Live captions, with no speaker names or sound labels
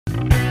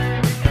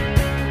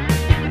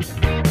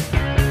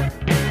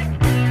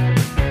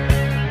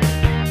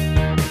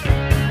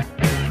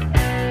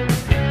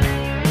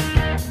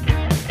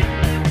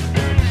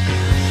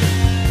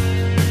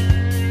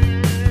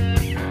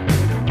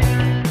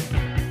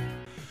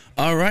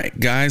All right,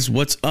 guys,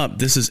 what's up?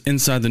 This is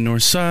Inside the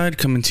North Side,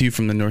 coming to you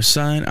from the North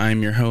Side.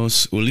 I'm your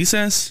host,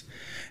 Ulises,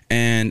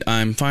 and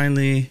I'm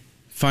finally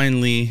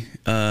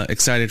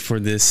excited for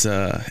this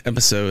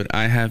episode.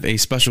 I have a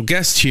special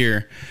guest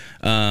here.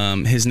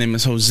 His name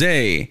is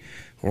Jose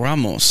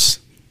Ramos.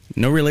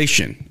 No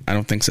relation. I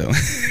don't think so.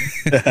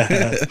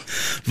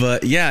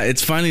 But yeah,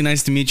 it's finally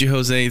nice to meet you,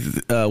 Jose.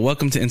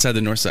 Welcome to Inside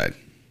the North Side.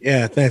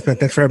 Yeah, thanks, man.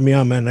 Thanks for having me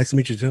on, man. Nice to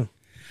meet you, too.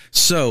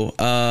 So,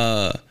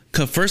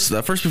 first,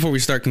 before we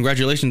start,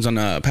 congratulations on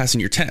passing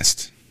your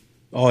test.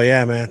 Oh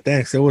yeah, man.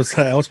 Thanks. It was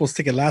I was supposed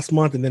to take it last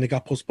month, and then it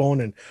got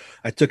postponed, and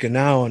I took it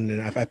now,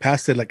 and I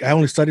passed it. Like I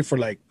only studied for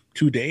like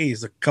 2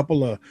 days, a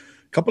couple of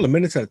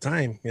minutes at a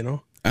time, you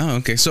know. Oh,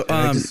 okay. So,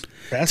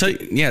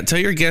 tell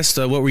your guest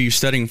what were you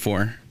studying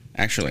for?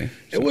 Actually,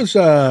 it was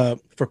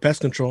for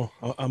pest control.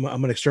 I'm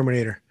an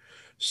exterminator,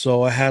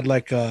 so I had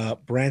like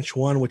branch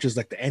 1, which is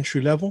like the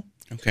entry level.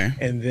 Okay.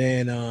 And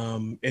then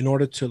in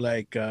order to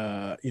like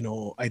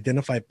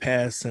identify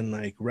pests and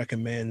like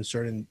recommend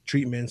certain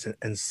treatments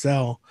and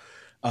sell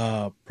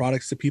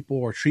products to people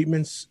or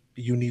treatments,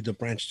 you need the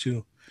branch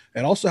 2.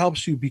 It also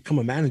helps you become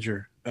a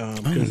manager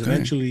because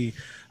eventually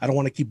I don't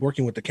want to keep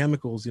working with the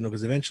chemicals, you know,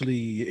 because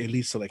eventually it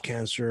leads to like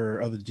cancer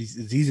or other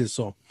diseases.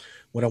 So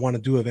what I want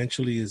to do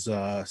eventually is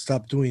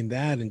stop doing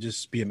that and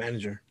just be a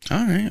manager.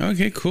 All right.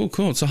 Okay,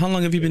 cool. So how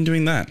long have you been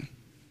doing that?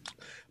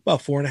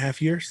 About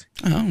 4.5 years.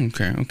 Oh,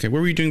 okay.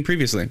 What were you doing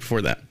previously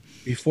before that?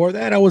 Before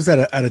that, I was at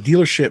a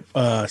dealership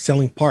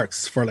selling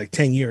parts for like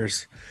 10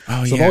 years.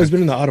 Oh, so I've always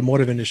been in the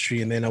automotive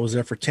industry, and then I was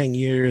there for 10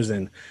 years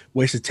and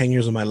wasted 10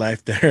 years of my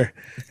life there.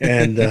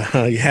 And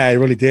yeah, I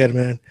really did,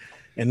 man.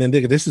 And then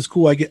this is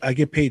cool. I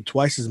get paid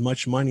twice as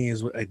much money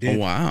as what I did. Oh,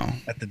 wow.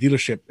 At the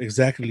dealership.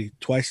 Exactly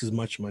twice as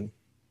much money.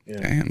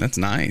 Yeah. Damn, that's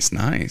nice.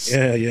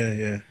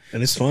 Yeah.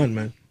 And it's fun,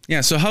 man.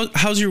 Yeah. So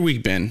how's your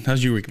week been?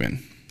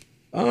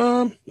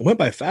 It went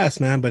by fast,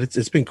 man, but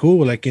it's been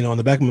cool. Like, you know, in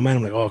the back of my mind,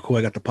 I'm like, oh, cool,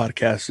 I got the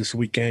podcast this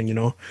weekend, you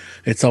know.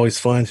 It's always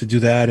fun to do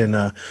that.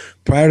 And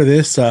prior to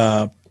this,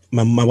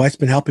 my wife's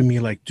been helping me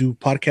like do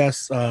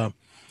podcasts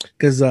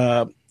because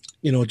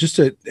you know, just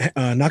to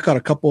knock out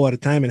a couple at a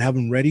time and have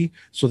them ready.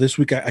 So this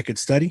week I could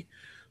study.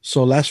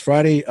 So last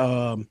Friday,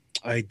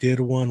 I did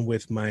one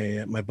with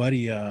my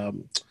buddy.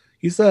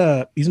 He's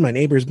my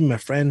neighbor. He's been my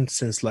friend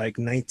since like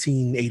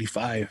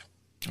 1985.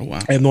 Oh, wow.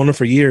 I've known him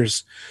for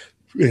years.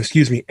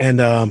 Excuse me. And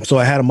so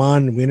I had him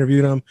on and we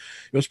interviewed him.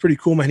 It was pretty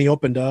cool, man. He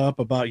opened up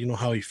about, you know,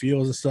 how he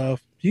feels and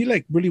stuff. He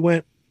like really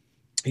went,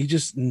 he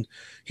just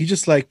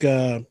like,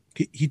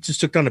 he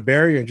just took down the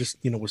barrier and just,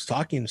 you know, was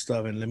talking and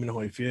stuff and let me know how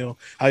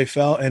he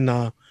felt. And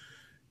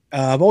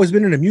I've always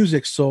been into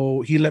music. So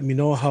he let me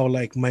know how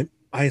like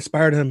I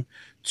inspired him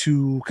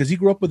to, because he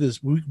grew up with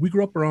we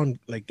grew up around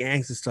like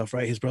gangs and stuff,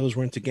 right? His brothers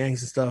were into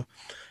gangs and stuff.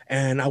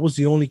 And I was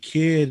the only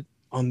kid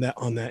in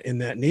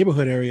that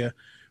neighborhood area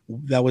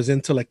that was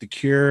into like the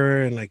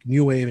Cure and like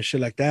new wave and shit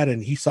like that.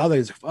 And he saw that,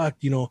 he's like, fuck,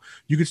 you know,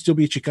 you could still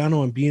be a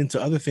Chicano and be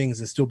into other things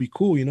and still be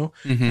cool, you know.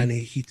 Mm-hmm. And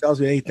he tells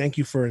me, hey, thank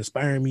you for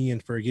inspiring me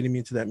and for getting me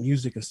into that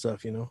music and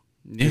stuff, you know.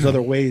 There's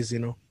other ways, you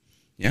know.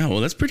 Yeah, well,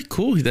 that's pretty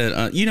cool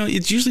that you know,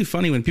 it's usually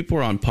funny when people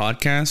are on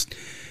podcasts,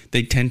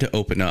 they tend to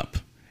open up.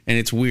 And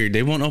it's weird.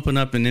 They won't open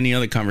up in any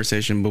other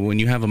conversation, but when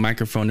you have a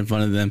microphone in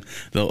front of them,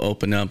 they'll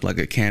open up like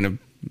a can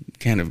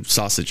of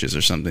sausages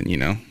or something, you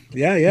know?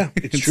 Yeah.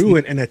 It's true.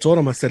 And I told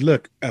him, I said,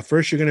 look, at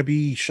first you're going to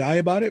be shy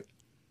about it.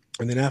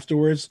 And then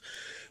afterwards,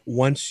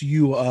 once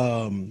you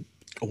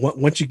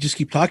just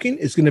keep talking,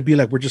 it's going to be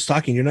like, we're just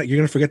talking. You're going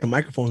to forget the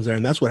microphone's there.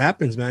 And that's what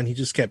happens, man. He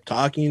just kept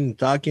talking,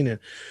 and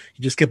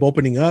he just kept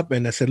opening up.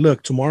 And I said,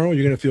 look, tomorrow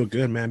you're going to feel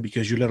good, man,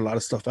 because you let a lot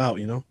of stuff out,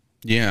 you know?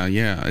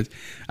 Yeah.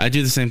 I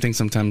do the same thing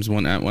sometimes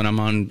when I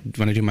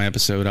do my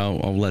episode.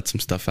 I'll let some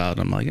stuff out.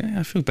 I'm like,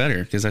 I feel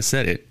better because I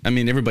said it. I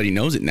mean, everybody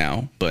knows it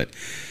now, but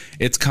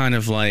it's kind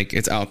of like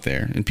it's out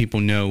there and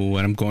people know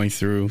what I'm going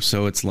through.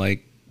 So it's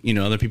like, you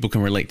know, other people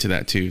can relate to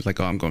that too.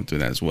 Like, oh, I'm going through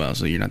that as well.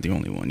 So you're not the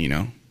only one, you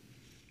know?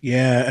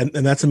 Yeah,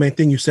 and that's the main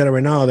thing you said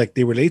right now. Like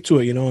they relate to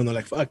it, you know, and they're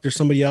like, "Fuck, there's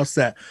somebody else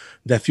that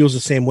feels the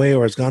same way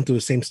or has gone through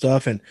the same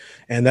stuff." And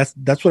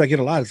that's what I get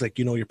a lot. It's like,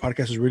 you know, your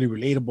podcast is really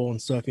relatable and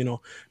stuff. You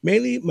know,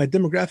 mainly my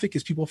demographic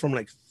is people from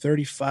like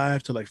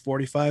 35 to like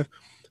 45,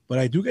 but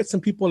I do get some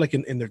people like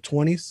in their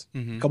 20s.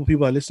 Mm-hmm. A couple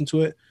people that listen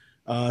to it.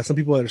 Some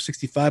people that are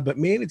 65, but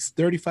mainly it's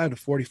 35 to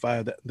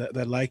 45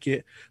 that like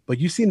it. But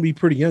you seem to be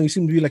pretty young. You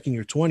seem to be like in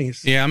your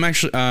 20s. Yeah, I'm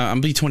actually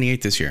I'm be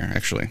 28 this year,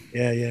 actually.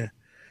 Yeah.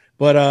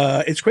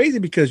 But it's crazy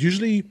because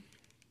usually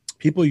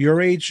people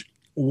your age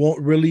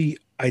won't really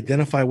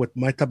identify with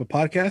my type of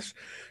podcast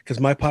because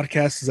my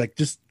podcast is like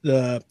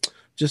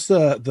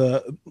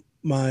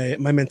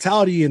my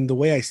mentality and the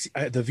way I see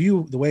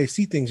the way I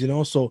see things, you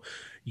know. So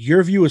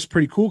your view is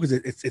pretty cool because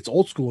it's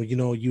old school, you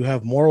know. You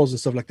have morals and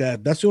stuff like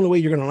that. That's the only way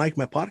you're gonna like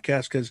my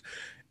podcast because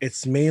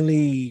it's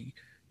mainly,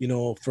 you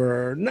know,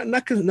 for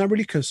not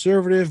really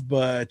conservative,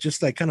 but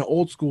just like kind of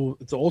old school.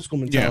 It's an old school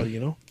mentality,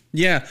 you know.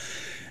 Yeah.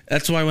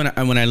 That's why when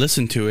I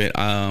listen to it,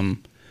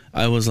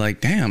 I was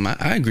like, damn,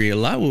 I agree a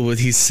lot with what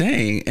he's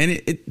saying. And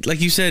it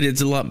like you said,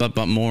 it's a lot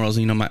about morals.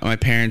 You know, my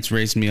parents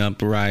raised me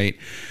up right.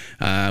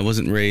 I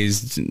wasn't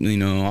raised, you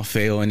know, I'll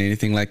fail and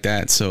anything like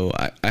that. So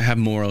I have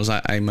morals.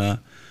 I'm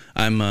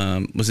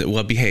was it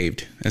well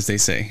behaved, as they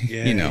say,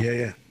 Yeah, you know?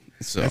 yeah.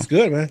 So That's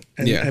good, man.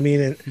 And yeah. I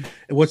mean, and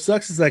what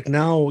sucks is like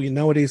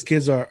nowadays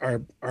kids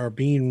are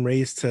being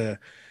raised to,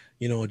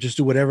 you know, just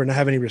do whatever, not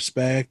have any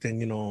respect, and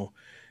you know,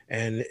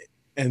 and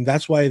and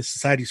that's why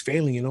society's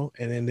failing, you know.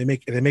 And then they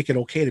make it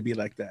okay to be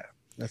like that.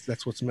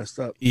 That's what's messed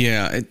up.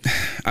 Yeah,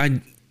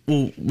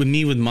 well,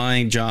 with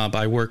my job,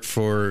 I work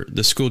for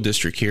the school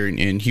district here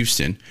in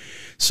Houston,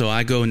 so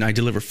I go and I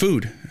deliver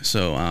food.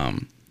 So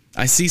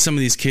I see some of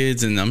these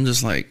kids, and I'm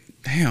just like,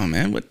 damn,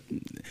 man, what?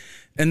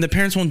 And the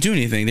parents won't do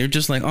anything. They're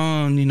just like,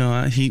 oh, you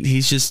know,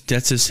 he's just,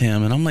 that's just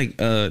him. And I'm like,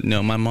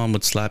 no, my mom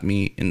would slap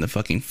me in the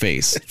fucking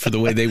face for the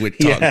way they would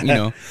talk, Yeah. you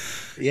know.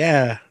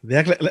 Yeah, they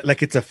act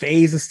like it's a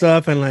phase and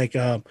stuff, and like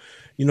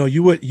you know,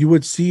 you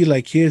would see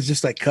like kids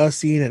just like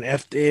cussing and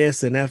f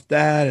this and f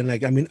that, and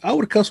like I mean, I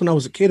would cuss when I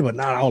was a kid, but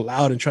not out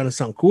loud and trying to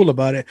sound cool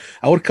about it.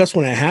 I would cuss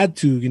when I had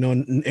to, you know,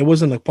 and it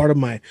wasn't like part of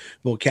my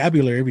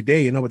vocabulary every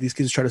day, you know. But these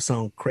kids try to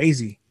sound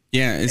crazy.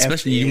 Yeah, F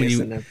especially this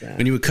and F that.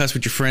 when you would cuss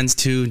with your friends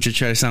too, just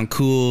try to sound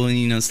cool and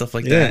you know stuff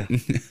like Yeah.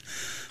 that.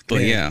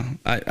 But Yeah.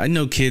 I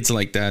know kids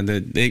like that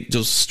they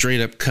just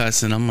straight up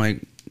cuss, and I'm like,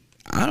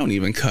 I don't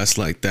even cuss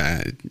like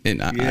that,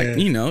 and I Yeah.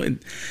 you know,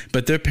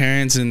 but their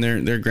parents and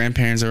their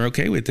grandparents are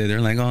okay with it.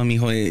 They're like, oh,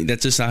 mijo,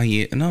 that's just how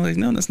he is. And I'm like,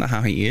 no, that's not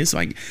how he is.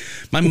 Like,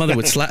 my mother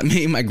would slap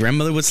me, my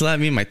grandmother would slap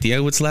me, my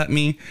tia would slap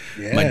me,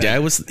 my Yeah.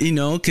 dad was, you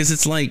know, because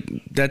it's like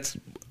that's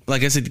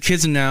like I said, the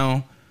kids are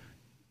now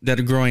that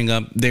are growing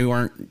up, they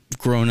weren't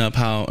grown up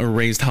how or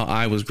raised how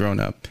I was grown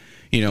up.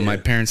 You know, my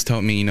Yeah. parents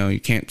told me, you know, you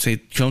can't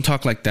say, don't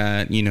talk like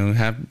that. You know,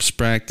 have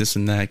respect, this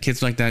and that.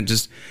 Kids like that,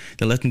 just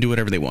they let them do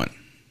whatever they want.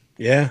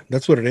 Yeah,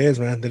 that's what it is,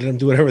 man. They let them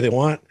do whatever they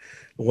want,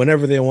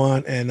 whenever they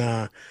want.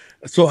 And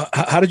so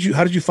how did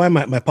you find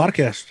my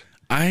podcast?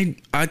 I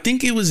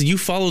think it was you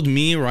followed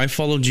me or I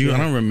followed you. I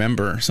Yeah. don't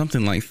remember,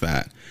 something like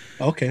that.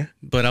 Okay.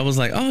 But I was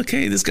like, oh,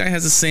 okay, this guy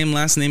has the same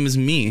last name as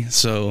me.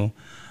 So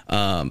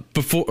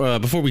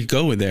before we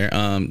go with there,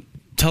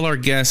 tell our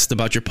guest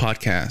about your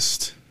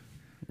podcast.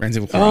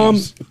 Ranting with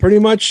Ramos. Pretty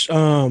much.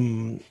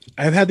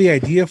 I've had the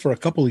idea for a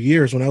couple of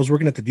years. When I was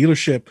working at the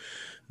dealership,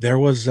 there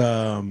was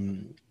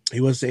he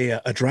was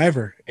a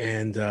driver,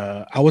 and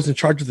I was in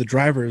charge of the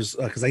drivers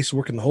because I used to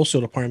work in the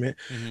wholesale department,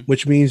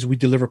 which means we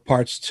deliver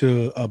parts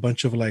to a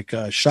bunch of like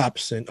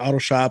shops and auto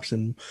shops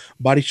and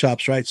body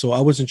shops, right? So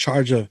I was in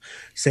charge of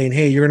saying,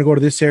 hey, you're gonna go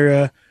to this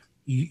area,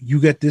 you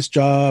get this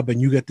job,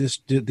 and you get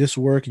this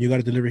work, and you got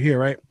to deliver here,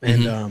 right?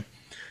 And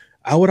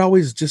I would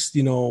always just,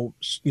 people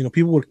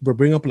would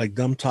bring up like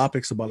dumb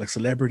topics about like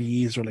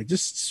celebrities or like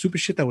just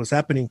stupid shit that was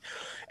happening.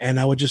 And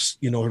I would just,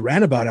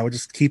 rant about it. I would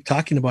just keep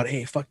talking about,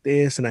 hey, fuck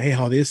this. And hey,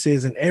 how this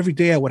is. And every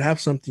day I would have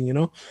something,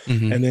 and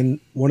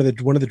then one of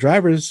the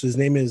drivers, his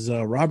name is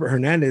Robert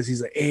Hernandez.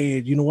 He's like,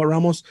 hey, you know what,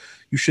 Ramos,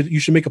 you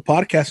should make a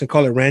podcast and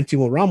call it Ranting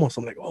with Ramos.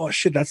 I'm like, oh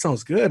shit, that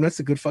sounds good. That's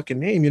a good fucking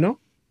name,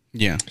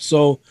 Yeah.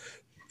 So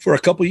for a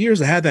couple of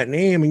years I had that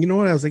name, and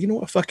I was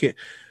like, fuck it.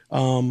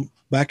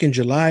 Back in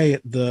July,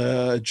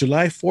 the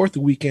July 4th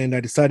weekend, I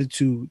decided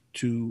to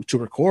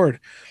record,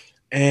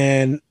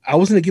 and I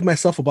was going to give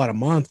myself about a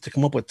month to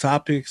come up with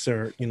topics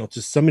or,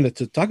 just something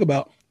to talk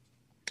about.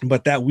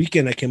 But that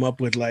weekend I came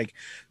up with like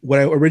what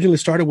I originally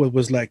started with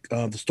was like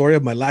the story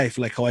of my life,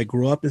 like how I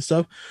grew up and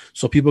stuff.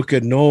 So people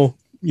could know,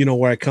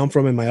 where I come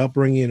from and my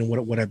upbringing and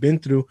what I've been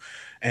through.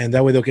 And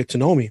that way they'll get to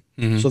know me.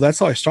 So that's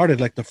how I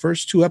started. Like the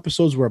first 2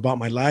 episodes were about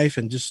my life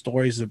and just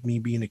stories of me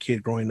being a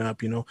kid growing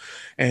up,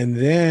 And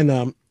then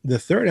the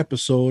 3rd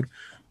episode,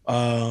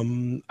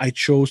 I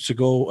chose to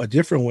go a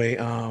different way.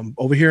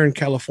 Over here in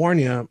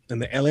California, in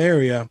the LA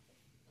area,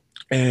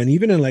 and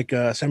even in like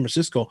San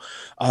Francisco,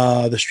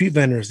 the street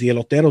vendors, the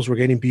eloteros, were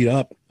getting beat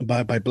up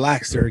by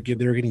blacks. They were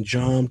getting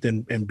jumped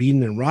and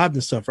beaten and robbed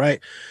and stuff, right?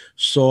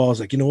 So I was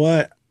like, you know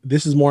what?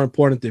 This is more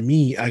important than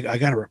me. I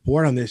got to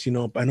report on this.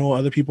 I know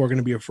other people are going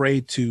to be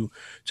afraid to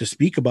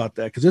speak about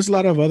that because there's a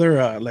lot of other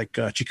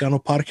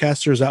Chicano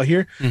podcasters out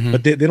here,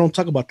 but they don't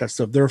talk about that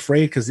stuff. They're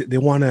afraid because they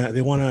want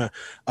to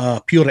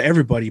appeal to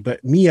everybody.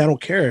 But me, I don't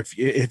care if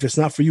it's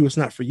not for you, it's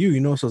not for you.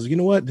 So I was like, you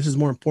know what? This is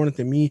more important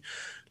than me.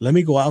 Let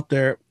me go out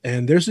there.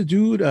 And there's a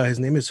dude. His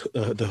name is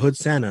the Hood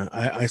Santa.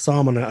 I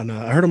saw him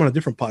I heard him on a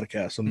different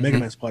podcast, on the Mega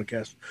Man's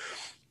podcast.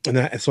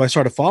 And so I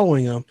started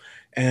following him,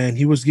 and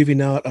he was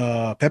giving out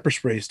pepper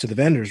sprays to the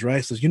vendors,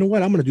 right? So, you know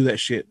what? I'm going to do that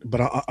shit, but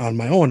on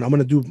my own. I'm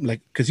going to do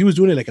because he was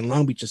doing it like in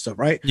Long Beach and stuff,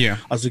 right? Yeah.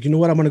 I was like, you know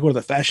what? I'm going to go to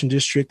the fashion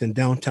district in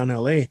downtown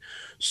LA.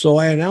 So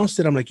I announced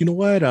it. I'm like, you know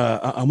what?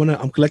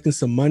 I'm collecting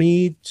some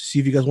money to see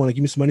if you guys want to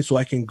give me some money so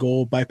I can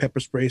go buy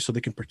pepper spray so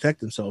they can protect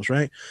themselves,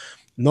 right?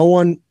 No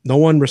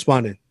one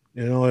responded.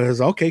 It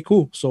was okay,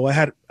 cool. So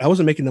I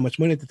wasn't making that much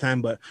money at the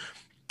time, but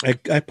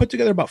I put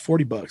together about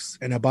 $40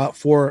 and about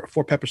four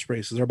pepper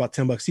sprays. So they're about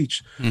 $10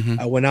 each.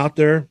 I went out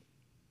there.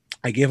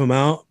 I gave them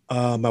out.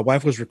 My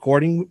wife was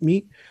recording with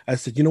me. I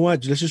said, you know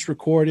what? Let's just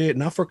record it,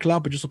 not for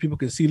clout, but just so people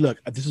can see.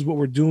 Look, this is what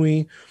we're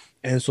doing,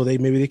 and so they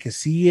can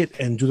see it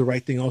and do the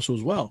right thing also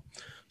as well.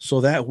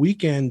 So that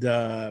weekend,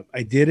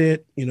 I did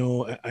it. You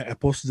know, I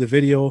posted the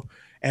video,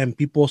 and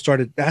people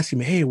started asking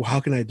me, "Hey, well, how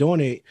can I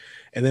donate?"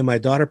 And then my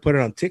daughter put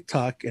it on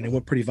TikTok, and it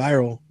went pretty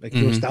viral. Like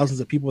there was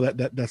thousands of people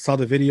that saw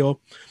the video,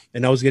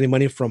 and I was getting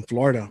money from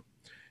Florida,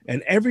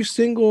 and every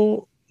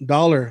single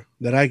dollar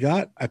that I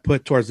got, I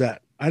put towards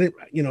that. I didn't,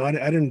 you know, I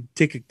didn't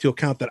take into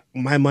account that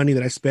my money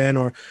that I spent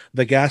or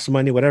the gas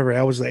money, whatever.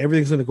 I was like,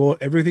 everything's gonna go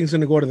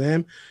to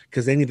them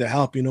because they need the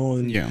help, you know.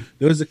 And Yeah.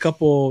 there's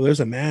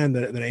a man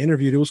that I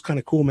interviewed. It was kind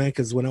of cool, man,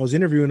 because when I was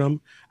interviewing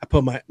him, I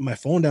put my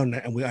phone down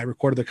and I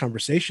recorded the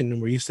conversation, and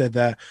where he said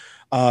that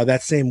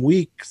that same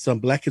week some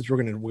black kids were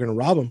gonna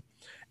rob him.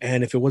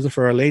 And if it wasn't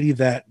for a lady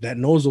that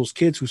knows those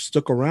kids who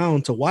stuck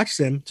around to watch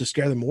them to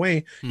scare them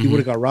away, he would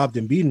have got robbed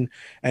and beaten.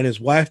 And his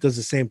wife does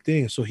the same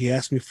thing. So he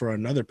asked me for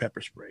another pepper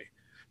spray.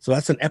 So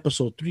that's an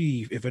episode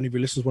 3. If any of your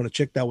listeners want to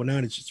check that one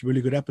out, it's just a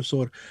really good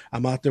episode.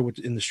 I'm out there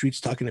in the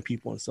streets talking to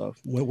people and stuff.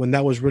 When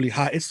that was really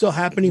hot, it's still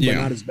happening, but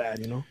not as bad,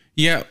 you know?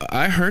 Yeah,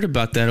 I heard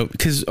about that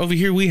because over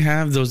here we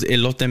have those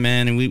elote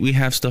man, and we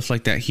have stuff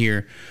like that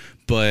here.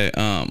 But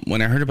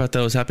when I heard about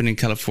that was happening in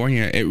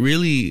California,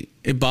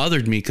 it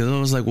bothered me because I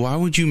was like, why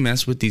would you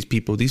mess with these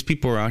people? These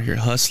people are out here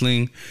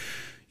hustling.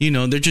 You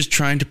know, they're just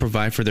trying to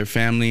provide for their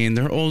family, and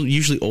they're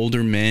usually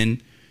older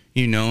men.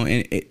 You know,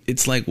 and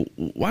it's like,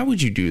 why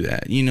would you do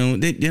that? You know,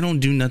 they don't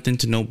do nothing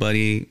to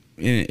nobody.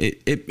 And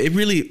it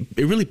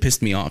really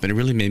pissed me off, and it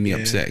really made me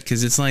upset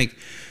because it's like,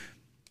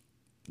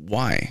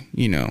 why?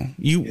 You know,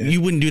 you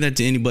wouldn't do that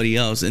to anybody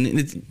else. And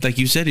it's like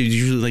you said, it's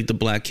usually like the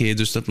black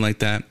kids or something like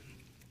that.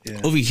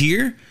 Yeah. Over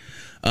here,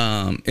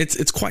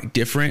 it's quite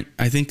different,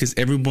 I think, because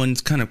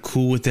everyone's kind of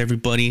cool with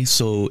everybody.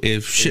 So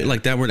if shit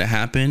like that were to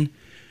happen,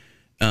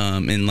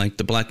 in like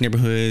the black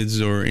neighborhoods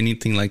or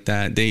anything like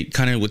that, they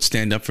kind of would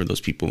stand up for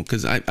those people.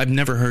 Because I've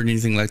never heard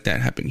anything like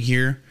that happen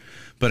here,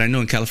 but I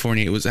know in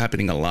California it was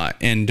happening a lot.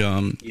 And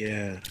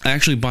I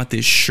actually bought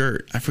this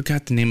shirt. I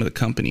forgot the name of the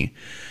company,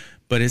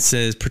 but it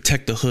says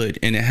 "Protect the Hood,"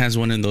 and it has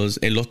one of those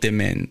elote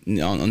men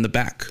on the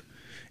back.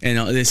 And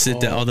they said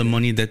that all the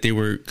money that they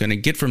were gonna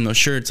get from those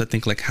shirts, I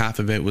think like half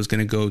of it was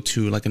gonna go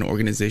to like an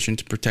organization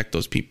to protect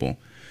those people,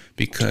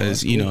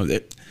 because you know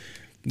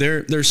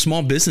they're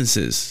small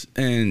businesses,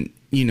 and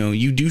you know,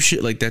 you do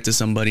shit like that to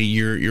somebody,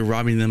 you're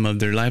robbing them of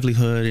their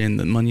livelihood and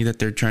the money that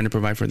they're trying to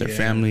provide for their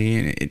family.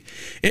 And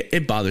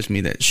it bothers me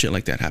that shit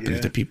like that happens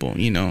to people,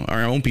 you know,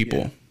 our own people.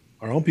 Yeah.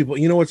 Our own people.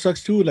 You know what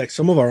sucks too? Like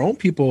some of our own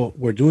people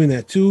were doing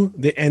that too.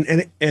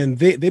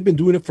 They've been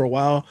doing it for a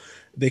while.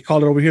 They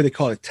call it over here, they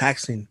call it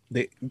taxing.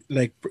 They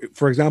like,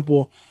 for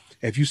example,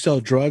 if you sell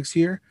drugs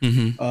here,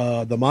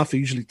 the mafia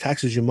usually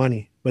taxes you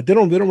money. But they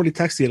don't really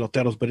tax the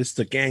eloteros, but it's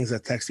the gangs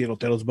that tax the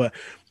eloteros. But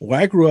where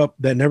I grew up,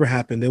 that never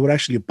happened. They would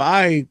actually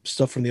buy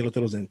stuff from the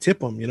eloteros and tip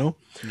them, you know?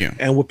 Yeah.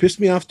 And what pissed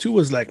me off too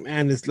was like,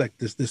 man, it's like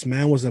this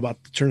man was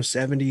about to turn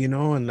 70, you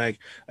know? And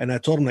I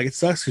told him, like, it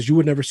sucks because you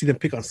would never see them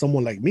pick on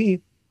someone like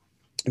me.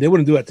 They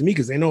wouldn't do that to me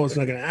because they know it's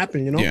not going to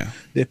happen, you know? Yeah.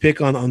 They pick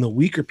on the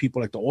weaker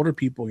people, like the older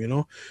people, you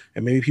know?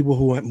 And maybe people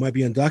who might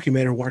be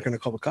undocumented who aren't going to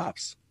call the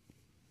cops.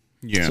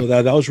 Yeah. So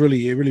that was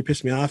really, it really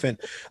pissed me off. And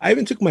I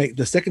even took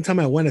the second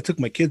time I went, I took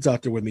my kids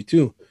out there with me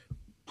too.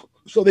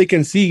 So they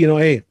can see, you know,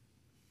 hey,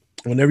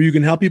 whenever you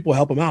can help people,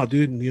 help them out,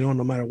 dude. And, you know,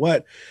 no matter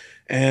what.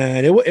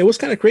 And it was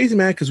kind of crazy,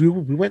 man, because we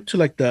went to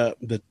like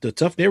the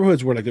tough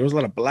neighborhoods where like there was a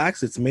lot of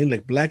blacks. It's mainly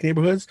like black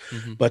neighborhoods,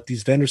 but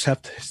these vendors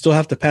still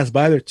have to pass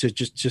by there to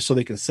just so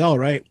they can sell,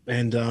 right?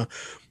 And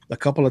a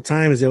couple of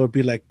times they would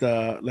be like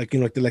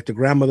the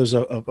grandmothers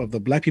of the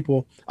black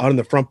people out on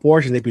the front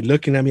porch, and they'd be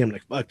looking at me. I'm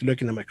like, fuck, they're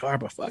looking at my car,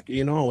 but fuck,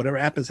 you know, whatever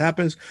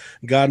happens.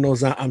 God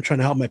knows I'm trying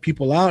to help my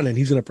people out, and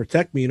he's gonna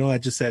protect me. You know, I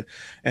just said,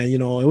 and you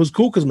know, it was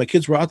cool because my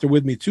kids were out there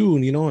with me too,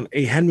 and you know, and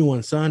hey, hand me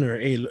one, son, or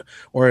hey,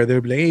 or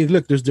they'd be like, hey,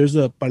 look, there's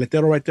a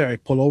paletero right there. I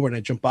pull over and I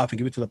jump off and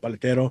give it to the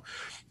paletero,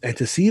 and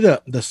to see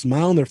the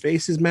smile on their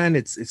faces, man,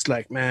 it's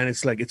like, man,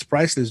 it's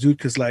priceless, dude,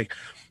 because like.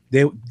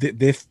 They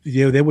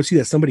would see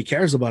that somebody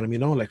cares about them, you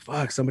know, like,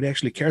 fuck, somebody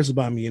actually cares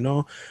about me, you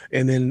know,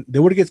 and then they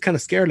would get kind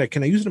of scared, like,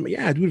 can I use it?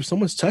 Yeah, dude, as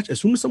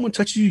soon as someone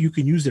touches you, you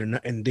can use it,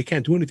 and they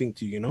can't do anything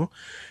to you, you know.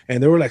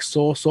 And they were like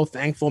so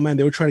thankful, man.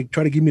 They would try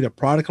to give me the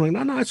product. I'm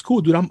like, no, it's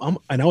cool, dude.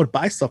 And I would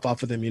buy stuff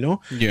off of them, you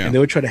know. Yeah. And they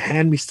would try to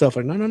hand me stuff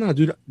like, no,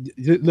 dude,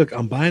 look,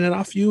 I'm buying it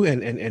off you,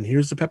 and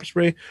here's the pepper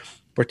spray.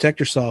 Protect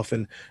yourself.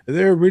 And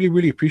they're really,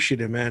 really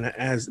appreciative, man.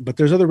 But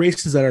there's other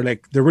races that are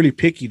like, they're really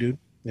picky, dude,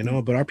 you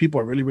know. But our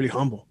people are really, really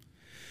humble.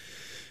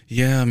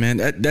 Yeah, man,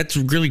 that's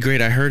really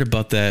great. I heard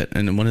about that,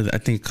 and I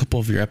think a couple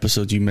of your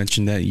episodes you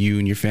mentioned that you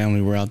and your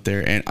family were out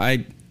there, and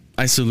I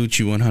salute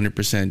you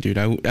 100%,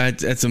 dude.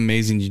 That's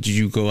amazing. Did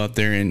you go out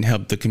there and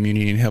help the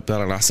community and help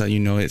out Raza? You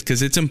know,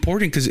 because it's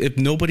important. Because if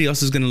nobody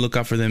else is going to look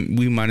out for them,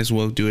 we might as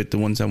well do it. The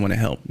ones that want to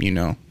help, you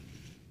know.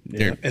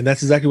 Yeah, and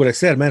that's exactly what I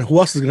said, man. Who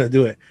else is going to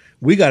do it?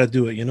 We got to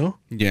do it, you know.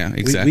 Yeah,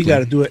 exactly. We got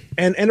to do it.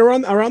 And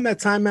around that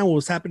time, man, what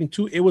was happening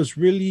too? It was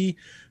really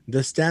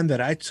the stand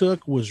that I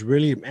took was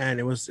really, man,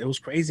 it was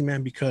crazy,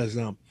 man, because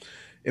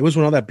it was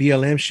when all that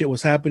BLM shit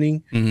was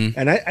happening. Mm-hmm.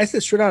 And I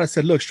said straight out, I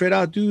said, look, straight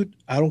out, dude,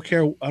 I don't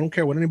care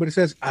what anybody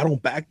says. I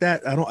don't back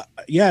that.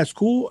 Yeah, it's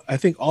cool. I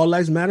think all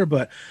lives matter,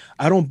 but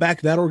I don't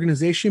back that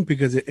organization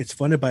because it's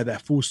funded by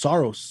that fool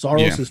Soros.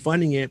 Soros is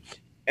funding it.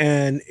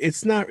 And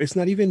it's not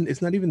even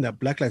that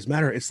Black Lives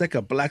Matter. It's like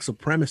a black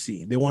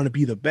supremacy. They want to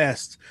be the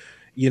best.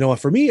 You know,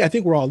 for me, I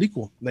think we're all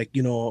equal. Like,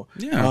 you know,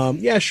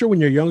 yeah, sure. When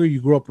you're younger,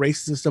 you grow up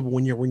racist and stuff. But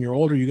when you're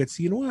older, you get to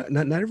see, you know what?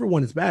 Not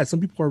everyone is bad. Some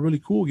people are really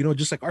cool. You know,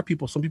 just like our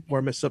people. Some people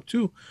are messed up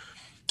too.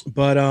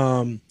 But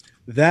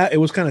that it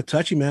was kind of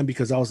touchy, man,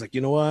 because I was like,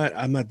 you know what?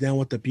 I'm not down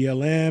with the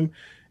BLM,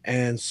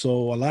 and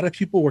so a lot of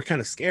people were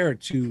kind of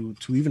scared to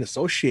even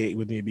associate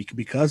with me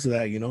because of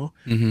that. You know,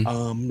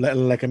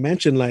 like I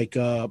mentioned, like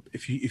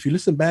if you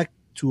listen back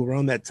to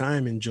around that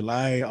time in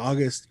July,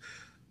 August.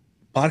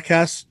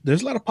 Podcasts,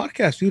 there's a lot of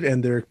podcasts, dude,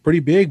 and they're pretty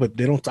big, but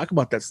they don't talk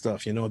about that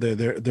stuff. You know,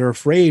 they're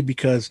afraid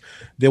because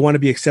they want to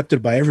be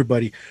accepted by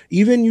everybody.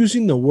 Even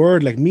using the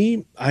word, like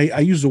me,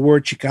 I use the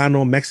word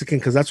Chicano, Mexican,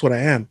 because that's what I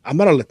am. I'm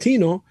not a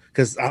Latino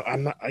because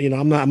I'm not, you know,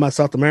 I'm not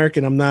South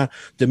American, I'm not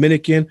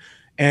Dominican,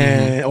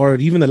 and or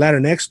even the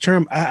Latinx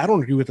term. I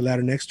don't agree with the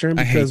Latinx term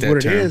because what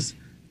it is.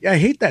 Yeah, I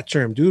hate that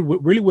term, dude.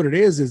 What it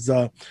is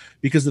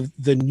because of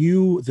the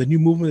new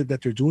movement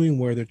that they're doing,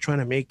 where they're trying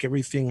to make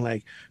everything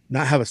like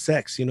not have a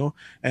sex, you know.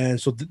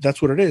 And so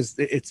that's what it is.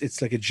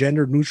 It's like a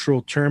gender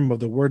neutral term of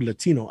the word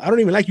Latino. I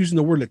don't even like using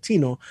the word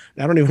Latino.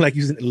 I don't even like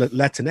using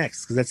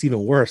Latinx because that's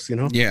even worse, you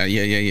know. Yeah.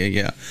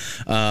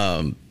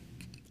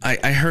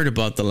 I heard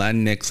about the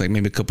Latinx like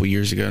maybe a couple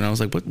years ago, and I was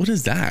like, what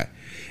is that?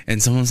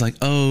 And someone's like,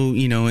 oh,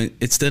 you know,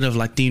 instead of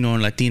Latino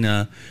and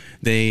Latina,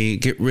 they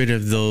get rid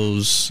of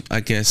those, I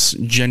guess,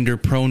 gender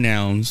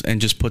pronouns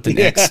and just put the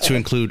X to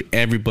include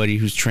everybody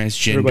who's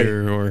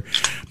transgender or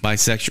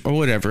bisexual or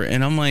whatever.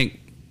 And I'm like,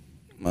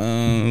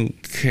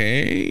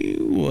 okay,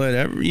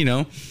 whatever, you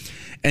know.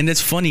 And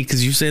it's funny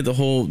because you say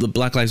the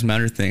Black Lives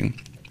Matter thing.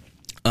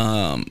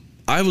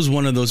 I was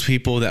one of those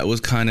people that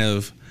was kind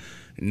of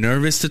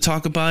nervous to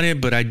talk about it,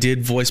 but I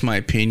did voice my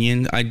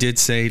opinion. I did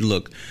say,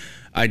 look,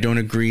 I don't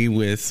agree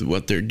with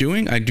what they're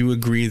doing. I do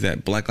agree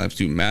that Black lives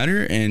do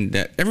matter and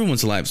that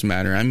everyone's lives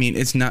matter. I mean,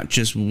 it's not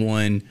just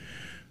one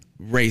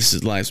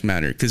race's lives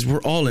matter because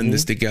we're all in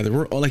this together.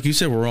 We're all, like you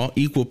said, we're all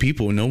equal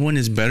people. No one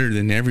is better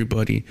than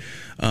everybody.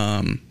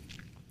 And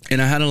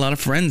I had a lot of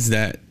friends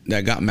that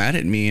got mad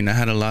at me, and I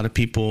had a lot of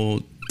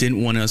people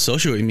didn't want to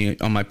associate with me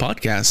on my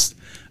podcast.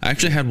 I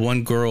actually had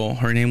one girl,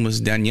 her name was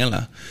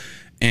Daniela,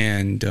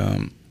 and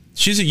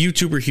she's a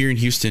YouTuber here in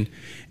Houston,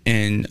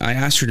 and I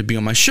asked her to be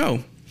on my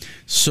show.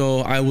 So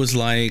I was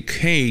like,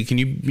 hey, do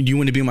you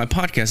want to be on my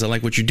podcast? I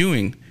like what you're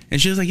doing.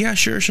 And she was like, yeah,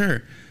 sure.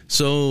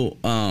 So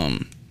I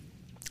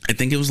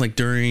think it was like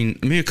during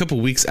maybe a couple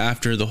of weeks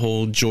after the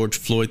whole George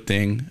Floyd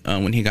thing,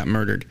 when he got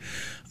murdered,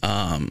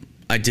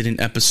 I did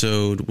an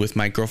episode with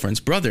my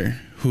girlfriend's brother,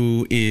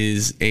 who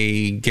is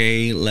a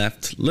gay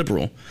left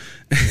liberal.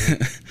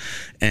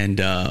 And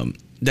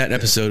that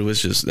episode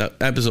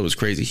was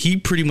crazy. He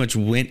pretty much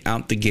went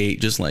out the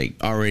gate just like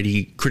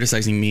already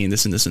criticizing me and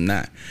this and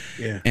that.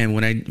 Yeah. And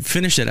when I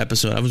finished that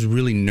episode, I was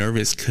really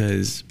nervous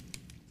because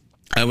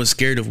I was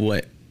scared of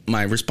what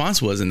my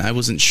response was, and I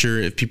wasn't sure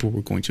if people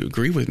were going to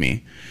agree with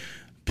me.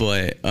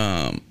 But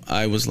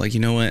I was like, you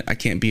know what? I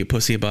can't be a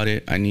pussy about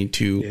it. I need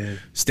to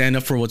stand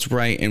up for what's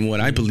right and what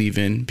I believe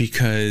in,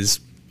 because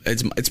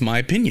it's my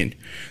opinion.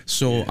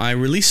 So I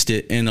released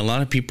it, and a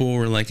lot of people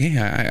were like, hey,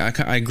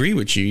 I agree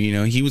with you. You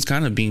know, he was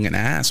kind of being an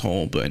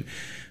asshole, but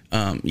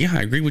I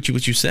agree with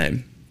what you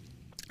said.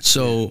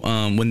 So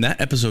when that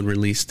episode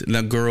released,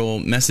 that girl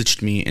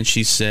messaged me and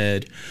she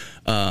said,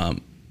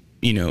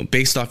 you know,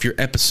 based off your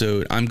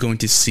episode, I'm going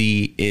to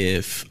see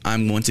if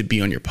I'm going to be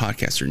on your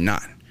podcast or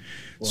not.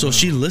 Wow. So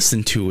she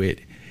listened to it,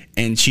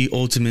 and she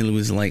ultimately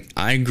was like,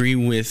 I agree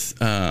with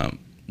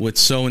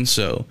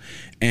so-and-so.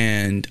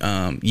 And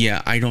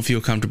I don't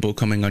feel comfortable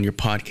coming on your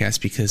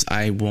podcast because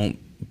I won't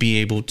be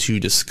able to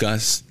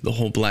discuss the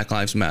whole Black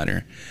Lives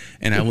Matter.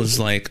 And I was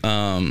like,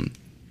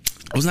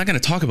 I was not going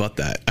to talk about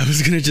that. I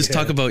was going to just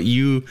talk about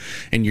you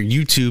and your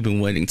YouTube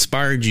and what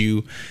inspired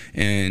you,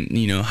 and,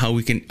 you know, how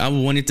I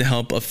wanted to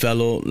help a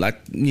fellow,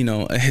 like, you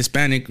know, a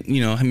Hispanic,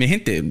 you know, mi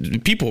gente,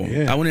 people.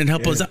 I wanted to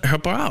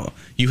help her out.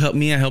 You help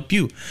me, I help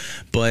you.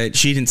 But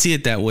she didn't see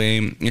it that way,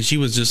 and she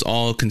was just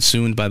all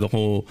consumed by the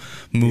whole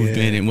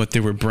movement and what they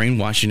were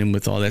brainwashing him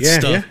with, all that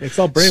stuff. Yeah, it's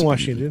all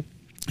brainwashing, dude.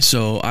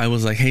 So I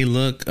was like, hey,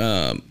 look,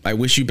 I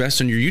wish you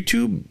best on your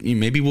YouTube.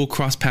 Maybe we'll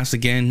cross paths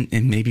again,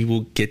 and maybe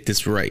we'll get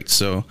this right.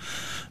 So,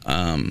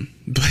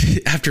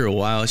 but after a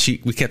while,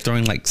 we kept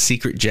throwing like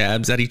secret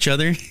jabs at each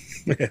other.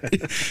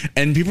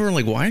 And people were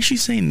like, why is she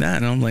saying that?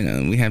 And I'm like,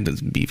 we have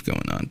this beef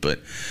going on. But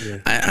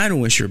I don't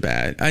wish her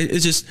bad.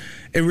 It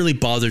really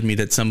bothered me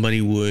that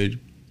somebody would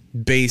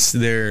base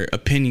their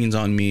opinions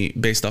on me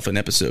based off an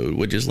episode,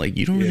 which is like,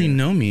 you don't really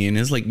know me. And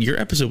it's like, your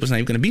episode was not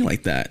even going to be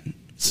like that.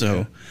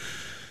 So...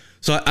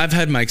 So I've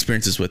had my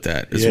experiences with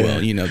that as Yeah.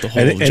 well. You know, the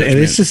whole And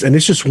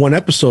it's just one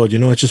episode, you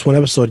know, it's just one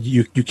episode.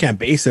 You can't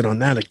base it on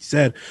that, like you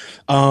said.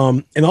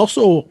 And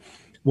also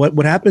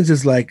what happens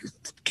is like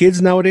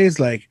kids nowadays,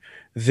 like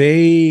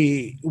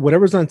they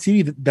whatever's on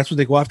TV, that's what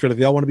they go after. Like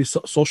they all want to be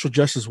social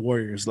justice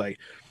warriors. Like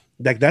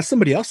that's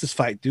somebody else's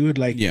fight, dude.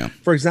 Like, Yeah.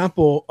 for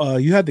example,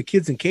 you have the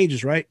kids in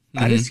cages, right?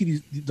 I didn't Mhm.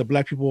 see the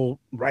black people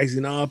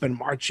rising up and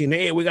marching.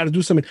 Hey, we got to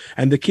do something.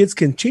 And the kids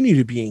continue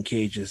to be in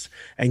cages,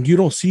 and you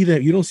don't see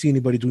that. You don't see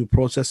anybody doing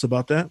protests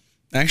about that.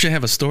 I actually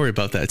have a story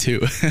about that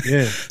too.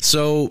 Yeah.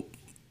 So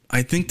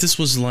I think this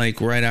was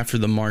like right after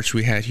the march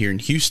we had here in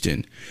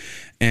Houston,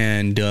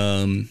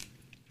 and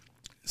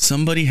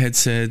somebody had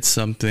said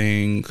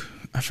something.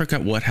 I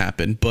forgot what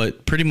happened,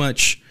 but pretty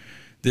much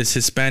this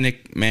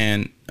Hispanic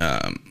man,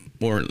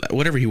 or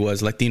whatever he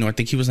was, Latino, I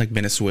think he was like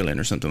Venezuelan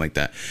or something like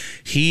that.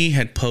 He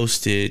had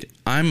posted,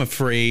 "I'm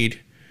afraid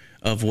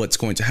of what's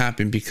going to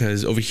happen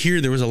because over here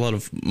there was a lot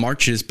of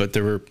marches, but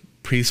there were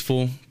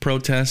peaceful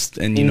protests,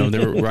 and you know they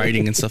were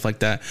rioting and stuff like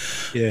that."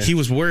 Yeah. He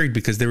was worried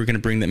because they were going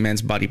to bring that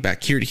man's body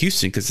back here to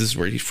Houston because this is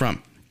where he's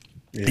from.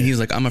 Yeah. And he was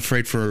like, "I'm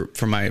afraid for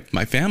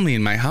my family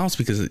and my house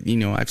because, you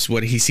know, I've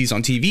what he sees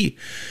on TV."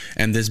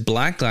 And this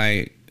black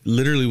guy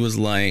literally was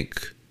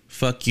like,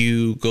 "Fuck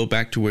you, go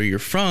back to where you're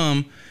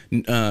from.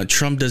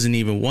 Trump doesn't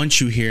even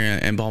want you here,"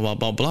 and blah, blah,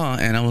 blah, blah.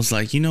 And I was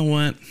like, you know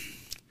what?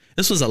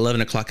 This was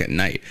 11 o'clock at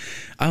night.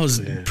 I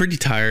was pretty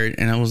tired,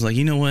 and I was like,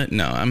 you know what?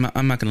 No, I'm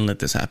not going to let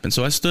this happen.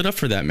 So I stood up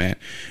for that man,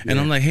 and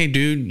I'm like, hey,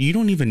 dude, you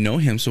don't even know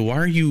him. So why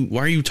are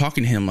you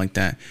talking to him like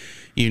that?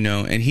 You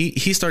know, and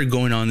he started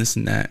going on this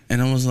and that. And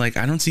I was like,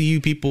 I don't see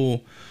you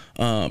people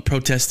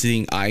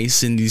protesting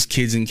ICE and these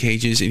kids in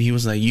cages. And he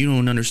was like, you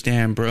don't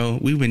understand, bro.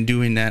 We've been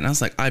doing that. And I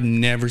was like, I've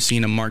never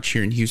seen a march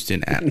here in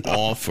Houston at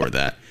all for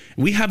that.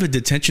 We have a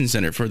detention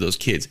center for those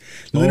kids.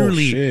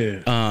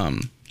 Literally,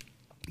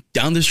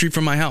 down the street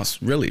from my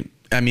house. Really,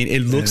 I mean,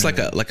 it looks like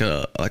a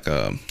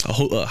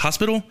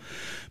hospital,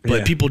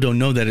 but people don't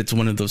know that it's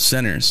one of those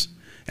centers.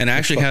 And I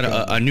actually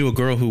I knew a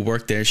girl who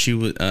worked there. She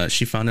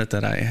found out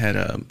that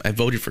I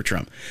voted for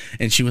Trump,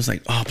 and she was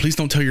like, "Oh, please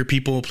don't tell your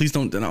people. Please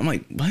don't." And I'm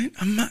like, "What?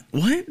 I'm not.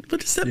 What?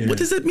 What is that? What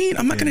does that mean?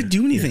 I'm not going to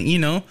do anything." You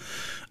know,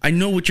 I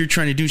know what you're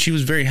trying to do. She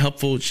was very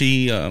helpful.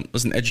 She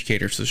was an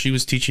educator, so she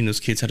was teaching those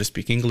kids how to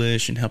speak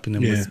English and helping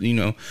them with, you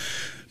know.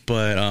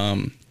 But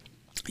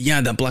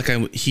yeah, that black guy,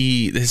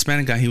 the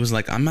Hispanic guy, he was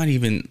like, "I'm not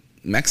even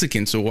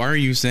Mexican, so why are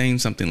you saying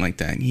something like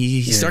that?" And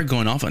he started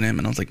going off on him,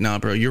 and I was like, "Nah,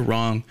 bro, you're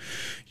wrong.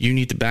 You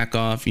need to back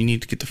off. You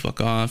need to get the fuck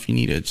off. You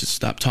need to just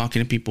stop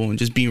talking to people and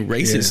just being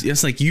racist."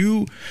 It's like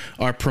you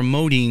are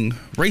promoting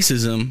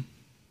racism,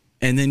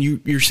 and then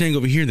you're saying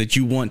over here that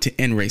you want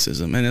to end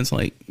racism, and it's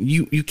like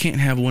you can't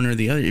have one or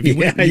the other. If you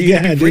want to be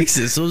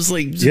racist, so it's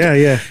like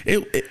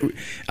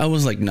I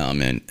was like, nah,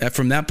 man.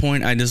 From that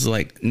point, I just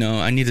like, no,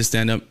 I need to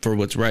stand up for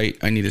what's right.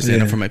 I need to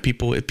stand up for my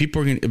people. If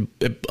people are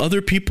if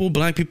other people,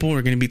 black people,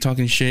 are gonna be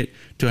talking shit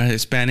to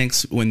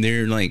Hispanics when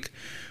they're like,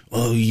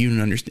 "Oh, you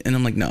don't understand," and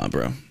I'm like, nah,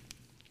 bro,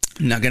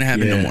 not gonna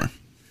happen no more.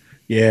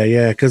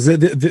 Yeah, because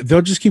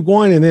they'll just keep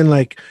going, and then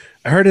like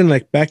I heard in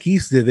like back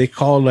east they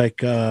call like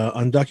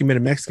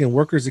undocumented Mexican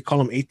workers, they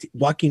call them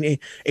walking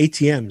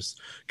ATMs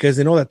because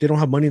they know that they don't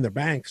have money in their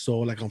bank. So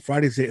like on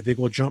Fridays they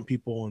go jump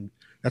people, and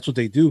that's what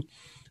they do.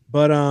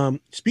 But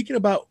speaking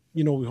about,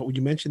 you know,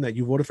 you mentioned that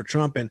you voted for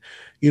Trump, and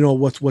you know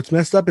what's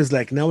messed up is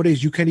like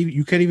nowadays you can't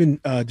even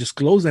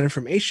disclose that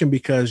information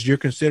because you're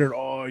considered,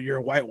 oh, you're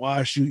a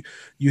whitewash, you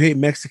hate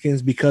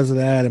Mexicans because of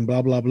that, and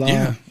blah blah blah.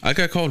 Yeah, I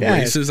got called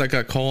racist. I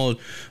got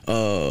called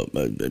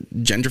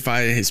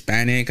gentrified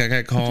Hispanic. I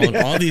got called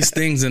all these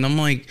things, and I'm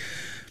like,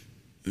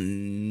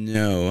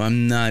 no,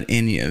 I'm not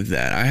any of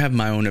that. I have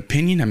my own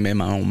opinion. I made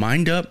my own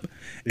mind up,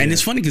 and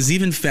it's funny because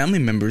even family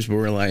members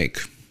were like,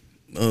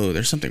 "Oh,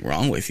 there's something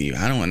wrong with you.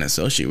 I don't want to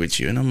associate with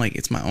you." And I'm like,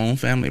 it's my own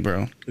family,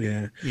 bro.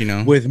 Yeah. You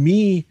know, with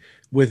me,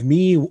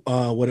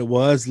 what it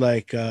was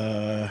like,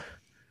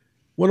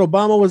 when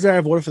Obama was there,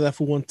 I voted for that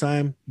for one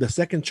time. The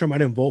second term, I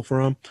didn't vote for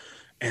him.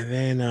 And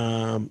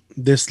then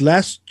this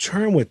last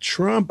term with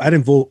Trump, I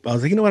didn't vote. I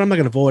was like, you know what? I'm not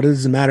going to vote. It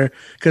doesn't matter.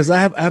 Because I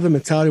have a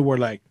mentality where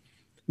like,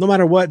 no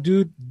matter what,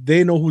 dude,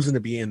 they know who's going to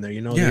be in there,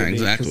 you know? Yeah,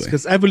 exactly.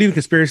 Because I believe in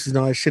conspiracies and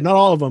all that shit. Not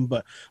all of them,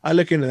 but I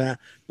look into that.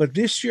 But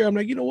this year, I'm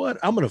like, you know what?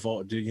 I'm going to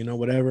vote, dude. You know,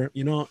 whatever.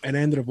 You know, and I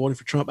ended up voting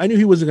for Trump. I knew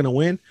he wasn't going to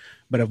win,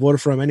 but I voted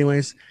for him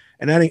anyways.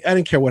 And I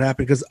didn't care what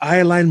happened because I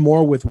aligned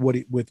more with what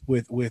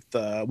with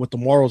the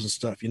morals and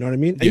stuff. You know what I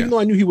mean? And even though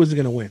I knew he wasn't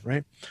going to win,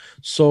 right?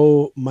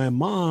 So my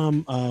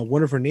mom,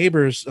 one of her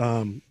neighbors,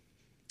 and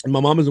my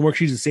mom doesn't work.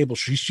 She's disabled.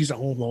 She's at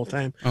home the whole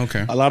time.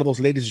 Okay. A lot of those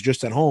ladies are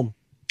just at home,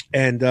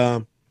 and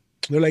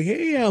they're like,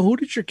 "Hey, who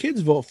did your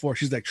kids vote for?"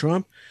 She's like,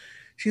 "Trump."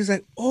 She's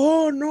like,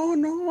 "Oh, no,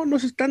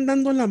 nos están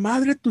dando la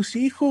madre tus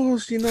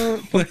hijos, you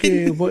know."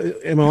 Porque,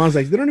 and my mom's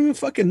like, "They don't even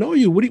fucking know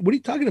you. What are you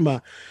talking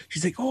about?"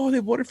 She's like, "Oh, they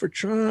voted for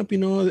Trump. You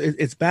know,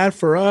 it's bad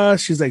for us."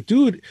 She's like,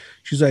 "Dude,"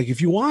 she's like,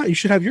 "if you want, you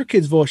should have your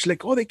kids vote." She's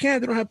like, "Oh, they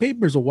can't. They don't have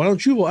papers. Well, why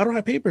don't you vote?" "I don't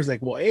have papers."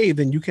 Like, well, hey,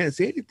 then you can't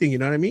say anything. You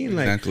know what I mean?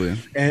 Like, exactly.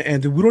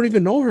 And we don't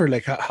even know her.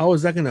 Like, how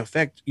is that going to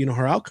affect, you know,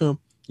 her outcome?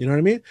 You know what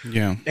I mean?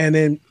 Yeah. And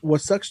then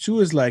what sucks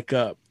too is like,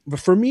 but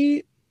for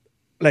me,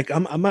 like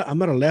I'm not a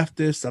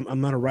leftist.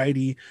 I'm not a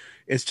righty.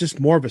 It's just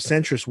more of a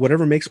centrist.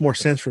 Whatever makes more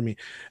sense for me.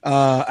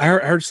 I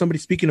heard somebody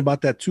speaking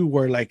about that too,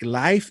 where like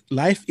life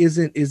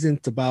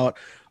isn't about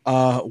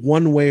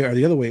one way or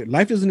the other way.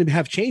 Life doesn't even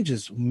have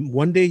changes.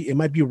 One day it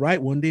might be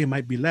right, one day it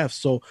might be left.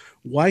 So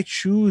why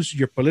choose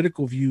your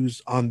political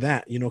views on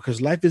that? You know,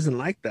 because life isn't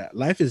like that.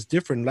 Life is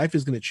different. Life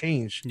is going to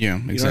change. Yeah,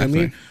 exactly. You know what I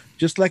mean?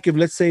 Just like if,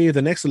 let's say,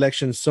 the next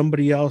election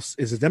somebody else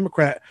is a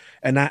Democrat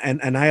and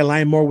I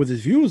align more with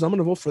his views, I'm going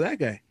to vote for that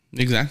guy.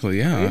 Exactly.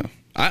 Yeah. Right?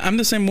 I'm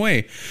the same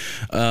way.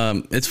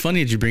 It's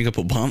funny that you bring up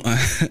Obama.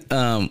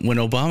 When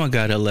Obama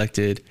got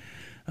elected,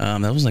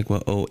 that was like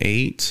what,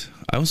 2008.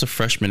 I was a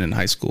freshman in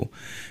high school,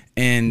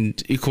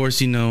 and of course,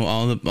 you know,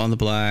 all the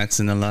blacks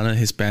and a lot of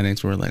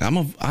Hispanics were like,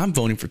 I'm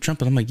voting for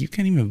Trump, and I'm like, you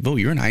can't even vote.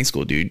 You're in high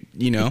school, dude.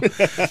 You know,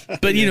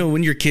 but you know,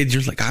 when you're kids,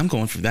 you're like, I'm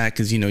going for that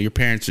because you know your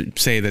parents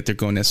say that they're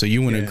going there, so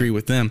you wouldn't agree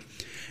with them.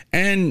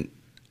 And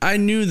I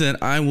knew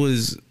that I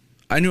was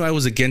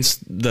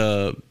against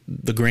the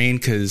grain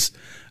because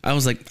I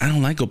was like, I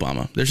don't like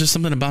Obama. There's just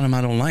something about him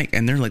I don't like.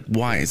 And they're like,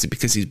 why? Is it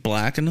because he's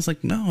black? And I was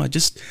like, no,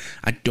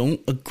 I don't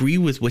agree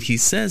with what he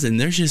says. And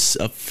there's just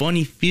a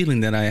funny feeling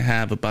that I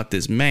have about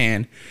this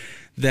man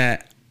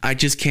that I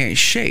just can't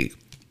shake.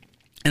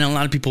 And a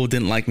lot of people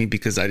didn't like me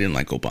because I didn't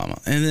like Obama.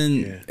 And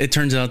then it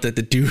turns out that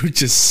the dude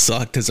just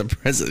sucked as a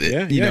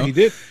president. You know? He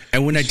did.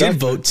 And when I did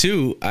vote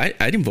too, I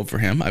didn't vote for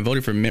him. I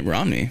voted for Mitt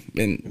Romney.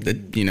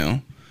 And, you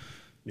know.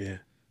 Yeah.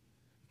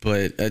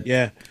 But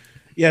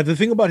the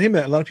thing about him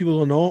that a lot of people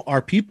don't know,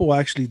 our people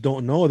actually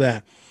don't know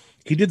that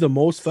he did the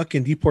most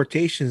fucking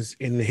deportations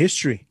in the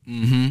history.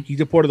 Mm-hmm. He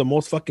deported the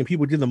most fucking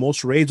people. Did the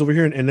most raids over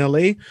here in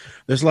LA.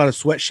 There's a lot of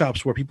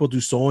sweatshops where people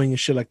do sewing and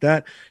shit like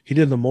that. He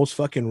did the most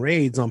fucking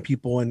raids on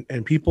people,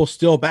 and people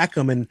still back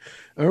him. And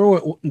I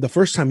remember the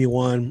first time he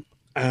won,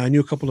 I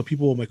knew a couple of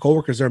people, my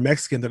coworkers, they're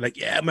Mexican. They're like,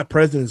 yeah, my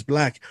president's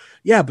black.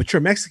 Yeah, but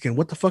you're Mexican.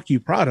 What the fuck are you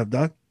proud of,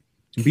 dog?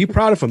 Be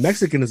proud if a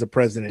Mexican is a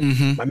president.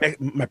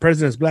 Mm-hmm. My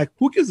president is black.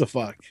 Who gives a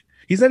fuck?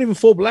 He's not even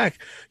full black.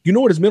 You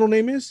know what his middle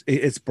name is?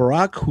 It's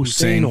Barack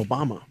Hussein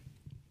Obama.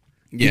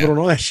 Yeah. People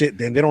don't know that shit.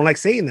 Then they don't like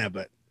saying that,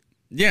 but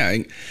yeah.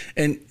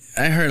 And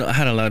I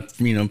had a lot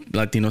of, you know,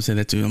 Latinos say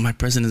that too. My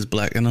president is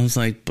black. And I was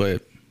like,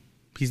 but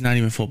he's not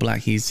even full black.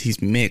 He's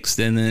mixed.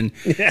 And then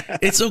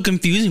it's so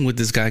confusing with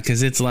this guy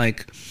because it's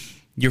like,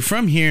 you're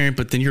from here,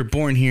 but then you're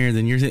born here.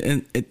 Then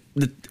and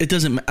it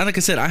doesn't. Like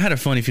I said, I had a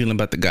funny feeling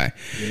about the guy,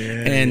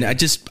 and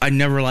I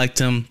never liked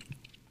him.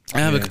 I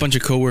have a bunch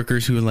of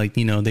coworkers who, like,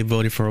 you know, they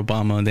voted for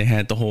Obama and they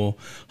had the whole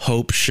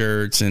hope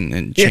shirts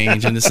and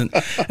change and this and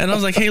I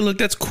was like, hey, look,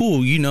 that's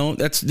cool. You know,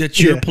 that's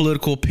your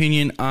political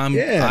opinion.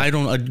 I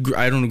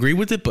don't agree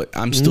with it, but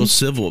I'm still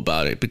civil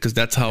about it because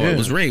that's how I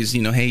was raised.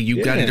 You know, hey,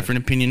 you got a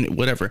different opinion,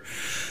 whatever.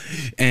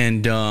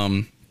 And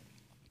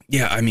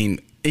I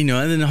mean. You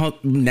know, and then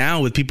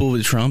now with people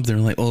with Trump, they're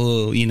like,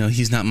 oh, you know,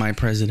 he's not my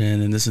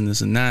president and this and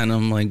this and that. And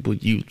I'm like, well,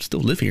 you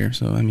still live here.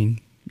 So, I mean,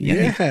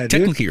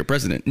 technically you're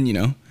president, you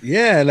know?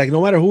 Yeah, like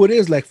no matter who it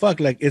is, like, fuck,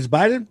 like, it's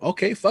Biden?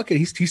 Okay, fuck it.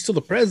 He's still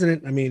the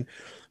president. I mean,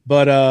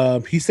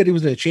 but he said he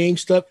was going to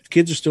change stuff.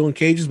 Kids are still in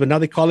cages, but now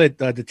they call it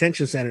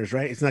detention centers,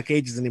 right? It's not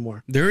cages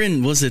anymore. They're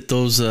in, was it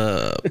those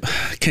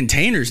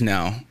containers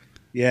now?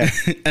 Yeah.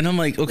 And I'm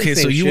like, okay,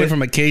 so you went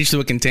from a cage to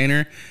a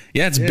container.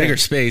 Yeah, it's bigger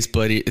space,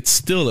 but it's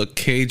still a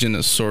cage in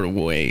a sort of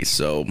way.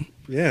 So,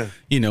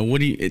 you know,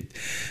 what do you,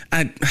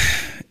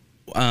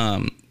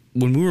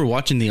 when we were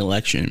watching the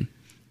election,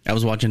 I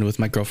was watching it with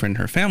my girlfriend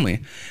and her family,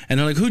 and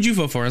they're like, who'd you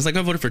vote for? I was like,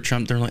 I voted for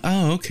Trump. They're like,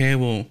 oh, okay,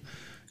 well,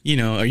 you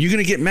know, are you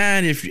going to get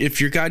mad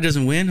if your guy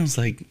doesn't win? I was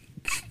like,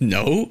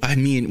 no, I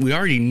mean, we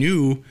already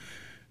knew,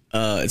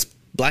 it's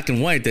black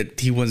and white that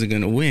he wasn't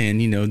going to win.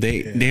 You know,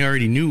 they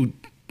already knew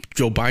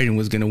Joe Biden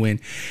was going to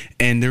win.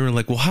 And they were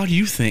like, well, how do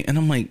you think? And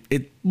I'm like,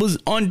 it was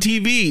on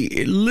TV.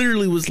 It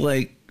literally was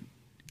like,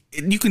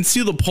 you can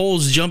see the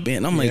polls jump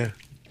in. I'm like,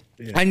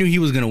 I knew he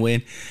was going to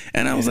win.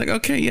 And I was like,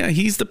 okay, yeah,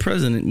 he's the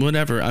president,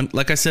 whatever.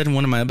 Like I said in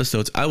one of my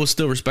episodes, I will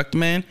still respect the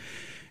man.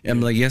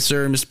 I'm like, yes,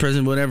 sir, Mr.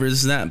 President, whatever,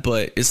 this and that.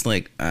 But it's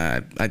like,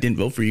 I didn't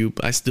vote for you.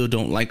 I still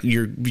don't like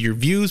your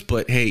views.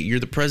 But hey,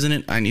 you're the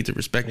president. I need to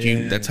respect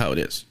you. That's how it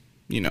is,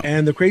 you know.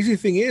 And the crazy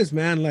thing is,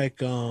 man,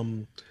 like,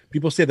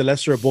 people say the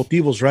lesser of both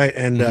evils, right?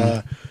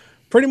 And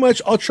pretty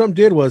much all Trump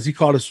did was he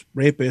called us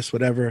rapists,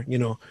 whatever, you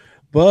know.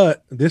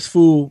 But this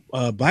fool,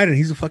 Biden,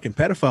 he's a fucking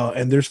pedophile.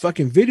 And there's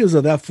fucking videos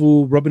of that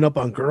fool rubbing up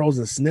on girls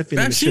and sniffing.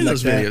 I've and seen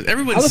those like videos.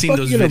 Everybody's seen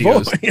those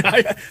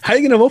videos. How are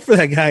you going to vote for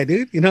that guy,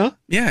 dude? You know?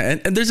 Yeah.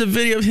 And there's a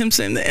video of him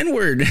saying the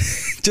N-word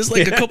just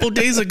like a couple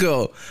days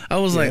ago. I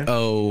was like,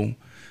 oh,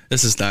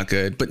 this is not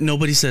good. But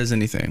nobody says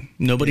anything.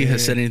 Nobody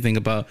has said anything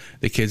about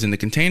the kids in the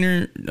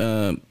container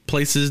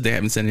places. They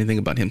haven't said anything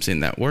about him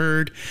saying that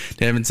word.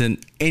 They haven't said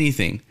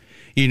anything.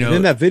 You know, and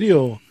in that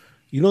video,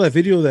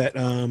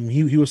 that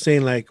he was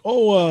saying like,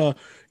 oh,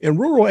 in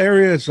rural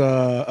areas,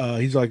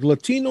 he's like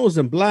Latinos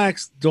and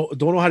blacks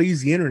don't know how to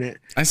use the internet.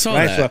 I saw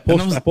that. So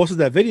I posted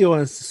that video,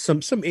 and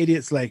some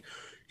idiots like,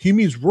 he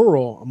means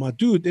rural. I'm like,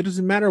 dude, it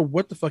doesn't matter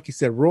what the fuck he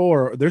said, rural.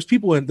 Or there's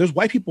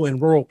white people in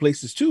rural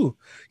places too.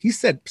 He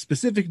said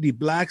specifically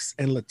blacks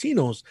and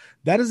Latinos.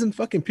 That doesn't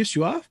fucking piss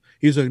you off.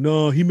 He's like,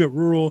 no, he meant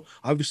rural.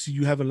 Obviously,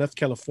 you haven't left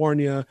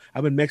California.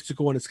 I'm in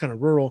Mexico and it's kind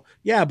of rural.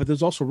 Yeah, but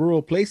there's also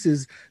rural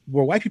places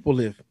where white people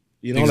live,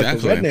 you know,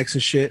 exactly. Like the rednecks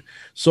and shit.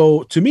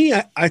 So to me,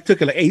 I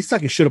took it like, hey, he's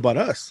talking shit about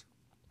us.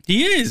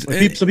 He is.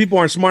 Some people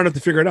aren't smart enough to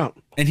figure it out.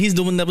 And he's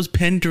the one that was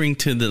pandering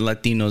to the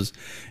Latinos,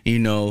 you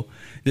know,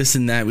 this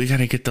and that. We got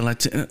to get the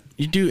Latino.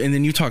 You do. And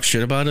then you talk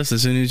shit about us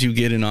as soon as you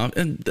get in off.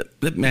 And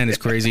that man is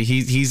crazy.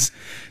 He's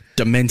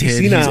demented.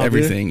 He's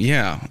everything. Dude.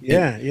 Yeah.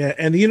 Yeah.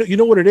 And you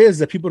know what it is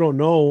that people don't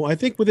know? I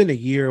think within a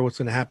year, what's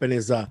going to happen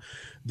is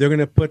they're going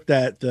to put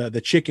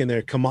the chick in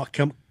there,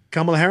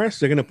 Kamala Harris.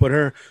 They're gonna put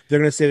her. They're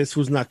gonna say this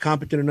was not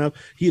competent enough.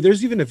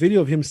 There's even a video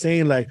of him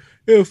saying like,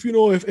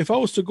 if I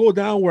was to go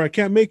down where I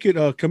can't make it,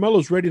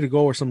 Camaro's ready to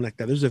go or something like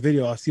that. There's a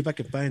video. I'll see if I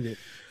can find it.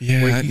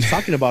 Yeah, where he's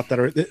talking about that.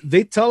 Or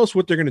they tell us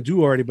what they're gonna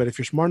do already. But if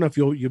you're smart enough,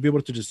 you'll be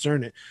able to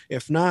discern it.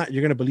 If not,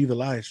 you're gonna believe the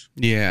lies.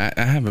 Yeah,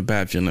 I have a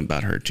bad feeling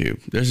about her too.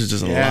 There's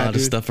just a lot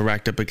of stuff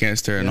racked up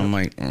against her, and I'm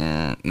like,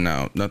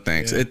 no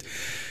thanks. Yeah.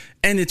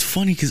 And it's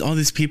funny because all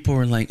these people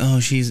are like, oh,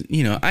 she's,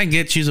 you know, I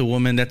get she's a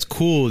woman. That's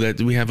cool that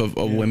we have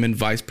a woman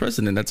vice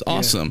president. That's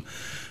awesome. Yeah.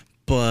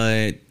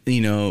 But, you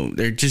know,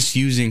 they're just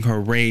using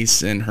her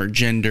race and her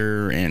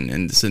gender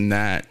and this and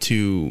that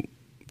to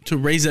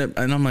raise it.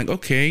 And I'm like,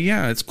 okay,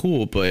 yeah, it's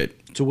cool. But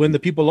to win the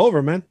people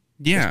over, man.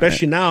 Yeah.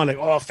 Especially now,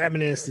 like,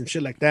 feminists and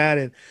shit like that.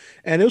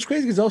 And it was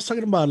crazy because I was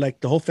talking about like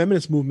the whole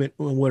feminist movement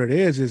and what it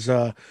is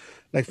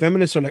like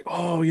feminists are like,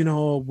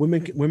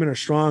 women are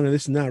strong and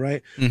this and that,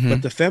 right? Mm-hmm.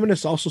 But the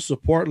feminists also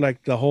support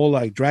like the whole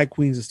like drag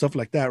queens and stuff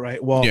like that,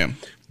 right? Well,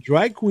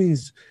 drag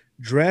queens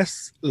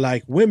dress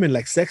like women,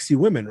 like sexy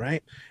women,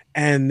 right?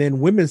 And then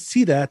women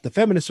see that, the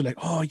feminists are like,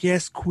 oh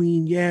yes,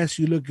 queen, yes,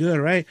 you look good,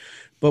 right?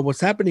 But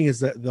what's happening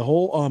is that the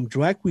whole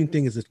drag queen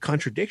thing is a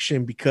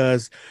contradiction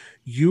because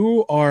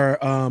you are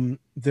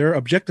they're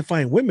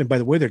objectifying women by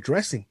the way they're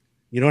dressing.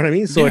 You know what I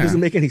mean? So it doesn't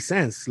make any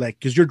sense. Like,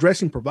 because you're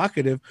dressing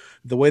provocative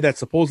the way that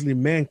supposedly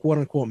men, quote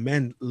unquote,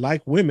 men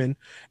like women,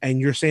 and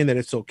you're saying that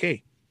it's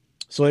okay.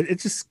 So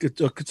it's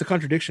a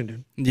contradiction,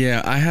 dude.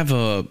 Yeah, I have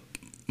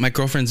my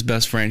girlfriend's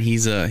best friend.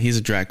 He's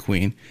a drag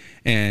queen,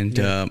 and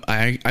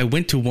I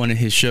went to one of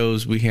his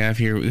shows. We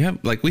have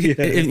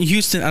in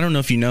Houston. I don't know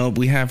if you know,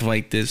 we have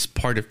like this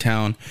part of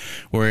town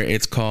where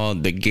it's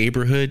called the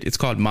Gayborhood. It's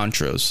called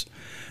Montrose.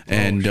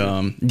 And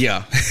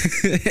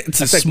it's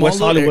that's like West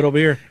Hollywood over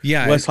here.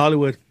 Yeah, West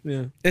Hollywood.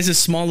 Yeah, it's a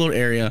small little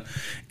area,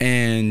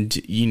 and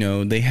you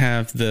know they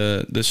have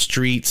the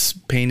streets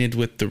painted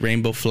with the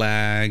rainbow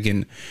flag,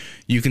 and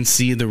you can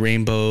see the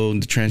rainbow,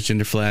 and the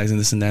transgender flags, and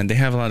this and that. And they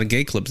have a lot of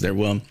gay clubs there.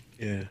 Well,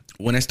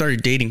 when I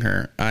started dating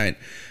her,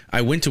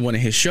 I went to one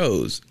of his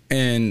shows,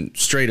 and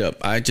straight up,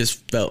 I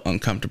just felt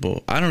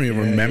uncomfortable. I don't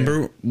even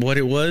remember what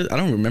it was. I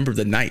don't remember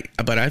the night,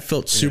 but I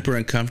felt super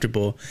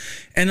uncomfortable.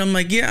 And I'm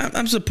like,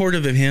 I'm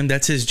supportive of him.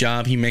 That's his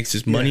job. He makes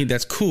his money.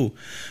 That's cool.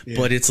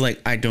 But it's like,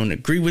 I don't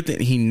agree with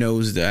it. He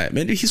knows that.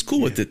 Man, he's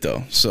cool with it,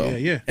 though. So,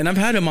 and I've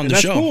had him on the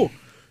show. Cool.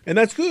 And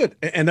that's good.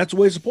 And that's the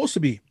way it's supposed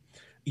to be.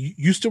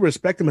 You still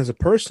respect him as a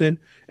person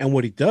and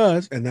what he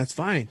does, and that's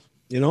fine.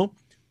 You know?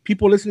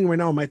 People listening right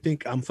now might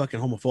think I'm fucking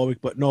homophobic,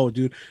 but no,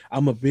 dude,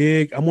 I'm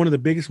one of the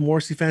biggest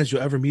Morrissey fans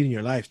you'll ever meet in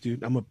your life,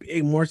 dude. I'm a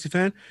big Morrissey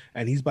fan,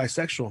 and he's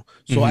bisexual.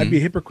 So I'd be a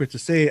hypocrite to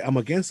say I'm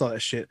against all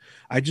that shit.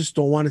 I just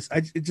don't want to.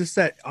 It's just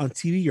that on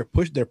TV,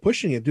 they're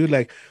pushing it, dude.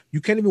 Like,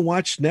 you can't even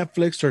watch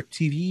Netflix or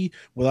TV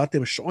without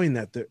them showing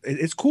that.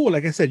 It's cool.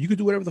 Like I said, you can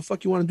do whatever the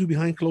fuck you want to do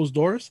behind closed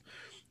doors,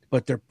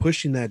 but they're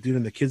pushing that, dude,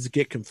 and the kids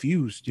get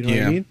confused. You know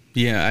what I mean?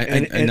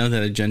 Yeah, I know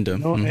that agenda. You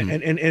know,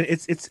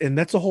 and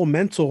that's a whole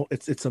mental.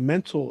 It's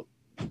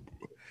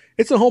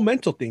a whole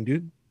mental thing,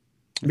 dude.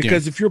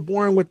 Because if you're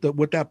born with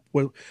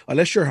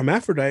unless you're a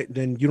hermaphrodite,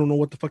 then you don't know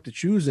what the fuck to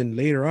choose, and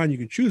later on you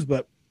can choose.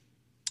 But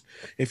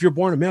if you're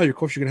born a male, of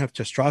course you're gonna have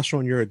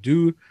testosterone. You're a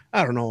dude.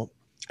 I don't know.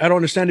 I don't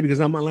understand it because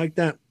I'm not like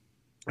that.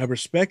 I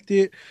respect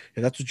it,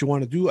 and that's what you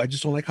want to do. I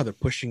just don't like how they're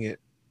pushing it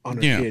on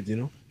their kids, you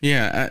know?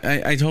 Yeah,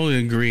 I totally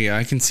agree.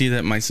 I can see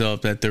that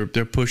myself, that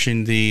they're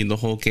pushing the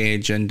whole gay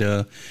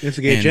agenda. It's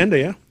a gay agenda,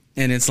 yeah.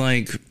 And it's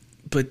like,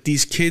 but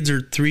these kids are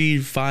 3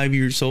 to 5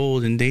 years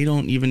old and they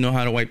don't even know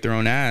how to wipe their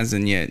own ass,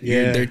 and yet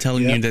they're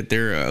telling you that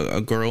they're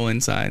a girl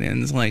inside,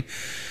 and it's like,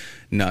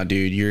 nah,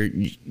 dude,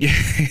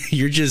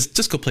 you're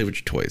just go play with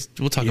your toys.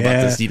 We'll talk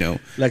about this, you know.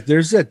 Like,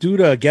 there's that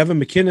dude, Gavin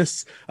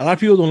McInnes. A lot of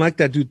people don't like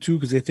that dude too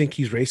because they think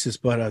he's racist.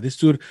 But this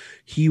dude,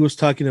 he was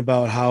talking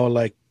about how,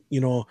 like,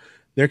 you know,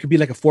 there could be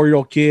like a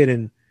 4-year-old kid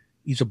and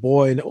he's a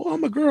boy, and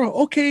I'm a girl.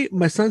 Okay,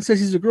 my son says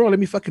he's a girl. Let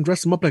me fucking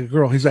dress him up like a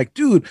girl. He's like,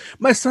 dude,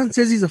 my son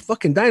says he's a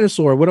fucking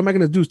dinosaur. What am I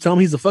gonna do? Tell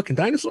him he's a fucking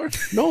dinosaur?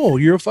 No,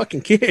 you're a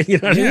fucking kid. You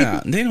know what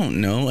I mean? They don't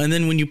know. And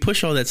then when you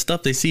push all that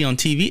stuff they see on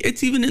TV,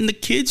 it's even in the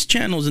kids'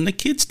 channels and the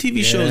kids'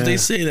 TV shows. They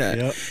say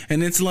that,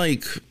 and it's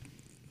like,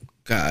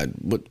 God,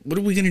 what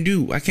are we gonna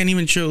do? You can't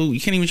even show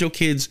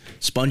kids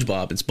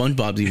SpongeBob, and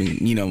SpongeBob's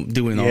even, you know,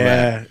 doing all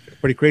that.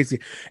 pretty crazy.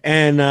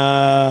 And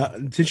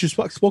since you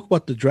spoke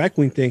about the drag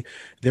queen thing,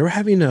 they were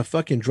having a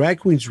fucking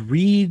drag queens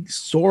read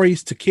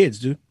stories to kids,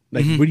 dude.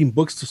 Like reading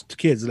books to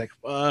kids. Like,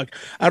 fuck,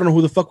 I don't know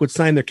who the fuck would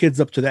sign their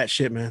kids up to that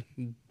shit, man.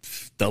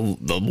 The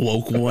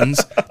woke ones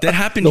that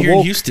happened here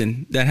in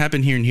Houston. That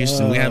happened here in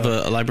Houston. We have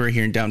a library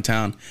here in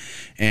downtown,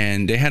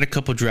 and they had a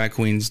couple drag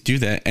queens do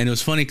that. And it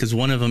was funny because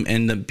one of them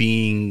ended up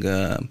being,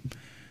 they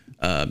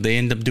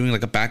ended up doing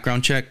like a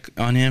background check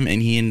on him,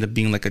 and he ended up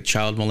being like a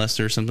child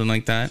molester or something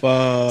like that.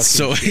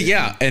 So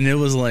yeah, and it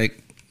was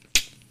like,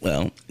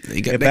 well,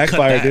 they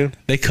backfired, dude.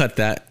 They cut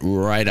that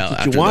right out.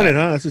 That's what you wanted,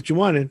 huh? That's what you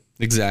wanted.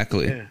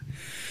 Exactly. Yeah.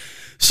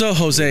 So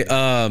Jose,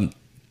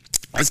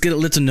 let's get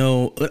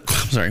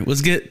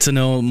to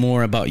know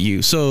more about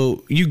you.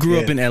 So you grew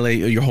up in LA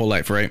your whole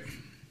life, right?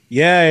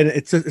 Yeah, and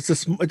it's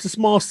a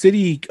small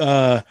city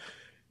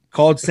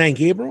called San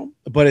Gabriel,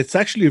 but it's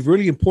actually a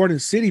really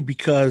important city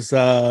because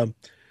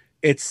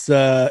it's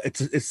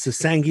the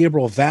San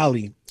Gabriel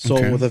Valley.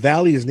 So the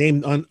valley is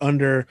named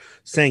under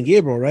San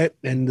Gabriel, right?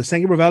 And the San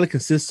Gabriel Valley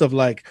consists of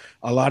like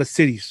a lot of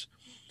cities.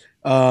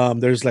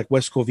 There's like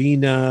West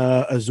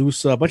Covina,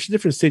 Azusa, a bunch of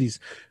different cities.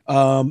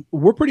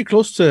 We're pretty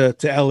close to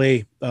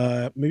LA,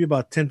 maybe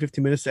about 10-15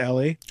 minutes to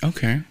LA.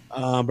 Okay.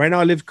 Right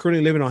now I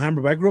currently live in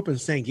Alhambra, but I grew up in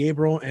San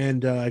Gabriel,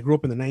 and I grew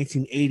up in the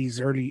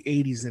 1980s, early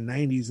 80s and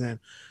 90s, and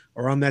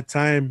around that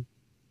time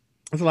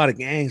there's a lot of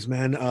gangs,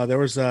 man. There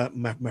was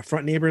my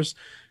front neighbors.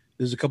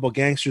 There's a couple of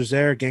gangsters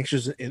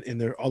in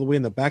there all the way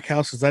in the back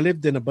houses. I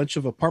lived in a bunch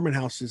of apartment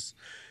houses.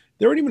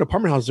 They weren't even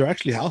apartment houses, they're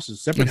actually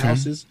houses, separate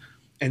houses.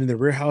 And in the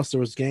rear house, there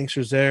was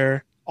gangsters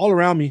there all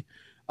around me.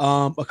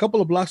 A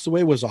couple of blocks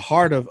away was a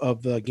heart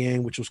of the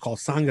gang, which was called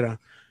Sangra.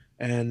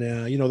 And,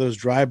 there was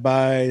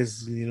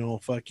drive-bys,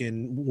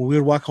 fucking, when we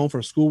would walk home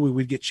from school,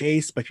 we'd get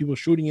chased by people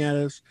shooting at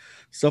us,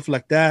 stuff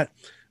like that.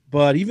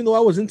 But even though I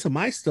was into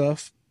my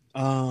stuff,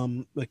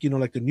 like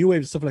the new wave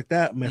and stuff like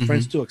that, my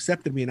friends still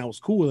accepted me, and I was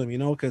cool with them,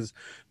 because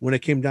when it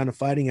came down to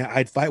fighting,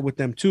 I'd fight with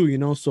them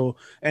too, so,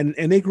 and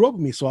they grew up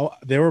with me, so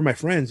they were my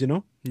friends,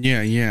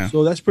 Yeah.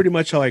 So that's pretty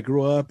much how I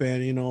grew up,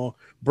 and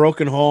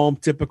broken home,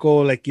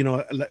 typical, like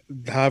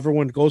how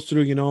everyone goes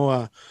through.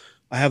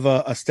 I have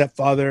a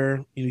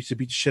stepfather. He used to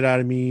beat the shit out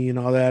of me and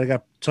all that. I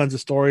got tons of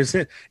stories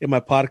in my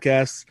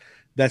podcast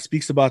that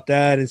speaks about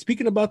that. And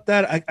speaking about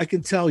that, I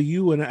can tell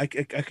you, and I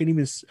can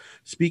even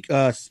speak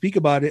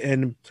about it,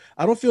 and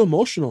I don't feel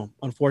emotional,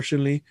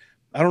 unfortunately.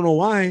 I don't know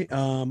why.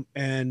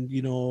 And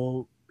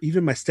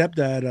even my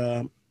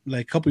stepdad,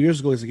 like a couple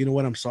years ago, he's like, you know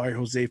what, I'm sorry,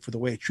 Jose, for the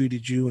way I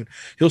treated you. And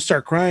he'll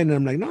start crying, and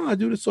I'm like, no,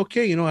 dude, it's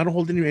okay. I don't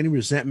hold any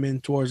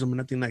resentment towards him or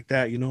nothing like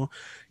that.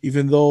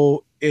 Even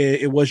though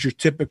it was your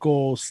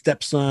typical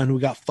stepson who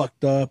got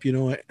fucked up,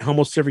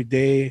 almost every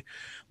day.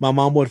 My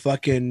mom would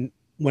fucking,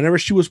 whenever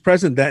she was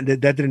present, that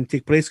didn't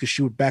take place, because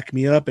she would back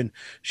me up and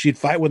she'd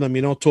fight with him,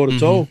 toe to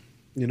toe,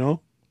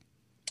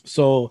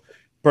 So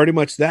pretty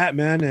much that,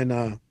 man.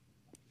 And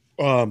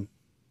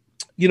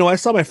I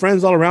saw my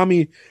friends all around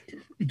me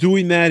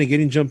doing that and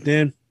getting jumped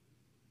in.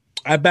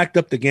 I backed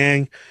up the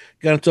gang,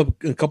 got into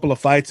a couple of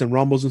fights and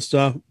rumbles and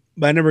stuff,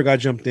 but I never got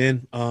jumped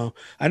in. I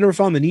never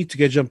found the need to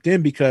get jumped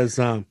in because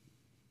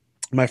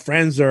my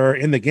friends are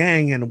in the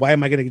gang, and why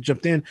am I going to get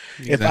jumped in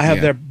if I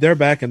have their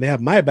back and they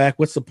have my back?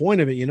 What's the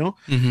point of it?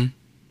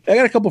 I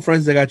got a couple of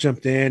friends that got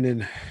jumped in,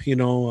 and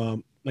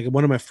like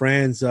one of my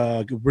friends,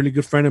 a really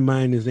good friend of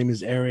mine, his name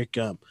is Eric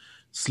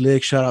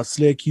Slick. Shout out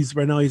Slick. He's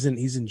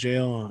in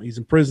jail. He's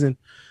in prison.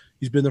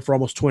 He's been there for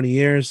almost 20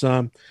 years.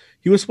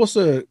 He was supposed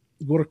to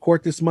go to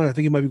court this month. I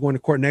think he might be going to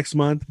court next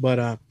month,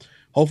 but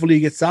hopefully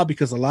he gets out,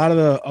 because a lot of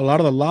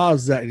the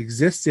laws that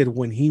existed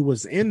when he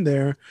was in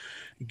there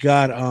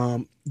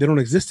they don't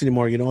exist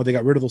anymore. They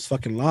got rid of those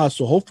fucking laws.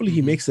 So hopefully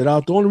he makes it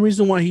out. The only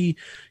reason why he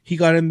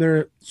got in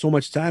there so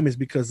much time is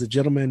because the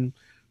gentleman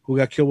who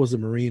got killed was a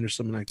Marine or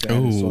something like that.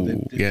 Oh, so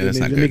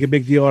they make a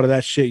big deal out of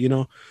that shit,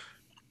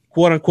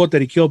 quote unquote,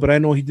 that he killed. But I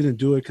know he didn't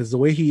do it, because the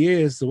way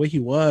he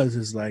was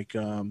is like,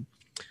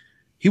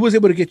 he was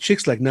able to get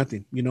chicks like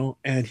nothing,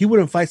 and he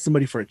wouldn't fight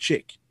somebody for a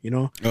chick,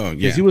 Oh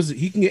yeah.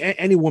 He can get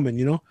any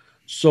woman,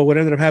 So what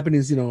ended up happening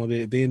is,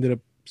 they ended up,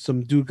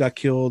 some dude got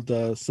killed,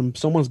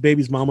 someone's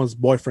baby's mama's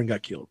boyfriend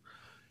got killed.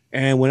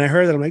 And when I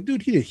heard that, I'm like,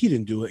 dude, he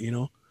didn't do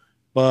it,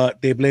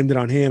 but they blamed it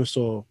on him.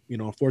 So,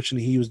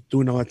 unfortunately he was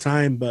doing all the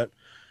time, but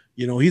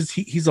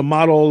he's a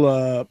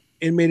model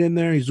inmate in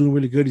there. He's doing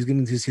really good. He's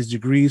getting his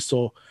degrees.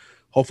 So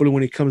hopefully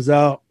when he comes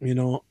out,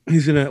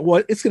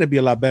 it's gonna be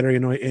a lot better.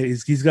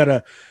 He's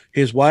got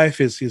his wife,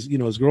 his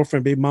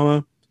girlfriend, baby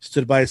mama,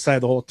 stood by his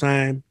side the whole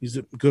time. He's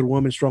a good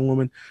woman, strong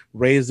woman,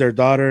 raised their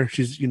daughter.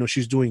 She's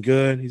doing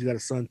good. He's got a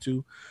son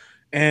too.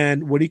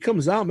 And when he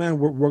comes out, man,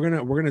 we're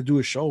gonna do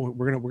a show.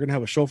 We're gonna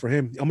have a show for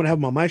him. I'm gonna have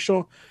him on my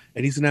show,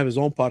 and he's gonna have his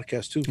own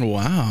podcast too.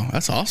 Wow,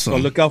 that's awesome. So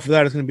look out for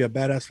that. It's gonna be a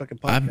badass fucking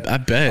podcast. I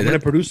bet. I'm gonna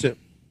produce it.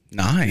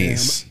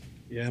 Nice.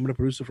 Yeah, I'm gonna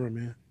produce it for him,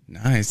 man.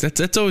 Nice.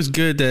 That's always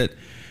good that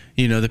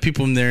the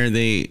people in there,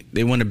 they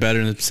want to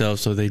better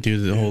themselves, so they do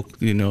the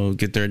whole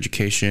get their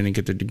education and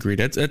get their degree.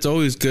 That's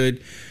always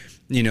good.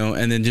 you know,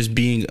 and then just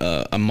being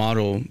a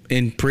model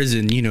in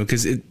prison, you know,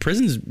 because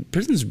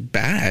prison's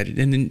bad,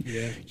 and then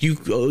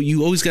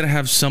you always got to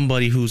have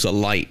somebody who's a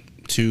light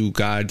to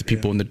guide the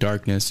people in the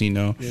darkness, you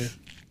know. Yeah.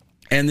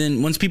 And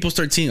then once people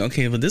start seeing,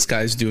 okay, well, this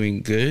guy's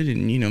doing good,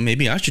 and, you know,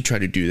 maybe I should try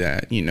to do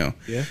that, you know.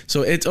 Yeah.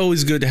 So it's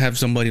always good to have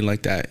somebody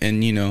like that.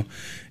 And, you know,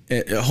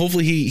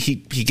 hopefully he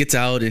gets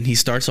out and he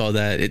starts all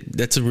that.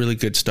 That's a really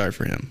good start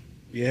for him.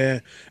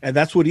 Yeah. And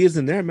that's what he is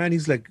in there, man.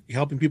 He's like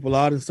helping people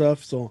out and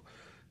stuff. So,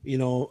 you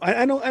know,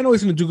 I know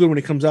he's going to do good when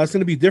he comes out. It's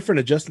going to be different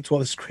adjusting to all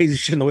this crazy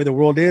shit and the way the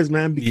world is,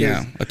 man.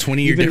 Because a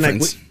 20-year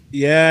difference.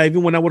 Like,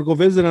 even when I would go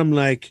visit him,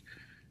 like,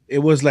 it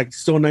was like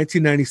still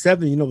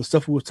 1997, you know, the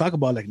stuff we would talk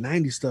about, like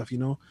 90s stuff, you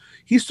know.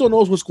 He still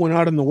knows what's going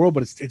on in the world,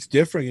 but it's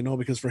different, you know,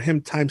 because for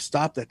him, time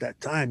stopped at that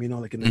time, you know,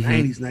 like in the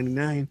 90s,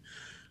 99.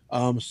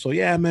 So,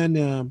 yeah, man.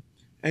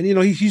 And, you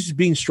know, he's just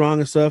being strong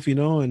and stuff, you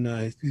know,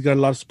 and he's got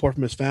a lot of support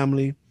from his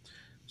family.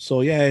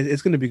 So, yeah,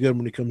 it's going to be good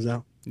when he comes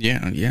out.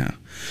 Yeah.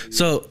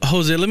 So,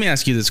 Jose, let me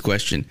ask you this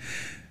question.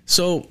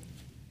 So,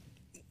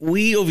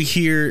 we over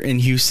here in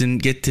Houston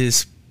get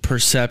this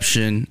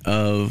perception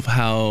of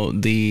how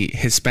the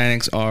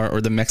Hispanics are,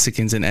 or the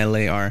Mexicans in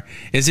LA are.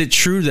 Is it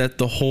true that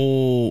the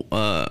whole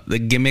the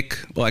gimmick,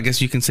 well, I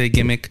guess you can say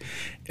gimmick,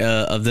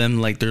 of them,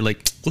 like they're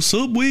like, what's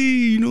up, way,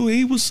 you know,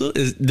 hey, what's up?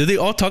 Do they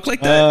all talk like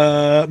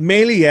that?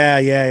 Mainly,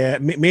 yeah.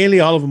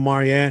 Mainly all of them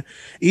are, yeah.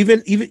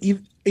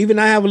 Even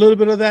I have a little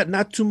bit of that,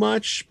 not too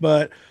much,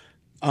 but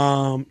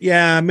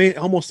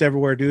almost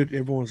everywhere, dude.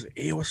 Everyone's,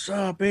 hey, what's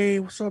up, hey,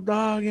 what's up,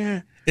 dog?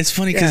 Yeah. It's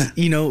funny because,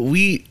 you know,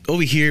 we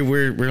over here,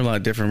 we're a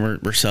lot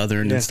different. We're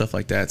Southern and stuff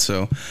like that.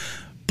 So,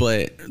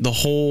 but the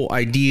whole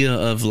idea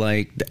of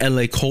like the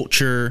LA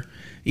culture,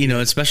 you know,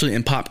 especially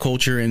in pop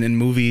culture and in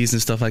movies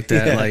and stuff like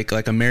that,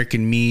 like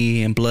American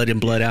Me and Blood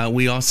and Blood Out,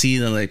 we all see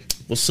them like,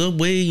 what's up,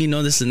 way, you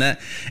know, this and that.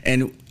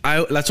 And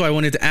that's why I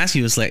wanted to ask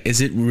you, is like,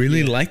 is it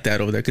really like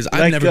that over there? Because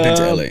I've never been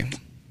to LA.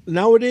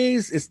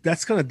 Nowadays,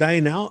 that's kind of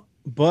dying out,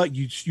 but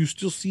you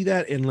still see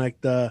that in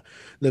like the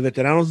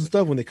veteranos and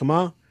stuff when they come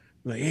out.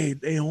 Like, hey,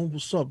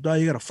 what's up,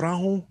 dog? You got a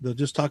franjo? They'll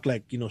just talk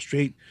like, you know,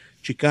 straight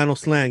Chicano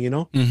slang, you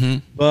know.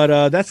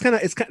 But that's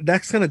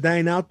kind of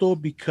dying out though,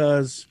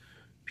 because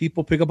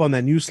people pick up on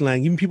that new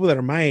slang. Even people that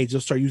are my age,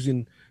 they'll start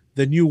using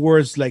the new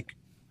words. Like,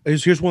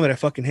 here's one that I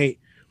fucking hate: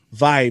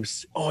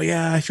 vibes. Oh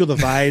yeah, I feel the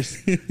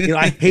vibes. You know,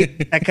 I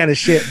hate that kind of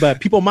shit.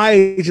 But people my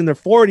age in their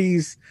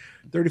 40s,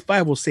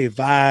 35 will say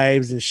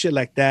vibes and shit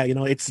like that. You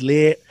know, it's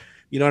lit.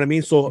 You know what I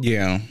mean? So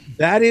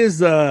that is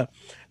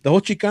the whole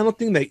Chicano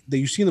thing that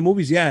you see in the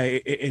movies. Yeah,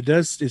 it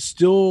does. It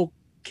still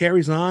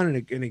carries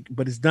on,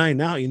 but it's dying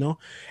out, you know.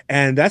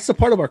 And that's a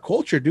part of our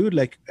culture, dude.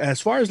 Like,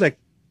 as far as like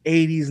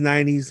 80s,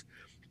 90s,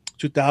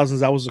 2000s,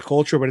 that was the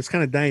culture, but it's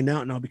kind of dying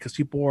out now because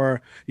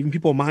even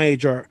people my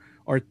age are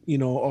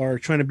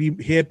trying to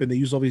be hip, and they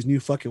use all these new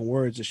fucking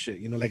words and shit,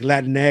 you know, like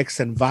Latinx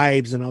and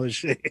vibes and all this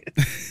shit.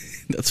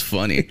 That's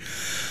funny.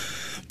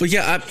 But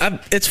yeah,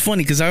 it's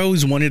funny because I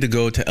always wanted to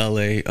go to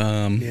LA.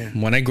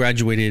 When I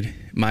graduated,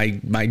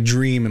 my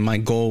dream and my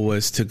goal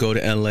was to go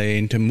to LA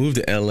and to move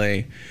to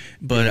LA,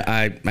 but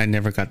I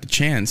never got the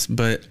chance.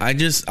 But I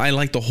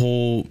like the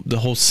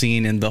whole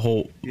scene and the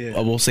whole,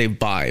 I will say,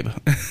 vibe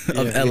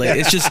of LA.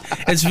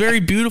 It's very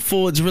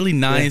beautiful. It's really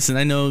nice, and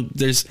I know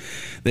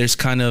there's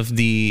kind of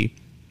the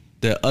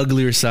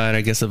uglier side,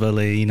 I guess, of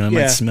LA, you know, it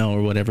might smell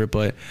or whatever,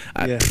 but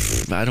I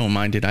don't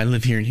mind it. I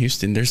live here in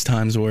Houston. There's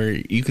times where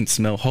you can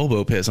smell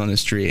hobo piss on the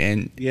street,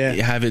 and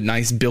you have a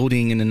nice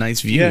building and a nice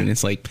view, and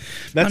it's like,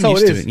 that's I'm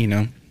used to it, you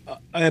know.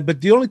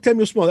 But the only time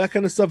you'll smell that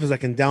kind of stuff is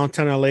like in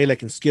downtown LA,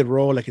 like in Skid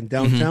Row, like in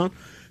downtown.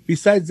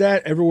 Besides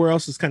that, everywhere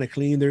else is kind of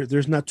clean.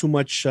 There's not too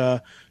much.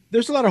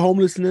 There's a lot of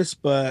homelessness,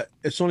 but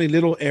it's only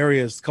little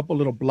areas, a couple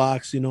little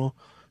blocks, you know,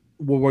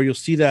 where you'll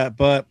see that.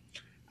 But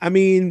I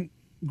mean,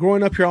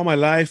 growing up here all my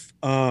life,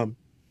 I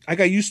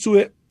got used to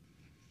it.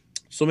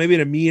 So maybe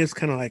to me, it's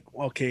kind of like,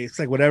 okay, it's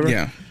like whatever.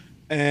 Yeah.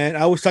 And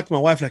I always talk to my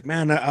wife, like,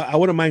 man, I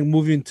wouldn't mind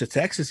moving to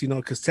Texas, you know,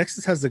 because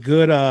Texas has a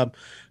good,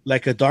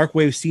 like a dark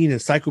wave scene and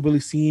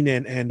psychobilly scene,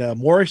 and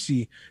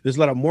Morrissey. There's a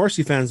lot of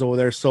Morrissey fans over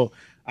there. So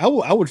I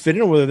would fit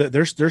in over there.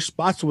 There's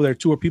spots over there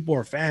too where people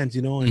are fans,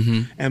 you know,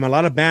 and a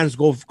lot of bands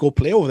go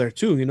play over there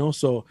too, you know.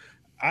 So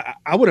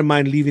I wouldn't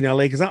mind leaving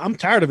LA because I'm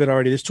tired of it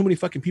already. There's too many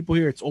fucking people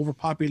here. It's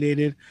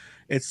overpopulated.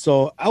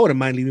 So I wouldn't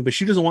mind leaving, but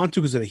she doesn't want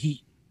to because of the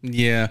heat.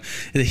 Yeah,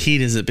 the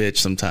heat is a bitch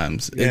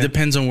sometimes. Yeah. It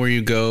depends on where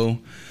you go.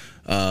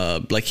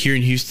 Like here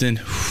in Houston,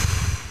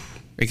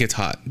 it gets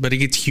hot, but it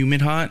gets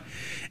humid hot,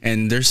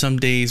 and there's some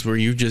days where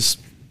you just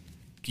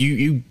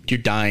you're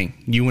dying.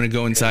 You want to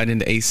go inside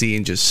into AC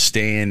and just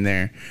stay in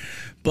there.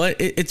 But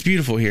it's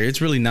beautiful here.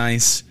 It's really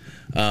nice.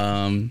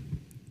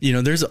 You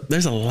know, there's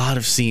a lot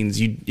of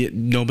scenes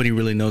nobody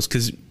really knows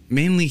because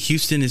mainly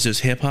Houston is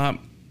just hip hop.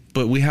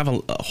 But we have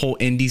a whole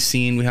indie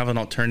scene. We have an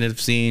alternative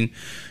scene.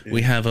 Yeah.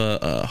 We have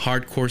a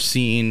hardcore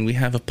scene. We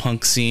have a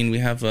punk scene. We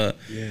have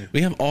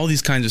all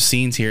these kinds of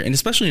scenes here, and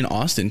especially in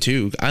Austin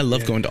too. I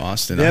love going to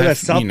Austin. Yeah, that's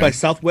South by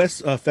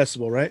Southwest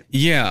festival, right?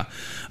 Yeah.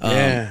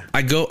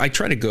 I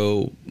try to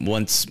go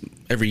once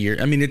every year.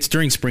 I mean, it's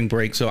during spring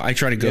break, so I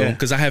try to go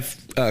because I have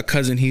a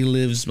cousin. He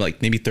lives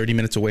like maybe 30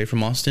 minutes away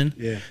from Austin.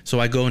 Yeah. So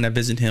I go and I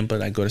visit him,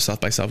 but I go to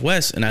South by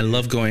Southwest, and I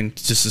love going,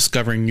 just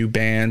discovering new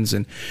bands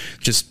and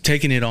just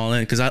taking it all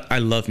in because I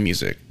love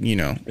music. You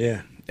know.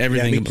 Yeah.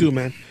 Everything. Yeah, me too,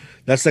 man.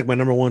 That's like my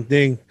number one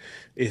thing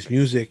is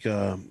music.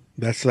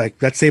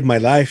 That saved my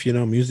life. You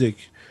know, music.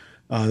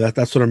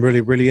 That's what I'm really,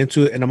 really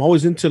into, and I'm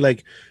always into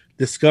like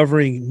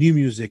discovering new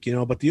music. You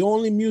know, but the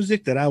only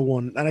music that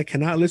I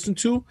cannot listen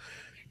to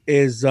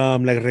is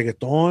like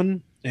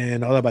reggaeton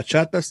and all the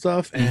bachata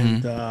stuff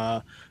and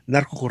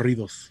narco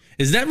corridos.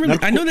 Is that really?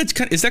 I know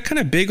is that kind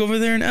of big over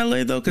there in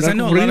LA though? Because I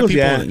know a lot of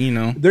people. You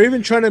know, they're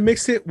even trying to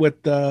mix it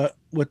with that.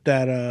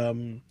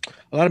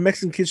 A lot of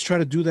Mexican kids try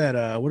to do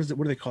that. What is it?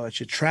 What do they call that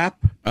shit? Trap.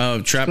 Oh,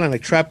 trap. Kind of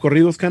like trap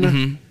corridos, kind of.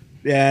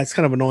 Yeah, it's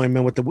kind of annoying,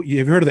 man. Have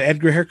you heard of the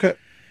Edgar haircut?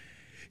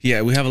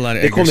 Yeah, we have a lot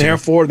of. They call them the Air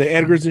Force, the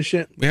Edgars and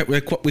shit.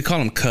 We call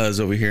them cuz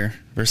over here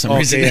for some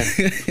reason. Yeah.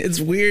 It's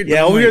weird.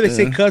 Yeah, over here they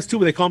say cuz too,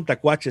 but they call them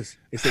tacuaches.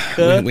 They say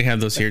cuz. We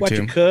have those here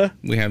too.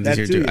 We have those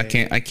here too. I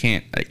can't.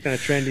 It's kind of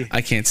trendy.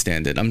 I can't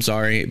stand it. I'm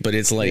sorry, but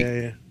it's like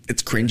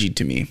it's cringy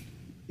to me.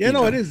 Yeah,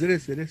 no, it is.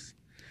 It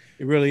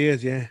really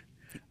is. Yeah.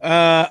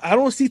 I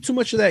don't see too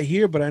much of that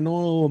here, but I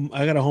know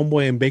I got a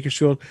homeboy in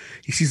Bakersfield.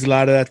 He sees a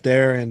lot of that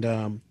there,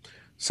 and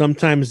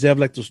sometimes they have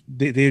like those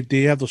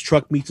they have those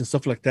truck meets and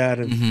stuff like that,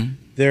 and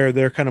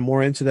they're kind of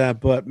more into that.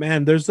 But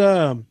man, there's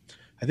I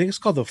think it's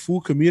called the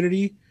Food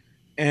Community,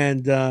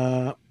 and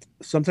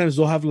sometimes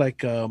they'll have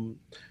like a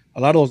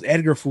lot of those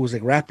Edgar fools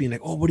like rapping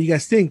like, oh, what do you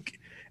guys think?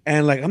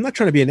 And like, I'm not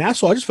trying to be an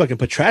asshole. I just fucking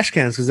put trash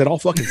cans because it all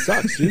fucking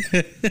sucks, dude.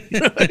 You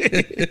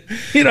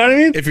know what I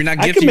mean? If you're not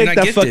I gifted, can make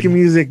that fucking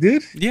music,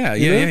 dude.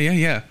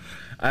 Yeah.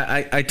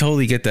 I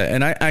totally get that,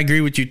 and I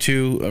agree with you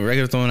too.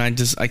 Reggaeton,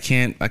 I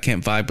can't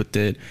vibe with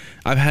it.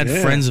 I've had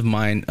friends of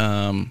mine.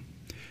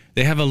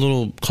 They have a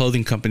little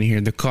clothing company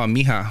here. They're called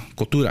Mija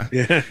Cultura.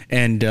 Yeah.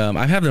 And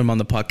I've had them on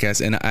the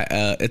podcast, and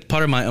it's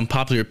part of my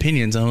unpopular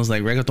opinions. I was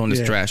like, reggaeton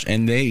is trash,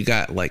 and they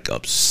got like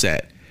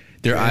upset.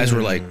 Their eyes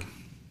were like.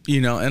 You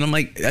know, and I'm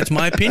like, that's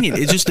my opinion.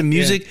 It's just the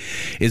music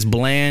is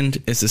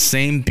bland. It's the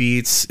same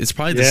beats. It's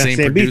probably the same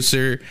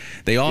producer. Beats.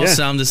 They all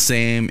sound the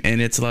same. And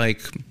it's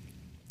like,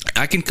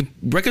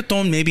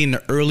 reggaeton maybe in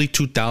the early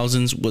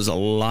 2000s was a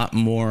lot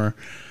more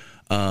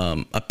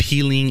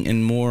appealing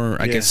and more,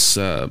 I guess,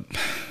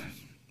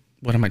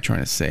 what am I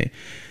trying to say?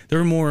 They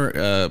were more,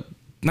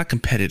 not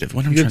competitive.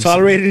 What am I trying to say? You can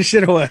tolerate it and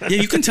shit or what?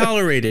 Yeah, you can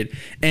tolerate it.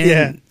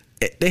 And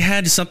they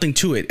had something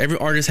to it. Every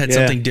artist had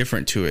something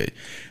different to it.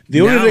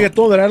 The only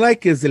reggaeton that I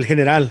like is El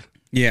General.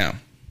 Yeah.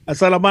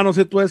 Hasta la mano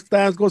si tú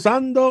estás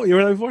gozando. You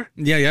heard that before?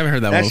 Yeah, I haven't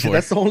heard that one before.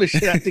 That's the only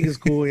shit I think is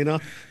cool, you know?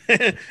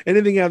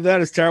 Anything after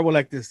that is terrible,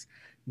 like this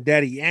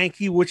Daddy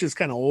Yankee, which is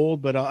kind of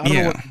old, but I don't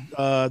know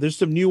what, there's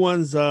some new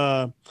ones.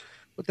 What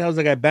the hell is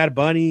that guy? Bad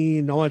Bunny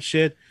and all that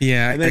shit.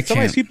 Yeah, and then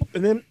sometimes people,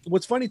 and then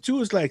what's funny too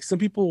is like some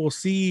people will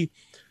see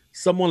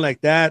someone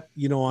like that,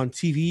 you know, on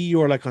TV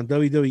or like on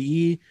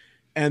WWE.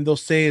 And they'll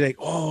say like,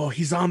 "Oh,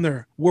 he's on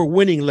there. We're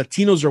winning.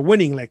 Latinos are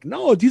winning." Like,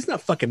 no, he's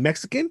not fucking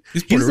Mexican.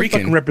 He's Puerto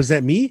Rican. Fucking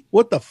represent me.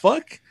 What the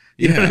fuck?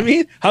 You know what I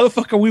mean? How the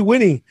fuck are we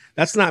winning?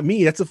 That's not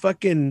me. That's a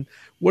fucking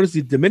what is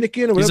he?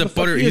 Dominican or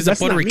whatever. He's a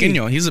Puerto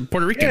Rican. He's a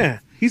Puerto Rican. Yeah,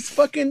 he's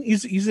fucking.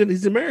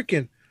 He's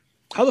American.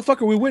 How the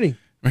fuck are we winning?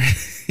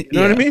 You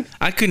know what I mean?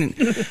 I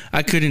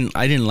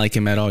didn't like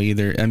him at all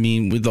either. I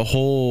mean, with the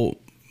whole.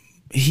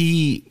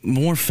 He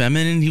more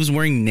feminine. He was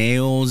wearing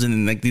nails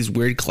and like these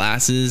weird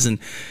glasses and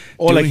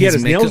like he had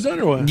his nails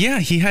done or what? Yeah,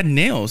 he had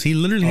nails. He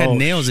literally had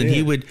nails, shit.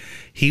 And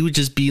he would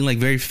just be like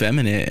very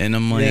feminine. And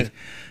I'm like,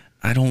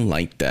 I don't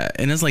like that.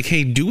 And it's like,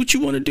 hey, do what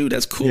you want to do.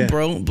 That's cool,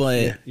 bro.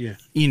 But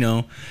you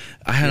know,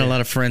 I had a lot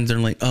of friends that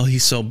are like, oh,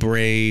 he's so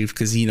brave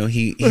because you know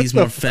he's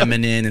more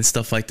feminine and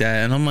stuff like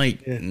that. And I'm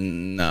like,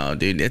 no,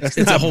 dude, it's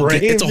a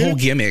whole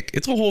gimmick.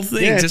 It's a whole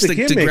thing just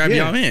to grab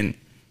y'all in.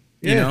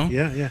 You know?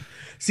 Yeah.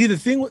 See, the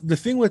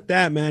thing with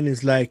that, man,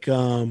 is like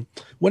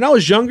when I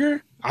was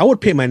younger, I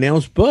would paint my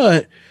nails,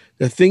 but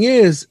the thing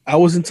is, I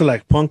was into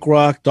like punk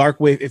rock, dark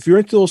wave. If you're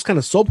into those kind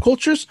of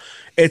subcultures,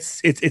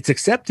 it's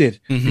accepted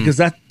because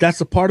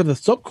that's a part of the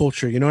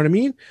subculture. You know what I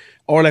mean?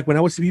 Or like when I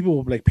would see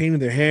people like painting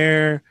their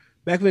hair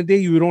back in the day,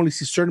 you would only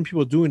see certain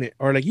people doing it.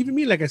 Or like even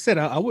me, like I said,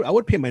 I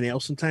would paint my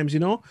nails sometimes, you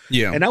know.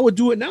 Yeah. And I would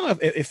do it now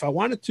if I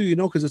wanted to, you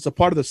know, because it's a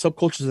part of the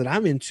subcultures that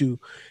I'm into,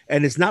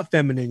 and it's not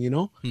feminine, you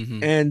know.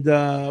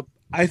 And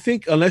I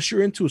think unless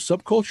you're into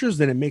subcultures,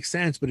 then it makes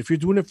sense. But if you're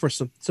doing it for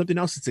something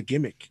else, it's a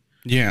gimmick.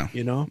 Yeah,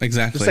 you know,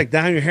 exactly. Just like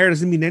dyeing your hair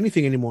doesn't mean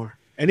anything anymore.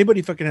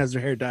 Anybody fucking has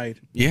their hair dyed.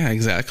 Yeah,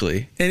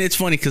 exactly. And it's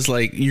funny because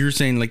like you're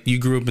saying, like you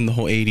grew up in the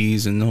whole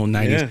 80s and the whole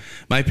 90s. Yeah.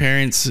 My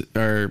parents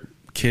are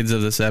kids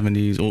of the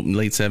 70s,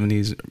 late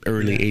 70s,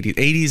 early 80s.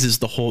 80s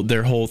is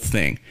their whole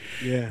thing.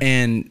 Yeah.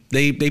 And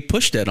they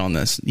pushed that on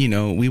us. You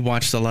know, we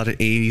watched a lot of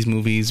 80s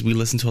movies. We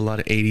listened to a lot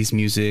of 80s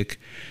music.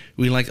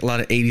 We like a lot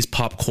of 80s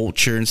pop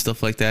culture and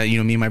stuff like that. You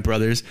know, me and my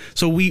brothers.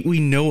 So we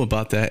know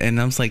about that.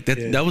 And I was like,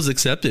 that was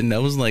accepted. And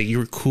that was like, you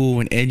were cool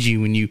and edgy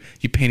when you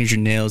painted your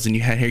nails and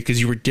you had hair because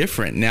you were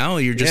different. Now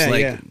you're just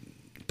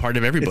part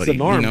of everybody. It's the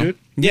norm, dude.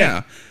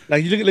 Yeah.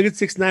 Like you look at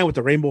 6ix9ine with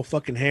the rainbow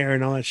fucking hair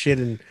and all that shit,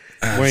 and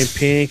wearing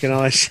pink and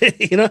all that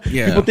shit. You know,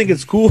 people think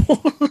it's cool,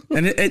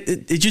 and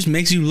it just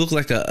makes you look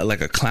like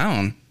a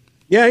clown.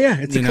 Yeah,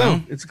 it's a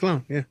clown. It's a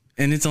clown. Yeah,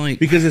 and it's like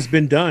because it's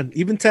been done.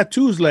 Even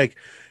tattoos, like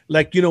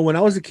when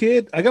I was a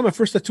kid, I got my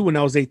first tattoo when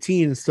I was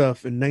 18 and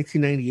stuff in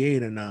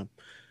 1998,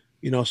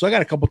 and so I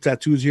got a couple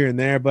tattoos here and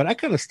there, but I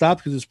kind of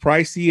stopped because it's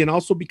pricey, and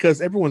also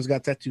because everyone's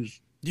got tattoos.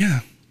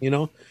 Yeah,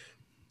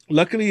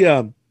 Luckily,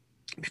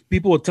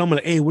 people would tell me,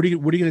 like, hey, what are you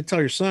going to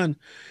tell your son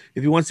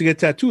if he wants to get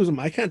tattoos?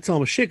 I can't tell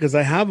him a shit because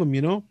I have them,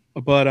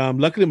 But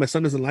luckily, my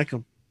son doesn't like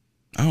them.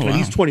 Oh, wow.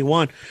 He's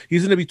 21.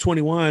 He's going to be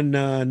 21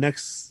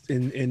 next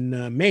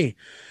in May,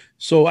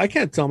 so I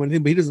can't tell him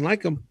anything. But he doesn't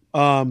like them.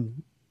 I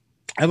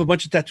have a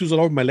bunch of tattoos all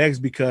over my legs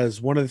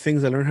because one of the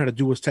things I learned how to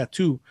do was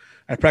tattoo.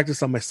 I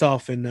practiced on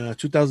myself. In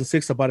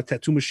 2006, I bought a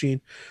tattoo machine,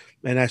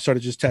 and I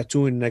started just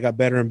tattooing, and I got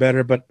better and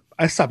better. But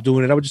I stopped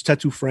doing it. I would just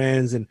tattoo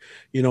friends and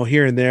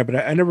here and there. But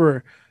I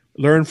never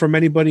learned from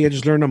anybody. I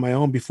just learned on my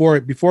own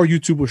before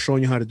YouTube was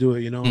showing you how to do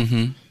it.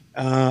 Mm-hmm.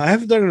 I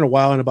haven't done it in a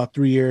while, in about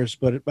 3 years,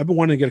 but I've been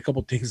wanting to get a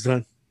couple things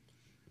done.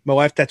 My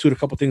wife tattooed a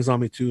couple things on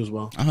me too as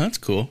well. Oh, that's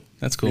cool.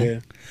 That's cool. Yeah.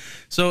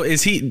 So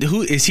is he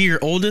your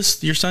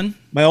oldest, your son?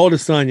 My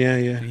oldest son,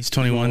 yeah. He's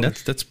 21.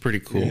 That's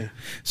pretty cool. Yeah.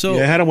 So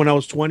I had him when I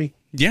was 20.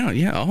 Yeah.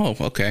 Oh,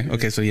 okay.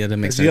 Okay, so that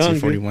makes sense. Young, You're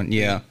 41. Dude.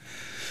 Yeah.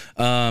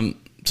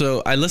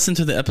 So I listened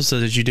to the episode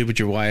that you did with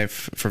your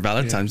wife for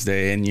Valentine's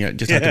Day, and you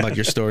just talked about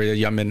your story that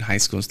y'all met in high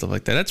school and stuff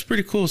like that. That's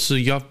pretty cool. So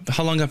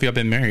how long have y'all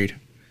been married?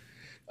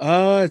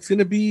 It's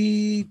gonna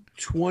be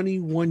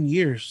 21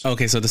 years.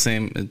 Okay, so the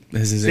same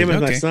as his age. Same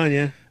as my son,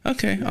 yeah.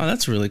 Okay. Oh,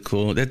 that's really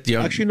cool.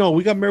 Actually, no,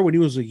 we got married when he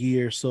was a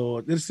year, so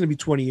it's gonna be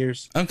 20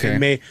 years. Okay.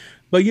 In May.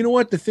 But you know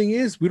what? The thing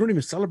is, we don't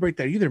even celebrate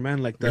that either,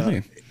 man. Like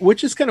really?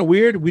 Which is kind of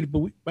weird. I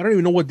don't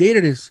even know what date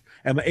it is.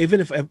 And even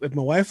if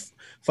my wife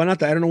found out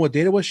that I don't know what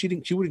date it was, she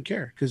wouldn't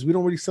care because we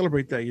don't really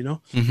celebrate that,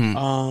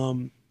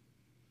 Mm-hmm.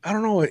 I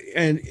don't know,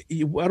 and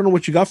I don't know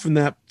what you got from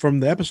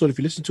the episode if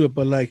you listen to it,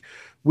 but like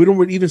we don't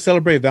really even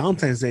celebrate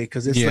Valentine's Day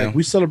because it's like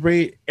we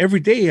celebrate every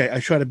day. I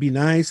try to be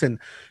nice and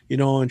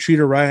and treat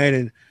her right,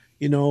 and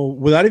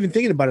without even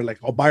thinking about it, like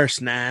I'll buy her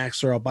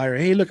snacks or I'll buy her,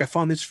 hey, look, I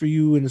found this for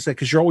you, and it's like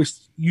because you're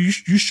always you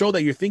show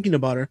that you're thinking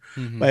about her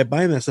by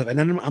buying that stuff, and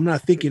then I'm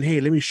not thinking, hey,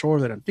 let me show her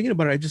that I'm thinking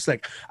about her. I just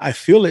like I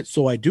feel it,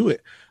 so I do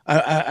it.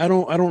 I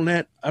don't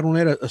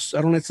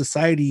let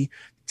society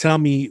tell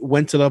me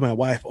when to love my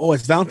wife. Oh,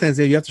 it's Valentine's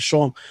Day. You have to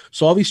show them.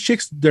 So all these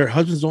chicks, their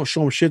husbands don't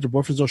show them shit. Their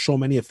boyfriends don't show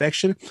them any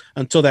affection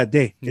until that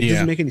day. It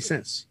doesn't make any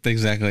sense.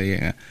 Exactly.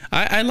 Yeah.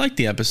 I like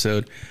the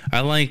episode. I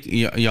like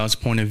y'all's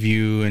point of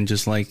view and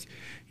just like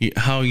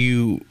how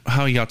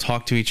y'all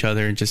talk to each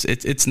other. And just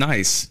it's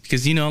nice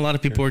because a lot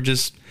of people are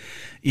just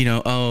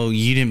oh,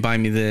 you didn't buy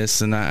me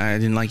this and I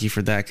didn't like you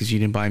for that because you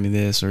didn't buy me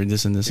this or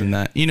this and this and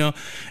that,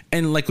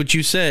 and like what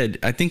you said,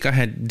 I think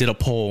I did a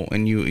poll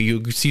and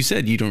you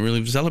said you don't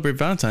really celebrate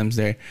Valentine's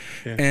Day.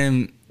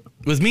 And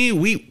with me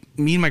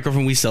and my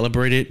girlfriend, we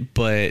celebrate it,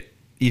 but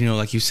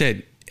like you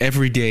said,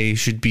 every day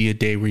should be a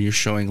day where you're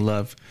showing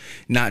love,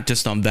 not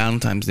just on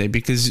Valentine's Day,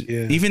 because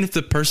even if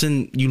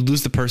you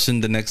lose the person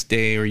the next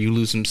day or you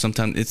lose them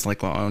sometime, it's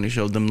like, well, I only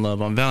showed them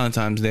love on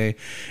Valentine's Day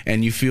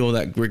and you feel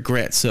that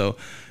regret. So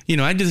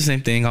I do the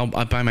same thing. I'll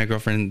buy my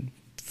girlfriend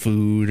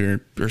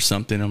food or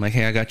something. I'm like,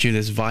 hey, I got you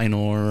this vinyl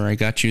or I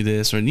got you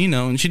this, or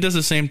and she does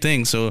the same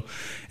thing. So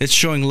it's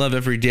showing love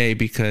every day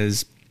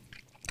because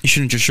you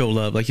shouldn't just show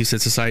love. Like you said,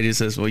 society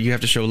says, well, you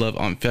have to show love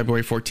on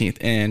February 14th.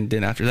 And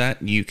then after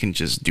that, you can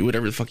just do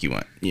whatever the fuck you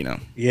want,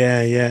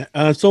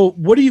 Yeah. So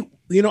what do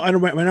I don't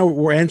right now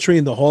we're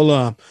answering the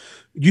whole,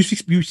 you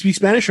speak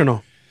Spanish or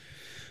no?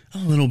 A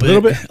little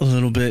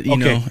bit,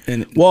 okay.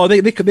 And well,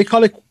 they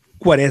call it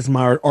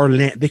Quaresma or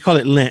Lent. They call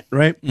it Lent,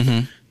 right?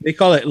 Mm-hmm. They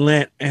call it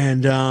Lent.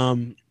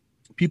 And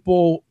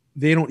people,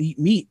 they don't eat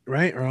meat,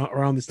 right?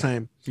 Around this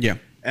time. Yeah.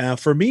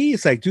 For me,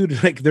 it's like,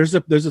 dude, like there's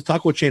a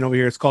taco chain over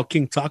here. It's called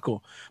King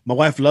Taco. My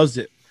wife loves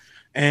it.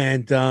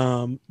 And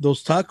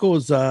those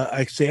tacos,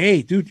 I say,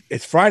 hey, dude,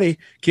 it's Friday.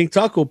 King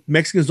Taco,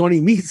 Mexicans don't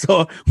eat meat.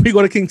 So we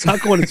go to King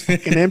Taco and it's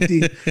fucking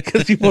empty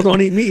because people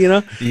don't eat meat,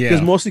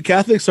 Because mostly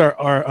Catholics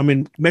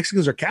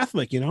Mexicans are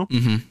Catholic,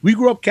 Mm-hmm. We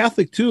grew up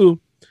Catholic too.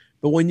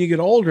 But when you get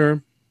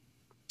older,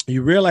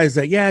 you realize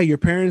that, your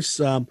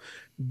parents,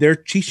 they're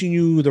teaching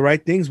you the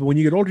right things. But when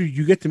you get older,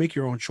 you get to make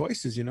your own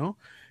choices,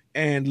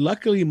 And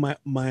luckily, my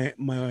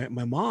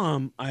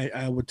mom,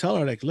 I would tell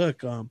her, like,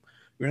 look,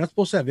 you're not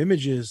supposed to have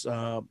images,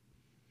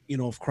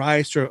 of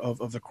Christ or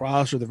of the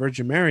cross or the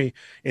Virgin Mary.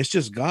 It's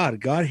just God.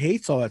 God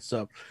hates all that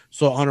stuff.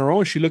 So on her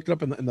own, she looked it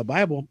up in the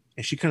Bible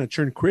and she kind of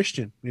turned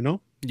Christian,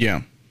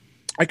 Yeah.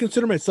 I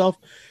consider myself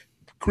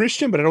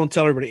Christian, but I don't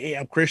tell everybody, hey,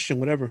 I'm Christian,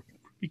 whatever.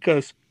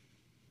 Because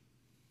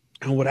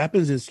what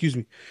happens is,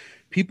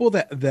 people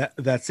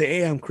that say,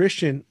 hey, I'm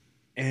Christian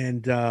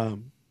and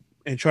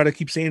try to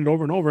keep saying it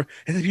over and over.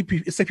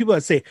 It's like people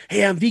that say,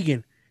 hey, I'm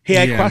vegan.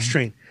 Hey, I cross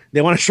train. They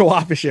want to show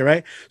off and shit,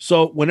 right?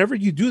 So whenever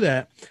you do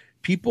that,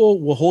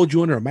 people will hold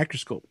you under a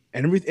microscope.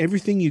 and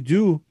everything you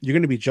do, you're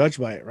going to be judged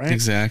by it, right?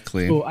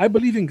 Exactly. So I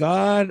believe in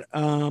God.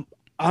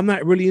 I'm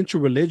not really into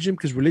religion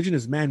because religion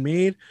is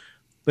man-made.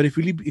 But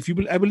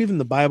I believe in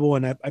the Bible,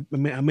 and I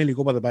mainly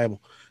go by the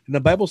Bible. And the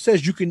Bible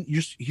says you can.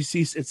 He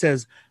sees it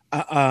says,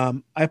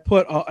 I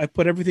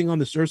put everything on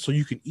this earth so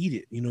you can eat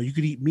it. You know, you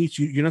could eat meats.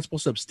 You're not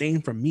supposed to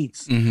abstain from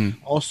meats.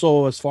 Mm-hmm.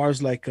 Also, as far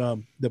as like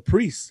the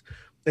priests,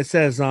 it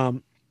says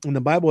in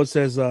the Bible it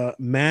says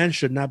man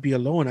should not be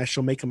alone. I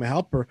shall make him a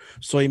helper.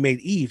 So he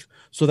made Eve.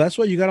 So that's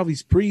why you got all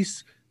these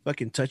priests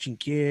fucking touching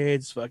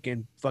kids,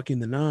 fucking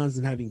the nuns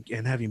and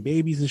having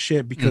babies and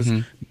shit, because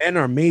men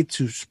are made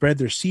to spread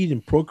their seed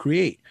and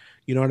procreate.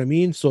 You know what I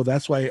mean? So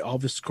that's why all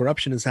this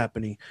corruption is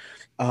happening,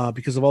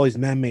 because of all these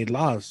man-made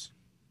laws.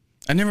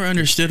 I never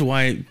understood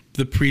why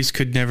the priest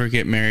could never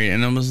get married,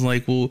 and I was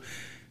like, well,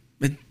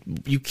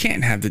 you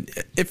can't have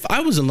the. If I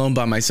was alone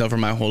by myself for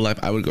my whole life,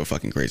 I would go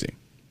fucking crazy.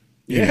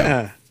 You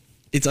know?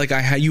 It's like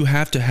you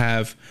have to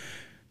have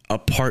a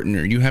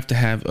partner. You have to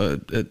have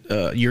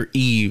your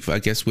Eve, I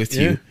guess, with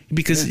you,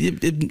 because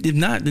if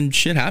not, then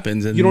shit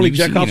happens. And you only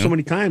jack off so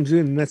many times,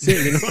 and that's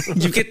it. You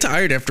know, you get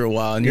tired after a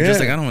while, and you're just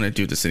like, I don't want to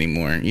do this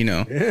anymore. You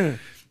know. Yeah.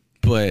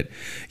 But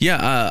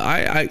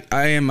I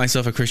am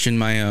myself a Christian.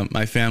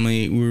 My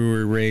family, we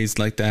were raised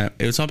like that.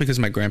 It was all because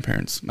of my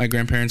grandparents. My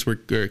grandparents were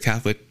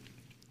Catholic,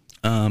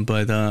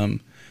 but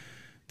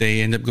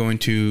they end up going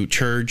to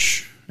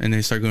church. And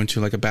they start going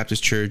to like a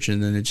Baptist church,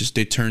 and then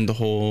they turned the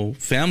whole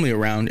family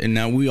around, and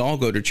now we all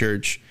go to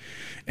church.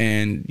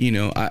 And you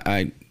know,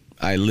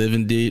 I live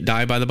and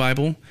die by the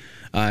Bible.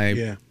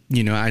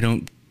 You know, I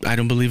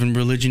don't believe in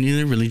religion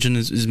either. Religion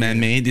is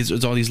man-made.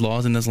 It's all these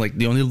laws, and that's like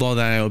the only law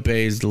that I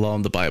obey is the law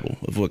of the Bible,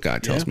 of what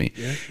God tells me.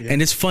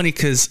 And it's funny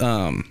because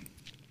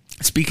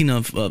speaking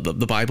of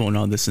the Bible and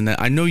all this and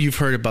that, I know you've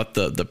heard about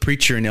the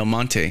preacher in El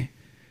Monte.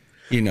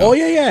 You know? Oh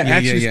yeah.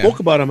 Actually, spoke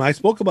about him. I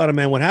spoke about him,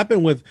 man. What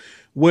happened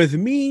with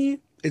me?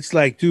 It's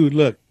like, dude,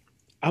 look,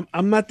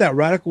 I'm not that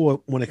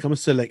radical when it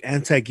comes to like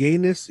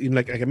anti-gayness. You know,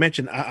 like I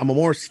mentioned, I'm a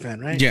Morrissey fan,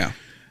 right? Yeah.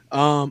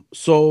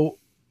 So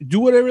do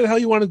whatever the hell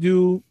you want to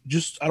do.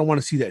 Just I don't want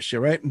to see that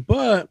shit, right?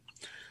 But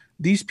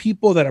these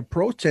people that are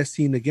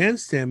protesting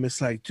against him,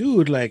 it's like,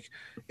 dude, like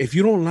if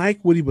you don't like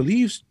what he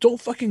believes, don't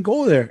fucking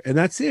go there, and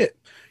that's it.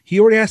 He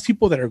already has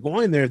people that are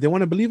going there. They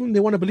want to believe him. They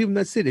want to believe him.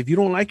 That's it. If you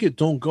don't like it,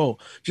 don't go.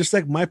 Just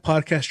like my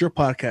podcast, your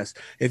podcast.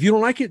 If you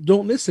don't like it,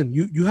 don't listen.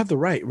 You have the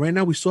right. Right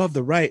now, we still have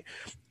the right.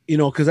 You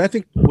know, because I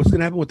think what's going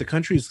to happen with the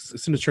country is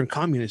it's going to turn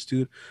communist,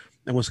 dude.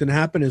 And what's going to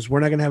happen is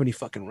we're not going to have any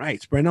fucking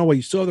rights. But right now,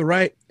 you still have the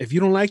right. If you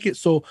don't like it,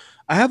 so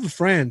I have a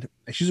friend.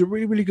 And she's a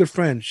really, really good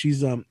friend.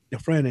 She's a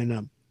friend,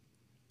 and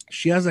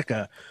she has like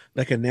a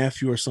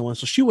nephew or someone.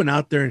 So she went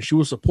out there and she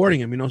was supporting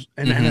him. You know,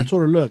 and I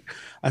told her, look,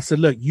 I said,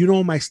 look, you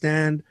know my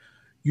stand.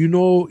 You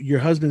know your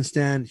husband's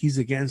stand, he's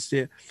against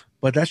it,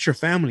 but that's your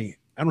family.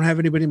 I don't have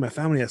anybody in my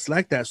family that's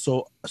like that.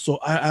 So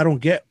I don't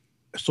get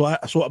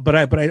but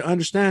I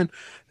understand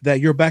that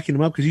you're backing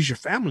him up because he's your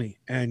family.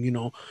 And you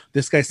know,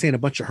 this guy's saying a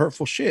bunch of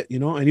hurtful shit, you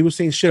know, and he was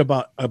saying shit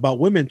about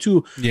women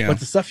too. Yeah. But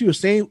the stuff he was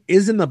saying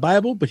is in the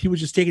Bible, but he was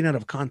just taking it out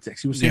of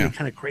context. He was saying it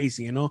kind of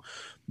crazy, you know,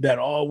 that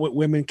all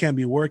women can't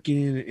be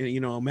working, and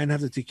you know, men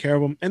have to take care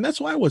of them. And that's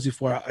why I was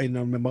before. You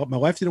know, my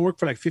wife didn't work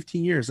for like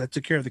 15 years. I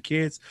took care of the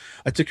kids.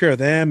 I took care of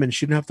them, and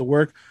she didn't have to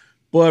work.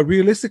 But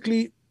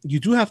realistically, you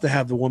do have to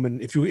have the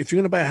woman. If you're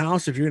going to buy a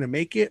house, if you're going to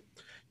make it,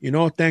 you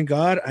know, thank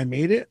God I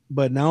made it,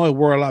 but now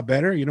we're a lot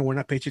better. You know, we're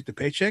not paycheck to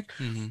paycheck.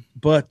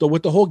 But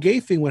with the whole gay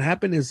thing, what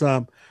happened is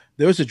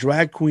there was a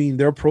drag queen.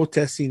 They're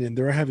protesting and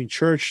they're having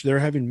church. They're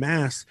having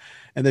mass.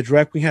 And the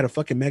drag queen had a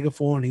fucking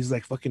megaphone. He's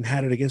like fucking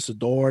had it against the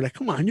door. Like,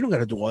 come on, you don't got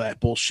to do all that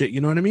bullshit. You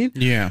know what I mean?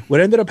 Yeah.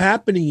 What ended up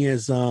happening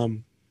is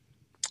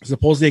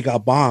supposedly it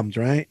got bombed,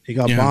 right? It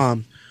got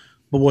bombed.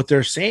 But what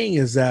they're saying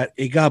is that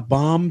it got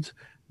bombed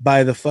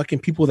by the fucking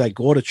people that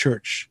go to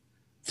church.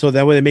 So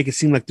that way they make it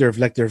seem like they're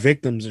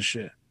victims and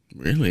shit.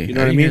 Really? You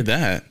know what I mean? Hear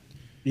that?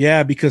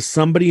 Yeah, because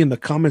somebody in the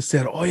comments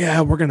said, "Oh yeah,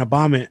 we're gonna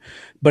bomb it,"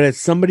 but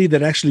it's somebody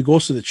that actually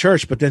goes to the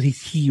church. But then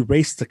he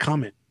erased the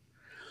comment.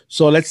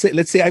 So let's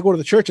say I go to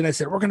the church and I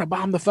said we're gonna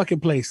bomb the fucking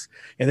place,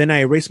 and then I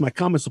erase my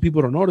comment so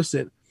people don't notice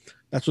it.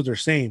 That's what they're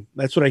saying.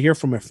 That's what I hear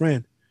from my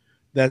friend.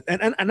 That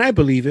and I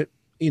believe it,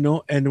 you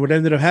know. And what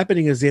ended up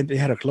happening is they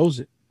had to close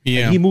it.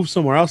 Yeah, and he moved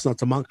somewhere else now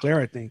to Montclair,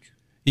 I think.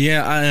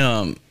 Yeah,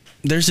 I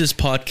there's this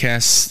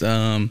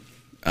podcast.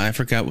 I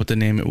forgot what the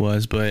name it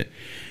was, but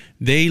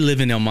they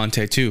live in El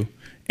Monte too.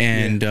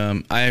 And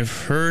I've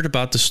heard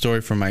about the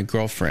story from my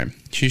girlfriend.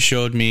 She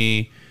showed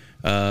me,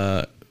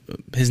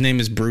 his name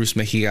is Bruce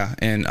Mejia.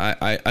 And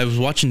I was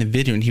watching the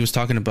video and he was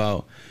talking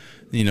about,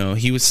 you know,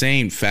 he was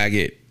saying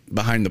faggot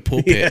behind the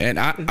pulpit. And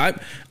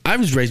I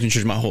was raised in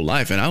church my whole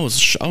life. And I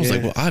was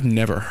like, well, I've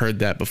never heard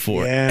that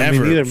before,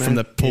 ever neither, from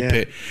the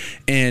pulpit.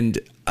 And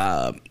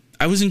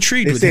I was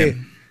intrigued with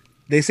him.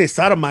 They say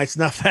sodomites,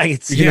 not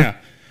faggots. You know?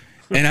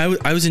 And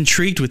I was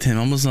intrigued with him.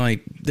 I was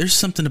like, there's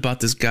something about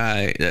this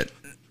guy that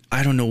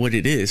I don't know what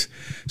it is.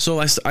 So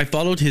I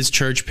followed his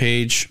church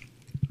page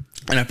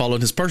and I followed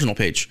his personal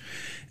page.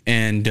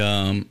 And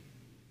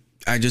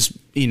I just,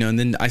 and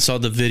then I saw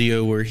the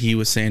video where he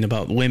was saying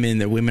about women,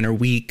 that women are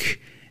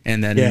weak,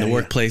 and that in the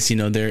workplace,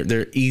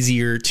 they're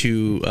easier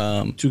to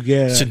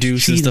get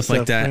seduce and stuff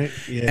like that. Right?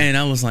 Yeah. And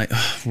I was like,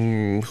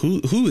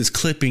 who is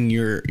clipping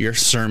your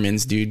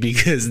sermons, dude?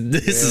 Because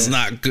this is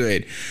not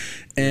good.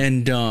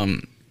 And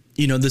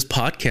this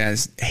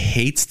podcast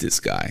hates this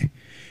guy.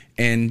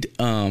 And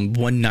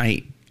one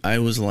night I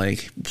was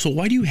like, so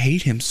why do you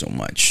hate him so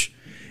much?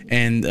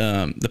 And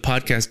the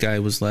podcast guy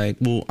was like,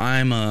 well,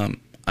 I'm a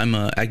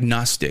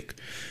agnostic,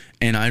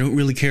 and I don't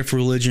really care for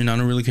religion. I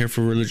don't really care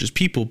for religious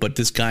people, but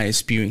this guy is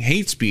spewing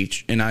hate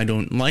speech, and I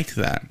don't like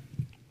that.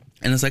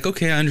 And it's like,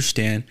 okay, I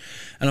understand.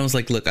 And I was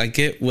like, look, I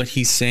get what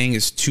he's saying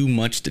is too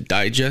much to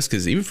digest,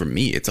 because even for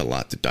me, it's a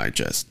lot to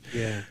digest.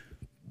 Yeah.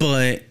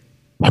 But,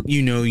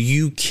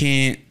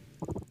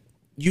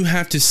 you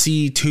have to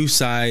see two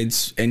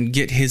sides and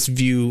get his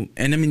view.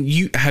 And I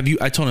mean,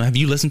 I told him, have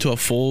you listened to a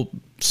full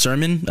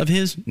sermon of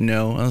his?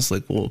 No. I was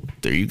like, well,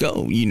 there you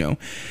go.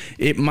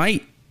 It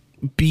might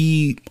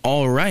be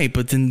all right,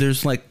 but then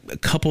there's like a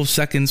couple of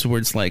seconds where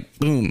it's like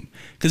boom,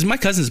 because my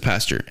cousin's a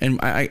pastor, and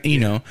I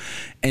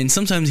and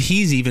sometimes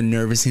he's even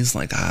nervous. He's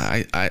like,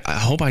 I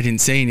hope I didn't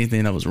say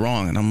anything that was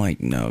wrong, and I'm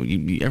like, no,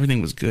 everything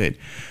was good.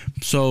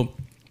 So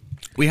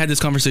we had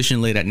this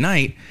conversation late at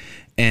night,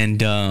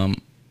 and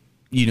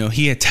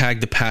he had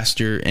tagged the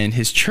pastor and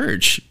his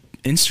church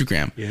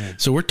Instagram.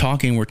 So we're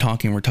talking,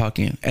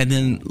 and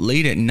then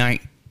late at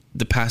night,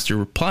 the pastor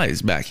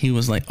replies back. He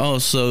was like, oh,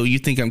 so you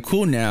think I'm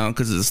cool now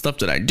because of the stuff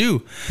that I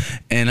do?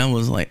 And I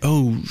was like,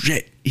 oh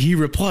shit. He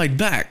replied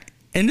back,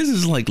 and this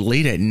is like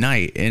late at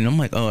night, and I'm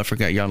like, oh, I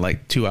forgot y'all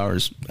like 2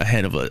 hours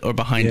ahead of us or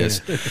behind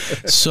us.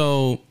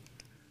 So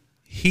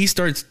he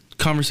starts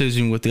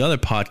conversating with the other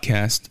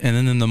podcast, and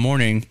then in the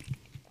morning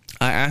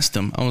I asked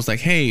him, I was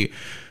like, hey,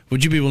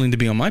 would you be willing to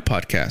be on my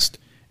podcast?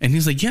 And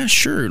he's like, yeah,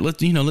 sure,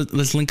 let's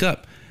link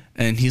up.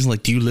 And he's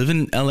like, do you live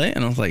in LA?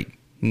 And I was like,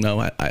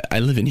 no, I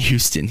live in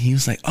Houston. He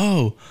was like,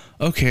 oh,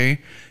 okay.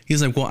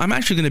 He's like, well, I'm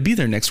actually going to be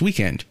there next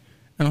weekend.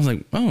 And I was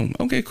like, oh,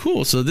 okay,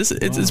 cool. So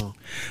it's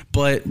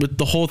but with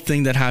the whole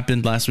thing that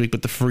happened last week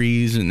with the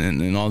freeze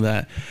and all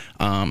that,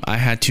 I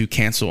had to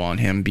cancel on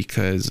him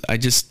because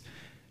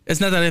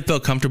it's not that I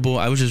felt comfortable.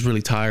 I was just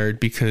really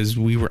tired because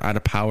we were out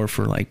of power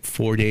for like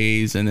 4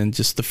 days, and then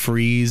just the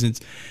freeze.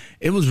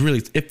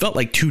 It felt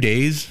like 2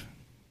 days.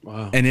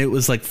 Wow. And it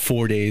was like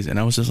 4 days. And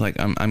I was just like,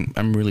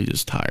 I'm really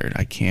just tired.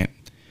 I can't.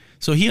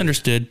 So he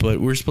understood, but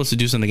we're supposed to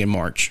do something in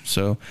March.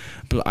 So,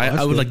 but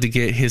I would like to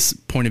get his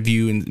point of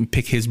view and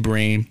pick his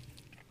brain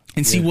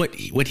and see what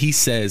he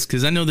says.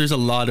 Cause I know there's a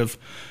lot of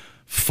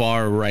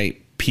far right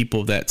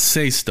people that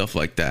say stuff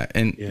like that.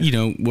 And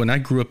when I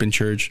grew up in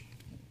church,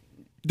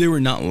 they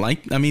were not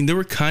they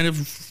were kind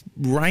of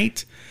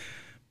right,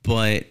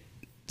 but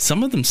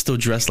some of them still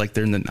dress like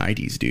they're in the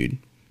 90s, dude.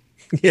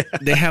 Yeah,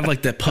 they have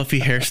like that puffy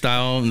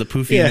hairstyle and the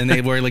poofy, and then they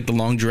wear like the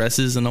long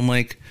dresses, and I'm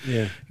like,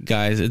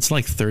 guys, it's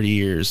like 30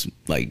 years.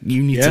 Like,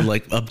 you need to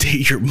like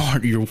update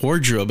your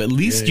wardrobe. At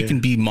least you can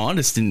be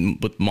modest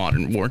with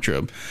modern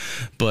wardrobe.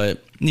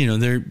 But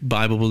they're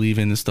Bible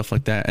believing and stuff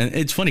like that, and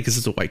it's funny because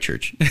it's a white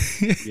church.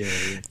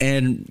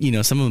 And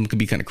some of them could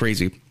be kind of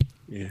crazy.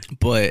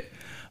 But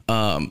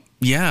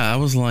I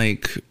was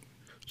like.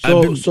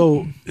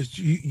 So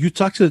you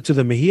talked to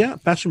the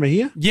Mejia, Pastor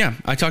Mejia? Yeah,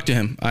 I talked to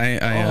him.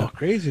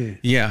 Crazy.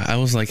 Yeah, I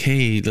was like,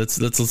 hey,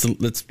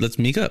 let's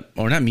meet up,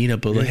 or not meet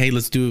up, but like, hey,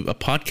 let's do a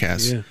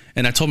podcast. Yeah.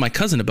 And I told my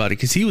cousin about it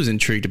because he was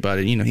intrigued about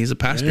it. He's a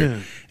pastor,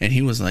 and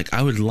he was like,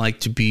 I would like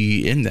to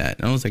be in that.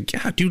 And I was like,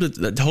 yeah, dude,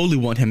 I totally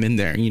want him in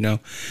there.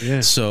 Yeah.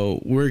 So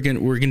we're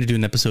gonna do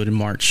an episode in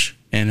March,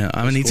 and I'm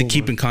gonna need to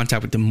keep in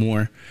contact with him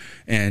more.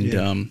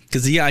 And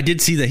because I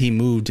did see that he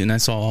moved, and I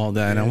saw all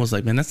that, and I was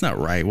like, man, that's not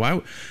right.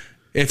 Why?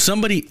 If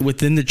somebody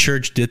within the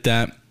church did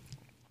that,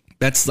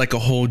 that's like a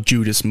whole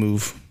Judas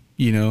move.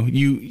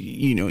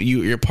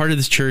 You're part of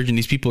this church, and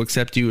these people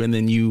accept you, and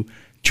then you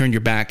turn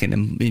your back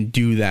and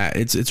do that.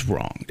 It's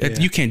wrong. Yeah.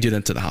 You can't do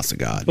that to the house of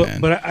God,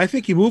 man. But I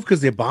think he moved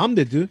because they bombed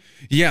it, dude.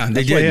 Yeah,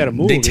 they did. He had to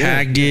move. They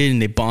tagged it and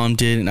they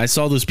bombed it. And I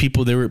saw those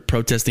people. They were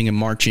protesting and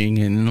marching,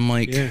 and I'm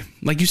like,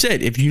 like you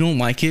said, if you don't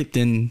like it,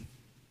 then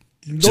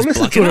don't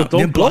listen to it.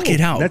 Don't block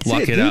it out.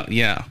 Block it out.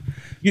 Yeah.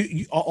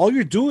 You all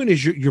you're doing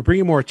is you're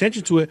bringing more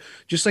attention to it.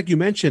 Just like you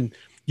mentioned,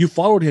 you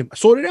followed him.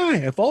 So did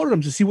I. I followed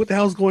him to see what the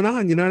hell's going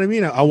on. You know what I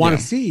mean? I want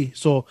to see.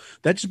 So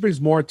that just brings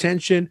more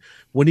attention.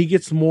 When he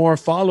gets more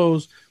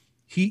follows,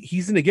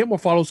 he's going to get more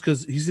follows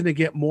because he's going to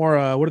get more.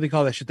 What do they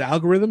call that shit? The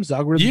algorithms. The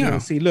algorithms are going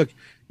to see, look,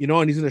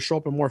 and he's going to show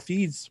up in more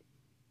feeds.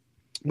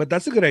 But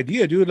that's a good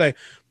idea, dude. Like,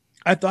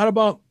 I thought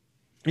about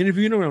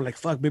interviewing him, and I'm like,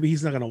 fuck, maybe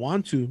he's not gonna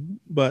want to,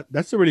 but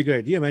that's a really good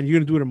idea, man. You're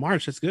gonna do it in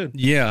March. That's good.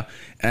 Yeah,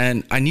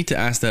 and I need to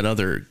ask the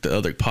other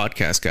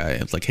podcast guy.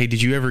 I was like, hey,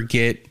 did you ever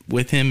get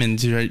with him? And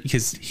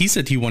because he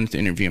said he wanted to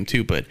interview him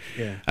too, but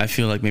I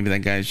feel like maybe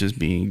that guy's just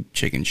being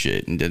chicken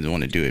shit and doesn't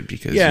want to do it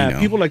because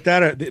people like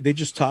that they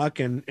just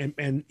talk,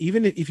 and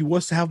even if he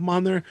was to have him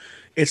on there,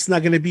 it's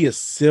not going to be a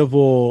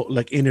civil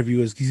like interview.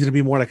 He's going to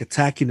be more like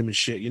attacking him and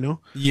shit, you know?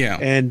 Yeah.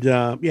 And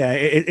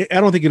yeah, I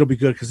don't think it'll be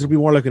good because it'll be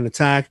more like an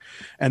attack,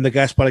 and the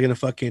guy's probably going to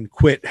fucking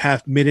quit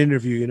half mid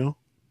interview, you know?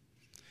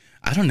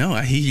 I don't know.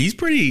 He's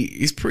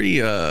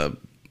pretty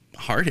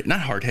not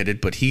hard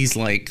headed, but he's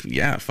like,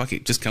 yeah, fuck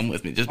it, just come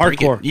with me, just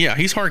hardcore. Yeah,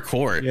 he's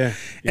hardcore. Yeah.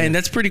 And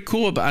that's pretty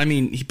cool. But I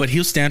mean, but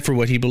he'll stand for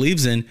what he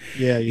believes in.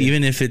 Yeah.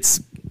 Even if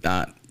it's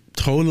not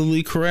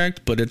totally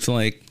correct, but it's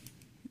like,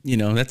 you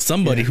know, that's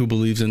somebody who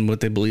believes in what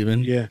they believe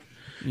in. Yeah.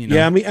 You know?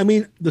 Yeah. I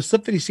mean, the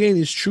stuff that he's saying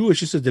is true. It's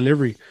just a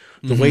delivery,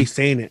 the way he's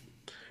saying it.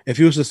 If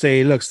he was to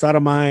say, look,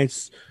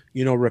 sodomites,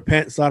 you know,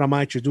 repent,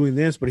 sodomites, you're doing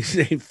this, but he's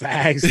saying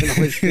fags and all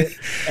this shit.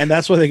 And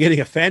that's why they're getting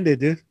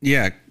offended, dude.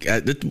 Yeah.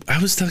 I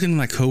was talking to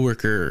my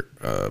coworker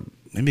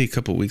maybe a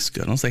couple of weeks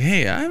ago, and I was like,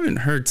 hey, I haven't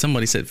heard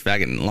somebody said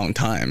faggot in a long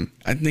time.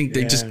 I think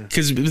they just,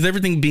 because with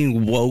everything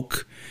being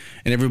woke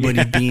and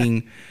everybody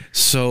being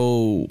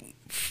so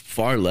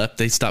far left,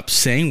 they stopped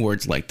saying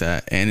words like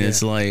that. And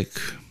it's like,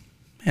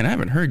 man, I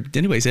haven't heard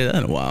anybody say that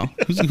in a while.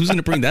 Who's going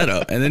to bring that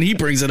up? And then he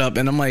brings it up,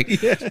 and I'm like,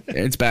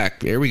 it's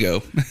back. Here we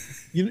go.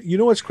 You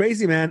know what's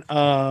crazy, man?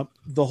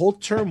 The whole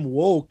term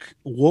woke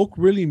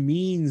really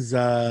means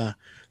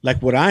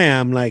like what I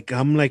am. Like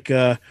I'm like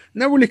not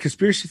really a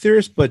conspiracy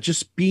theorist, but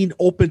just being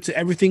open to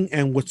everything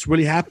and what's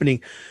really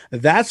happening.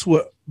 That's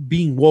what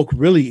being woke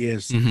really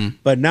is.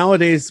 But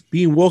nowadays,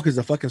 being woke is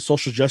a fucking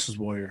social justice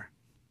warrior.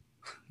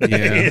 Yeah,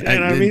 you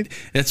know what I mean?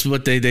 That's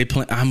what they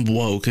play. I'm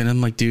woke, and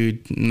I'm like,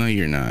 dude, no,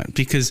 you're not,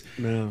 because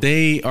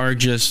they are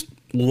just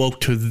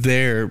woke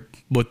to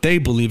what they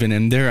believe in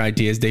and their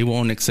ideas. They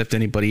won't accept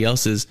anybody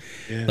else's.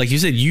 Like you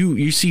said,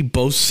 you see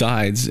both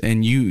sides,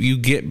 and you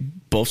get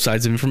both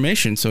sides of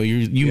information, so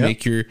you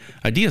make your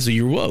idea, so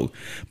you're woke.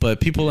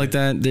 But people like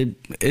that,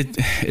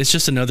 it's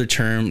just another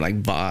term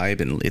like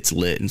vibe and it's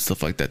lit and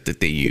stuff like that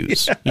they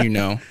use. You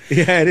know?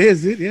 Yeah, it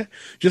is.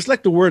 Just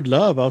like the word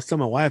love. I was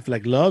telling my wife,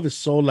 like, love is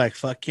so like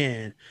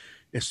fucking.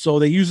 It's so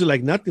they use it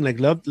like nothing, like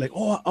love, like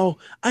oh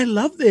I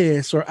love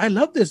this, or I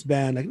love this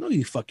band. Like, no,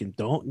 you fucking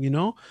don't, you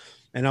know.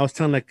 And I was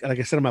telling, like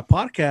I said on my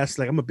podcast,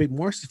 like I'm a big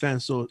Morrissey fan,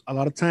 so a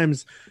lot of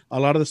times, a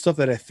lot of the stuff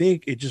that I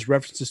think, it just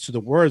references to the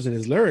words in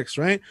his lyrics,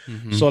 right?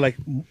 So like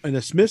in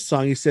the Smith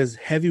song, he says,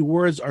 "Heavy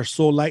words are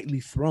so lightly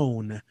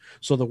thrown."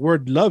 So the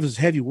word love is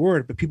a heavy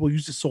word, but people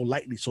use it so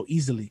lightly, so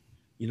easily.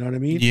 You know what I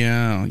mean?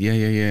 Yeah.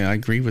 I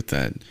agree with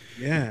that.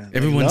 Yeah.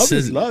 Everyone love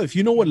says is love. If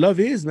you know what love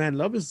is, man,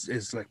 love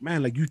is like,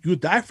 man, like you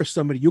die for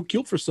somebody, you'll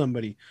kill for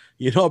somebody.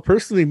 You know,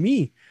 personally,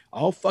 me,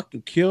 I'll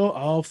fucking kill,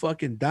 I'll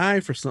fucking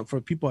die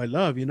for people I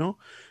love, you know?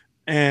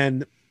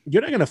 And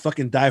you're not gonna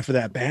fucking die for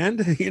that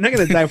band. You're not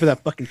gonna die for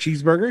that fucking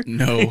cheeseburger.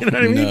 No, you know what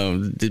I mean?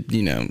 No.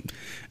 You know,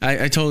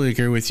 I totally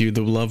agree with you.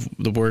 The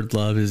word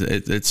love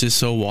it's just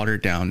so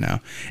watered down now.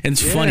 And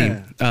it's funny.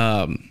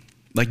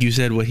 Like you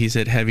said, what he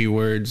said, heavy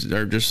words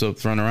are just so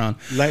thrown around.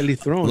 Lightly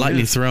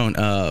thrown.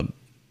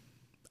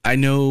 I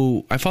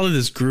know I follow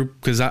this group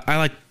because I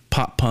like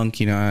pop punk.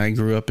 You know, I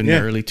grew up in the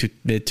early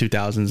mid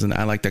 2000s, and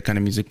I like that kind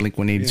of music, Blink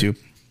 182.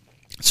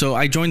 So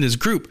I joined this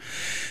group,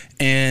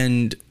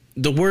 and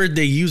the word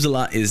they use a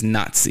lot is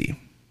Nazi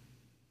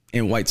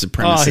and white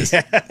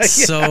supremacist.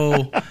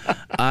 So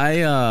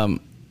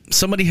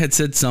somebody had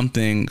said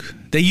something.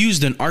 They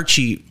used an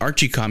Archie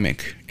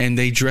comic, and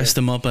they dressed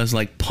them up as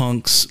like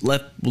punks,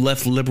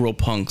 left liberal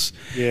punks.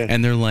 Yeah.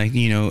 And they're like,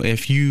 you know,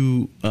 if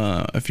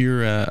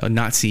you're a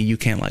Nazi, you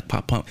can't like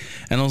pop punk.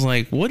 And I was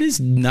like, what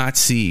does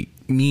Nazi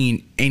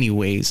mean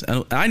anyways?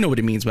 I know what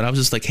it means, but I was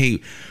just like,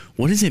 hey,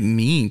 what does it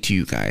mean to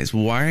you guys?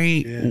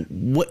 Why?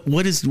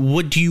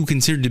 What do you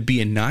consider to be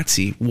a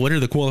Nazi? What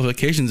are the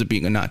qualifications of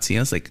being a Nazi?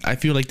 I was like, I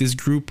feel like this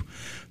group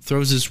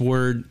throws this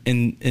word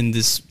in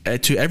this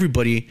to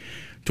everybody,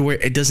 to where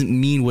it doesn't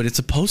mean what it's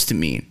supposed to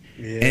mean.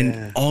 Yeah.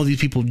 And all these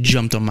people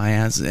jumped on my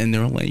ass, and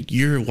they're like,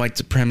 "You're a white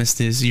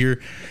supremacist.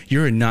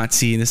 You're a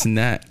Nazi, and this and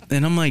that."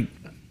 And I'm like,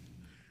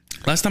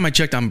 last time I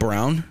checked, I'm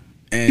brown.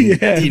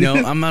 And, you know,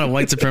 I'm not a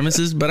white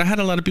supremacist, but I had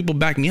a lot of people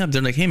back me up. They're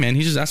like, hey, man,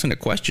 he's just asking a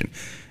question.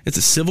 It's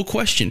a civil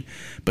question.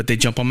 But they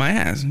jump on my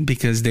ass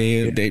because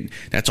they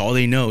that's all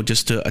they know,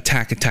 just to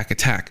attack.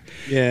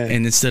 Yeah.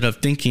 And instead of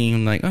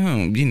thinking like,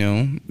 oh, you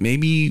know,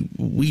 maybe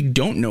we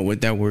don't know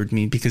what that word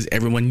means because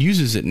everyone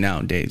uses it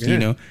nowadays. You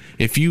know,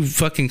 if you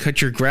fucking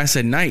cut your grass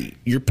at night,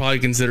 you're probably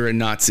considered a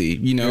Nazi,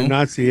 you know? You're a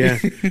Nazi, yeah.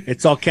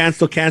 It's all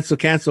cancel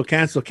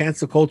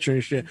culture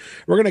and shit.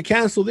 We're going to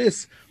cancel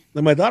this.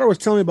 Like my daughter was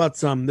telling me about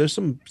there's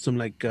some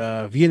like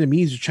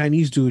Vietnamese or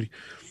Chinese dude.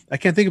 I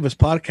can't think of his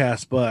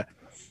podcast, but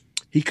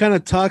he kind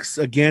of talks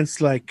against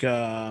like,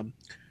 I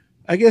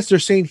guess they're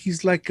saying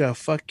he's like a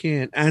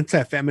fucking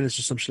anti-feminist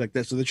or some shit like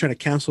that. So they're trying to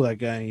cancel that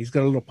guy. He's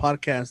got a little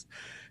podcast,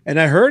 and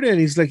I heard it. And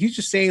he's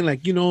just saying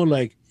like, you know,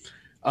 like,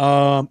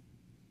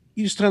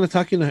 he's just kind of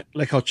talking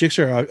like how chicks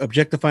are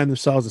objectifying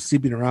themselves and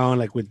sleeping around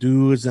like with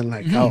dudes, and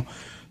like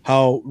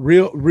how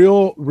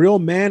real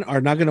men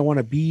are not going to want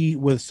to be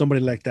with somebody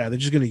like that. They're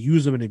just going to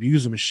use them and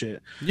abuse them and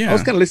shit. Yeah. I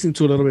was kind of listening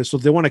to it a little bit. So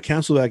they want to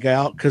cancel that guy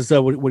out because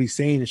what he's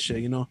saying and shit,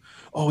 you know,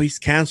 oh, he's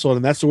canceled.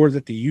 And that's the word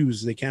that they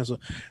use. They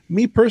cancel.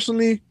 Me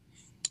personally,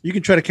 You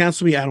can try to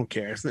cancel me. I don't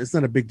care. It's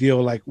not a big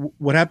deal. Like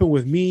what happened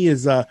with me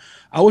is I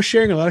was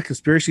sharing a lot of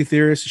conspiracy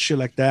theories and shit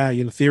like that,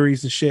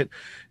 theories and shit,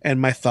 and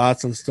my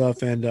thoughts and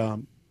stuff.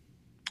 And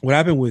what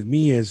happened with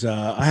me is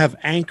I have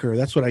Anchor.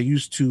 That's what I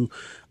used to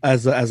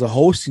as a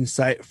hosting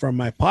site for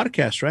my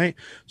podcast, right?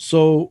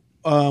 So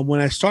when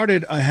I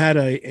started, I had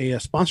a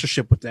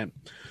sponsorship with them.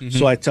 Mm-hmm.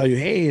 So I tell you,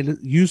 hey,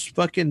 use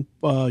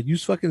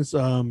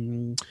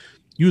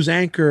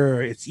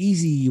Anchor. It's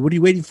easy. What are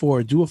you waiting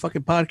for? Do a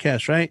fucking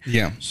podcast, right?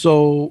 Yeah.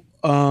 So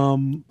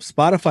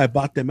Spotify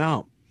bought them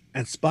out.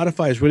 And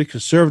Spotify is really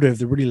conservative.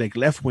 They're really like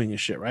left wing and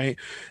shit, right?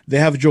 They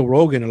have Joe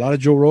Rogan. A lot of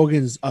Joe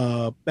Rogan's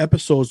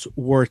episodes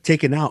were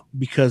taken out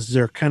because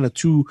they're kind of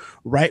too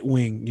right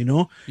wing,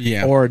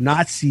 yeah, or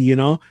Nazi,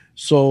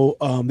 So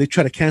they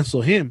try to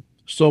cancel him.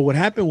 So what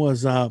happened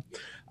was, I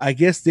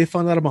guess they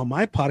found out about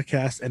my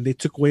podcast and they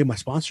took away my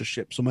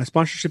sponsorship. So my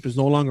sponsorship is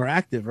no longer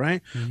active,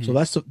 right? Mm-hmm. So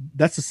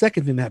that's the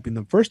second thing that happened.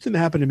 The first thing that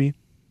happened to me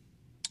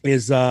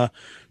is I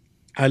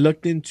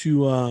looked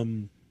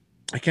into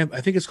I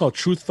think it's called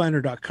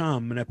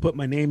truthfinder.com, and I put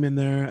my name in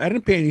there. I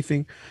didn't pay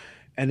anything,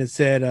 and it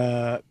said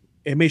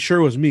it made sure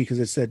it was me because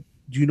it said,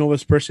 do you know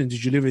this person?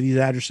 Did you live at these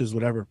addresses?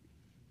 Whatever.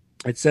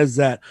 It says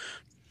that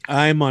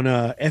I'm on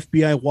a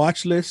FBI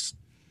watch list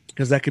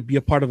because that could be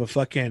a part of a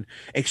fucking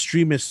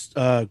extremist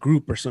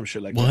group or some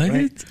shit like that. What?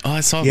 Right? Oh,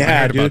 I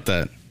heard about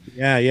that.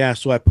 Yeah.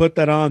 So I put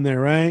that on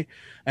there, right?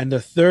 And the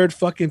third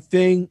fucking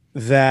thing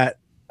that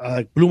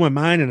blew my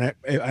mind and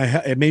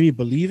it made me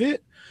believe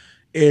it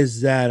is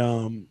that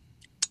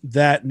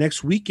that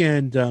next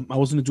weekend I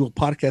was going to do a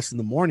podcast in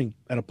the morning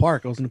at a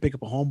park. I was going to pick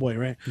up a homeboy,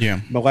 right?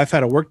 Yeah. My wife had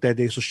to work that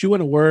day, so she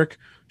went to work.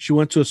 She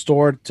went to a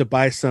store to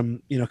buy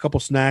some, a couple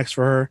snacks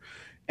for her,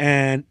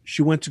 and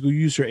she went to go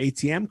use her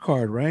ATM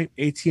card, right?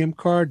 ATM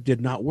card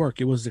did not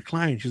work. It was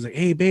declined. She's like,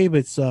 hey, babe,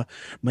 it's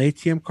my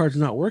ATM card's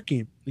not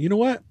working. You know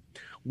what?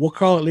 We'll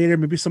call it later.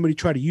 Maybe somebody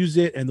try to use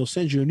it, and they'll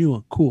send you a new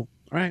one. Cool.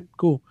 All right,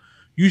 cool.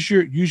 Use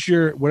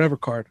your whatever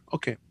card.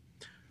 Okay.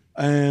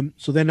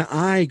 So then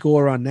I go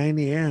around 9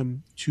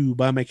 a.m. to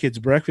buy my kids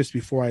breakfast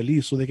before I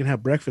leave so they can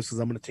have breakfast because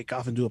I'm going to take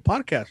off and do a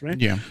podcast, right?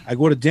 Yeah. I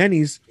go to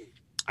Denny's,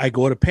 I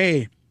go to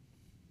pay,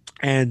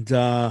 and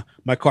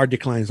my card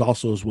declines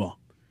also as well.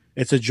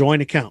 It's a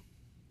joint account,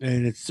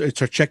 and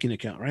it's our checking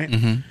account, right?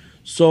 Mm-hmm.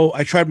 So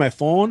I tried my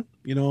phone,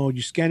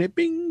 you scan it,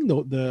 bing,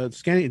 the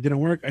scanning, it didn't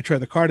work. I tried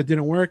the card, it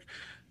didn't work.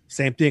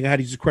 Same thing, I had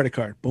to use a credit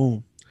card,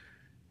 boom.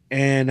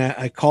 And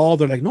I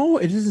called. They're like, no,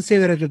 it doesn't say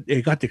that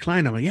it got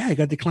declined. I'm like, yeah, it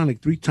got declined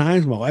like 3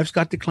 times. My wife's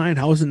got declined.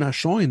 How is it not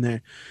showing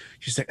there?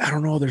 She's like, I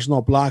don't know. There's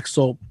no block.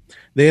 So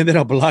they ended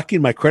up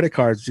blocking my credit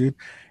cards, dude.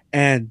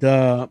 And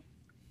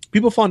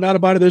people found out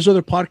about it. There's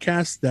other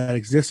podcasts that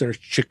exist that are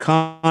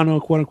Chicano,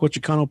 quote unquote,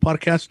 Chicano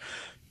podcasts.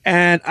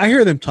 And I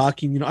hear them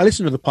talking. I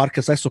listen to the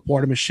podcast. I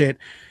support them and shit.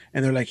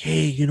 And they're like,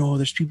 hey,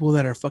 there's people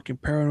that are fucking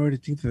paranoid to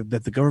think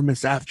that the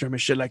government's after them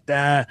and shit like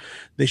that.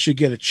 They should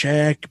get a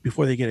check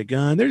before they get a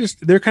gun.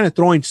 They're kind of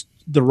throwing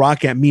the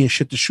rock at me and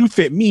shit to shoot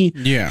fit me.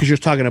 Yeah. Because you're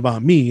talking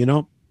about me,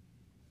 I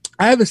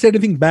haven't said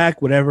anything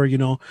back, whatever,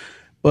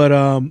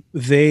 but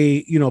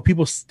they,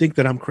 people think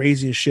that I'm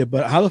crazy and shit.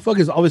 But how the fuck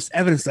is all this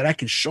evidence that I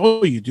can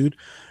show you, dude,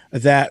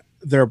 that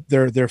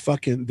they're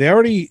fucking, they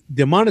already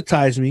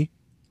demonetized me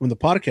on the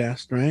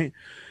podcast, right?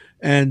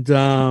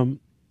 And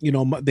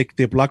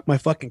they blocked my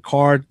fucking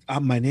card.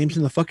 My name's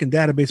in the fucking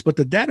database, but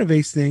the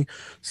database thing,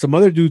 some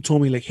other dude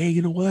told me like, hey,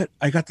 you know what?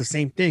 I got the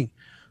same thing.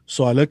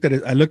 So I looked at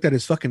it. I looked at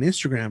his fucking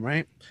Instagram,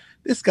 right?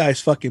 This guy's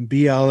fucking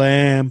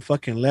BLM,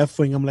 fucking left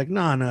wing. I'm like,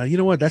 nah. You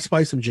know what? That's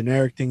probably some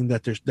generic thing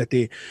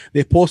that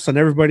they post on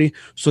everybody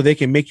so they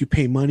can make you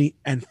pay money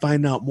and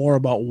find out more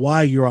about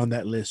why you're on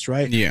that list,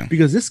 right? Yeah.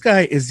 Because this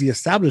guy is the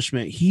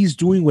establishment. He's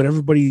doing what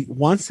everybody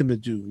wants him to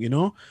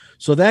do,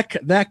 So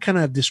that kind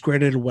of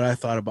discredited what I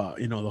thought about,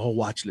 the whole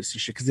watch list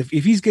and shit. Because if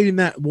he's getting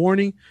that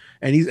warning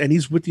and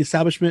he's with the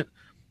establishment,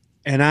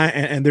 and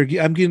I'm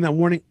getting that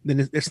warning,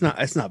 then it's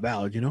not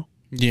valid,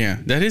 Yeah,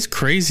 that is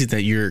crazy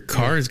that your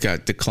cars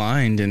got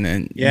declined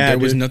and there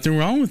was nothing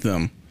wrong with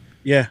them.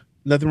 Yeah,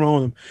 nothing wrong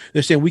with them.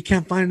 They're saying we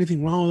can't find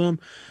anything wrong with them.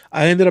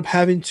 I ended up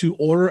having to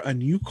order a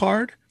new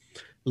card.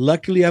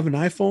 Luckily, I have an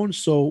iPhone,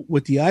 so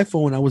with the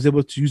iPhone, I was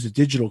able to use a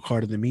digital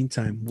card in the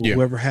meantime. Yeah.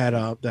 Whoever had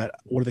that,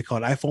 what do they call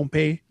it, iPhone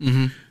Pay?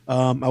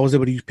 Mm-hmm. I was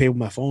able to pay with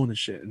my phone and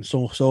shit, and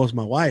so was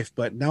my wife.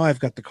 But now I've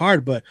got the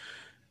card. But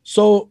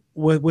so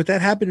with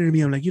that happening to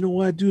me, I'm like, you know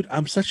what, dude?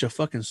 I'm such a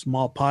fucking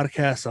small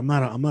podcast. I'm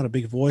not a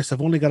big voice.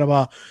 I've only got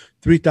about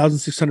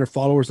 3,600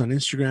 followers on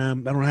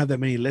Instagram. I don't have that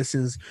many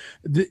listens.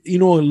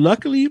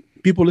 Luckily,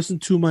 people listen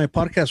to my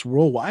podcast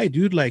worldwide,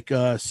 dude. Like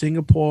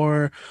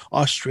Singapore,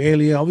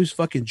 Australia, all these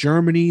fucking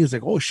Germany. It's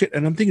like, oh shit.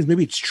 And I'm thinking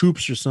maybe it's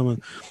troops or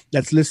someone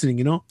that's listening,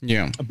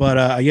 Yeah.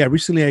 But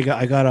recently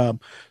I got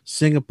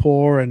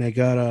Singapore, and I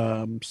got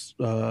I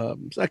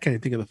can't even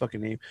think of the fucking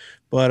name.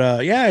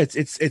 But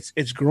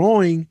it's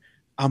growing.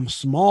 I'm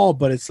small,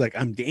 but it's like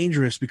I'm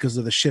dangerous because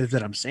of the shit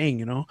that I'm saying,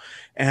 you know.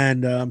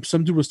 And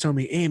some dude was telling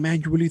me, "Hey,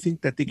 man, you really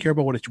think that they care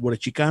about what a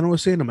Chicano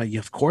was saying?" I'm like, "Yeah,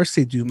 of course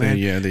they do, man."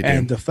 Yeah, they do.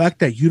 And the fact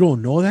that you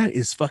don't know that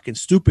is fucking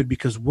stupid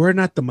because we're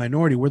not the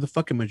minority; we're the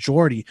fucking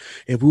majority.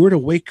 If we were to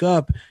wake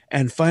up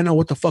and find out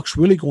what the fuck's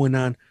really going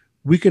on,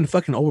 we can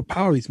fucking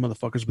overpower these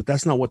motherfuckers, but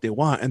that's not what they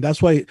want. And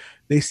that's why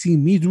they see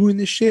me doing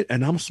this shit.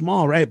 And I'm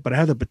small, right? But I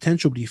have the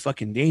potential to be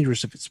fucking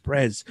dangerous if it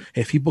spreads.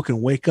 If people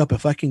can wake up,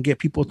 if I can get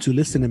people to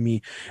listen to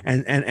me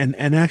and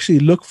actually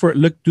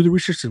do the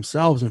research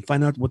themselves and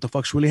find out what the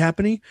fuck's really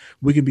happening,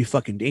 we can be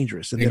fucking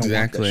dangerous. And they don't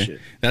want that shit.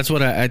 That's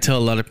what I tell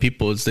a lot of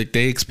people. It's like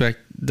they expect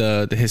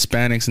the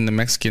Hispanics and the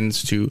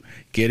Mexicans to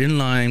get in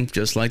line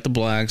just like the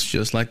blacks,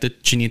 just like the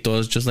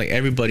chinitos, just like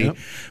everybody. Yep.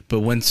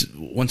 But once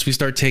we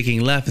start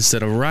taking left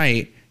instead of right,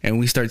 and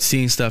we start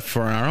seeing stuff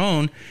for our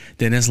own,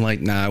 then it's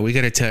like, nah, we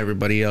got to tell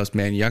everybody else,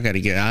 man, y'all got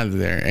to get out of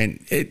there. And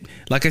it,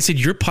 like I said,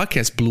 your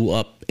podcast blew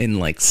up in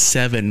like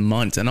 7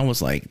 months. And I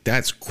was like,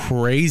 that's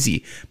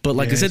crazy. But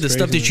like I said, the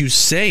stuff that you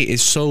say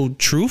is so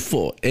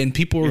truthful, and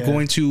people are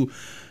going to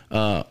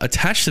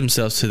attach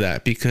themselves to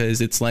that because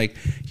it's like,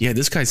 yeah,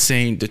 this guy's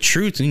saying the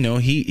truth. You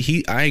know,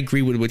 I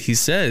agree with what he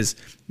says.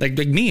 Like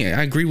me,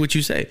 I agree with what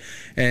you say.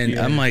 And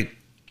I'm like,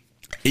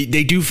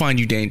 they do find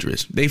you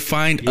dangerous. They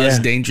find us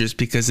dangerous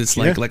because it's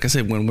like I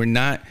said, when we're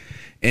not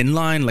in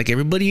line like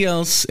everybody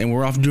else and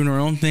we're off doing our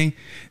own thing,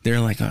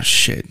 they're like, oh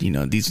shit, you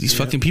know, these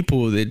fucking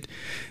people that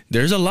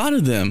there's a lot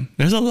of them.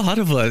 There's a lot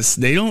of us.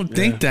 They don't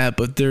think that,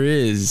 but there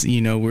is, you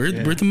know, we're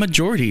the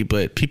majority,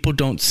 but people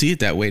don't see it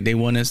that way. They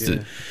want us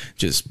to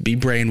just be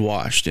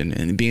brainwashed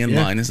and be in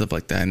line and stuff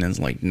like that. And it's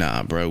like,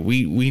 nah, bro,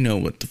 we know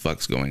what the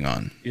fuck's going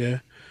on. Yeah.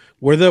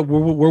 We're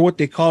what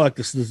they call like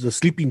the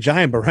sleeping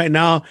giant, but right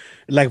now,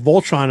 like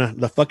Voltron,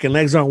 the fucking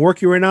legs aren't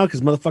working right now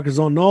because motherfuckers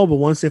don't know. But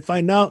once they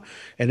find out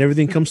and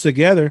everything comes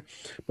together,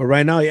 but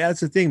right now, yeah, that's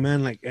the thing,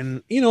 man. Like,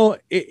 and you know,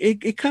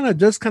 it kind of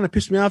does kind of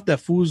piss me off that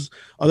fools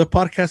other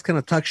podcasts kind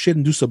of talk shit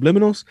and do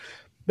subliminals.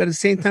 But at the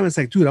same time, it's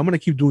like, dude, I'm gonna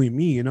keep doing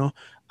me. You know,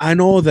 I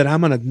know that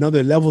I'm on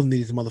another level than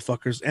these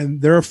motherfuckers,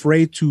 and they're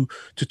afraid to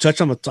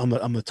touch on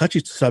the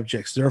touchy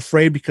subjects. They're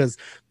afraid because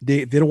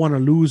they don't want to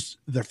lose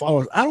their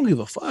followers. I don't give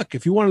a fuck.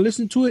 If you want to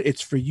listen to it,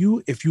 it's for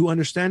you. If you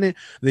understand it,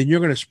 then you're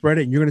gonna spread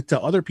it and you're gonna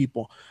tell other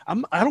people.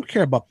 I don't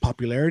care about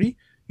popularity.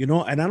 You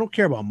know, and I don't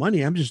care about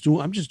money. I'm just doing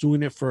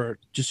it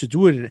just to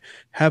do it and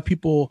have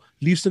people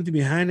leave something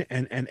behind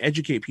and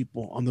educate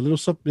people on the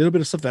little bit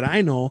of stuff that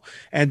I know.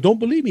 And don't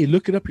believe me,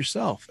 look it up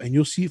yourself and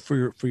you'll see it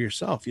for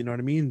yourself. You know what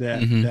I mean?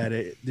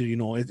 You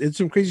know, it's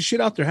some crazy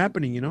shit out there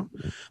happening, you know,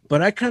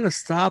 but I kind of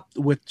stopped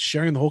with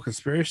sharing the whole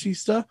conspiracy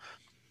stuff.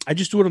 I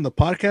just do it on the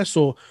podcast.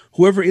 So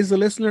whoever is the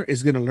listener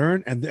is going to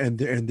learn and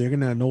they're going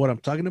to know what I'm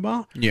talking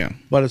about. Yeah.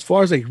 But as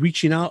far as like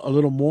reaching out a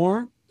little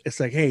more, it's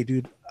like, hey,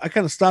 dude, I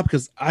kind of stopped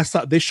because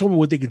they showed me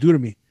what they could do to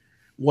me.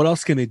 What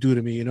else can they do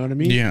to me? You know what I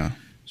mean? Yeah.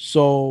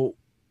 So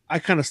I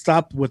kind of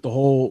stopped with the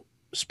whole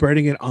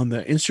spreading it on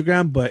the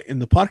Instagram, but in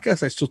the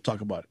podcast, I still talk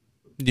about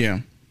it. Yeah.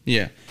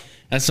 Yeah.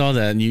 I saw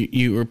that. And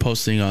you were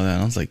posting all that.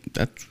 I was like,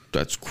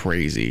 that's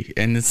crazy.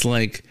 And it's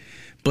like,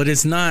 but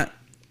it's not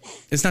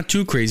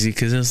too crazy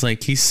because it's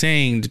like he's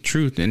saying the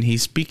truth and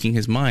he's speaking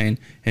his mind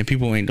and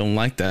people don't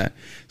like that.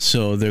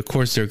 So of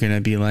course they're going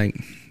to be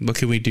like, what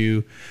can we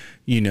do?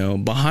 You know,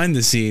 behind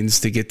the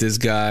scenes to get this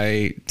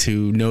guy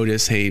to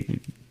notice, hey,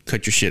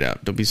 cut your shit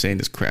out. Don't be saying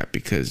this crap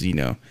because, you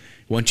know,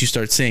 once you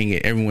start saying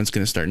it, everyone's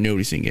going to start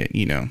noticing it,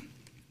 you know?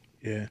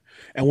 Yeah.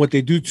 And what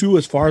they do too,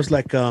 as far as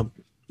like,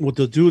 what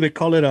they'll do, they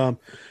call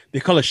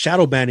it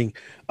shadow banning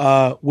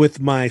with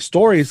my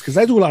stories. Cause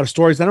I do a lot of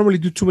stories. I don't really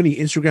do too many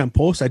Instagram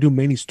posts. I do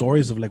many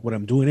stories of like what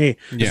I'm doing. Hey,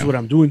 this is what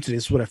I'm doing today.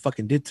 This is what I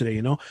fucking did today,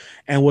 you know?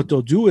 And what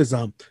they'll do is,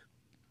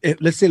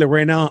 let's say like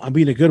right now I'm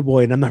being a good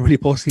boy and I'm not really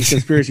posting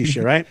conspiracy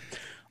shit, right?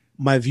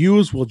 My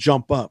views will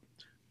jump up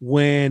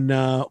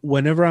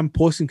whenever I'm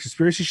posting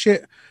conspiracy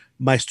shit.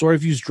 My story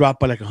views drop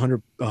by like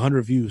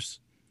 100 views,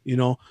 you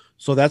know.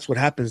 So that's what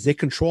happens. They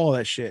control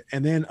that shit.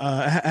 And then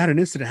I had an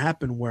incident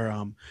happen where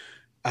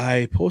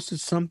I posted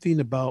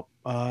something about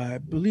I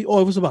believe it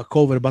was about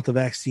COVID, about the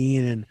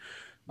vaccine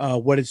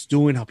and what it's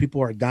doing, how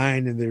people are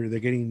dying and they're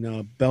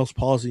getting Bell's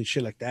palsy and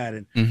shit like that.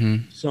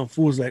 And some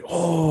fool's like,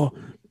 oh,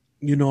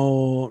 you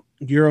know,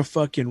 you're a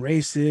fucking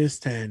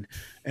racist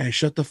and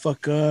shut the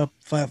fuck up.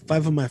 Five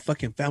of my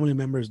fucking family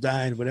members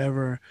died,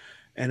 whatever.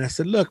 And I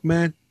said, look,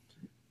 man,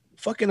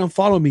 fucking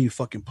unfollow me, you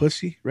fucking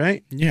pussy,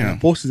 right? Yeah. And I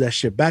posted that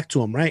shit back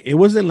to him, right? It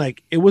wasn't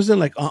like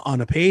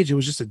on a page. It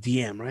was just a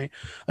DM, right?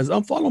 I said,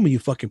 unfollow me, you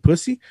fucking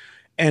pussy.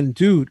 And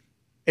dude,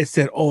 it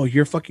said, oh,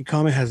 your fucking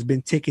comment has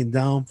been taken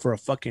down for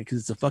because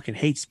it's a fucking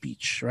hate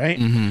speech, right?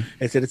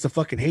 It said it's a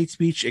fucking hate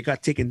speech. It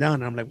got taken down.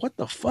 And I'm like, what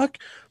the fuck?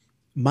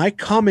 My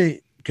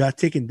comment got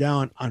taken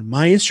down on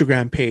my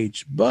Instagram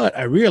page, but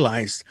I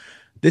realized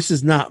this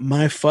is not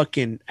my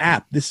fucking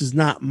app. This is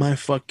not my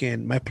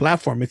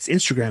platform. It's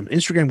Instagram.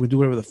 Instagram will do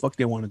whatever the fuck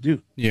they want to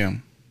do. Yeah.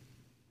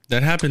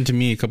 That happened to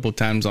me a couple of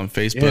times on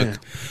Facebook.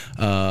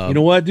 Yeah. You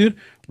know what, dude?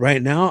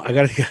 Right now, I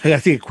gotta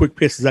take a quick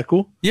piss. Is that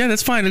cool? Yeah,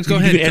 that's fine. Let's go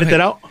ahead. You can edit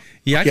that out.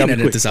 Yeah, I can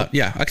edit this out.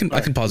 Yeah, I can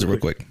pause it real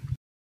quick.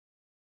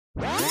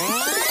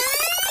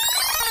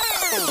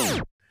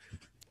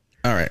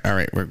 All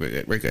right. We're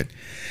good.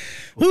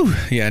 Whew.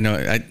 Yeah, no,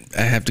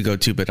 I have to go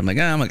too, but I'm like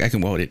I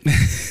can hold it.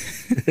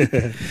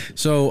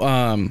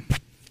 So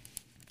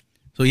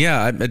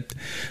yeah,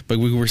 but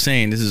we were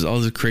saying this is all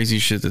the crazy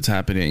shit that's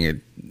happening.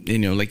 It,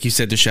 like you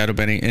said, the shadow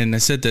banning, and I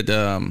said that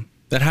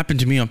that happened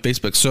to me on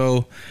Facebook.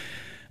 So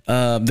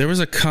there was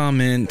a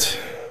comment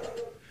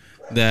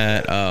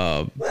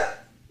that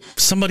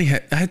somebody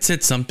had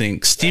said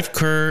something. Steve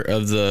Kerr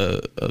of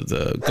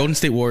the Golden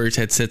State Warriors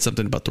had said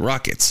something about the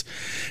Rockets,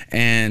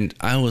 and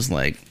I was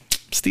like,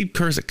 Steve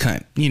Kerr's a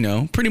cunt,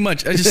 pretty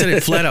much. I just said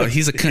it flat out.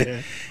 He's a cunt.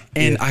 Yeah.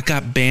 And I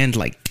got banned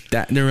like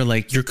that. They were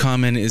like, your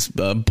comment is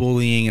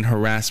bullying and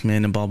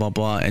harassment and blah, blah,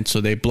 blah. And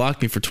so they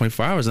blocked me for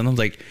 24 hours. And I was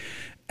like,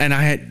 and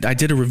I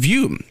did a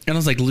review, and I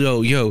was like,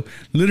 yo,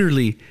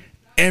 literally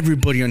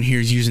everybody on here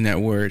is using that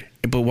word,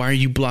 but why are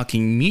you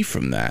blocking me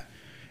from that?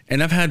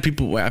 And I've had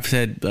people, I've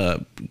said,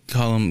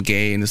 call them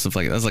gay and stuff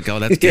like that. I was like, oh,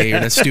 that's gay or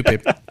that's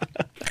stupid.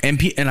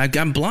 And I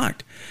got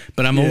blocked,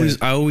 but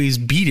I always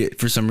beat it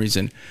for some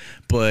reason.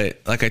 But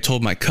like I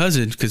told my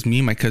cousin, because me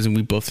and my cousin,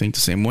 we both think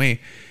the same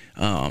way.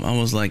 I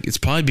was like, it's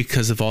probably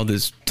because of all the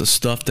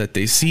stuff that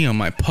they see on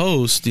my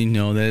post,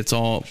 that it's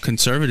all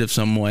conservative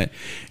somewhat,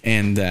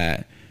 and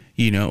that,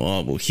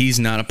 well, he's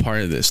not a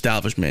part of the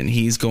establishment.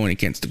 He's going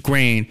against the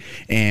grain,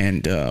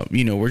 and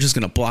we're just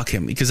gonna block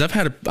him. Because I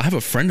have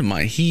a friend of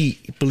mine. He's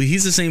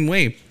the same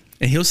way,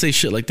 and he'll say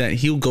shit like that.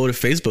 He'll go to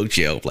Facebook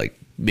jail like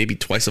maybe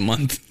twice a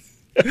month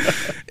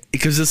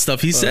because of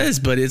stuff he says.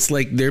 But it's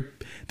like they're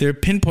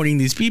pinpointing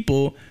these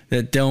people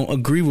that don't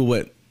agree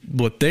with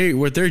what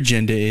their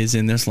agenda is,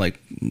 and there's like,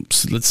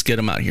 let's get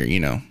them out here.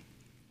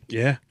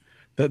 Yeah,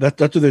 that's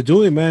what they're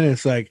doing, man.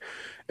 It's like.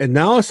 And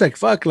now it's like,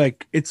 fuck,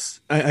 like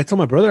I tell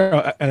my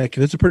brother, like,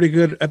 it's a pretty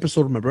good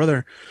episode of my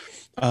brother.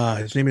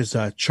 His name is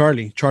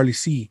Charlie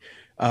C.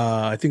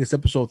 I think it's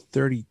episode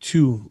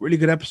 32. Really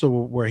good episode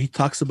where he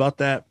talks about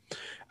that.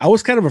 I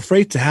was kind of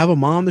afraid to have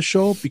him on the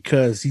show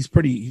because he's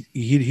pretty,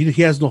 he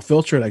has no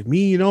filter like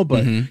me,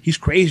 but he's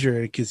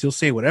crazier because he'll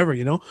say whatever,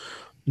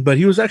 but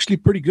he was actually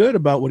pretty good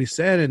about what he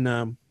said.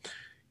 And,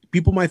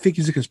 people might think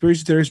he's a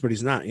conspiracy theorist, but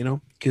he's not,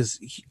 because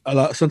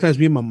sometimes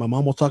me and my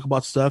mom will talk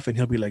about stuff and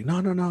he'll be like,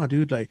 no,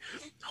 dude. Like,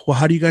 well,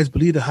 how do you guys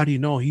believe that? How do you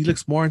know? He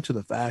looks more into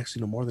the facts,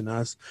 more than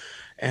us.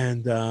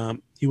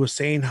 And he was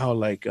saying how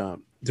like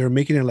they're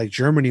making it like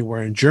Germany,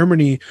 where in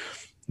Germany,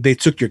 they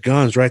took your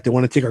guns, right? They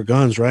want to take our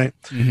guns, right?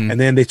 And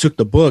then they took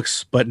the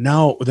books, but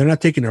now they're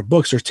not taking our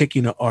books. They're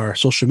taking our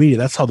social media.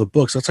 That's how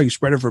you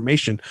spread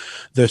information.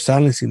 They're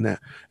silencing that.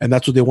 And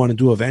that's what they want to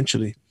do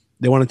eventually.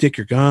 They want to take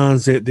your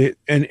guns. And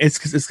it's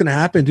going to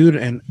happen, dude.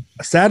 And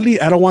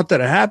sadly, I don't want that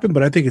to happen,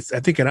 but I think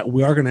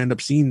we are going to end up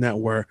seeing that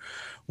where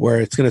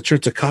it's going to turn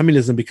to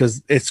communism,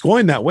 because it's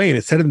going that way and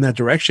it's headed in that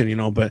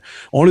direction, but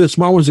only the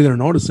smart ones are going to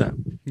notice that.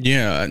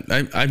 Yeah,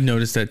 I've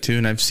noticed that too.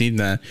 And I've seen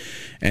that.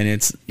 And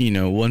it's,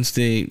 once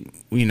they,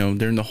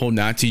 during the whole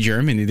Nazi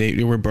Germany,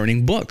 they were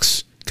burning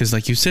books. Because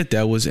like you said,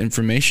 that was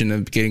information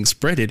of getting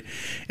spreaded,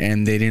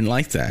 and they didn't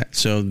like that.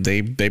 So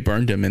they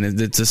burned them. And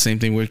it's the same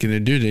thing we're going to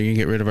do. They're going to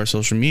get rid of our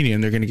social media,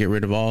 and they're going to get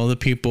rid of all the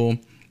people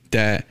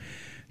that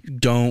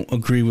don't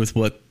agree with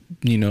what,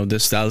 the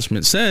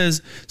establishment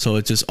says. So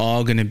it's just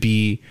all going to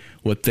be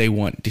what they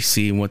want to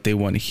see and what they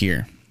want to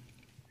hear.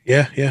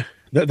 Yeah.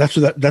 That's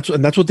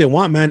what they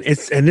want, man.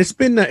 It's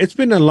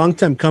been a long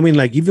time coming.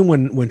 Like even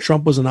when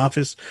Trump was in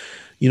office,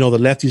 the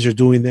lefties are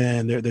doing that,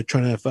 and they're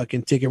trying to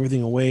fucking take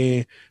everything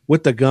away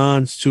with the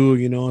guns too.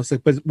 It's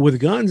like, but with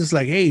guns, it's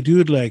like, hey,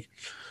 dude, like,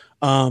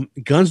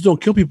 guns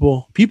don't kill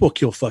people. People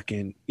kill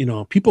fucking,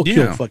 people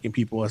kill fucking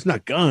people. It's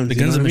not guns. The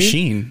gun's a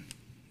machine.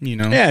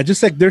 Yeah,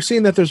 just like they're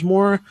saying that there's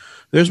more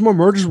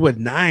murders with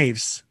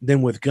knives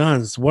than with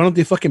guns. Why don't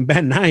they fucking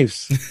ban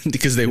knives?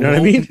 Because they won't. What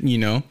I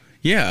mean?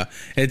 Yeah,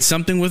 it's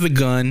something with a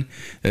gun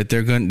that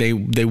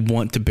they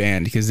want to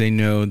ban, because they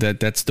know that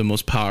that's the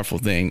most powerful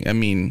thing. I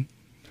mean.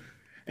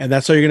 And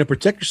that's how you're going to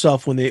protect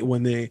yourself when they,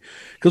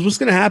 because what's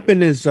going to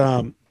happen is,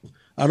 I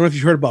don't know if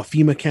you've heard about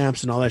FEMA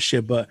camps and all that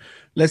shit, but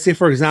let's say,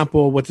 for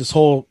example, with this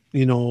whole,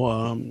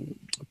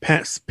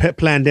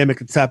 pandemic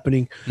that's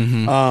happening,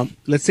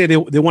 let's say they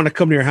want to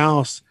come to your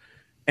house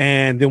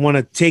and they want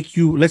to take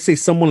you, let's say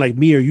someone like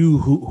me or you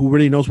who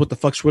really knows what the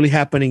fuck's really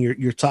happening.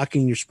 You're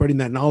talking, you're spreading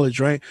that knowledge,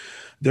 right?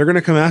 They're going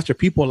to come after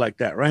people like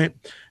that, right?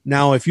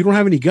 Now, if you don't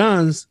have any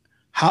guns,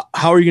 how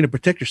are you going to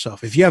protect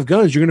yourself? If you have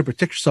guns, you're going to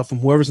protect yourself from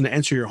whoever's going to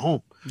enter your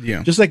home.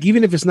 Yeah. Just like,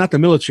 even if it's not the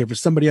military, if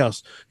it's somebody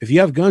else, if you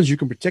have guns, you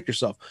can protect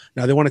yourself.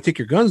 Now they want to take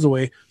your guns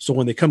away, so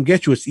when they come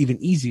get you, it's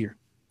even easier.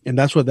 And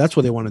that's what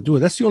they want to do.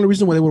 That's the only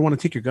reason why they would want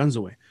to take your guns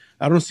away.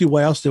 I don't see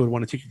why else they would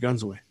want to take your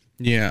guns away.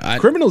 Yeah,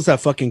 Criminals have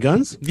fucking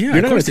guns. Yeah, You're not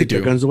of gonna course they take their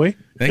do. guns away.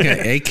 They got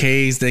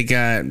AKs, they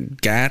got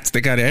GATs,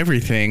 they got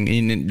everything,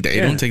 and they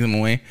don't take them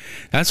away.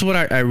 That's what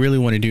I really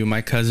want to do.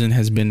 My cousin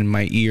has been in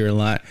my ear a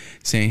lot,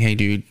 saying, "Hey,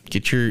 dude,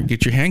 get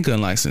your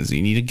handgun license.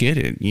 You need to get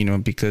it,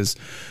 because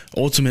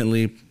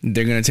ultimately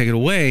they're gonna take it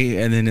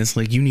away, and then it's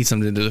like you need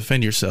something to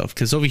defend yourself.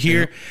 Because over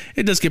here,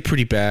 it does get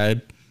pretty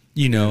bad,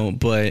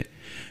 But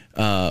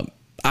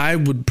I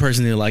would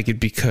personally like it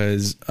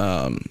because."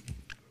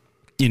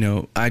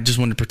 I just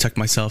want to protect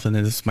myself, and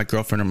then if my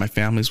girlfriend or my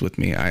family's with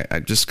me, I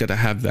just got to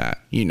have that,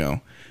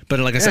 But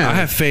like I said, I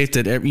have faith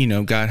that,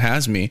 God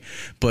has me.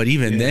 But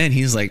even then,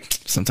 he's like,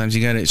 sometimes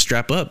you got to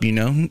strap up,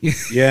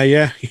 Yeah,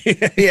 yeah,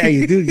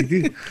 you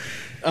do.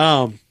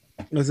 I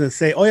was gonna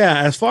say,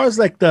 as far as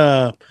like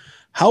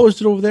how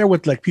is it over there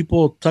with like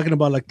people talking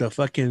about like the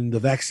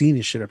vaccine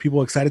and shit? Are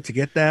people excited to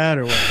get that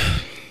or what?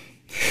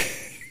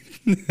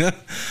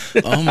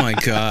 Oh my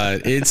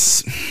God,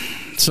 it's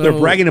so they're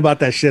bragging about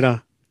that shit, huh?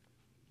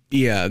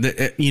 Yeah,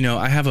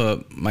 I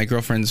have my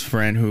girlfriend's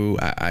friend who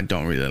I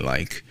don't really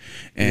like,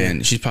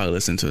 and she's probably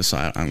listening to us, so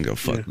I don't go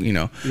fuck,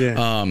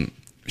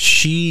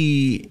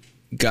 she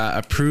got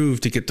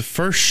approved to get the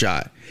first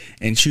shot,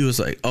 and she was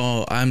like,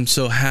 "Oh, I'm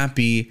so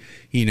happy,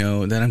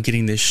 that I'm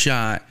getting this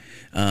shot.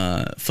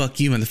 Fuck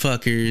you,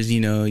 motherfuckers.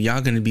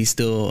 Y'all gonna be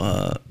still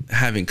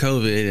having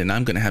COVID, and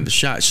I'm gonna have the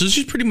shot." So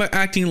she's pretty much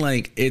acting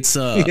like it's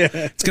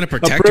gonna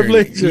protect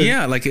her.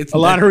 Yeah, like it's a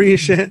lottery and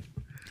shit.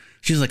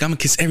 She's like, "I'm gonna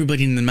kiss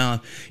everybody in the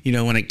mouth,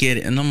 when I get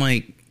it." And I'm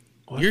like,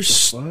 you're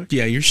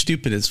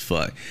stupid as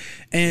fuck.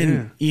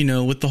 And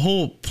with the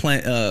whole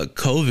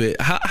COVID,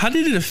 how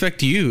did it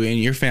affect you and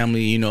your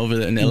family, over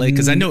there in LA?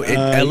 Because I know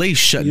LA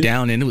shut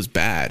down and it was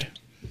bad.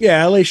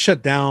 Yeah, LA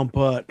shut down,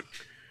 but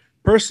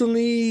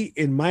personally,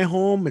 in my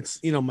home, it's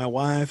my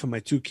wife and my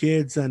 2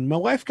 kids, and my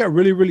wife got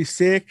really, really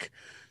sick.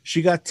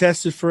 She got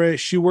tested for it.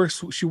 She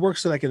works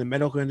like in the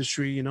medical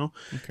industry, Okay.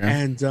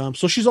 And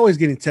so she's always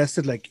getting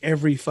tested like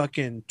every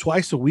fucking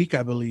twice a week,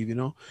 I believe,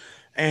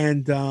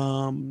 And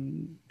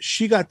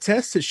she got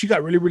tested. She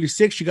got really, really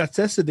sick. She got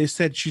tested. They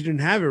said she didn't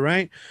have it,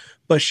 right?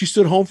 But she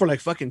stood home for like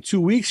fucking 2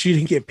 weeks. She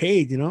didn't get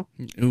paid,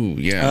 Ooh,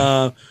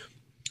 yeah.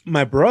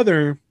 My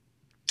brother,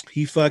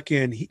 a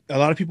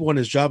lot of people on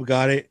his job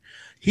got it.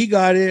 He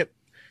got it.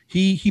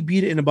 He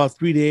beat it in about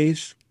 3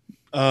 days.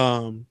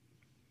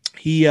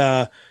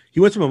 He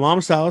went to my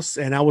mom's house,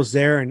 and I was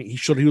there, and he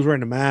was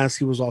wearing a mask.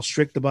 He was all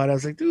strict about it. I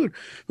was like, dude,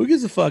 who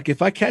gives a fuck?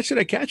 If I catch it,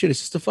 I catch it. It's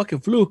just a fucking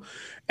flu.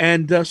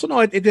 And so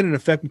no, it didn't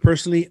affect me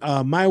personally.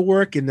 My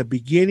work in the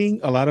beginning,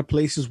 a lot of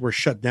places were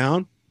shut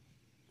down.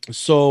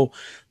 So,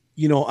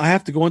 I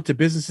have to go into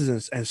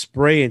businesses and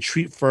spray and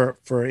treat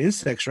for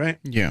insects, right?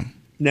 Yeah.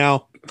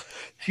 Now,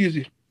 excuse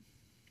me,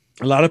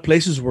 a lot of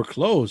places were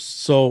closed,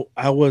 so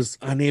I was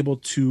unable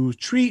to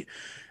treat.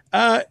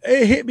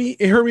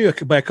 It hurt me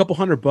by a couple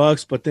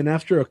 $100, but then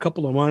after a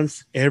couple of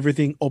months,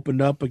 everything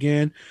opened up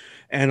again.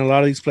 And a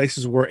lot of these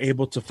places were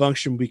able to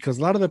function because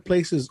a lot of the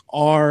places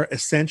are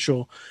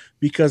essential,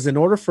 because in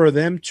order for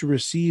them to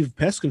receive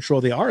pest control,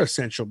 they are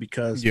essential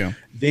because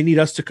they need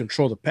us to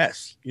control the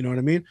pests. You know what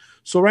I mean?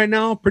 So right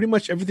now, pretty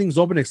much everything's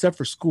open except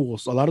for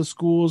schools. A lot of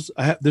schools,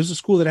 there's a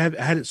school that I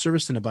hadn't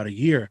serviced in about a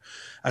year.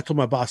 I told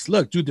my boss,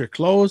 look, dude, they're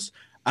closed.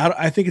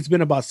 I think it's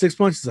been about 6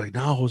 months. He's like,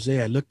 no,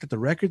 Jose, I looked at the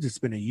records. It's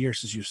been a year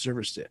since you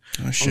serviced it.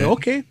 Oh, shit. I'm like,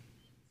 okay.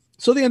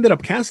 So they ended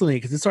up canceling it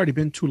because it's already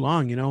been too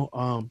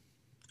long,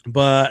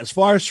 But as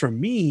far as for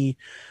me,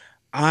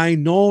 I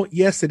know,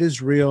 yes, it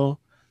is real.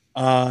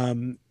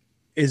 Was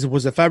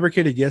it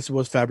fabricated? Yes, it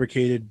was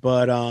fabricated.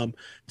 But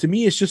to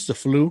me, it's just a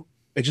flu.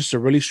 It's just a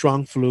really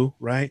strong flu,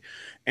 right?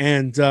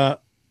 And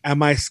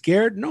am I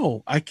scared?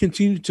 No, I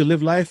continue to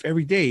live life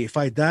every day. If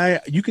I die,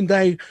 you can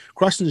die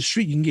crossing the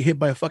street. You can get hit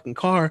by a fucking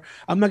car.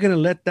 I'm not gonna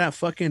let that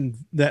fucking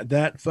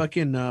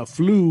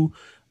flu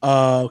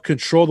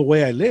control the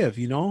way I live.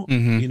 You know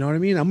what I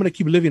mean? I'm gonna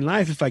keep living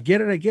life. If I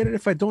get it, I get it.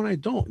 If I don't, I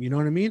don't. You know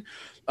what I mean?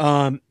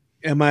 Am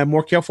I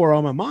more careful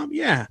around my mom?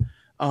 Yeah.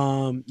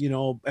 Am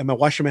I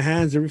washing my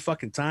hands every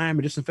fucking time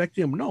and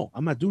disinfecting them? No,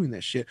 I'm not doing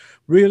that shit.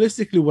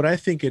 Realistically, what I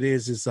think it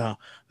is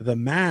the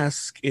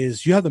mask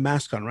is, you have the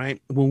mask on,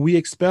 right? When we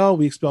expel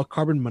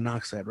carbon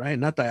monoxide, right?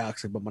 Not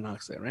dioxide, but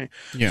monoxide, right?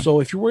 Yeah. So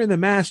if you're wearing the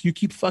mask, you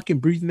keep fucking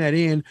breathing that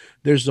in.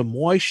 There's a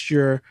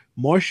moisture,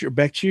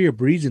 bacteria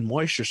breathes in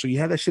moisture. So you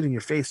have that shit in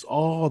your face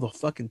all the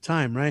fucking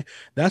time, right?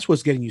 That's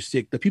what's getting you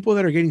sick. The people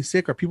that are getting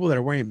sick are people that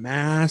are wearing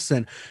masks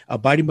and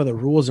abiding by the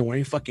rules and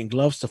wearing fucking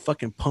gloves to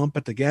fucking pump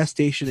at the gas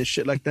station and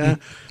shit like that.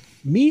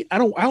 Me, I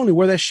only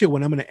wear that shit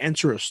when I'm going to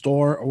enter a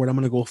store or when I'm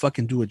going to go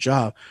fucking do a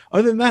job.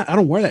 Other than that, I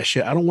don't wear that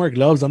shit. I don't wear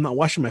gloves. I'm not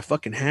washing my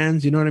fucking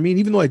hands. You know what I mean?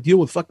 Even though I deal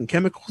with fucking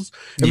chemicals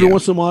every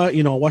once in a while,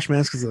 I wash my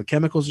hands because of the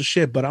chemicals and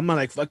shit, but I'm not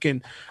like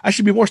fucking, I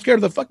should be more scared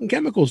of the fucking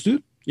chemicals,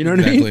 dude. You know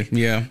what I mean?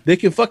 Yeah. They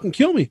can fucking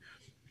kill me.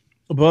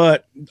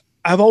 But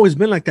I've always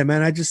been like that,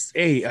 man. I just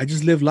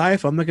live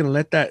life. I'm not going to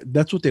let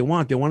that's what they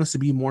want. They want us to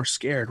be more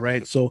scared,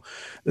 right? So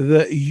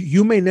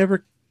you may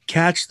never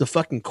catch the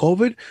fucking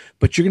COVID,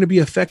 but you're going to be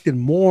affected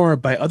more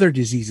by other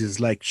diseases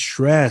like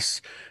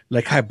stress,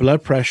 like high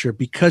blood pressure,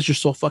 because you're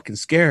so fucking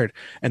scared.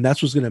 And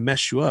that's what's going to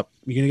mess you up.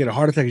 You're going to get a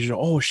heart attack. You're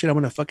like, oh shit, I'm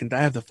going to fucking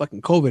die of the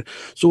fucking COVID.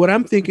 So what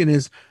I'm thinking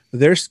is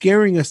they're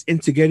scaring us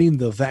into getting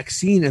the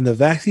vaccine, and the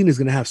vaccine is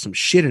going to have some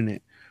shit in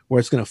it where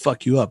it's going to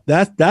fuck you up.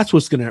 That's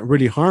what's going to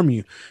really harm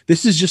you.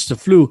 This is just the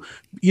flu.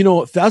 You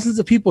know, thousands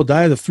of people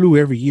die of the flu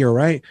every year,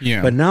 right?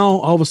 Yeah. But now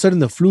all of a sudden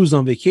the flu's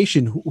on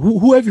vacation.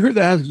 Who have you heard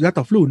that has got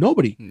the flu?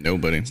 Nobody.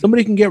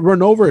 Somebody can get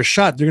run over or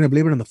shot. They're going to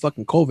blame it on the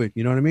fucking COVID.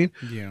 You know what I mean?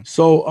 Yeah.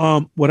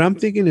 So what I'm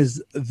thinking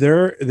is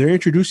they're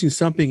introducing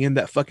something in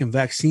that fucking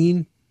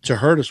vaccine to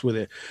hurt us with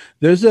it.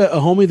 There's a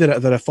homie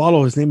that I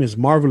follow. His name is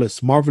Marvelous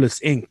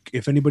Inc.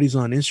 If anybody's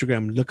on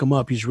Instagram, look him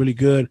up. He's really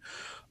good.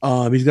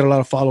 He's got a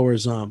lot of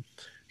followers.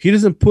 He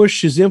doesn't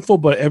push his info,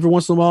 but every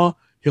once in a while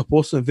he'll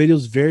post some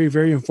videos, very,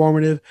 very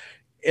informative.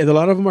 And a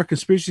lot of them are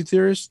conspiracy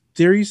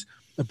theories,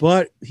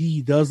 but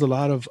he does a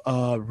lot of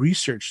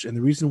research. And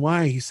the reason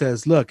why, he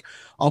says, look,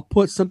 I'll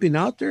put something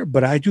out there,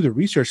 but I do the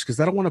research because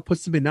I don't want to put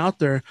something out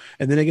there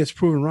and then it gets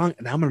proven wrong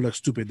and I'm going to look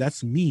stupid.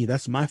 That's me.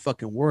 That's my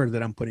fucking word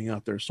that I'm putting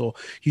out there. So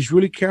he's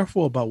really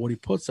careful about what he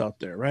puts out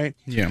there, right?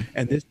 Yeah.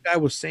 And this guy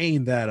was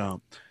saying that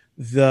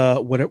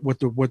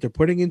what they're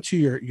putting into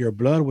your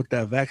blood with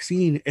that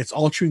vaccine, it's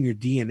altering your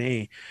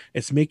DNA.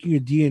 It's making your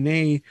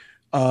DNA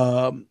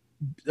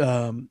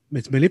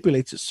it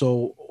manipulates it.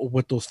 So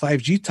with those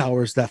 5G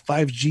towers, that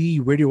 5G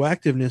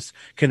radioactiveness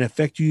can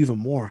affect you even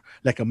more.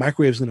 Like a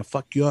microwave is going to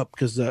fuck you up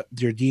because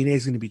your DNA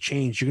is going to be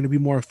changed. You're going to be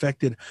more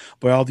affected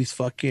by all these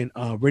fucking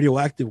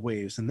radioactive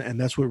waves, and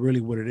that's what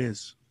it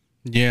is.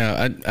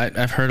 Yeah,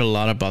 I've heard a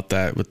lot about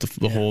that with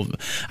the whole.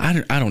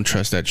 I don't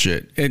trust that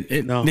shit.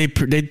 No. They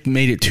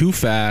made it too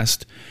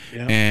fast,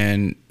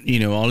 and you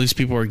know all these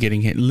people are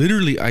getting hit.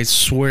 Literally, I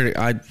swear,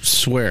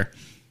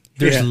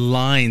 there's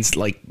lines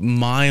like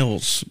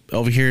miles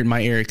over here in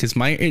my area because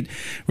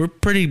we're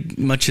pretty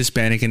much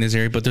Hispanic in this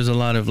area, but there's a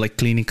lot of like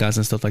clinicas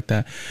and stuff like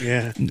that.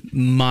 Yeah,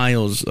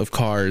 miles of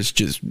cars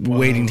just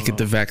waiting to get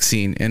the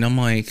vaccine, and I'm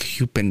like,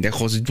 you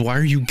pendejos, why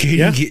are you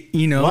getting it?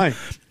 You know why?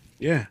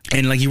 Yeah.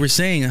 And like you were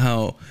saying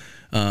how,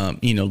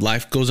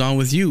 life goes on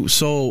with you.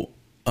 So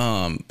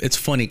it's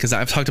funny because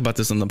I've talked about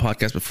this on the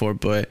podcast before,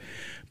 but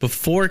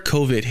before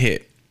COVID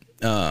hit,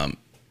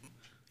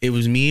 it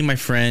was me and my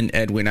friend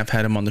Edwin. I've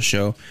had him on the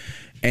show.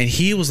 And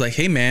he was like,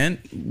 hey, man,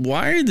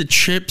 why are the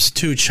trips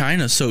to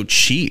China so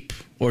cheap?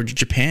 Or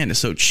Japan is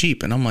so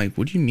cheap? And I'm like,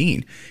 what do you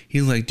mean?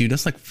 He's like, dude,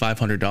 that's like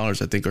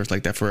 $500, I think, or it's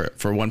like that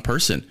for one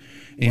person.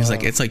 And he's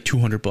like, it's like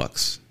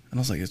 $200. And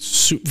I was like,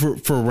 it's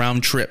for a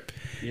round trip.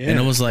 Yeah, and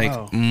it was like,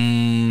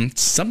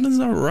 something's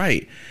not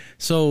right.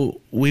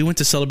 So we went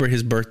to celebrate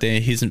his birthday.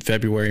 He's in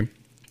February.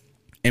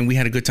 And we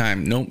had a good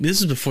time. No,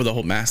 this is before the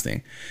whole mask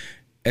thing.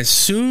 As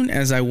soon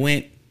as I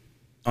went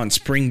on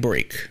spring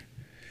break,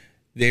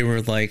 they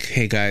were like,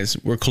 hey, guys,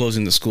 we're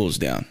closing the schools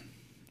down.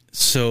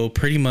 So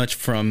pretty much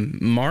from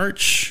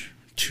March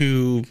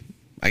to,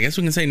 I guess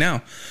we can say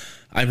now,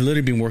 I've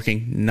literally been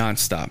working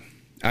nonstop.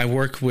 I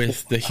work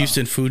with the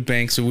Houston Food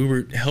Bank, so we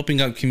were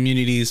helping out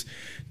communities,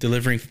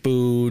 delivering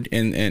food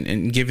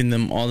and giving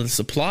them all the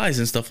supplies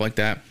and stuff like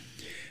that.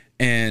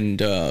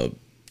 And I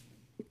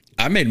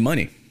made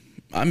money.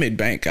 I made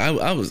bank. I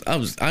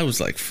was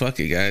like,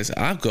 fuck it, guys.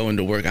 I'll go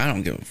into work. I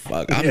don't give a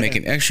fuck. I'm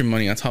making extra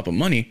money on top of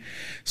money.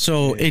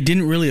 So it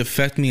didn't really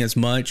affect me as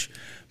much,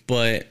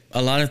 but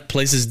a lot of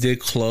places did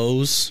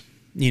close.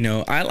 You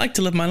know, I like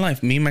to live my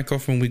life. Me and my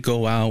girlfriend, we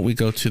go out, we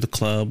go to the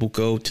club, we'll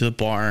go to the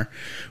bar,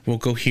 we'll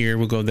go here,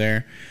 we'll go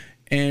there,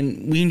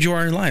 and we enjoy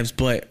our lives.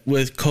 But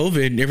with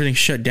COVID, everything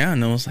shut down,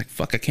 and I was like,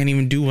 fuck, I can't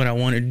even do what I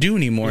want to do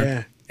anymore.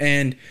 Yeah.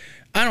 And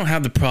I don't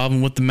have the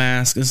problem with the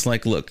mask. It's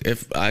like, look,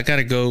 if I got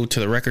to go to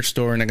the record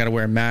store and I got to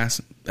wear a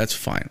mask, that's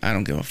fine. I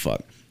don't give a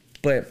fuck.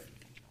 But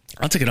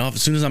I'll take it off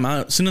as soon as I'm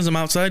out. As soon as I'm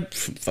outside,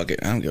 fuck it.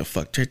 I don't give a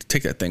fuck.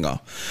 Take that thing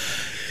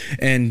off.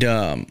 And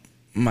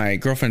my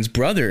girlfriend's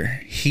brother,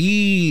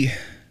 he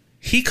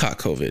caught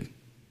COVID.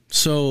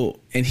 So,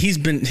 and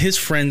his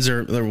friends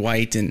are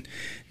white, and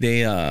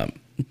they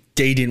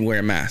didn't wear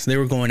a mask. They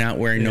were going out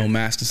wearing no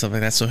mask and stuff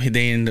like that. So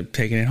they ended up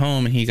taking it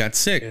home, and he got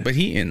sick. But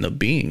he ended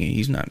up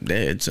he's not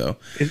dead. So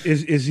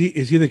is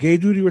he the gay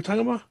dude you were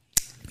talking about?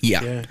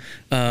 Yeah.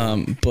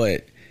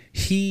 But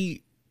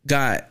he's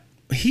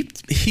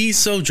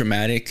so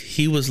dramatic.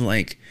 He was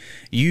like,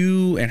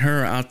 you and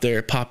her out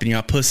there popping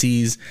y'all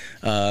pussies,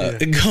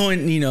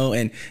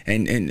 going,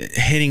 and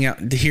heading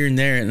out here and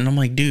there. And I'm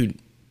like, dude,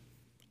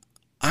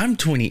 I'm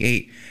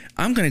 28.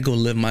 I'm going to go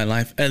live my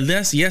life.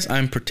 Unless, yes,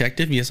 I'm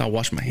protective. Yes, I'll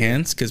wash my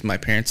hands because my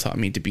parents taught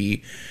me to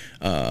be,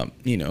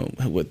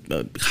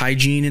 with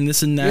hygiene and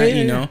this and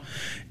that,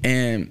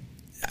 And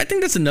I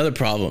think that's another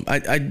problem.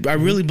 I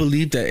really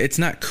believe that it's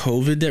not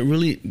COVID that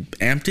really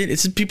amped it.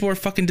 It's just people are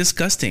fucking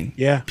disgusting.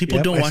 Yeah.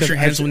 People don't wash their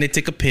hands when they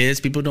take a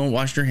piss. People don't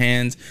wash their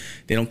hands.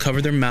 They don't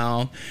cover their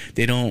mouth.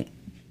 They don't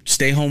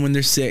stay home when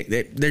they're sick.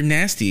 They're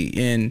nasty.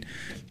 And,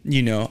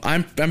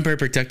 I'm very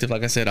protective.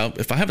 Like I said,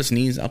 if I have a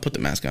sneeze, I'll put the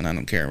mask on. I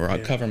don't care. Or I'll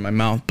cover my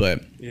mouth.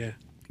 But,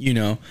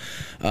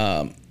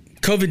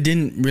 COVID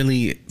didn't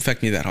really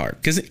affect me that hard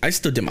because I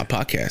still did my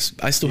podcast.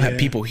 I still had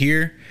people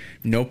here,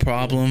 no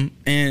problem.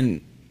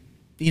 And,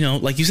 you know,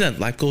 like you said,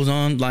 life goes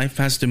on. Life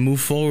has to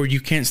move forward. You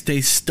can't stay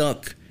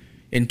stuck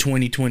in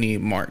 2020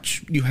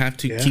 March. You have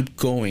to keep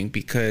going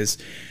because,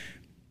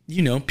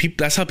 you know,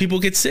 that's how people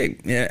get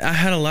sick. Yeah, I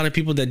had a lot of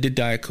people that did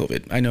die of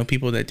COVID. I know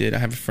people that did. I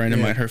have a friend of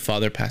mine, her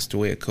father passed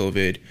away of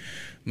COVID.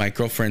 My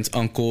girlfriend's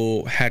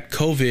uncle had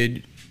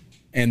COVID,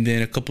 and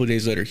then a couple of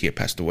days later, he had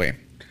passed away.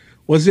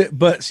 Was it?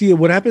 But see,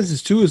 what happens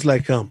is too is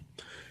like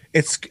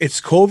it's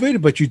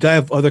COVID, but you die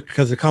of other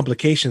because of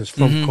complications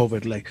from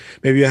COVID. Like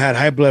maybe you had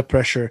high blood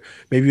pressure,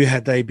 maybe you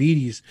had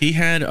diabetes. He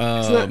had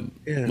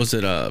was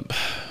it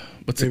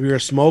maybe you're a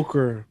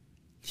smoker.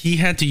 He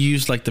had to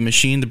use like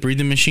the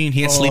breathing machine.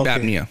 He had sleep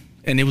apnea,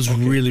 and it was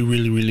really,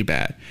 really, really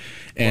bad.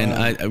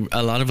 And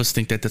a lot of us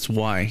think that that's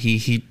why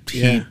he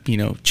you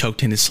know,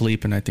 choked in his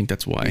sleep, and I think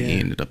that's why he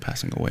ended up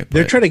passing away. But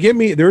they were trying to get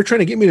me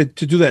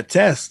to do that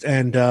test,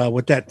 and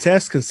what that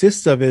test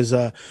consists of is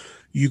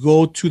you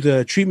go to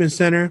the treatment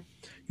center,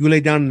 you lay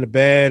down in the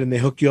bed, and they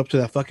hook you up to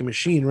that fucking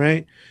machine,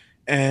 right?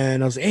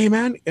 And I was like, hey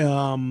man,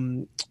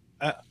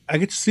 I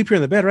get to sleep here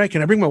in the bed, right?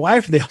 Can I bring my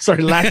wife? And they all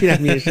started laughing at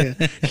me and shit.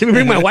 Let me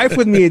bring my wife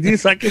with me, dude,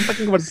 so I can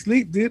fucking go to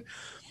sleep, dude.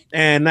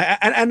 And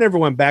I never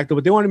went back though,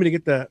 but they wanted me to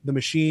get the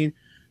machine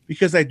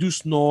because I do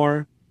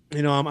snore.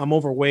 You know, I'm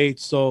overweight,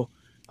 so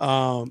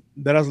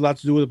that has a lot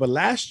to do with it. But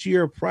last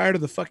year, prior to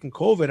the fucking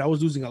COVID, I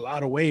was losing a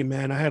lot of weight,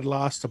 man. I had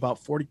lost about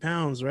 40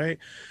 pounds, right?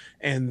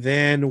 And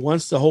then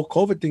once the whole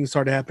COVID thing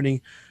started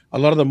happening, a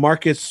lot of the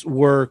markets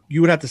were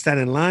you would have to stand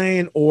in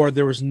line, or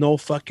there was no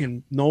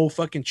fucking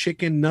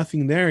chicken,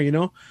 nothing there, you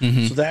know.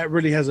 So that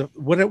really has the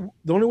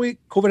only way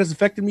COVID has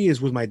affected me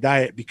is with my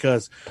diet,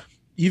 because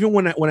even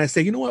when I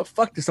say, you know what,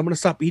 fuck this, I'm gonna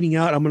stop eating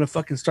out, I'm gonna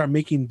fucking start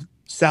making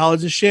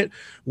salads and shit.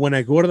 When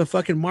I go to the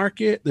fucking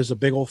market, there's a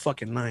big old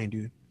fucking line,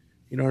 dude.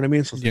 You know what I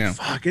mean? So it's like,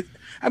 fuck it.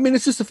 I mean,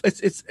 it's just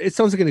it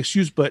sounds like an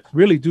excuse, but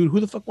really, dude, who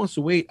the fuck wants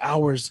to wait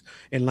hours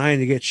in line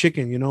to get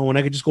chicken? You know, when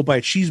I could just go buy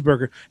a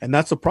cheeseburger, and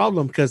that's a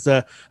problem because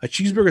a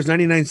cheeseburger is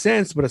 99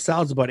 cents, but a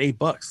salad's about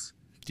 $8.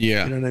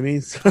 Yeah, you know what I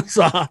mean. So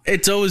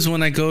it's always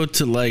when I go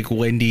to like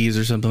Wendy's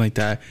or something like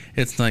that,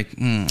 it's like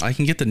I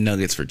can get the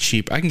nuggets for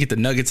cheap. I can get the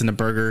nuggets and a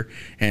burger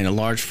and a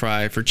large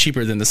fry for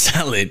cheaper than the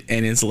salad,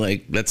 and it's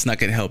like that's not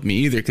gonna help me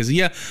either. Because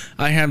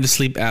I have the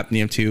sleep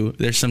apnea too.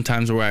 There's some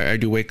times where I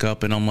do wake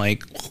up and I'm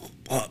like,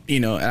 you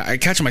know, I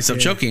catch myself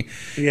choking,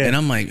 and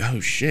I'm like,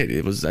 oh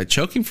shit, was I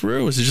choking for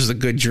real? Or was it just a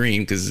good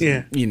dream? Because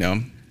you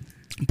know,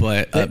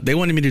 but they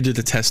wanted me to do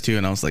the test too,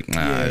 and I was like,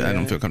 I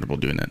don't feel comfortable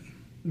doing that.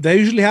 That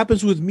usually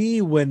happens with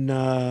me when,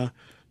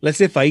 let's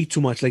say if I eat too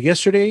much. Like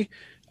yesterday,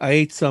 I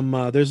ate some,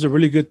 there's a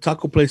really good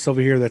taco place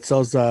over here that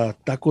sells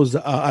tacos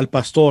al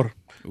pastor.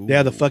 Ooh. They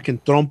have the fucking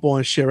trompo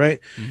and shit, right?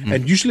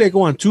 And usually I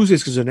go on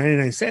Tuesdays because they're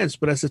 99 cents.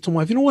 But I said to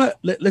my wife, you know what?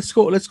 Let's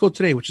go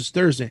today, which is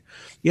Thursday,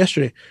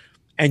 yesterday.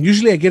 And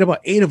usually I get about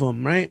 8 of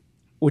them, right?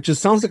 Which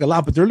sounds like a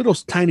lot, but they're little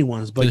tiny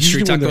ones. But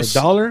usually when they're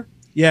 $1,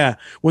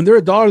 when they're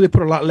 $1, they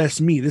put a lot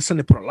less meat. This time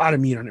they put a lot of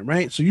meat on it,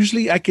 right? So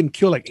usually I can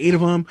kill like 8 of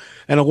them,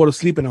 and I'll go to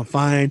sleep and I'm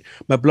fine.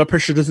 My blood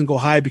pressure doesn't go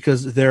high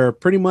because they're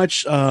pretty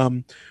much it's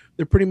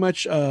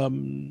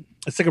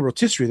like a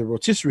rotisserie. The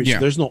rotisserie, so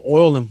there's no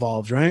oil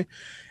involved, right?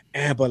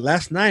 But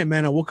last night,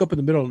 man, I woke up in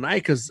the middle of the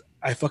night because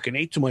I fucking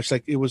ate too much.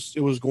 Like it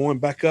was going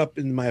back up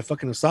in my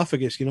fucking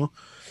esophagus, you know.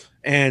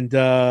 And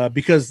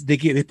because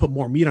they put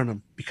more meat on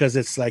them because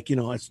it's like, you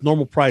know, it's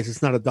normal price.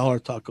 It's not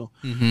 $1 taco,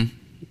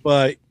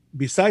 but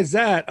besides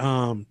that,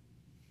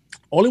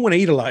 only when I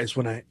eat a lot is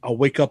when I'll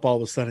wake up all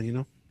of a sudden, you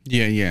know?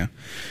 Yeah.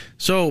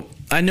 So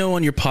I know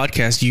on your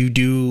podcast, you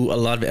do a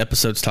lot of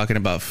episodes talking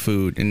about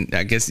food. And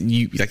I guess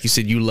like you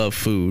said, you love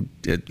food.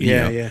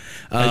 Yeah.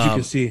 As you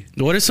can see.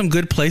 What are some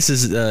good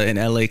places in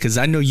LA? Because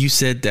I know you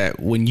said that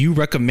when you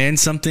recommend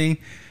something,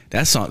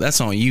 that's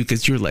on you,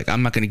 because you're like,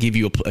 I'm not going to give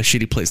you a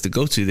shitty place to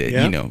go to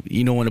that,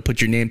 you don't want to put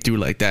your name through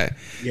like that.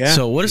 Yeah.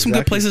 So what are some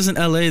good places in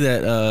LA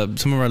that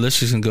some of our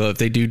listeners can go if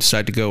they do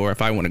decide to go, or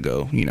if I want to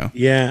go, you know?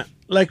 Yeah.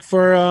 Like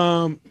for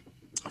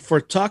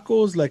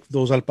tacos, like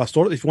those al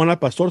pastor, if you want al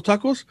pastor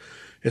tacos,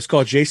 it's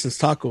called Jason's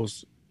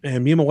Tacos.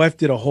 And me and my wife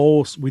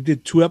we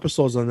did 2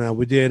 episodes on that.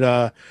 We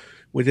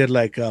did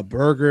like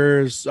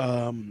burgers,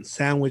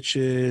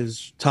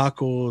 sandwiches,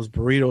 tacos,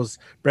 burritos,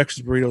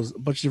 breakfast burritos, a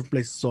bunch of different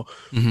places. So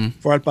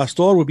for al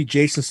pastor would be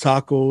Jason's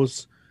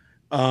Tacos.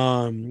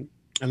 And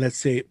let's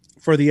say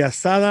for the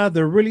asada,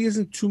 there really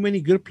isn't too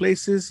many good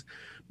places.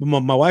 But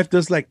my wife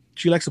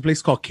she likes a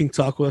place called King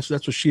Taco. That's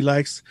what she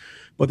likes.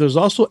 But there's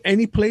also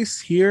any place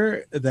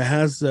here that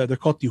has, they're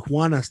called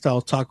Tijuana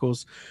style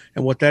tacos.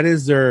 And what that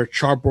is, they're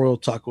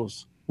charbroiled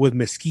tacos with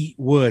mesquite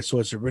wood. So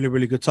it's a really,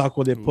 really good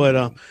taco. They put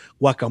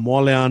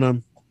guacamole on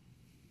them.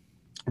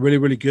 Really,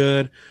 really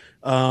good.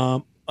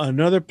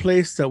 Another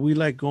place that we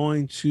like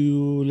going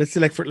to, let's say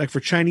like for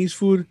Chinese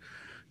food,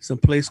 some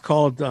place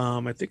called,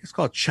 I think it's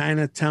called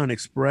Chinatown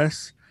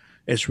Express.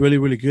 It's really,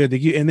 really good.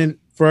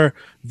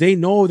 They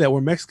know that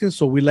we're Mexicans,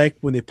 so we like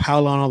when they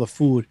pile on all the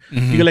food.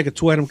 You get like a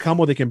 2-item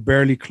combo, they can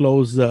barely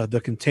close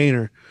the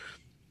container.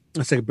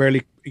 It's like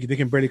barely they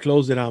can barely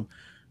close it.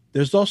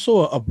 There's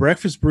also a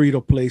breakfast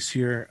burrito place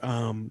here.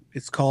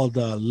 It's called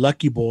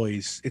Lucky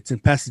Boys. It's in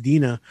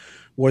Pasadena,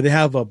 where they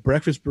have a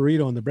breakfast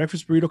burrito, and the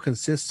breakfast burrito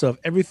consists of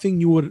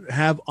everything you would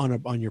have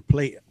on your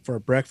plate for a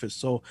breakfast.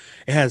 So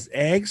it has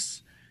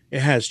eggs, it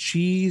has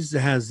cheese,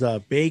 it has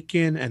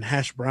bacon and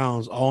hash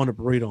browns all in a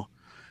burrito.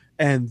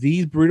 And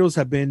these burritos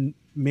have been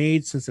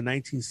made since the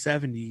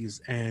 1970s,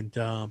 and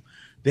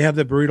they have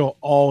the burrito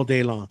all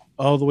day long,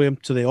 all the way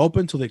up till they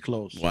open till they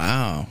close.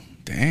 Wow.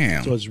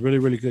 Damn. So it's really,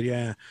 really good.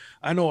 Yeah.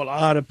 I know a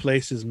lot of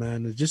places,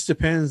 man. It just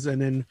depends.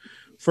 And then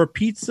for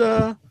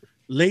pizza,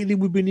 lately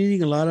we've been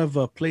eating a lot of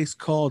a place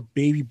called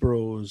Baby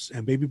Bros.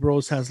 And Baby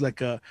Bros has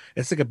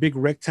it's like a big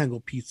rectangle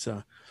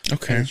pizza.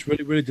 Okay. And it's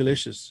really, really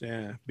delicious.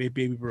 Yeah.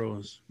 Baby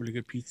Bros. Really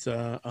good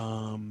pizza.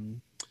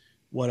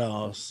 What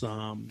else?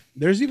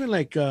 There's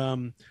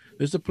even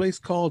there's a place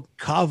called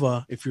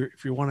Kava if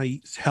you want to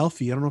eat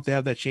healthy. I don't know if they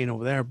have that chain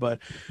over there, but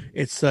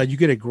it's you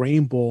get a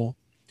grain bowl,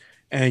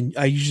 and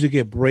I usually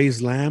get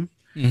braised lamb,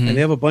 and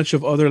they have a bunch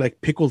of other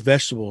like pickled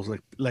vegetables,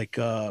 like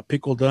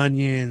pickled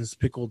onions,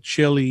 pickled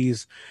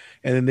chilies,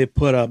 and then they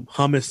put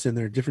hummus in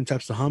there, different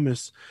types of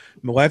hummus.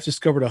 My wife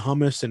discovered a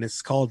hummus, and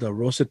it's called a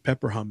roasted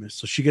pepper hummus.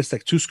 So she gets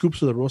like 2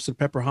 scoops of the roasted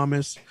pepper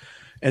hummus,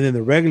 and then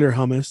the regular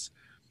hummus,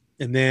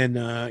 and then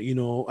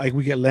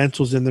we get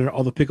lentils in there,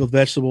 all the pickled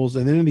vegetables,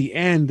 and then in the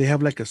end they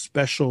have like a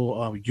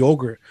special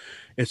yogurt.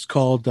 It's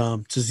called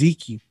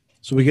tzatziki.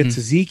 So we get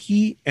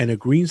tzatziki and a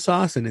green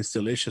sauce, and it's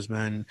delicious,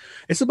 man.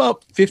 It's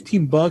about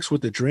 $15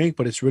 with the drink,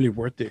 but it's really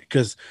worth it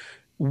because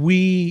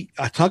I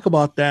talk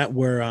about that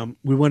where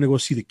we want to go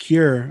see The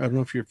Cure. I don't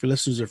know if your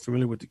listeners are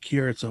familiar with The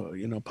Cure. It's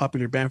a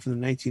popular band from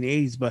the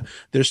 1980s, but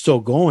they're still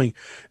going.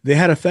 They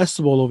had a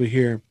festival over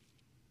here,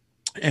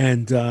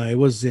 and it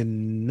was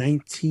in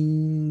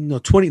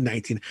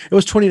 2019. It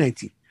was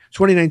 2019.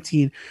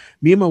 2019.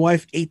 Me and my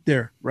wife ate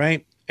there,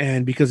 right?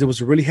 And because it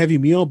was a really heavy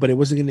meal, but it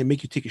wasn't going to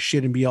make you take a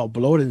shit and be all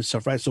bloated and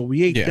stuff, right? So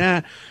we ate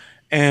that,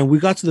 and we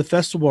got to the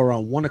festival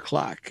around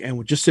 1:00,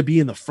 and just to be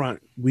in the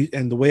front.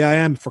 And the way I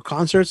am for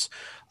concerts,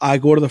 I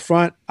go to the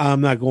front. I'm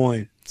not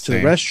going to the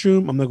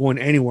restroom. I'm not going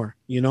anywhere,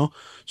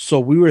 So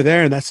we were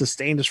there, and that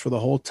sustained us for the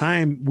whole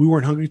time. We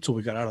weren't hungry till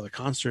we got out of the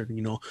concert,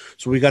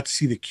 So we got to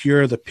see The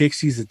Cure, the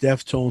Pixies, the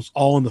Deftones,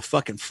 all in the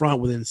fucking front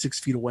within 6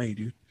 feet away,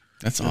 dude.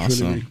 That's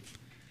awesome.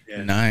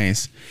 Really,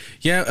 nice.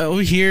 Yeah,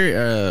 over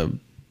here.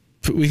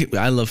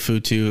 I love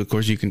food too. Of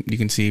course, you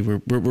can see we're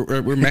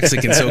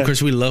Mexican, so of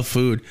course we love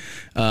food.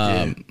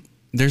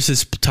 There's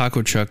this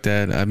taco truck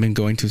that I've been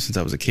going to since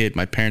I was a kid.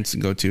 My parents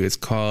go to. It's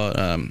called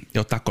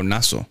El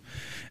Taconazo,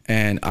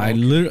 and I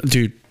literally,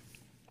 dude,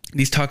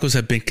 these tacos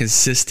have been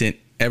consistent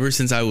ever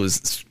since I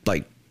was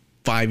like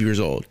 5 years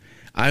old.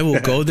 I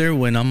will go there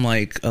when I'm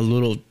like a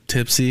little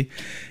tipsy,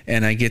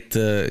 and I get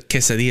the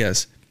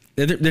quesadillas.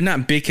 They're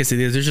not big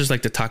quesadillas. They're just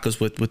like the tacos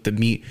with the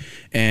meat,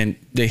 and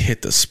they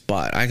hit the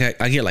spot. I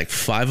get like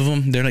 5 of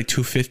them. They're like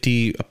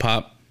 $2.50 a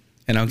pop,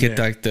 and I'll get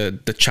like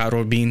the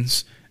charro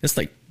beans. It's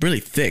like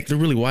really thick. They're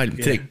really wide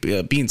and thick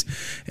beans,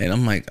 and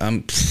I'm like,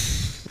 I'm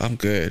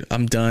good.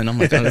 I'm done. I'm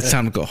like, it's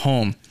time to go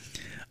home.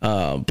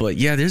 But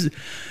yeah, there's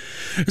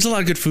a lot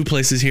of good food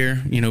places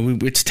here.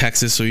 It's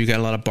Texas, so you got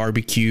a lot of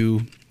barbecue.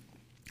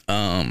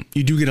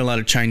 You do get a lot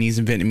of Chinese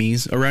and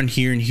Vietnamese around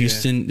here in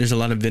Houston. There's a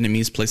lot of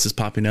Vietnamese places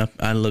popping up.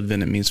 I love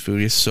Vietnamese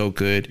food. It's so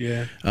good.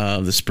 Yeah.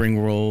 The spring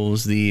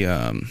rolls, the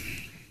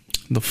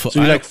pho. So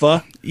you like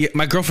pho? Yeah.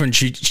 My girlfriend,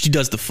 she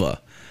does the pho.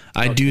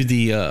 I do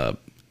the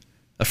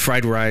a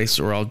fried rice,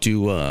 or I'll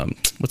do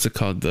what's it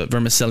called? The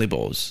vermicelli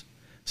bowls.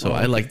 So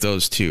I like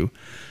those too.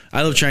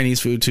 I love Chinese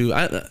food too.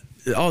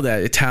 All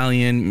that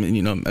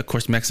Italian, of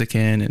course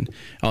Mexican and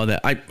all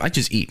that. I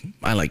just eat.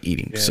 I like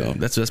eating. So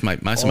that's my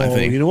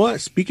thing. You know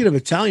what? Speaking of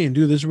Italian,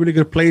 dude, there's a really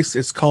good place.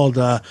 It's called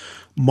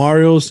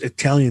Mario's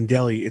Italian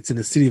Deli. It's in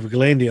the city of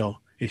Glendale.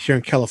 It's here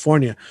in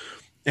California.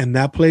 And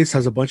that place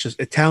has a bunch of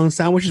Italian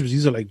sandwiches.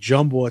 These are like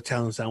jumbo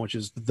Italian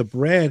sandwiches. The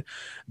bread,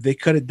 they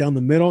cut it down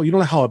the middle. You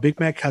know how a Big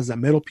Mac has that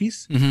middle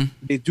piece? Mm-hmm.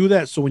 They do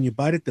that so when you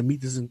bite it, the meat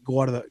doesn't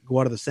go out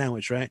of the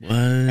sandwich, right? What?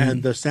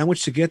 And the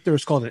sandwich to get there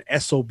is called an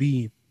SOB.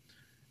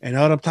 And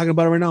now that I'm talking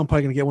about it right now, I'm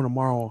probably gonna get one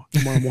tomorrow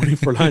morning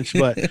for lunch.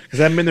 But because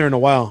I haven't been there in a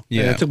while.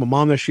 Yeah. And I took my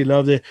mom there; she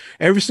loved it.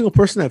 Every single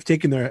person I've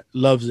taken there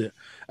loves it.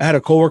 I had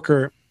a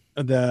coworker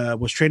that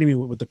was training me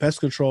with the pest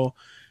control,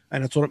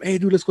 and I told him, "Hey,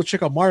 dude, let's go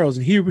check out Mario's."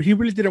 And he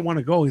really didn't want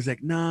to go. He's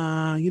like,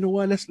 "Nah, you know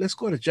what? Let's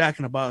go to Jack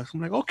in the Box." I'm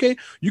like, "Okay,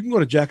 you can go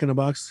to Jack in the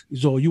Box."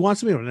 He's like, "You want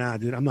something?" Or, "Nah,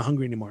 dude, I'm not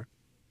hungry anymore."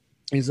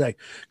 He's like,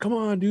 "Come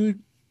on, dude."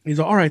 He's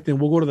like, "All right, then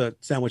we'll go to the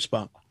sandwich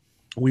spot."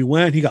 We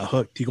went. He got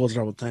hooked. He goes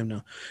there all the time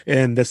now.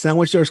 And the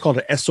sandwich there is called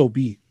an SOB.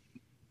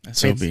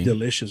 SOB. It's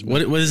delicious,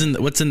 man.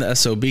 What's in the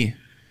SOB?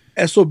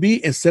 SOB,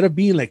 instead of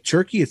being like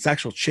turkey, it's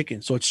actual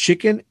chicken. So it's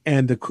chicken,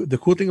 and the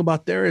cool thing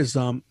about there is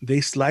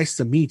they slice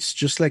the meats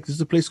just like there's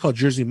a place called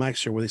Jersey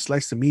Mike's here where they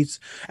slice the meats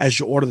as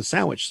you order the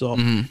sandwich. So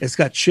it's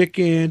got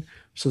chicken,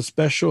 some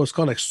special. It's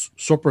called like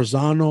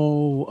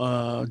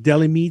Sorpresano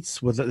deli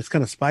meats. It's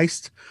kind of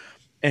spiced.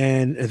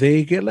 and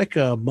they get like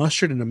a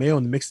mustard and a mayo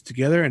and mix it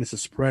together, and it's a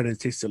spread, and it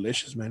tastes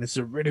delicious, man. It's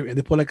a really, and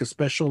they put like a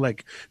special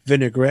like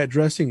vinaigrette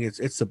dressing.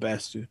 It's the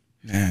best, dude.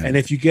 Man. And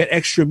if you get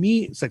extra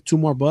meat, it's like $2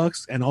 more,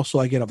 and also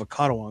I get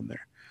avocado on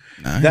there.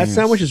 Nice. That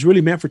sandwich is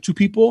really meant for 2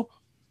 people,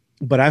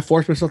 but I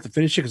force myself to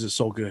finish it because it's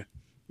so good,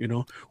 you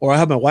know. Or I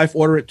have my wife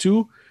order it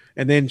too,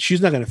 and then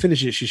she's not gonna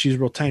finish it. She's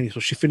real tiny,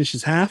 so she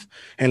finishes half,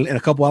 and a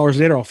couple hours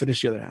later, I'll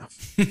finish the other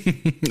half.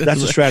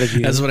 That's a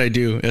strategy. That's what I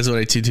do. That's what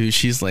I do too.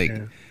 She's like,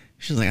 I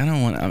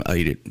don't want. I'll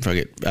eat it. Fuck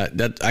it.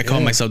 I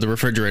call myself the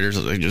refrigerator.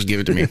 So like, just give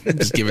it to me.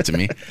 Just give it to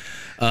me.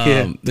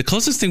 The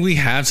closest thing we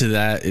have to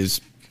that is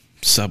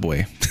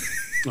Subway.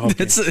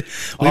 Okay.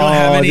 We don't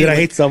have any. Dude, I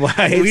hate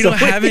Subway. We don't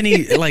have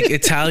any like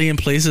Italian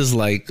places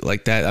like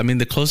that. I mean,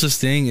 the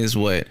closest thing is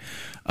what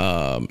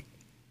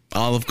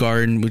Olive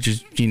Garden, which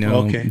is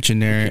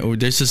generic. Or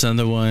there's this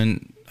other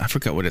one. I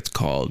forgot what it's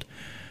called.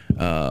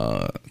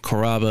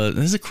 Carrabba.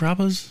 Is it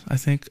Carrabba's? I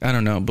think. I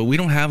don't know. But we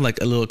don't have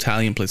like a little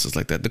Italian places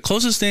like that. The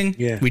closest thing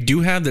we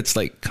do have that's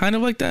like kind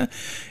of like that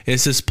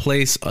is this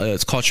place.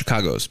 It's called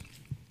Chicago's.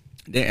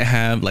 They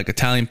have like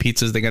Italian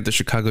pizzas. They got the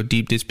Chicago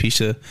deep dish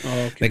pizza.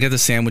 They got the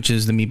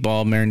sandwiches, the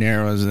meatball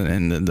marinaras,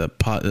 and the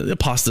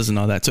pastas and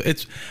all that. So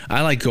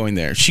I like going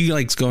there. She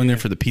likes going there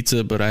for the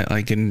pizza, but I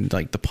like getting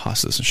like the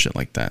pastas and shit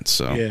like that.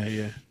 So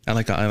I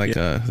like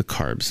the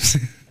carbs.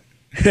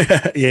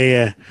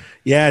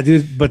 yeah,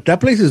 dude. But that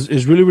place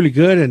is really, really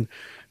good, and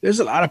there's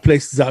a lot of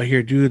places out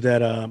here, dude.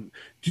 That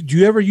do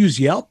you ever use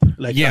Yelp?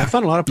 Like, I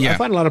find a lot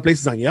of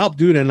places on Yelp,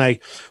 dude. And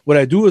like, what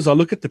I do is I'll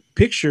look at the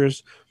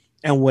pictures.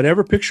 And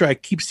whatever picture I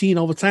keep seeing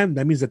all the time,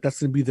 that means that's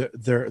going to be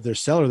their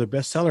seller, their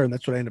best seller, and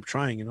that's what I end up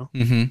trying, you know.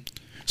 Mm-hmm.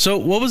 So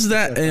what was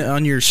that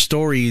on your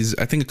stories?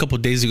 I think a couple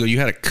of days ago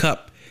you had a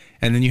cup,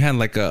 and then you had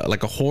like a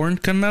horn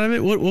coming out of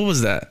it. What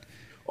was that?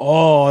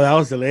 Oh, that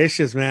was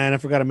delicious, man! I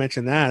forgot to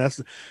mention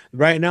that.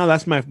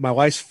 That's my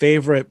wife's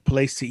favorite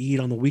place to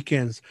eat on the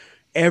weekends.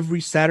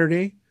 Every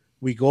Saturday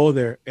we go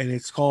there, and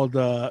it's called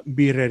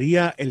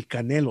Birreria El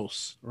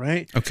Canelos,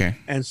 right? Okay.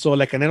 And so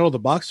like Canelo the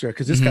boxer,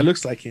 because this guy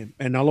looks like him,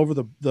 and all over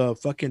the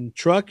fucking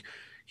truck,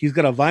 he's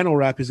got a vinyl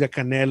wrap. He's got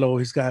Canelo.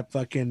 He's got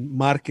fucking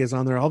Marquez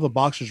on there. All the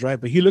boxers, right?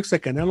 But he looks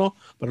like Canelo,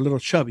 but a little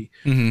chubby.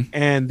 Mm-hmm.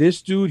 And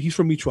this dude, he's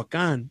from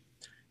Michoacan,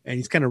 and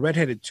he's kind of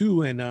redheaded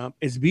too. And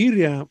it's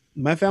birria.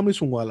 My family's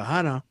from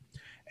Guadalajara,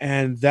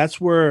 and that's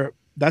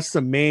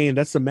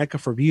the mecca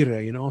for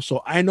birria, you know.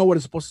 So I know what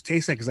it's supposed to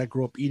taste like because I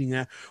grew up eating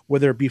that,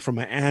 whether it be from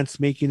my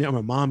aunts making it or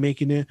my mom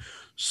making it.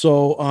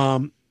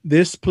 So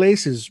this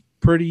place is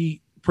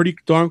pretty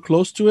darn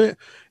close to it.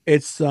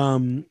 It's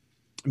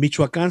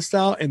Michoacan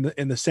style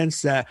in the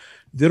sense that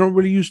they don't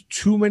really use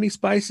too many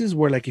spices.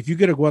 Where like if you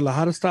get a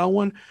Guadalajara style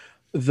one,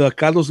 the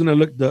caldo's gonna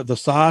look the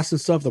sauce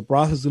and stuff, the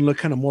broth is gonna look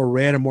kind of more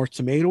red and more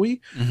tomatoey.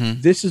 Mm-hmm.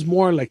 This is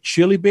more like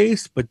chili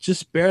based, but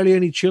just barely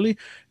any chili.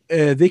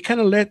 They kind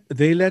of let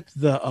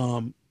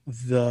the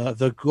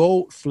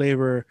goat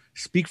flavor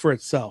speak for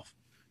itself.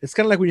 It's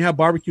kind of like when you have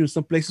barbecue in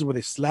some places where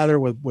they slather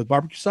with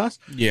barbecue sauce.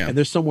 Yeah. And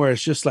there's somewhere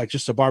it's just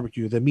a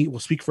barbecue. The meat will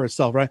speak for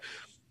itself, right?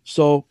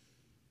 So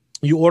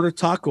you order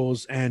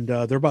tacos, and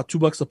they're about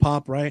 $2 a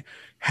pop, right?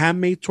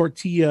 Handmade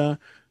tortilla.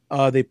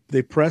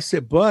 They press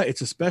it, but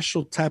it's a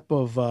special type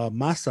of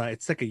masa.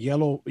 It's like a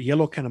yellow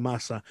kind of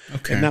masa.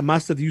 Okay. And that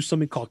masa, they use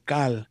something called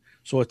cal.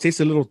 So it tastes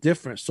a little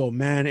different. So,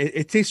 man,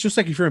 it tastes just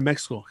like if you're in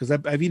Mexico, because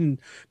I've eaten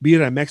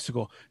birria in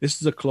Mexico. This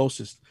is the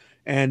closest.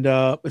 And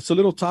it's a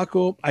little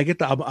taco. I get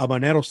the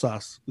habanero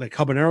sauce, like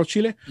habanero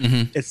chile.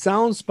 Mm-hmm. It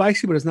sounds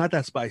spicy, but it's not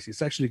that spicy.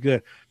 It's actually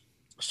good.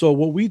 So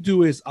what we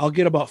do is I'll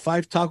get about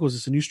 5 tacos.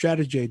 It's a new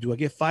strategy I do. I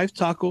get 5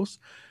 tacos,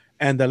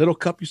 and the little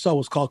cup you saw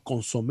was called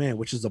consomme,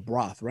 which is the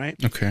broth, right?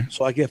 Okay.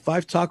 So I get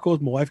 5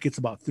 tacos. My wife gets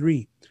about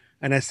 3.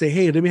 And I say,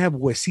 hey, let me have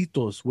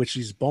huesitos, which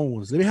is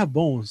bones. Let me have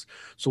bones.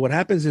 So what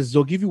happens is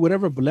they'll give you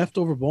whatever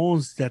leftover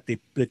bones that they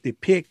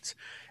picked,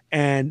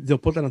 and they'll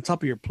put that on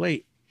top of your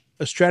plate.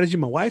 A strategy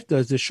my wife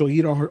does is she'll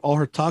eat all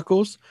her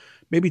tacos,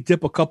 maybe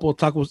dip a couple of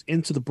tacos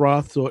into the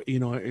broth so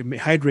it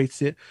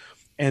hydrates it,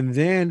 and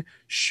then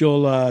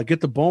she'll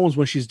get the bones.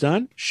 When she's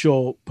done,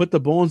 she'll put the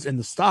bones in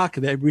the stock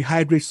that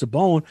rehydrates the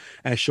bone,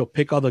 and she'll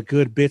pick all the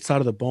good bits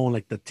out of the bone,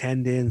 like the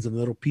tendons and the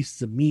little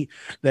pieces of meat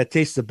that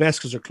taste the best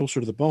because they're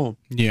closer to the bone.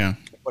 Yeah.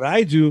 What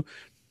I do,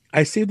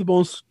 I save the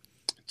bones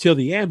till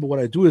the end, but what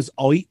I do is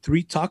I'll eat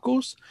 3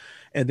 tacos,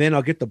 and then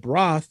I'll get the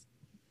broth.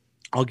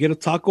 I'll get a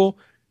taco,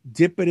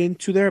 dip it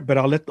into there, but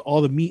I'll let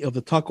all the meat of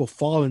the taco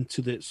fall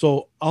into the.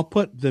 So I'll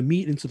put the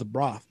meat into the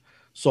broth.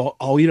 So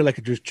I'll eat it like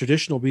a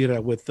traditional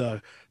birria with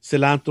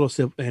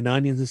cilantro and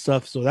onions and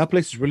stuff. So that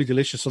place is really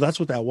delicious. So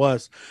that's what that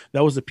was.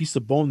 That was a piece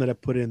of bone that I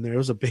put in there. It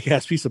was a big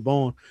ass piece of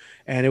bone,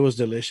 and it was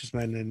delicious,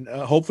 man. And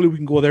hopefully we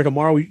can go there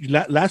tomorrow.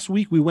 Last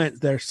week we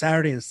went there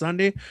Saturday and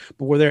Sunday,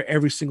 but we're there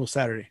every single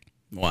Saturday.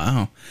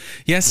 Wow.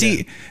 Yeah,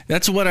 see,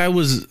 that's what I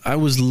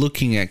was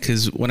looking at,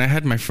 because when I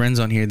had my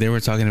friends on here, they were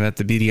talking about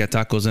the birria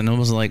tacos, and I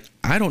was like,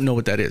 I don't know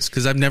what that is,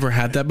 because I've never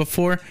had that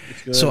before.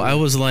 So I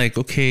was like,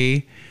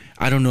 okay,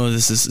 I don't know if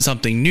this is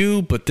something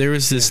new, but there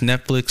is this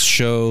Netflix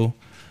show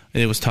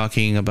It was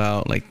talking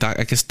about like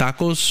I guess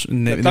tacos.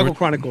 And The Taco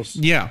Chronicles.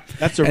 Yeah,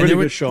 That's a really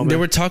good show, man. They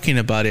were talking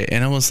about it,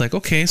 and I was like,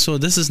 okay, so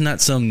this is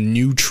not some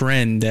new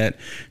trend that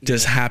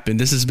just happened.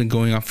 This has been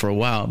going on for a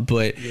while.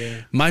 But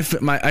my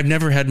I've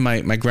never had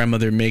my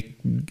grandmother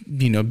make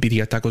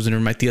birria tacos,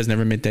 and my tia's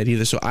never made that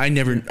either. So I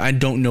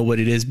don't know what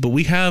it is. But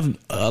we have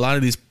a lot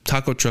of these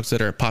taco trucks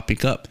that are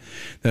popping up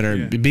that are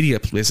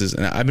birria places,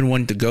 and I've been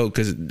wanting to go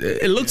because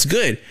it looks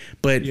good,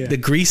 but the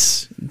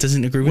grease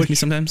doesn't agree with me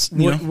sometimes.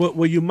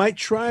 What you might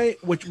try,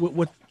 what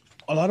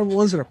a lot of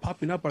ones that are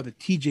popping up are the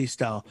TJ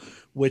style,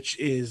 which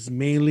is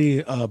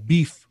mainly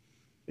beef.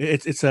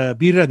 It's a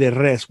birria de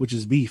res, which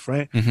is beef,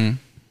 right? Mm-hmm.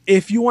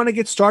 If you want to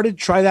get started,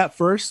 try that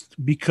first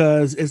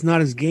because it's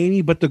not as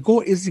gamey, but the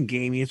goat isn't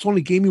gamey. It's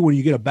only gamey when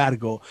you get a bad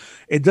goat.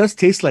 It does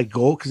taste like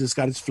goat because it's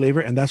got its flavor,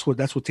 and that's what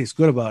tastes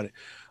good about it.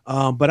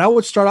 But I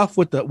would start off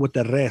with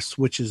the res,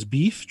 which is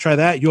beef. Try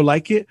that, you'll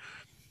like it,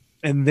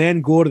 and then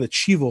go to the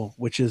chivo,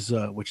 which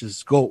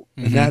is goat,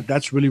 and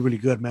that's really, really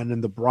good, man.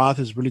 And the broth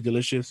is really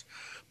delicious.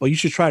 But you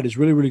should try it; it's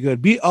really, really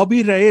good.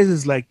 Albirra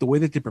is like the way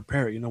that they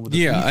prepare it, with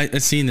the beef. I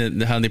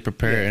seen how they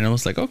prepare it, and I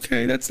was like,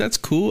 okay, that's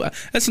cool.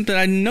 That's something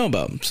I didn't know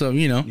about. So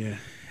and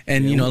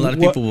a lot of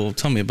people will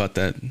tell me about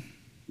that.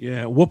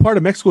 Yeah, what part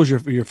of Mexico is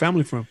your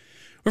family from?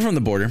 We're from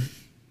the border.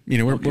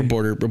 We're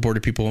border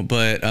people,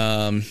 but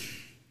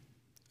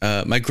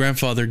my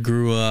grandfather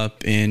grew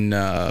up in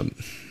not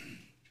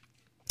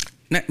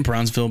in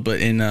Brownsville, but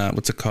in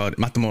what's it called,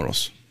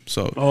 Matamoros.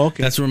 So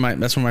that's where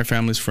my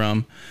family's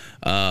from.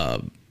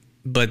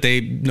 But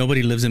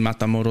nobody lives in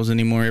Matamoros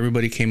anymore.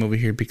 Everybody came over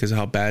here because of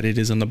how bad it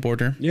is on the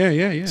border.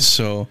 Yeah.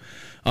 So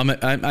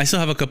I still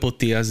have a couple of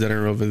tias that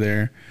are over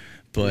there,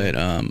 but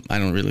I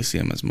don't really see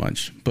them as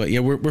much. But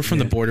yeah, we're from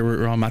the border.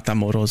 We're all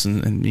Matamoros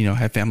and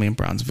have family in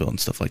Brownsville and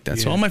stuff like that.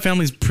 So all my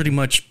family's pretty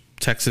much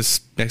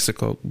Texas,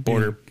 Mexico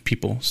border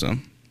people. So,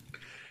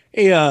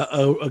 hey,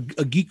 a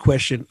geek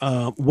question.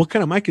 What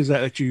kind of mic is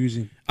that you're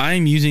using?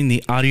 I'm using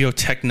the Audio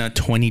Technica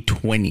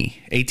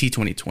 2020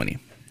 AT2020.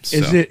 So.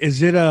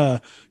 Is it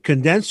a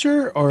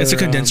condenser or it's a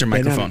condenser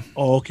microphone?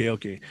 Oh,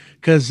 okay.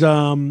 Because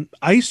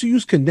I used to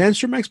use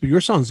condenser mics, but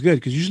yours sounds good.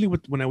 Because usually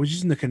when I was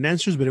using the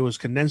condensers, but it was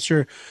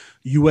condenser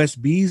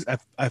USBs,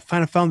 I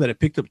kind of found that it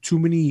picked up too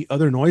many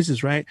other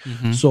noises, right?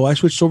 Mm-hmm. So I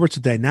switched over to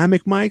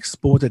dynamic mics.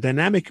 But with the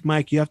dynamic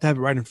mic, you have to have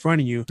it right in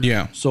front of you.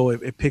 Yeah. So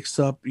it picks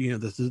up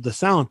the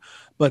sound.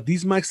 But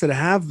these mics that I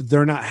have,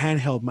 they're not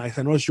handheld mics.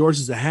 I noticed yours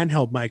is a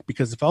handheld mic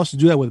because if I was to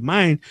do that with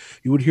mine,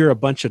 you would hear a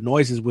bunch of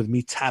noises with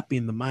me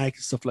tapping the mic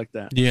and stuff like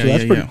that. Yeah, so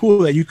that's pretty cool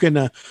that you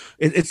can.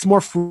 It's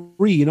more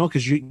free,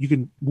 because you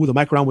can move the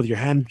mic around with your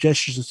hand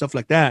gestures and stuff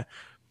like that.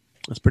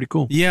 That's pretty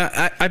cool.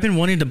 Yeah, I've been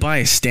wanting to buy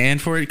a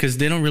stand for it because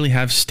they don't really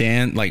have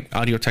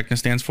Audio Technica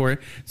stands for it.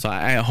 So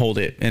I hold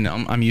it and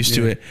I'm used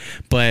to it.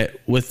 But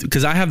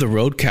because I have the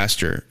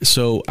Rodecaster,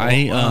 so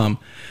I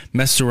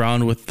messed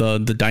around with the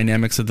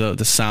dynamics of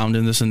the sound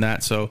and this and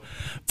that. So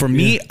for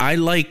me, I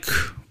like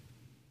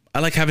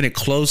having it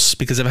close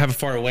because if I have it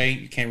far away,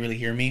 you can't really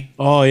hear me.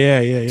 Oh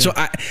yeah. So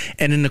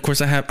and then of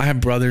course I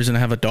have brothers and I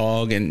have a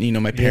dog and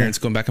my parents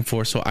going back and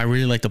forth. So I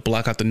really like to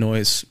block out the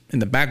noise in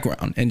the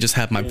background and just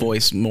have my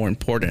voice more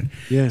important.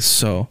 Yeah.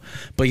 So,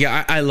 but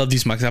yeah, I love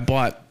these mics. I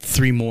bought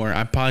 3 more.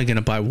 I'm probably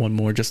gonna buy 1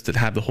 more just to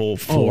have the whole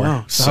 4. Oh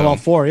wow. So how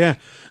about 4? Yeah.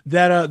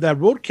 That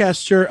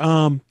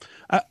Rodecaster.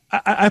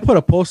 I put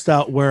a post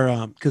out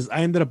where because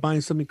I ended up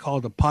buying something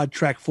called the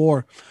PodTrack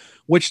 4,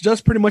 which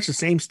does pretty much the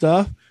same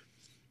stuff.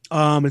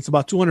 It's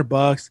about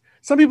 $200.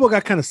 Some people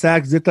got kind of sad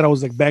because they thought I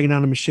was like bagging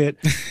on them and shit.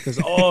 Because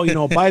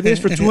buy this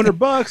for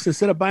 $200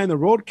 instead of buying the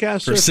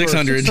Rodecaster for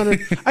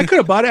 $600. I could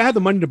have bought it. I had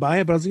the money to buy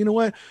it, but I was like, you know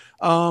what?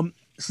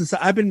 Since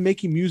I've been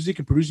making music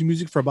and producing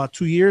music for about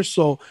 2 years,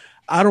 so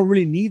I don't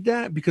really need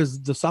that because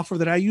the software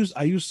that I use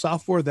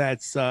software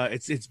that's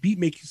it's beat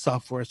making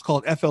software. It's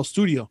called FL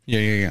Studio.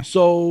 Yeah.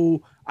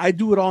 So I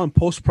do it all in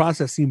post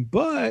processing,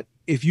 but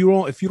if you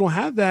don't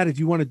have that, if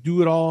you want to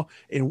do it all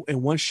in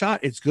one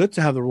shot, it's good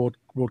to have the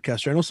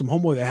Rodecaster. I know some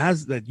homeboy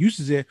that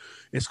uses it.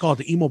 It's called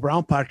the Emo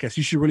Brown Podcast.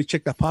 You should really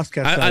check that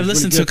podcast out. I've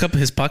listened to a couple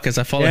of his podcasts.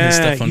 I follow his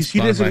stuff on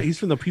Spotify. He's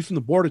from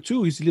the border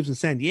too. He lives in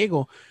San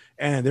Diego,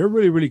 and they're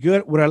really, really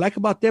good. What I like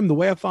about them, the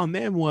way I found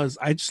them was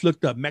I just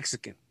looked up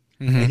Mexican,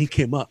 and he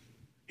came up.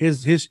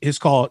 His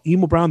called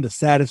Emo Brown, the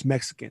saddest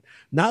Mexican,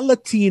 not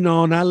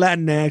Latino, not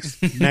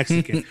Latinx,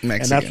 Mexican.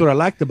 And that's what I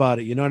liked about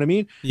it. You know what I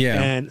mean?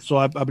 Yeah. And so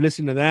I've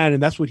listened to that,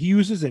 and that's what he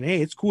uses. And hey,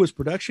 it's cool. His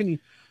production,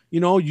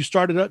 you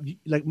start it up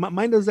like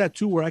mine does that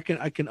too, where I can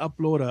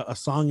upload a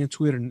song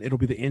into it, and it'll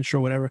be the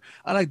intro, whatever.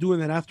 I like doing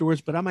that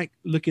afterwards, but I might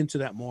look into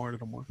that a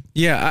little more.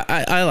 Yeah,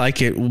 I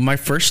like it. My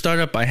first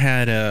startup, I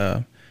had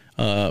a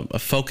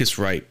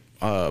Focusrite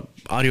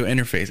audio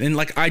interface, and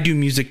like I do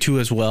music too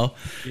as well.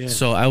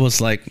 So I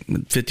was like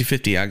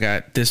 50-50. I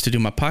got this to do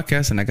my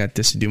podcast and I got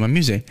this to do my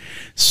music.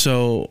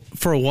 So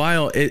for a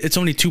while it's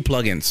only 2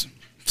 plugins.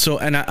 So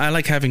and I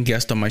like having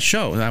guests on my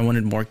show, and I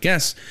wanted more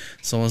guests,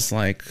 so I was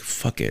like,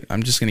 fuck it,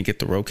 I'm just gonna get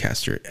the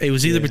Rodecaster. It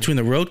was either between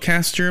the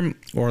Rodecaster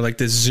or like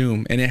the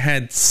Zoom, and it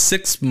had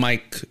 6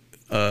 mic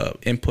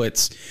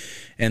inputs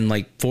and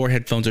like 4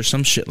 headphones or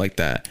some shit like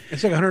that.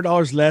 It's like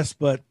 $100 less,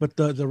 but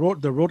the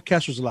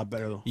Rodecaster's a lot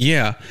better though.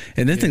 Yeah,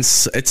 and that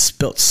thing's it's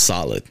built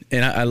solid,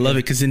 and I love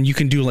it because then you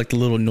can do like the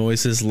little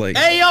noises like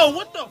Hey yo,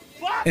 what the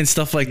fuck? and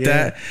stuff like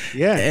that.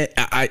 Yeah.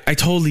 I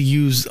totally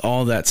use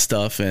all that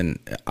stuff, and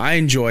I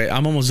enjoy it.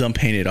 I'm almost done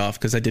paying it off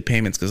because I did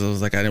payments because I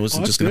was like I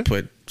wasn't just gonna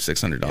put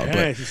 $600. Yeah, but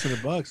it's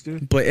 $600,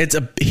 dude. but it's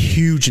a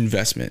huge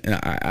investment, and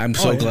I'm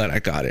so glad I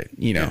got it.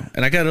 You know,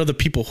 and I got other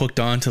people hooked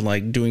on to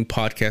like doing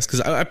podcasts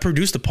because I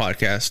produced a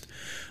podcast.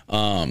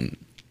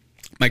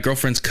 My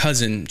girlfriend's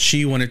cousin,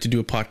 she wanted to do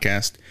a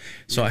podcast,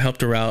 so I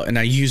helped her out, and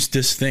I used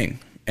this thing,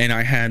 and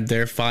I had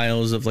their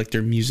files of like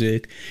their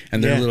music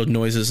and their little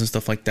noises and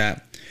stuff like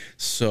that.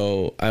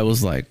 So I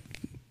was like,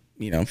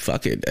 you know,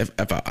 fuck it.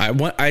 If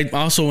I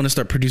also want to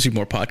start producing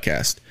more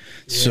podcasts.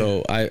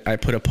 So I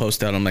put a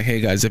post out. I'm like, hey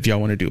guys, if y'all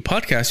want to do a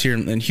podcast here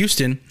in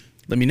Houston,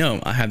 let me know.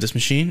 I have this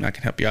machine. I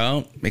can help you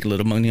out. Make a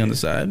little money on the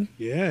side.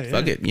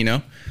 Fuck it, you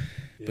know.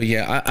 But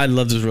yeah, I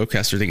love this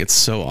Rodecaster thing. It's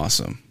so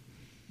awesome.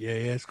 Yeah,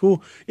 it's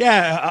cool.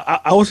 Yeah,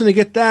 I was gonna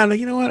get that.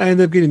 Like, you know what? I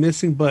ended up getting this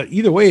thing, but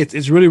either way,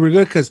 it's really, really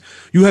good because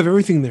you have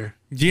everything there.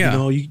 Yeah, you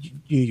know,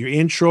 your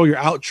intro, your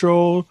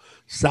outro,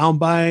 sound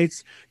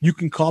bites. You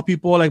can call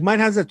people. Like mine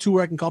has that too,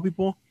 where I can call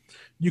people.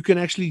 You can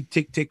actually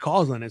take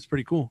calls on it. It's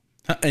pretty cool.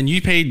 And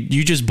you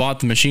just bought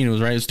the machine. It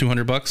was right. It was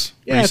 $200.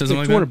 Yeah, it's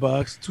like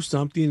 $200 to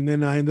something. And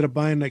then I ended up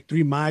buying like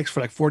 3 mics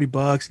for like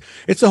 $40.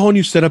 It's a whole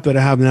new setup that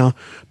I have now.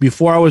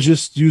 Before I was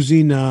just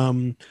using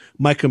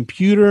my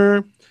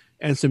computer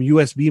and some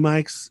USB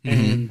mics,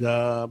 and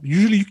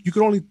usually you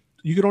could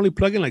only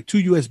plug in like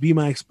 2 USB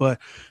mics, but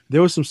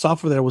there was some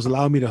software that was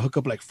allowing me to hook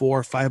up like 4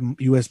 or 5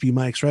 USB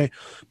mics, right?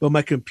 But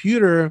my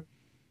computer,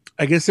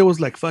 I guess it was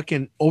like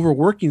fucking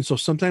overworking, so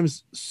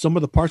sometimes some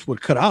of the parts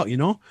would cut out, you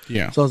know?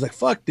 Yeah. So I was like,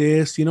 fuck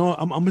this, you know,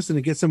 I'm just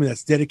gonna get something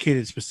that's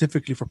dedicated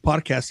specifically for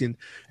podcasting,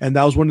 and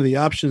that was one of the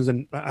options,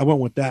 and I went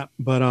with that.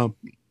 But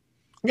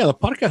yeah, the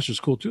podcaster is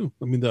cool too.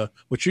 I mean,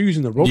 what you're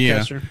using, the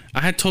Rodecaster. Yeah. I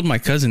had told my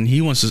cousin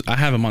I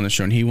have him on the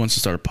show, and he wants to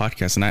start a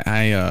podcast, and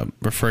I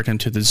referred him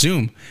to the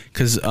Zoom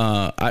because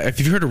if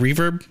you've heard of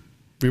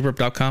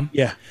reverb.com.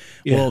 Yeah.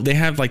 Well, they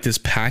have like this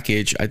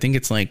package. I think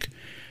it's like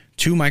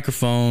 2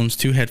 microphones,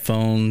 2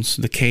 headphones,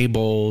 the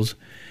cables,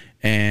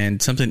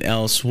 and something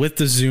else with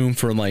the Zoom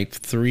for like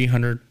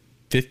 $350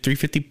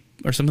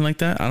 or something like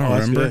that. I don't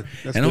remember.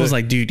 And I was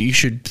like, dude, you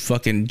should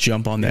fucking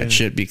jump on that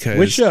shit because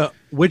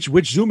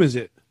which Zoom is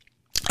it?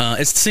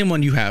 It's the same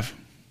one you have.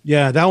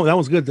 Yeah, that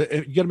one's good.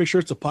 You got to make sure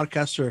it's a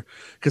podcaster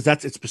because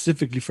it's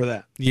specifically for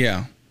that.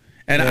 Yeah,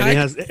 and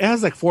it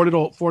has like four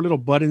little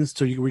buttons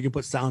where you can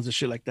put sounds and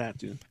shit like that,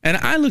 dude. And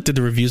I looked at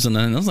the reviews on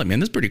that, and I was like,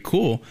 man, this is pretty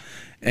cool.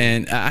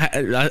 And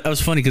I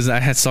was funny because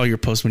I saw your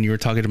post when you were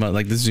talking about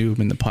like the Zoom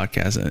and the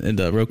podcast and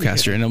the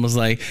Rodecaster, and I was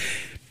like,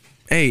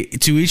 hey,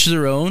 to each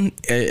their own.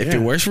 If it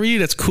works for you,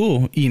 that's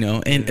cool, you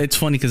know. And it's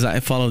funny because I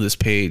follow this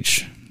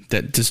page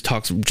that just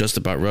talks just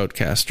about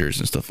Rodecasters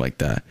and stuff like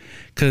that.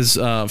 Because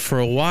for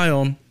a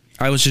while,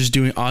 I was just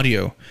doing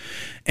audio.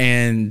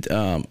 And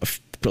a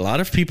lot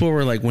of people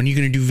were like, when are you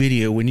going to do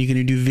video? When are you going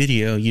to do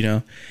video? You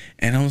know?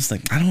 And I was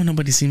like, I don't want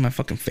nobody seeing my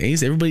fucking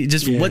face. Everybody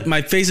what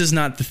my face is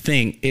not the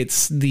thing.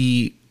 It's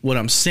what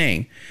I'm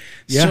saying.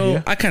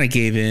 I kind of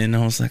gave in.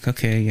 I was like,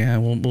 okay, yeah,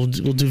 we'll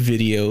do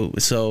video.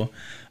 So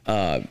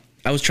I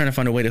was trying to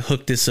find a way to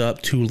hook this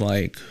up to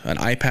like an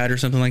iPad or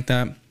something like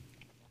that.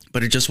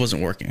 But it just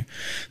wasn't working.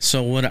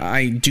 So what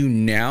I do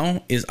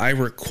now is I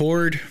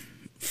record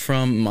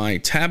from my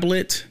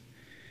tablet,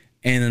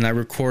 and then I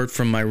record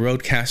from my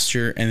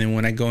Rodecaster, and then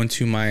when I go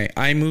into my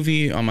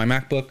iMovie on my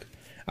MacBook,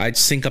 I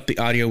sync up the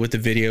audio with the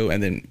video,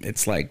 and then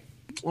it's like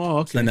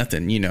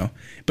nothing, you know.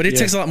 But it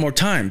takes a lot more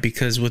time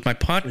because with my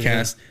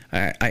podcast,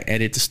 I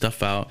edit the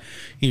stuff out,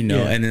 you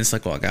know, and then it's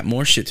like, well, I got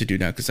more shit to do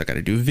now because I got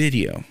to do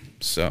video.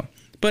 So,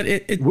 but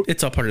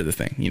it's all part of the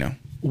thing, you know.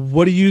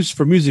 What do you use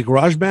for music?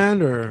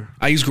 GarageBand or?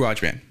 I use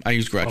GarageBand.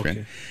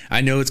 Okay.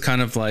 I know it's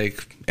kind of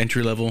like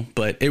entry level,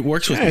 but it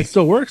works with me. It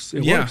still works.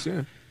 It works.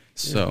 Yeah.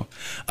 So,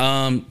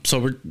 now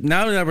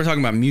that we're talking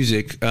about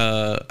music,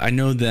 I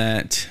know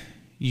that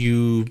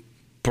you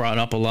brought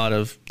up a lot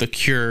of The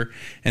Cure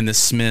and the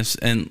Smiths,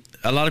 and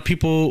a lot of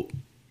people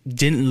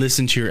didn't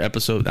listen to your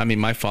episode. I mean,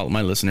 my fault,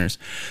 my listeners.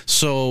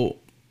 So,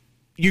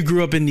 you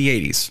grew up in the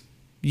 80s.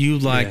 You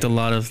liked a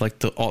lot of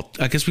like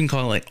I guess we can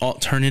call it like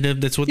alternative.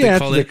 That's what they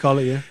call it. They call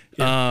it,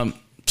 yeah.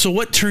 So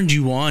what turned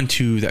you on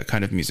to that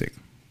kind of music?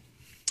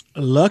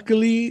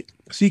 Luckily,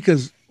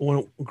 because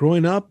when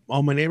growing up,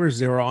 all my neighbors,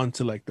 they were on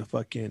to like the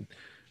fucking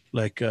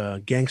like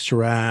gangster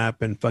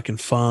rap and fucking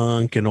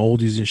funk and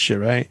oldies and shit,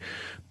 right?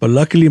 But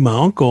luckily, my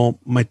uncle,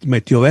 my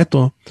tío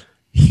Beto,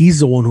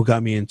 he's the one who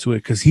got me into it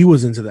because he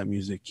was into that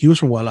music. He was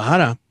from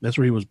Guadalajara. That's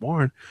where he was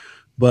born.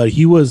 But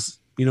he was,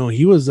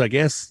 I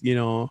guess,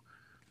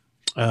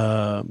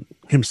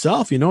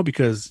 himself,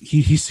 because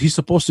he's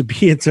supposed to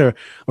be into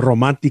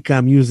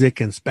romantica music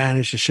and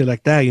Spanish and shit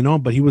like that,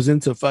 but he was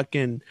into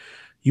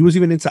he was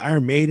even into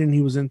Iron Maiden.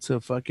 He was into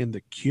fucking The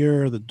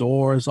Cure, The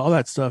Doors, all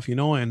that stuff,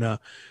 and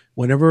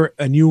whenever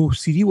a new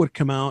CD would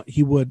come out,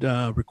 he would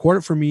record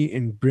it for me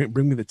and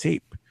bring me the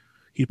tape.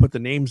 He'd put the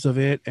names of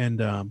it,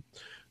 and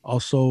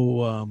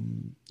also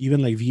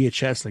even like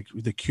VHS, like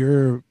the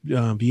Cure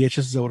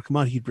VHS that would come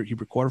out, he'd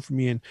record it for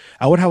me, and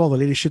I would have all the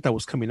latest shit that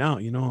was coming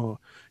out.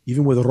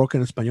 Even with rock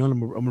en español,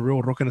 I'm a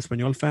real rock en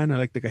español fan. I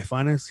like the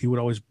Caifanes. He would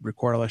always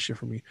record all that shit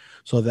for me.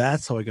 So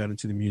that's how I got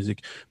into the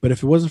music. But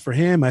if it wasn't for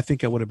him, I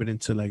think I would have been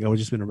into, like, I would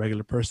just been a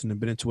regular person and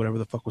been into whatever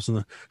the fuck was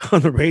on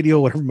the radio,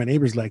 whatever my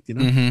neighbors liked,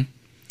 Mm-hmm.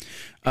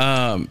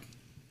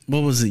 What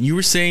was it? You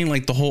were saying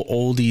like the whole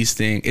oldies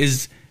thing.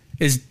 Is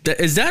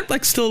that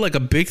like still like a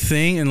big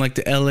thing in like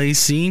the LA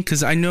scene?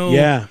 Because I know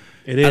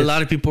it is. A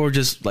lot of people are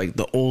just like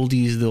the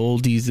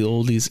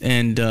oldies.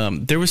 And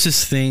there was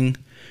this thing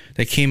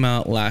that came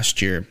out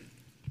last year.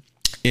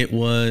 It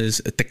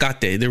was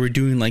Tecate. They were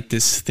doing like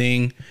this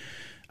thing.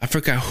 I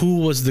forgot who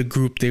was the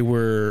group they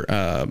were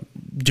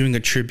doing a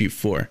tribute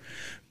for,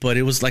 but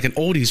it was like an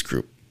oldies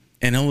group.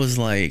 And I was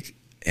like,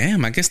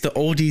 damn, I guess the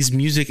oldies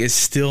music is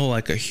still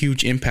like a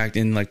huge impact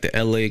in like the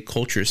LA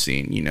culture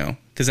scene,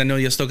 because I know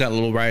you still got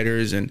Little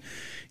Riders, and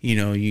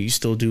you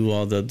still do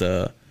all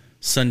the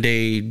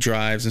Sunday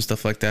drives and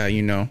stuff like that,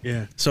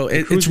 Yeah. So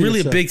it's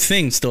really a big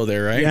thing still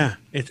there, right? Yeah,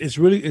 it's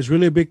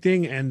really a big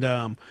thing,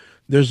 and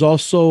there's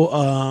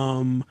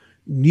also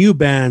new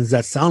bands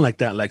that sound like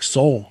that, like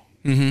soul.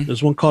 Mm-hmm.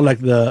 There's one called like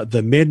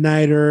the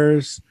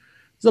Midnighters.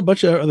 There's a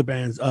bunch of other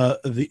bands.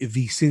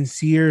 The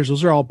Sinceres.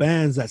 Those are all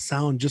bands that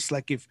sound just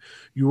like if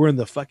you were in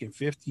the fucking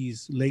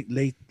 50s, late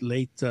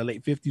 50s, early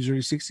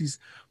 60s.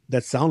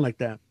 That sound like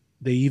that.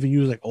 They even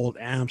use like old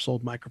amps,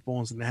 old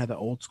microphones, and they have that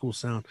old school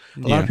sound.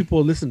 A lot of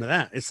people listen to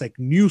that. It's like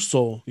new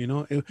soul,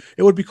 It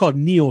would be called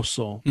neo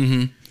soul.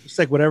 Mm-hmm. It's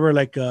like whatever,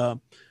 like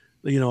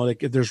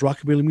like if there's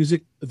rockabilly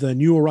music, the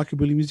newer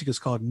rockabilly music is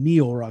called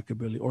neo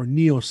rockabilly or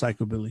neo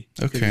psychobilly.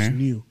 Okay. It's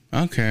new.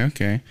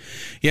 Okay.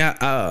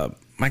 Yeah.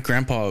 My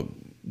grandpa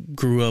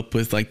grew up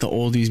with like the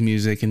oldies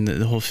music and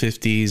the whole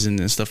 50s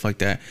and stuff like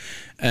that,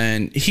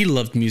 and he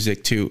loved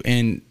music too.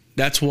 And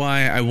that's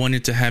why I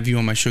wanted to have you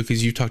on my show,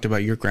 because you talked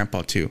about your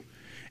grandpa too,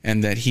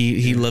 and that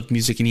he loved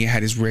music, and he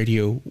had his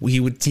radio.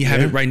 He had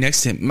it right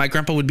next to him. My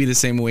grandpa would be the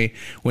same way.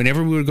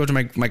 Whenever we would go to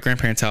my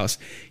grandparents' house,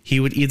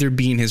 he would either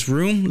be in his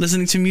room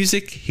listening to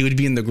music, he would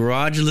be in the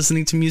garage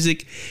listening to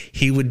music,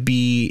 he would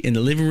be in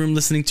the living room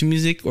listening to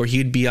music, or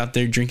he'd be out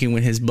there drinking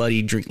with his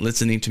buddy,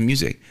 listening to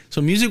music.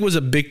 So music was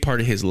a big part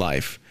of his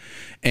life.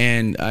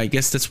 And I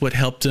guess that's what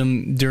helped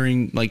him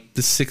during like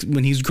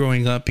when he's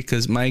growing up,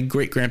 because my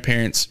great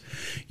grandparents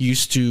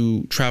used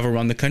to travel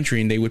around the country,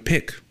 and they would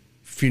pick,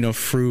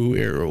 fruit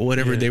or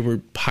whatever they were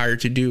hired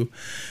to do.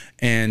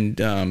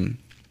 And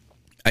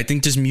I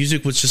think this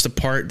music was just a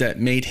part that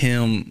made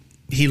him.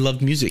 He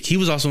loved music. He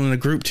was also in a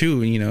group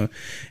too,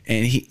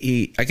 and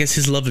he I guess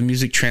his love of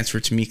music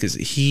transferred to me, because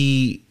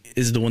he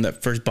is the one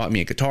that first bought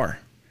me a guitar.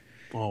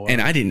 Oh, wow.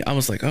 And I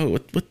was like, oh,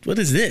 what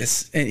is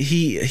this? And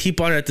he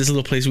bought it at this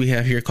little place we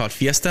have here called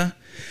Fiesta,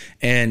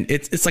 and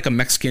it's like a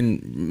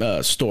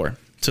Mexican store.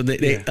 So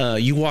they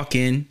you walk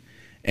in,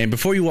 and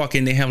before you walk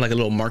in, they have like a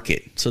little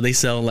market. So they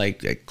sell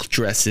like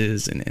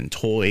dresses and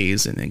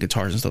toys and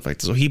guitars and stuff like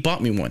that. So he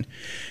bought me one,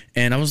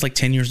 and I was like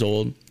 10 years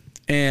old,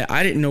 and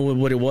I didn't know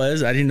what it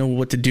was. I didn't know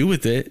what to do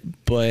with it,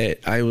 but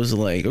I was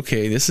like,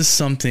 okay, this is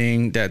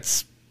something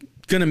that's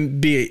gonna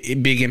be a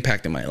big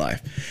impact in my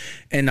life.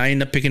 And I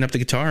ended up picking up the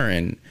guitar,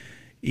 and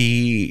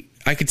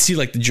I could see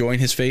like the joy in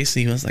his face.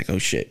 He was like, oh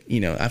shit,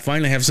 I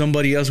finally have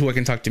somebody else who I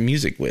can talk to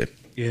music with.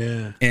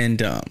 Yeah.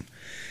 And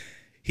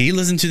he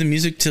listened to the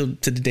music to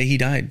the day he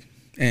died.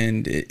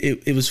 And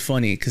it was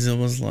funny, because it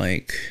was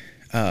like,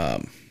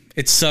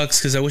 it sucks,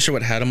 because I wish I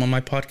would have had him on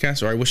my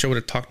podcast, or I wish I would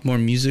have talked more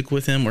music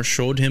with him or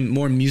showed him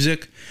more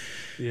music.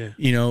 Yeah.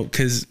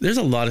 Because there's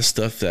a lot of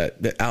stuff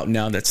that out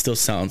now that still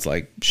sounds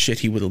like shit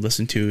he would have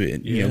listened to,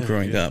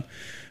 growing up.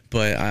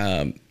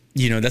 But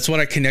that's what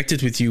I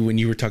connected with you when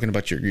you were talking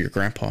about your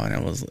grandpa, and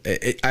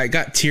I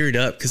got teared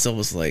up, because I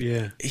was like,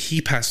 he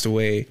passed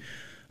away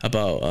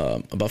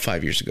about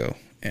 5 years ago,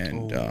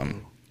 and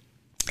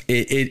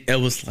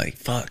it was like,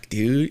 fuck,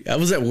 dude. I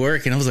was at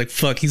work, and I was like,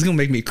 fuck, he's gonna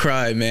make me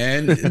cry,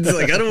 man. It's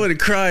like, I don't want to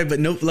cry, but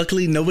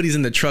luckily nobody's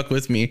in the truck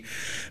with me.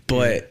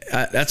 But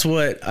that's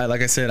what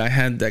like I said, I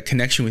had that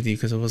connection with you,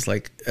 because I was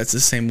like, that's the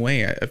same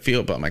way I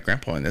feel about my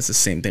grandpa, and that's the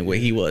same way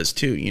he was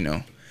too,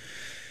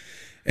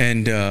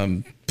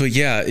 And but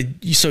yeah,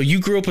 so you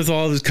grew up with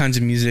all those kinds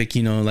of music,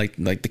 like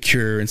The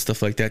Cure and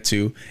stuff like that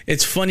too.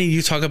 It's funny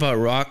you talk about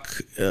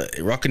rock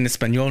en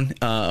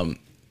español.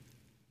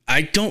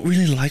 I don't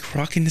really like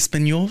rock en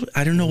español.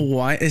 I don't know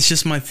why. It's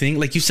just my thing.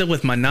 Like you said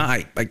with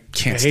Maná, I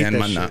can't stand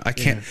Maná. Shit. I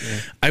can't. Yeah.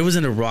 I was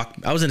in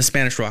a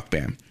Spanish rock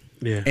band.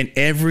 Yeah. And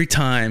every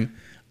time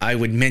I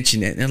would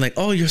mention it, and they're like,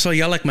 "Oh,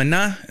 y'all like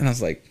Maná?" And I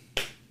was like,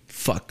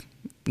 "Fuck,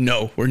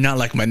 no, we're not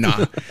like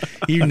Maná."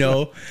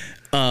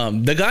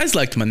 The guys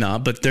liked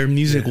Maná, but their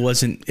music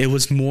wasn't. It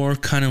was more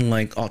kind of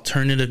like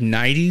alternative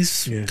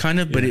 90s kind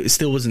of, but it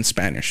still was in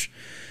Spanish.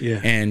 Yeah.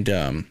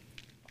 And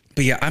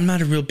But yeah, I'm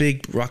not a real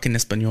big rock en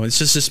español. It's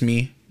just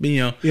me, you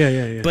know.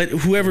 Yeah. But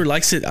whoever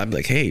likes it, I'm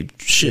like, hey,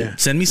 shit,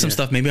 send me some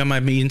stuff. Maybe I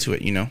might be into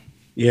it, you know.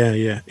 Yeah.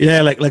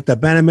 Like the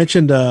band I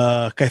mentioned,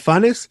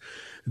 Caifanes,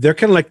 they're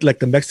kind of like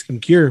the Mexican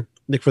Cure.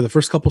 Like for the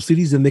first couple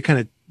CDs, and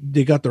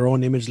they got their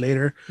own image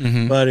later.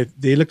 But if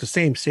they look the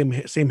same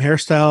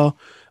hairstyle,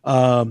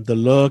 the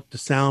look, the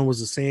sound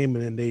was the same,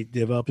 and then they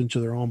developed into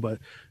their own. But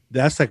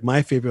that's like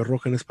my favorite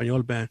rock en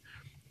español band,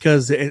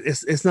 because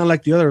it's not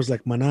like the others.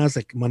 Like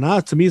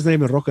Maná to me is not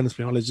even rock en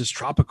español. It's just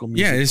tropical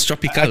music. Yeah, it's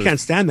tropical. I can't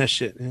stand that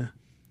shit.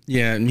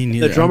 Yeah, me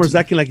neither. The drummer's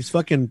acting like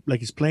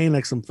he's playing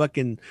like some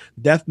fucking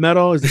death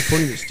metal. He's like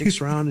putting the sticks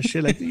around and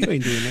shit. Like, you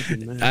ain't doing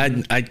nothing,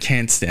 man. I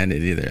can't stand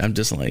it either. I'm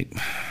just like,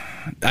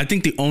 I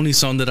think the only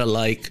song that I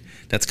like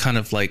that's kind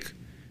of like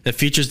that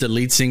features the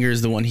lead singer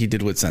is the one he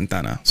did with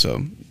Santana.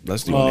 So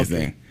that's the only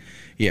thing.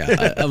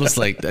 Yeah, I was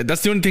like,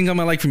 that's the only thing I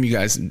might like from you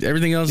guys.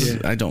 Everything else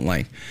I don't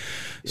like.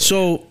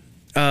 So,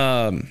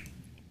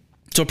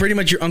 so pretty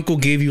much your uncle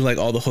gave you like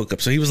all the hookups.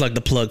 So he was like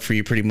the plug for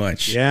you pretty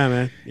much. Yeah,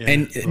 man. Yeah.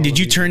 And did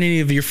you turn any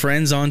of your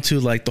friends onto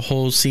like the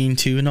whole scene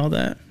too and all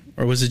that?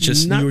 Or was it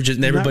just,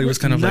 everybody was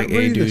kind of like,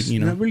 hey dude,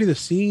 you know? Not really the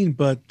scene,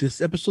 but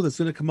this episode that's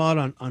going to come out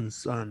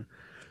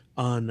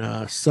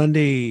on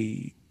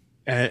Sunday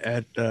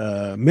at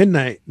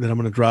midnight that I'm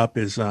going to drop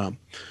is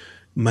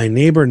my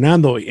neighbor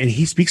Nando, and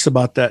he speaks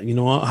about that, you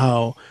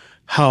know,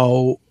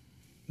 how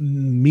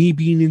me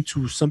being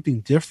into something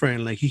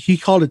different, like he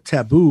called it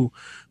taboo,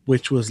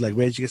 which was like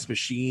Rage Against the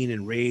Machine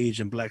and Rage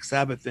and Black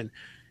Sabbath, and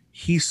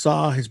he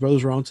saw his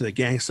brothers were into the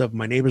gang stuff,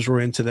 my neighbors were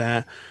into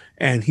that,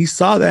 and he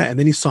saw that, and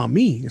then he saw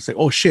me. It's like,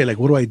 oh shit, like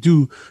what do I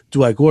do?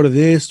 Do I go to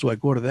this? Do I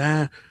go to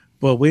that?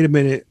 But wait a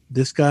minute,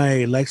 this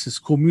guy likes this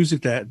cool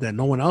music that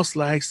no one else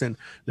likes, and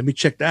let me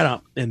check that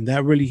out. And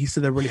he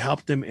said that really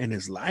helped him in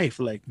his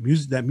life. Like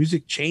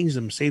music changed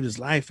him, saved his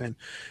life, and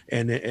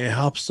it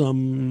helps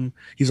him.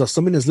 He's like,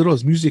 something as little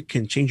as music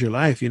can change your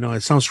life. You know,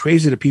 it sounds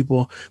crazy to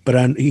people,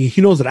 but he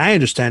knows that I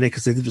understand it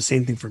because they did the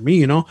same thing for me.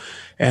 You know,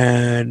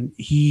 and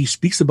he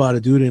speaks about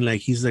it, dude, and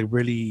like he's like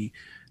really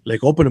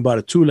like open about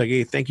it too. Like,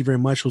 hey, thank you very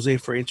much, Jose,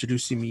 for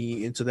introducing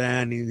me into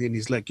that. And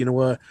he's like, you know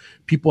what,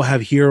 people have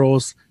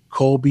heroes.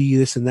 Kobe,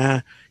 this and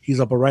that. He's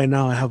like, but right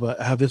now I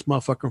have this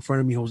motherfucker in front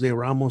of me, Jose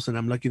Ramos, and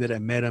I'm lucky that I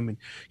met him and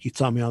he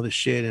taught me all this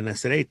shit. And I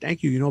said, hey,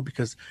 thank you, you know,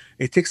 because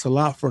it takes a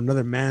lot for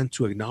another man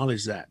to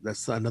acknowledge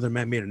that's another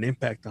man made an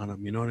impact on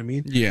him. You know what I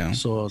mean? Yeah.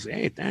 So I was like,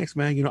 hey, thanks,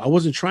 man. You know, I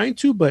wasn't trying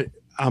to, but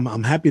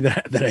I'm happy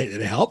that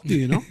it helped you.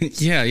 You know?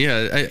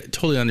 Yeah, I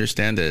totally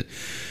understand it.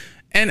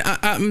 And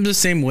I'm the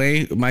same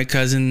way. My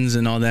cousins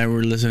and all that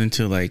were listening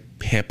to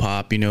like hip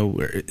hop. You know,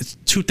 it's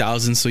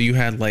 2000, so you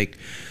had like.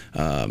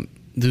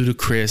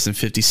 Ludacris and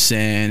 50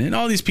 Cent and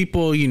all these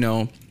people, you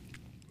know,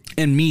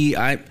 and me,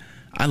 I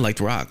liked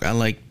rock. I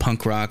liked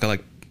punk rock. I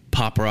liked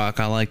pop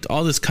rock. I liked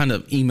all this kind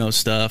of emo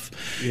stuff.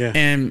 Yeah.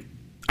 And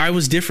I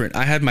was different.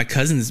 I had my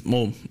cousins,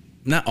 well,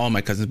 not all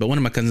my cousins, but one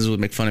of my cousins would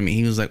make fun of me.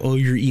 He was like, oh,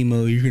 you're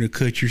emo. You're going to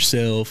cut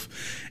yourself.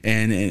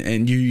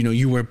 And you know,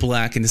 you wear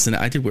black and this and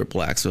that. I did wear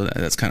black, so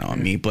that's kind of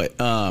on me. But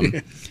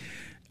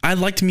I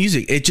liked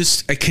music.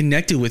 It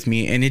connected with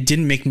me, and it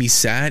didn't make me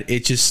sad.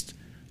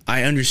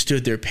 I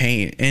understood their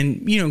pain.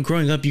 And, you know,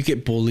 growing up, you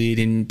get bullied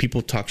and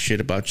people talk shit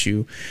about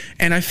you.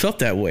 And I felt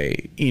that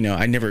way. You know,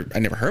 I never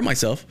hurt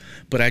myself,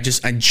 but I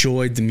just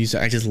enjoyed the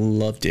music. I just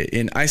loved it.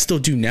 And I still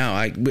do now.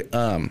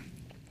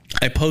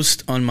 I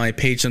post on my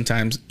page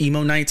sometimes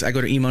emo nights. I go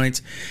to emo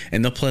nights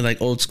and they'll play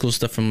like old school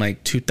stuff from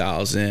like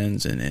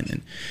 2000s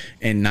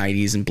and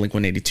 90s and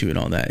Blink-182 and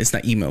all that. It's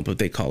not emo, but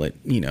they call it,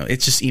 you know,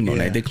 it's just emo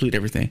night. They include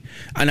everything.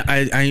 And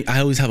I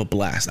always have a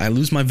blast. I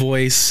lose my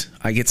voice.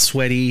 I get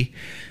sweaty.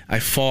 I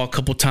fall a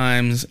couple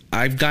times.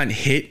 I've gotten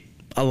hit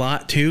a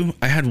lot too.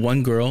 I had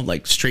one girl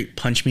like straight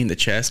punch me in the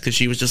chest because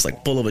she was just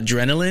like full of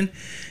adrenaline.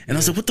 And I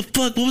was like, what the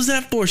fuck? What was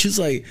that for? She's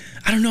like,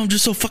 I don't know. I'm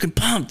just so fucking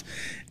pumped.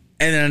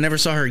 And then I never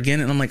saw her again.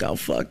 And I'm like, oh,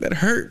 fuck, that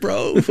hurt,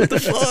 bro. What the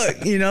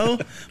fuck, you know?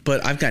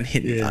 But I've gotten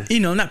hit,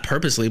 you know, not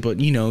purposely, but,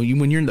 you know,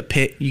 when you're in the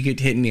pit, you get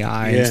hit in the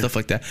eye and stuff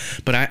like that.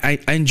 But I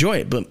enjoy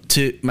it. But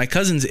to my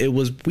cousins, it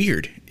was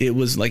weird. It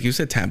was, like you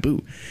said,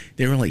 taboo.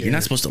 They were like, you're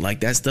not supposed to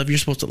like that stuff. You're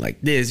supposed to like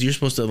this. You're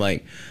supposed to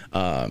like,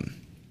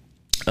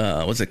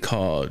 what's it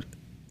called?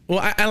 Well,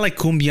 I like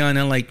cumbia and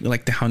I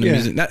like the hound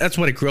music. That's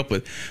what I grew up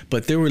with.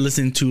 But they were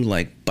listening to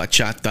like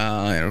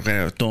bachata and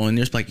reggaeton. And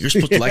they're like, you're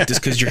supposed to like this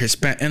because you're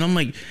Hispanic. And I'm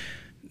like,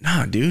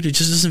 nah, dude, it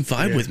just doesn't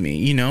vibe with me.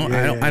 You know,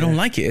 I don't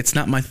like it. It's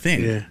not my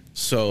thing. Yeah.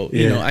 So,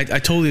 you know, I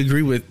totally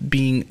agree with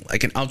being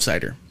like an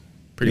outsider.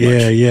 Pretty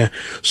much. Yeah.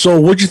 So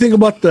what'd you think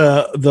about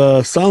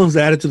the songs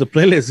added to the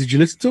playlist? Did you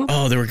listen to them?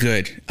 Oh, they were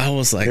good. I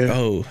was like,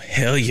 oh,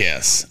 hell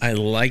yes. I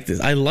like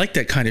this. I like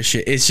that kind of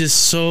shit. It's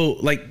just so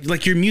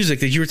like your music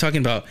that you were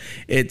talking about.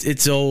 It's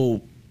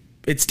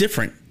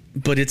different,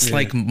 but it's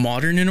like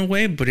modern in a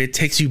way, but it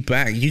takes you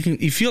back.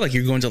 You feel like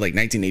you're going to like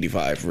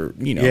 1985 or,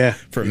 you know,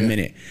 for a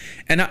minute.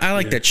 And I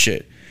like that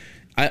shit.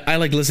 I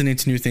like listening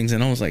to new things,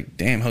 and I was like,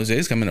 damn,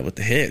 Jose's coming up with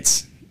the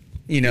hits,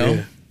 you know?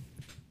 Yeah.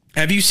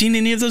 Have you seen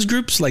any of those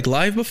groups like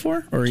live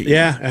before? Or I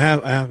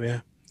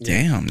have.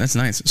 Yeah. Damn, that's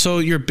nice. So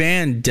your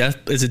band,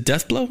 Death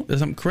Blow? Is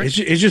that correct?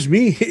 It's just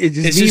me. It's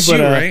just It's me. just But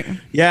you, right?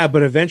 yeah.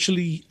 But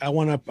eventually, I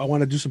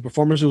wanna do some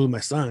performances with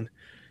my son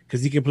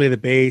because he can play the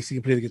bass, he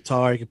can play the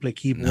guitar, he can play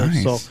keyboard.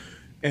 So, Nice.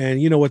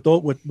 and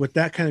with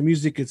that kind of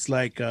music, it's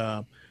like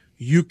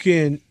you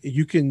can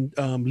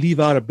leave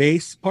out a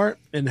bass part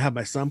and have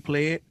my son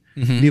play it,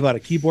 Hmm. leave out a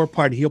keyboard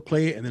part and he'll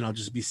play it, and then I'll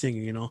just be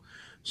singing.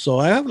 So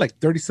I have like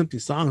 30 something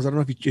songs. I don't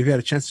know if you had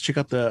a chance to check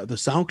out the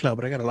SoundCloud,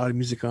 but I got a lot of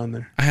music on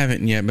there. I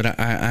haven't yet, but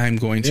I'm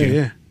going Yeah, to.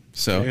 yeah.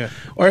 So, Yeah.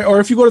 Or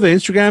if you go to the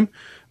Instagram,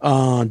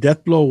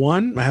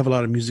 Deathblow1, I have a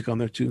lot of music on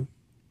there too.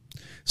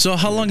 so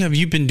how long have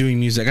you been doing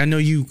music? I know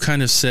you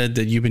kind of said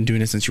that you've been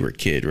doing it since you were a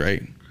kid,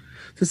 right?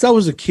 Since I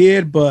was a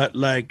kid, but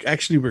like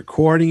actually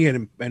recording it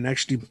and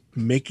actually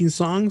making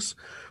songs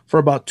for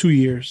about 2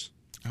 years.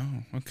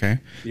 Oh, okay.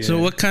 So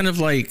Yeah. what kind of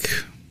like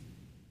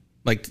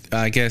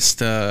I guess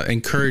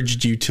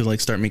encouraged you to like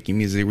start making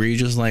music? Were you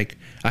just like,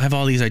 I have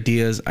all these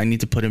ideas, I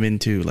need to put them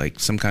into like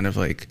some kind of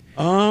like,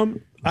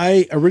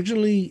 I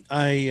originally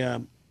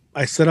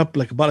I set up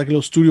like about like a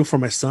little studio for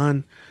my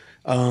son.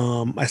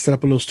 I set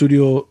up a little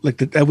studio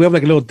we have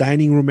like a little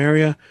dining room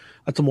area.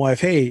 I told my wife,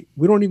 hey,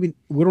 we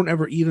don't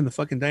ever eat on the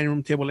fucking dining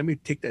room table. Let me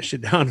take that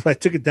shit down. So I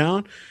took it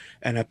down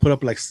and I put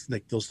up like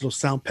those little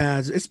sound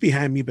pads. It's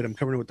behind me, but I'm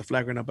covering it with the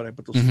flag right now. But I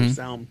put those little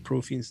sound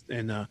proofings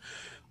and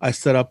I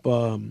set up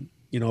bought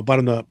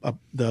on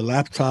the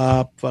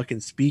laptop,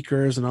 fucking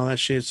speakers and all that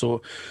shit.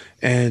 So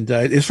and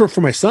it's for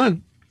my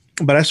son,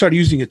 but I started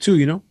using it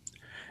too.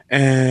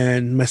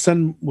 And my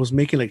son was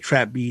making like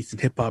trap beats and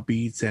hip hop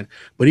beats,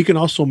 but he can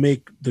also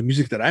make the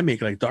music that I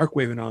make, like dark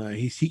wave and all that.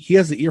 He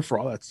has the ear for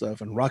all that stuff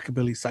and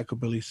rockabilly,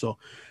 psychobilly. So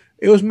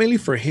it was mainly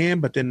for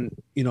him. But then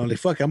like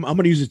fuck, I'm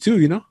gonna use it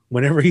too.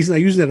 Whenever he's not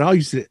using it, I'll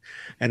use it.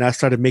 And I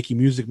started making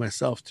music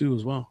myself too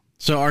as well.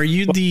 so are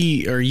you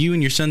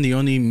and your son the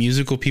only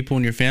musical people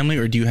in your family,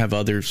 or do you have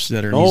others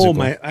that are Oh,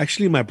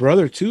 musical? my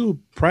brother too.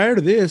 Prior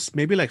to this,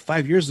 maybe like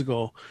 5 years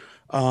ago,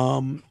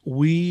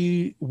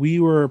 we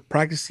were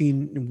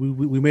practicing.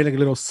 We made like a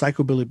little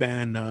psychobilly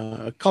band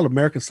called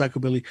American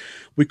Psychobilly.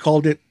 We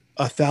called it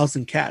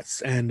 1,000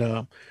 Cats,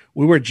 and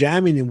we were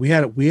jamming, and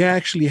we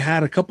actually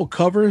had a couple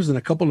covers and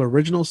a couple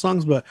original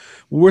songs, but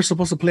we were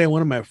supposed to play at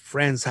one of my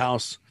friend's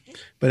house.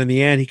 But in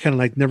the end, he kind of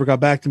like never got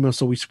back to me,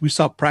 so we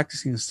stopped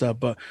practicing and stuff.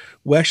 But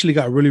we actually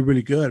got really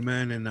really good,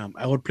 man. And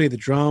I would play the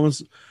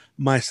drums,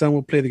 my son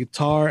would play the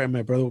guitar, and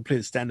my brother would play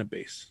the stand up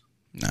bass.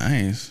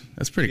 Nice.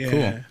 That's pretty cool.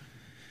 Yeah.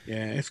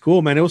 Yeah, it's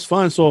cool, man. It was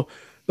fun. So,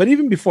 but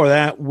even before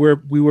that,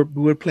 we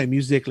would play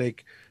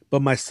music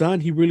but my son,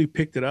 he really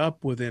picked it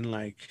up within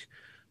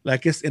I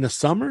guess in the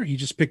summer, he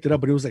just picked it up,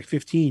 but it was like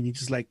 15. He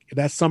just like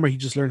that summer, he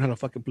just learned how to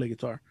fucking play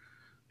guitar.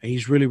 And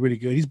he's really, really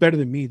good. He's better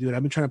than me, dude.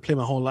 I've been trying to play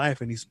my whole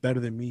life, and he's better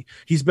than me.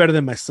 He's better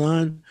than my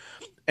son.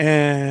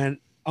 And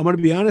I'm gonna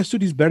be honest,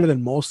 dude. He's better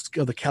than most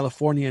of the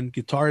Californian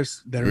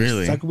guitarists that are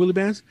Really? in psychobilly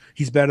bands.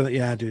 He's better than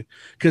yeah, dude.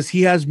 Because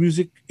he has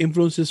music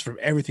influences from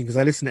everything. Because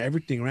I listen to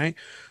everything, right?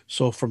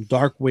 So from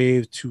dark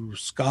wave to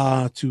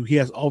ska to he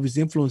has all these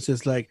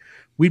influences. Like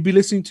we'd be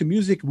listening to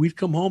music, we'd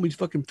come home, he'd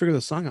fucking figure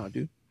the song out,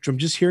 dude. From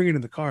just hearing it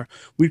in the car,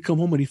 we'd come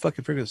home and he'd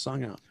fucking figure the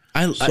song out.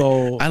 I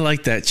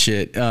like that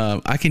shit.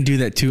 I can do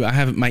that too. I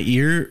have my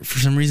ear for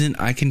some reason.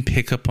 I can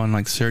pick up on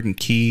like certain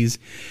keys,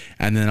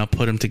 and then I'll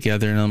put them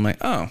together, and I'm like,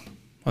 oh,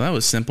 well, that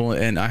was simple.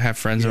 And I have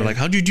friends that are like,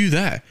 how'd you do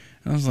that?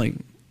 And I was like,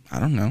 I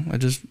don't know. I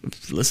just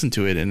listened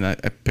to it, and I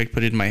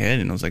put it in my head,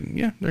 and I was like,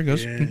 yeah, there it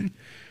goes. Yeah.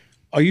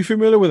 Are you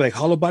familiar with like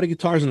hollow body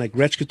guitars and like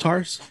Gretsch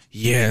guitars?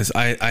 Yes,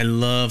 I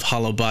love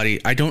hollow body.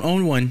 I don't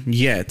own one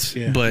yet,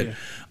 but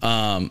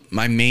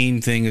my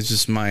main thing is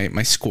just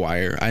my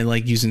Squire. I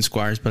like using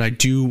Squires, but I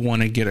do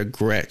want to get a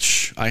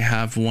Gretsch. I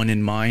have one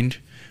in mind,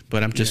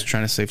 but I'm just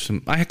trying to save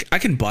some. I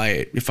can buy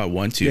it if I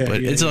want to,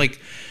 but it's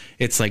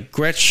like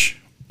Gretsch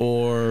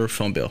or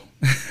phone bill.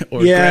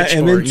 Or Gretsch,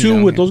 and then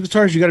too with those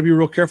guitars, you got to be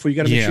real careful. You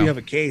got to make sure you have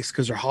a case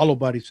because they're hollow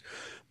bodies.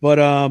 But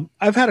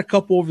I've had a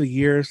couple over the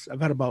years. I've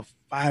had about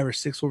 5 or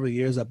 6 over the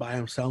years. I buy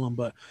them, sell them.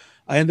 But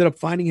I ended up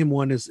finding him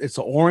one. It's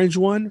an orange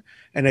one,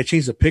 and I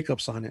changed the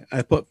pickups on it.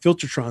 I put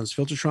Filtertrons.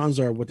 Filtertrons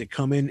are what they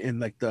come in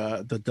like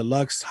the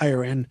deluxe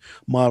higher end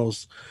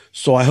models.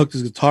 So I hooked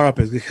his guitar up.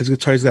 His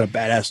guitar's got a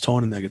badass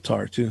tone in that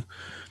guitar too.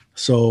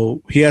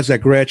 So he has that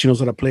Gretsch. He knows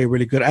how to play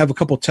really good. I have a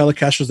couple of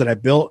Telecasters that I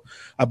built.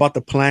 I bought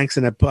the planks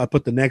and I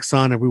put the necks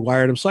on and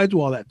rewired them. So I do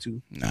all that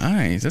too.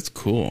 Nice. That's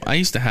cool. I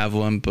used to have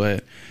one,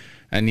 but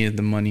I needed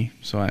the money,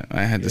 so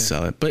I had to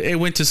sell it. But it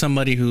went to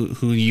somebody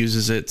who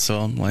uses it, so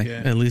I'm like,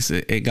 at least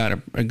it got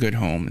a good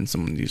home and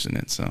someone using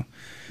it. So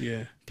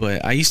yeah.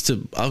 But I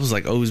was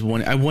like always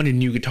I wanted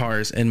new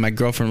guitars, and my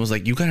girlfriend was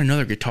like, "You got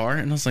another guitar?"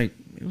 And I was like,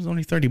 "It was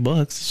only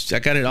 $30. I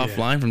got it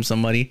offline from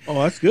somebody."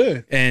 Oh, that's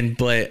good.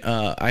 But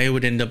I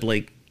would end up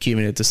like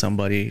giving it to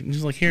somebody.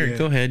 He's like, "Here,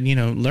 go ahead,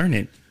 learn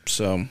it."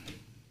 So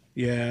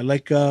yeah,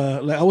 like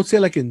I would say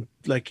like in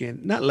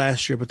not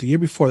last year, but the year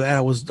before that,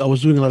 I was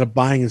doing a lot of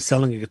buying and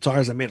selling of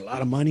guitars. I made a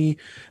lot of money,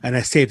 and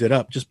I saved it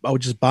up. I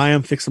would just buy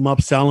them, fix them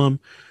up, sell them,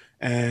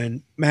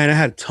 And man, I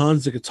had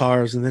tons of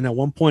guitars. And then at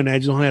one point, I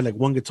just only had like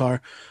one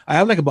guitar. I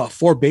have like about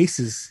 4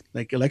 basses,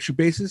 like electric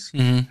basses.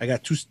 I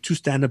got two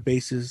stand-up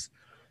basses.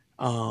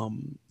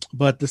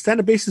 But the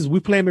stand-up basses,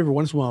 we play them every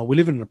once in a while. We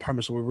live in an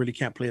apartment, so we really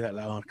can't play that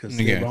loud because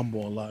they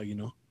rumble a lot, you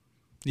know.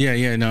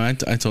 Yeah, no, I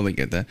totally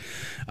get that.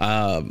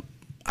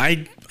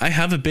 I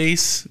have a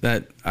bass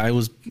that I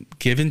was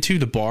given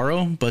to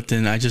borrow, but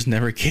then I just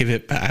never gave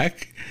it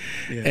back,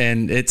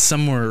 and it's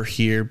somewhere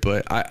here.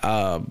 But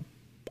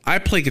I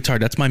play guitar.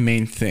 That's my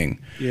main thing.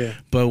 Yeah.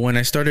 But when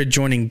I started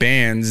joining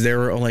bands, they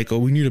were like, "Oh,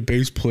 we need a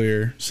bass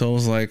player." So I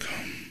was like,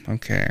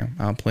 "Okay,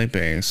 I'll play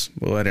bass,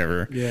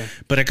 whatever." Yeah.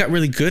 But I got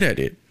really good at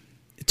it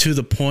to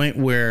the point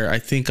where I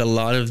think a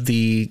lot of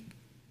the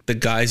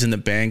guys in the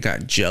band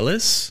got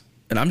jealous.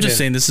 And I'm just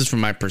saying this is from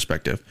my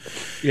perspective.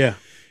 Yeah.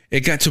 It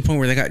got to a point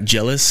where they got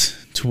jealous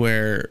to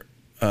where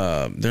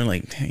they're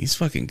like, hey, he's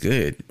fucking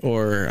good.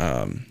 Or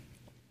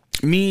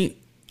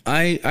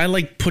I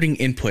like putting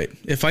input.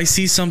 If I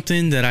see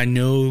something that I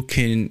know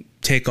can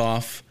take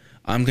off,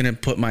 I'm going to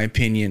put my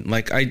opinion.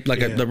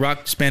 The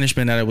rock Spanish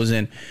band that I was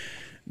in,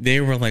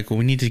 they were like, well,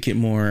 we need to get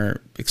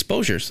more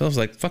exposure. So I was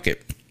like, fuck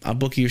it. I'll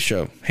book you a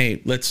show.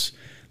 Hey, let's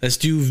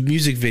do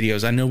music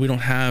videos. I know we don't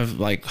have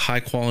like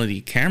high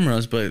quality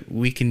cameras, but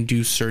we can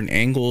do certain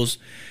angles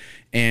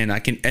and I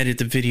can edit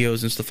the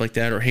videos and stuff like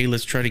that. Or, hey,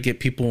 let's try to get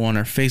people on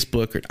our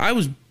Facebook. Or I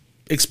was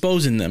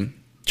exposing them,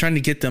 trying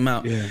to get them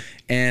out. Yeah.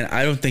 And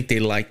I don't think they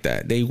liked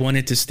that. They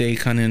wanted to stay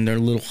kind of in their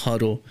little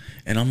huddle.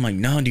 And I'm like,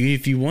 no, dude,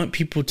 if you want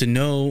people to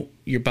know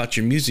about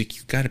your music,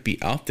 you got to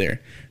be out there.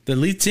 The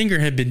lead singer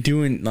had been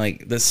doing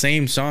like the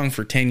same song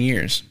for 10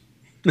 years.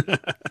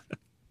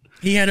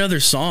 He had other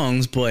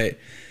songs, but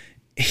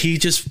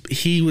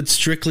he would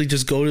strictly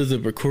just go to the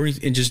recordings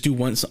and just do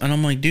one song. And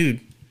I'm like,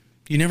 dude,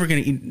 you're never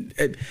going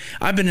to...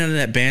 I've been out of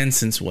that band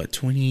since,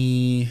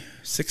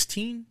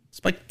 2016?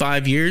 It's like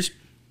 5 years.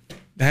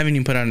 I haven't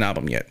even put out an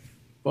album yet.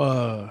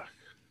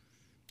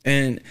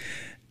 And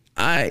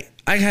I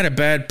had a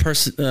bad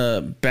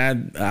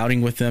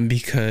outing with them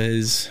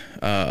because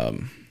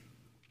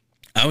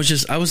I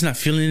was not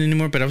feeling it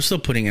anymore, but I was still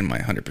putting in my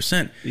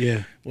 100%.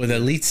 Yeah. Well, the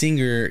lead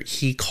singer,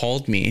 he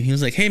called me and he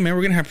was like, hey man,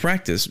 we're going to have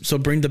practice. So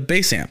bring the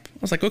bass amp. I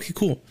was like, okay,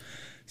 cool.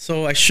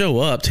 So I show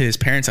up to his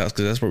parents' house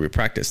because that's where we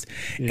practiced.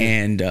 Yeah.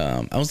 And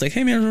I was like,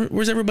 hey man,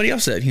 where's everybody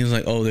else at? He was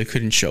like, oh, they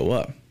couldn't show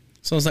up.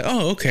 So I was like,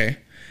 oh, okay.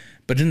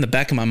 But in the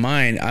back of my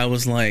mind, I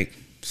was like,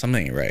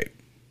 something ain't right.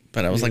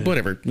 But I was like,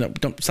 whatever. No,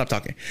 don't stop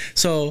talking.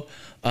 So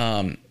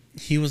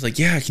he was like,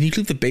 yeah, can you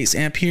leave the bass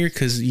amp here?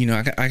 Because, you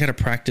know, I got to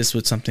practice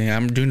with something.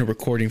 I'm doing a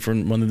recording for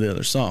one of the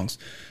other songs.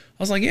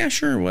 I was like, yeah,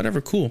 sure, whatever,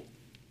 cool.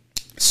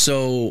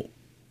 So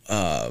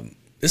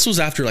this was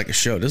after like a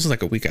show. This was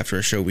like a week after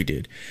a show we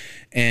did.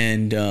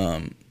 And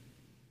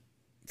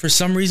for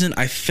some reason,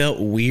 I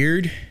felt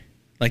weird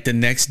like the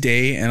next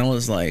day. And I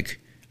was like,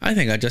 I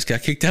think I just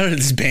got kicked out of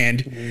this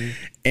band. Mm-hmm.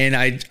 And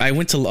I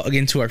went to log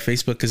into our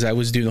Facebook because I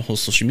was doing the whole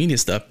social media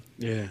stuff.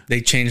 Yeah.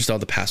 They changed all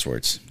the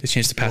passwords. They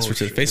changed the password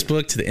to the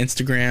Facebook, to the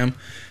Instagram,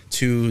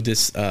 to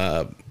this,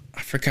 I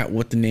forgot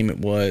what the name it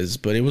was,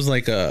 but it was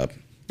like a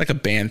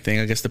band thing,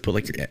 I guess, to put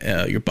like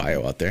your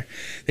bio out there.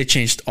 They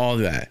changed all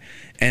that.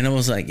 And I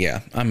was like,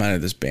 yeah, I'm out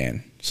of this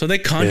band. So they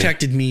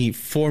contacted me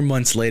 4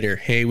 months later.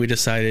 Hey, we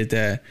decided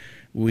that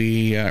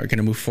we are going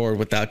to move forward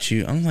without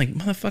you. I'm like,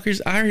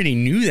 motherfuckers, I already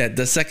knew that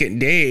the second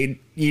day,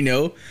 you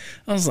know.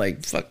 I was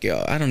like, fuck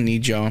y'all, I don't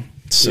need y'all.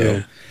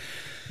 So,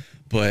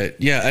 but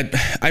yeah,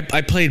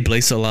 I played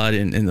bass a lot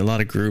in a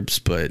lot of groups,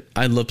 but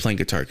I love playing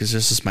guitar because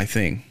this is my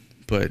thing.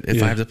 But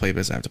if I have to play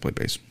bass, I have to play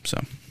bass. So,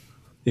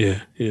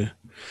 yeah.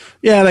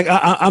 Like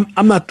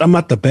I'm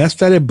not the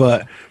best at it,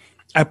 but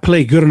I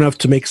play good enough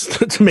to make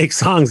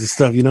songs and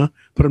stuff. You know,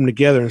 put them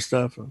together and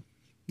stuff.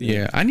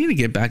 Yeah, I need to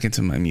get back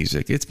into my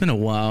music. It's been a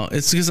while.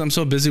 It's because I'm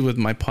so busy with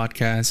my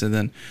podcast and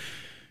then,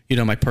 you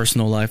know, my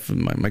personal life with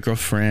my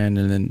girlfriend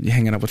and then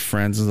hanging out with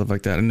friends and stuff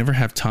like that. I never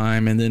have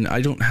time. And then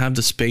I don't have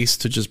the space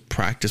to just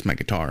practice my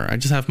guitar. I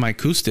just have my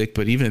acoustic,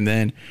 but even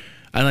then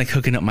I like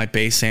hooking up my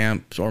bass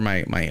amps or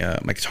my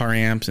guitar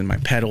amps and my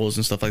pedals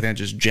and stuff like that,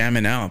 just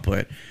jamming out.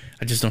 But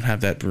I just don't have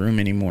that room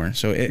anymore.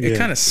 So it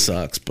kind of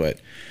sucks. But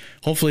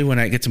hopefully when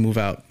I get to move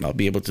out, I'll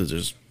be able to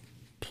just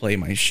play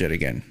my shit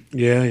again.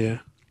 Yeah.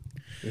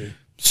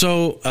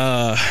 So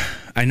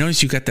I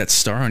noticed you got that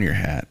star on your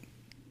hat.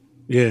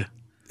 Yeah.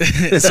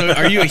 So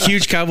are you a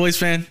huge Cowboys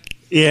fan?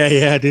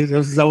 Yeah, dude.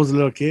 Since I was a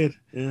little kid.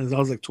 Yeah, I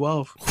was like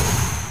 12.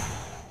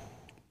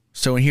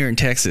 So here in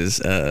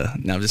Texas,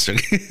 no, I'm just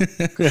joking.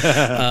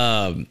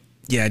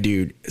 Yeah,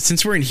 dude.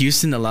 Since we're in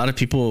Houston, a lot of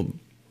people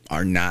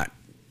are not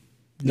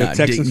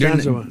Texans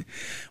fans or what?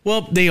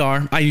 Well, they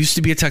are. I used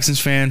to be a Texans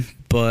fan,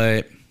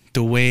 but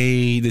the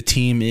way the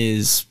team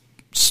is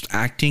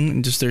acting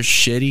and just their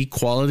shitty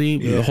quality,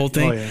 the whole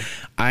thing,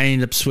 I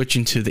ended up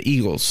switching to the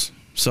Eagles.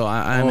 So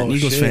I'm an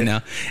Eagles fan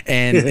now.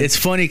 And it's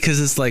funny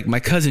because it's like my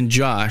cousin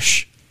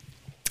Josh,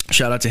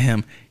 shout out to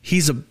him.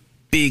 He's a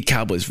big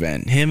Cowboys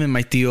fan. Him and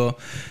my tío,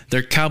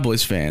 they're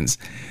Cowboys fans.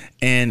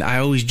 And I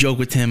always joke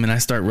with him, and I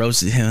start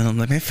roasting him. And I'm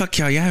like, man, fuck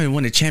y'all. You haven't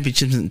won a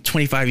championship in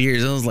 25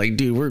 years. I was like,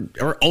 dude,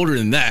 we're older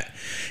than that.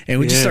 And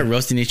we just start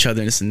roasting each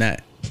other and this and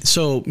that.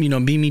 So, you know,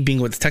 me being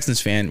with the Texans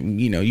fan,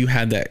 you know, you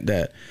had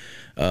that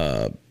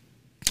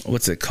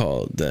what's it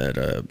called?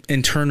 That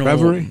internal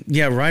rivalry.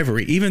 Yeah,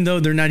 rivalry. Even though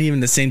they're not even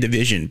the same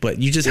division, but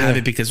you just have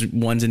it because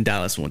one's in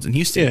Dallas, one's in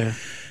Houston. Yeah.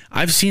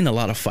 I've seen a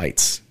lot of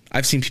fights.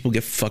 I've seen people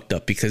get fucked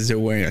up because they're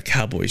wearing a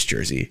Cowboys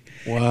jersey.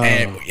 Wow.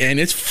 And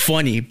it's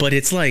funny, but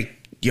it's like,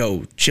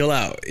 yo, chill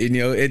out. You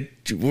know,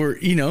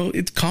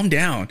 it's calm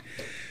down.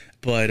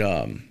 But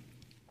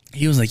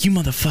he was like, you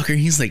motherfucker.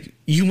 He's like,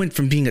 you went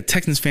from being a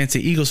Texans fan to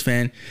Eagles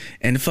fan,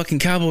 and the fucking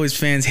Cowboys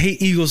fans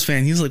hate Eagles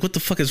fans. He was like, what the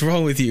fuck is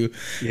wrong with you?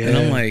 Yeah. And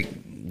I'm like,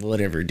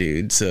 whatever,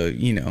 dude. So,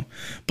 you know,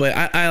 but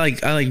I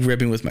like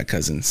ribbing with my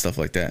cousin, stuff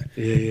like that.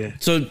 Yeah.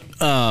 So,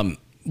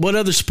 what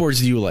other sports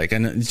do you like? I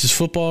know it's just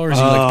football, or do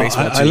you like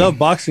baseball too? I love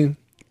boxing.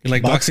 You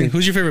like boxing?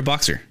 Who's your favorite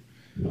boxer?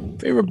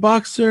 Favorite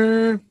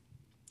boxer?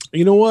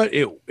 You know what?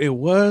 It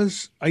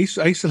was I used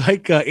to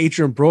like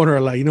Adrian Broner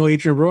a lot. You know who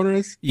Adrian Broner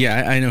is?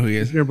 Yeah, I know who he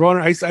is. Adrian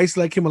Broner. I used to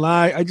like him a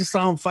lot. I just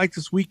saw him fight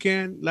last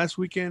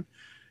weekend.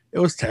 It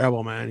was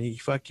terrible, man. It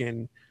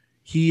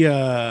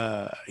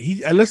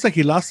looks like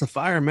he lost the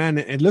fire, man.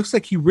 It looks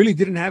like he really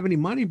didn't have any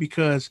money,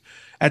 because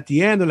at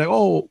the end they're like,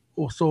 oh,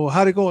 so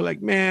how'd it go? Like,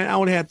 man, I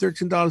only had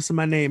 $13 in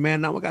my name,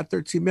 man. Now I got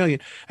 13 million.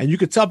 And you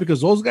could tell,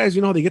 because those guys,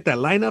 you know, they get that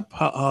lineup,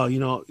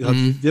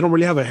 they don't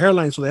really have a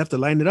hairline, so they have to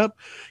line it up.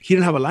 He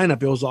didn't have a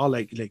lineup. It was all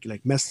like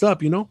messed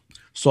up, you know?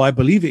 So I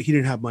believe it. He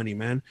didn't have money,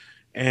 man.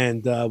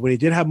 And when he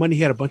did have money,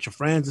 he had a bunch of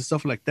friends and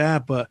stuff like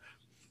that. But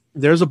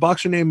there's a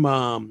boxer named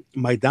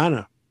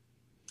Maidana,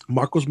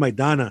 Marcos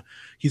Maidana.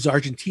 He's an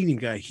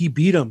Argentinian guy. He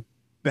beat him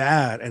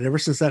bad, and ever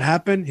since that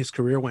happened, his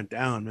career went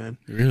down, man.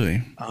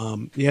 Really?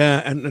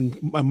 Yeah.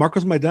 And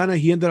Marcos Maidana,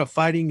 he ended up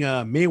fighting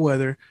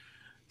Mayweather.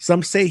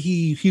 Some say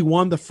he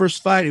won the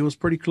first fight. It was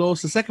pretty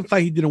close. The second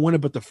fight, he didn't win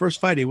it, but the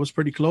first fight, it was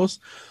pretty close.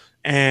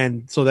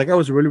 And so that guy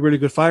was a really, really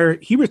good fighter.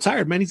 He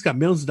retired, man. He's got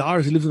millions of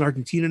dollars. He lives in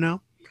Argentina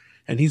now,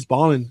 and he's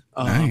balling.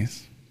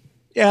 Nice.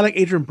 Yeah, I like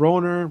Adrian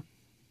Broner.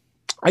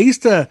 I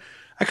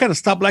kind of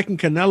stopped liking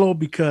Canelo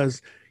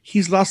because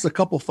he's lost a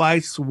couple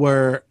fights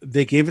where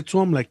they gave it to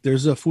him. Like,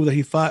 there's a fool that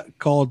he fought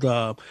called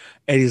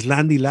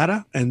Erislandy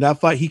Lara, and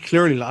that fight, he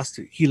clearly lost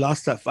it. He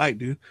lost that fight,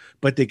 dude.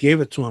 But they gave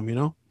it to him, you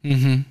know?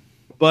 Mm-hmm.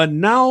 But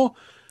now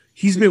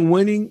he's been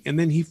winning, and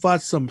then he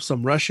fought some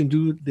Russian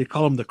dude. They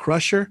call him the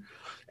Crusher,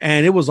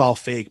 and it was all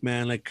fake,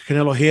 man. Like,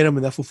 Canelo hit him,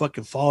 and that fool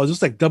fucking falls. It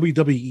was like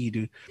WWE,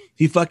 dude.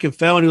 He fucking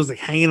fell, and he was like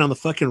hanging on the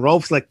fucking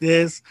ropes like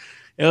this.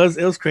 It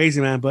was crazy,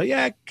 man. But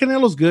yeah,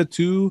 Canelo's good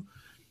too.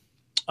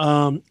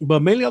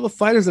 But mainly all the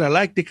fighters that I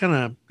like, they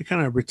kind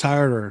of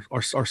retired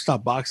or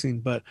stopped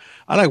boxing. But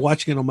I like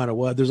watching it no matter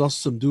what. There's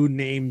also some dude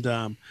named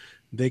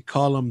they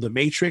call him the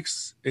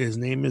Matrix. His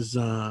name is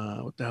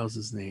what the hell's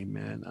his name,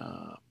 man?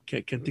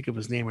 Can't think of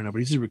his name right now, but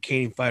he's a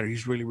Romanian fighter.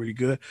 He's really, really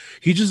good.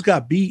 He just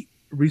got beat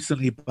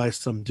recently by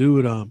some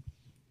dude.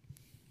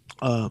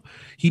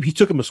 He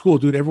took him to school,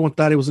 dude. Everyone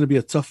thought it was gonna be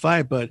a tough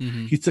fight, but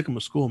he took him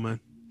to school,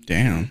 man.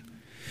 Damn.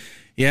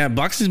 Yeah,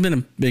 boxing's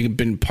been a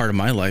been part of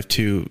my life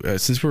too.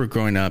 Since we were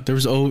growing up, there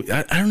was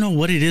I don't know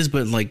what it is,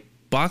 but like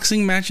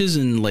boxing matches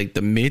in like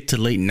the mid to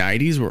late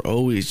 90s were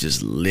always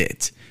just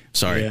lit.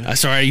 Sorry,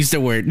 I used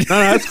that word. No,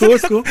 that's cool.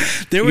 It's cool.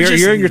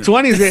 You're in your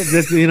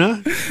 20s, you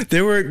know.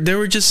 They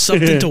were just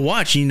something to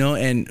watch, you know.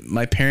 And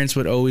my parents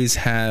would always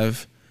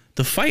have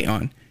the fight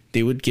on.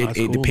 They would get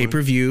the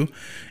pay-per-view,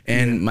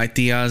 and my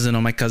tias and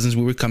all my cousins,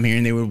 we would come here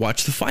and they would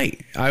watch the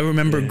fight. I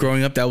remember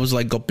growing up, that was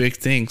like a big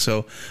thing.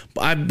 So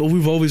but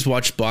we've always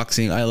watched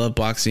boxing. I love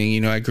boxing. You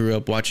know, I grew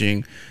up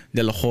watching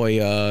De La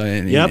Hoya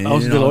and I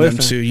was De La Hoya fan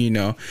too, you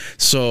know.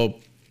 So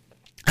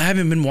I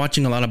haven't been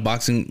watching a lot of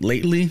boxing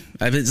lately.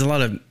 There's a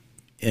lot of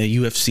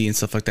UFC and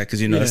stuff like that,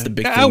 because, you know, that's the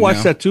big thing I watch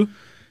now. That too,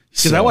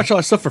 because I watch all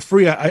that stuff for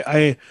free.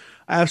 I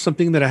have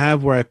something that I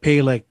have where I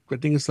pay like, I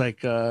think it's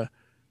like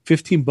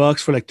 $15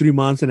 for like 3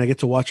 months, and I get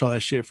to watch all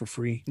that shit for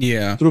free.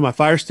 Yeah, through my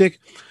Fire Stick.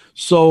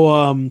 So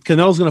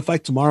Canelo's gonna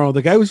fight tomorrow.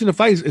 The guy who's gonna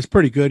fight is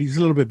pretty good. He's a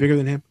little bit bigger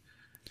than him.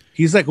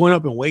 He's like going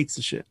up in weights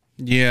and shit.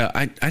 Yeah,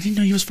 I didn't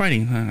know he was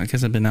fighting. I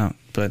guess I've been out,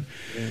 but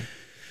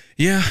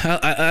yeah,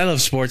 I love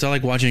sports. I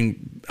like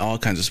watching all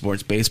kinds of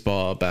sports: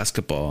 baseball,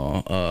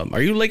 basketball.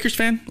 Are you a Lakers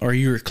fan or are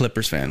you a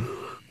Clippers fan?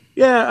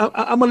 Yeah,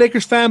 I'm a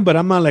Lakers fan, but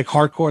I'm not like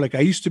hardcore like I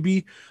used to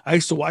be. I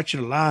used to watch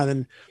it a lot,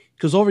 and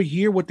because over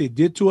here, what they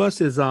did to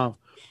us is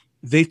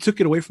they took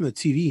it away from the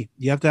TV.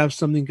 You have to have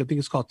something, I think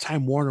it's called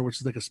Time Warner,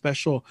 which is like a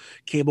special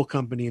cable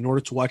company in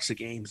order to watch the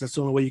games. That's the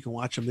only way you can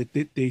watch them.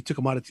 They took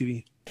them out of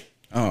TV.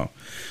 Oh,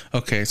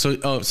 okay. So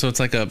it's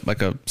like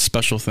a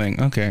special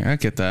thing. Okay, I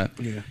get that.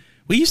 Yeah.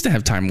 We used to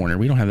have Time Warner.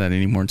 We don't have that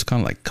anymore. It's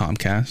kind of like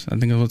Comcast, I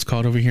think is what it's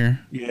called over here.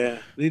 Yeah.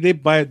 They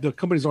buy, the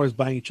company's always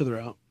buying each other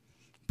out.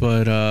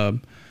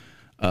 But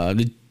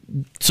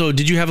so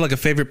did you have like a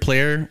favorite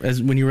player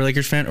as when you were a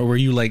Lakers fan, or were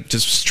you like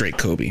just straight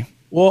Kobe?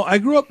 Well, I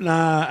grew up.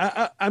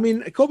 I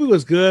mean, Kobe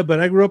was good, but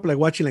I grew up like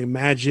watching like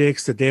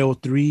Magic's, the Day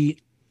 03.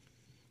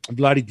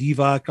 Vlade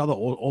Divac, all the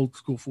old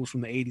school fools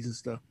from the 80s and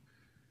stuff.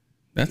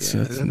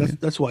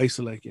 That's what I used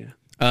to like.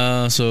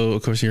 Yeah. So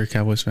of course you're a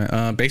Cowboys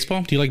fan.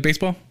 Baseball? Do you like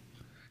baseball?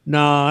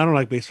 No, I don't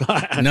like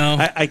baseball. No,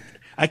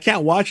 I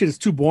can't watch it. It's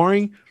too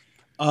boring.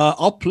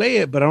 I'll play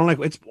it, but I don't like.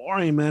 It's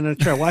boring, man. I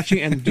try watching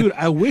it, and dude,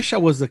 I wish I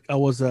was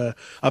a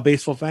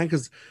baseball fan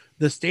because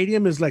the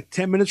stadium is like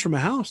 10 minutes from my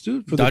house,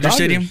 dude. For Dodger the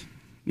Stadium.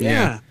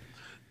 Yeah.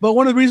 But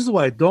one of the reasons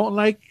why I don't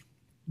like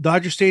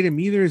Dodger Stadium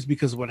either is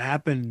because of what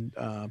happened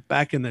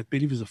back in the, I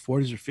believe it was the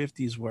 40s or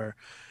 50s, where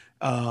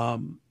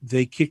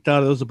they kicked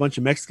out. There was a bunch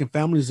of Mexican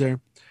families there.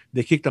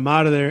 They kicked them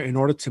out of there in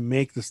order to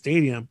make the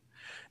stadium.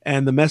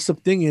 And the messed up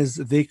thing is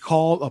they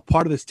call a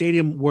part of the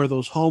stadium where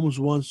those homes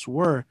once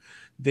were,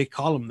 they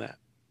call them that.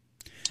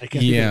 I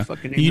can't think of the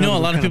fucking name. You know, a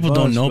lot of people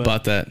don't know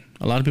about that.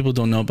 A lot of people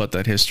don't know about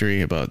that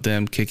history, about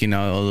them kicking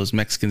out all those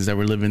Mexicans that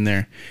were living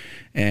there.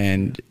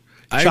 And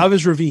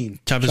Chavez Ravine.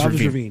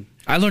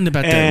 I learned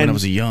about that when I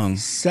was young.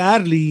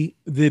 Sadly,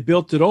 they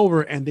built it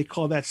over and they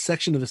call that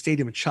section of the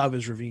stadium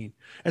Chavez Ravine.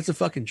 That's a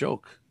fucking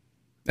joke.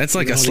 That's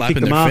like a slap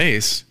in their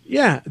face.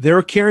 Yeah, they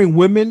were carrying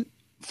women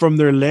from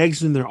their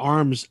legs and their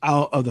arms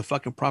out of the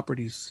fucking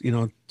properties. You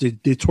know,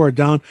 they tore it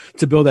down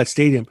to build that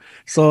stadium.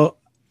 So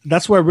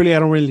that's why I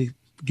don't really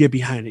get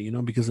behind it, you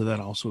know, because of that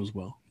also as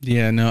well.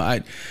 Yeah, no,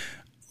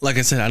 like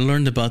I said, I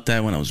learned about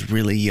that when I was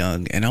really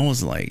young, and I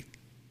was like,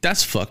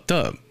 that's fucked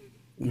up.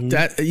 Mm-hmm.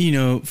 That, you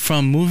know,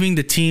 from moving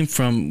the team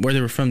from where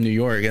they were from, New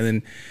York, and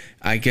then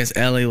I guess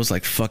LA was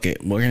like, fuck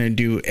it, we're gonna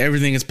do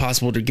everything as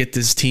possible to get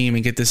this team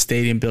and get this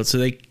stadium built. So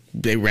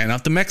they ran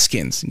out the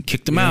Mexicans and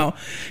kicked them out,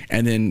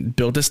 and then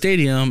built a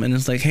stadium, and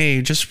it's like,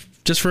 hey, just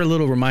for a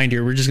little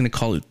reminder, we're just gonna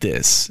call it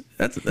this.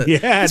 That's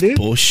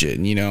bullshit,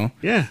 you know.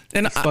 Yeah,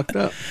 and it's fucked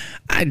up.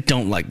 I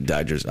don't like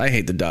Dodgers. I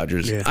hate the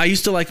Dodgers. Yeah. I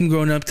used to like them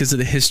growing up because of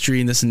the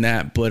history and this and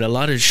that, but a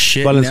lot of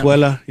shit.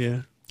 Valenzuela,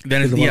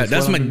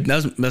 that's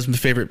my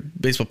favorite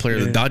baseball player,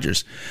 the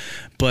Dodgers.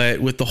 But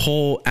with the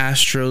whole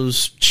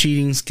Astros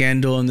cheating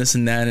scandal and this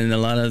and that, and a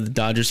lot of the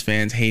Dodgers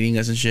fans hating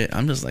us and shit,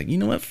 I'm just like, you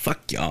know what?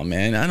 Fuck y'all,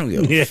 man. I don't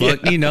give a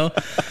fuck. You know,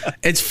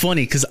 it's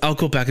funny because I'll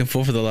go back and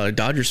forth with a lot of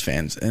Dodgers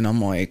fans, and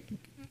I'm like,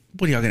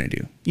 what are y'all gonna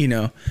do? You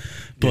know,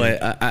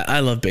 but I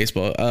love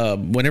baseball.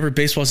 Whenever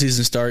baseball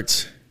season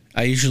starts,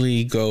 I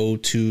usually go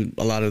to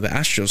a lot of the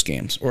Astros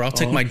games, or I'll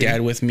take my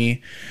dad with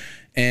me,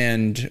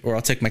 or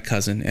I'll take my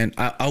cousin, and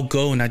I'll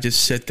go and I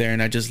just sit there,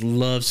 and I just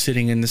love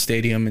sitting in the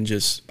stadium and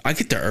I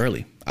get there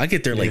early. I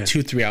get there like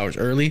 2-3 hours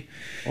early,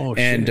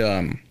 and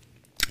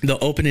they'll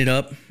open it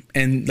up,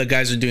 and the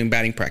guys are doing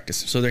batting practice,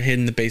 so they're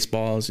hitting the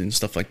baseballs and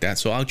stuff like that.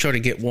 So I'll try to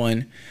get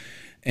one,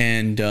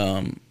 and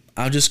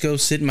I'll just go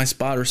sit in my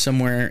spot or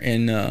somewhere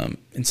in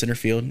center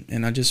field,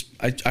 and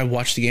I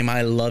watch the game.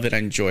 I love it. I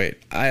enjoy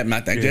it. I am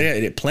not that good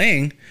at it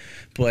playing,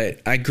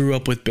 but I grew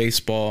up with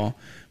baseball.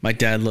 My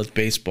dad loved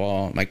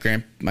baseball. My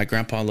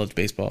grandpa loved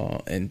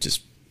baseball, and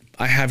just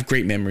I have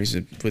great memories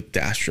with the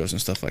Astros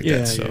and stuff like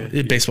that. So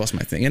baseball's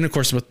my thing, and of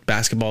course with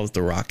basketball with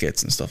the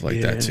Rockets and stuff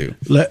like that too.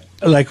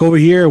 Like over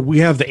here, we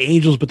have the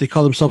Angels, but they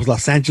call themselves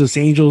Los Angeles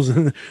Angels.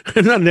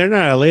 they're not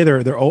LA.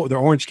 They're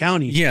Orange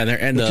County. Yeah, they're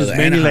in the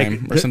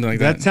Anaheim or something like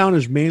that. That town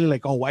is mainly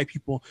like all white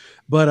people.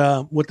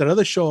 But with that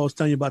other show I was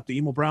telling you about, the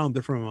Emo Brown,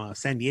 they're from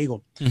San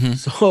Diego. Mm-hmm.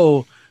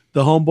 So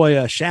the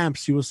homeboy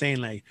Shamps, he was saying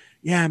like,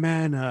 yeah,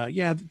 man,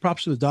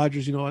 props to the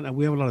Dodgers, you know, and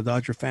we have a lot of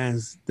Dodger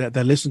fans that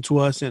listen to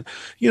us. And,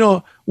 you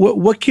know,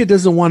 what kid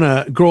doesn't want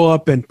to grow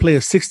up and play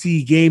a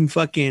 60 game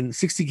fucking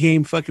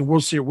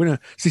World Series, win a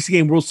 60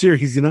 game World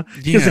Series, you know?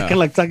 Yeah. It's kind of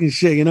like talking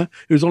shit, you know?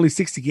 It was only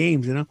 60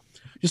 games, you know?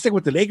 Just like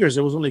with the Lakers,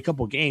 it was only a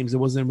couple games. It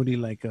wasn't really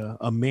like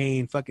a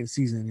main fucking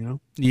season, you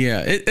know?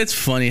 Yeah, it's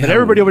funny. But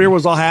everybody over there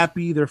was all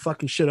happy. They're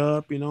fucking shit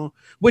up, you know?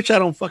 Which I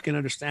don't fucking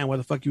understand why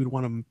the fuck you would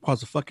want to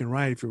cause a fucking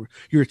riot if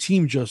your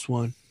team just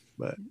won.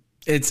 But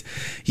we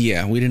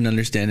didn't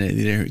understand it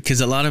either.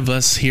 Because a lot of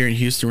us here in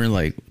Houston were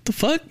like, what the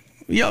fuck?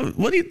 Y'all,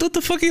 what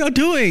the fuck are y'all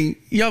doing?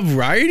 Y'all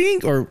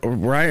rioting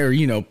or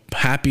you know,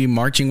 happy,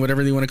 marching,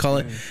 whatever they want to call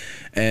it.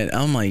 And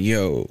I'm like,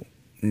 yo,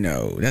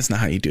 no, that's not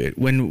how you do it.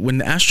 When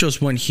the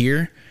Astros won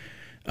here,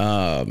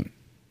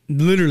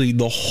 literally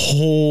the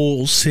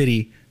whole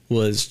city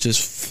was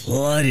just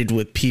flooded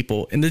with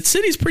people, and the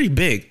city's pretty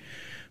big.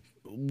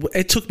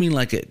 It took me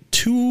like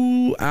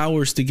 2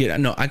 hours to get.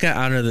 No, I got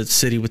out of the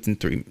city within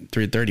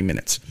 30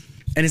 minutes,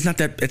 and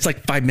it's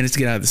like 5 minutes to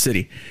get out of the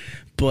city.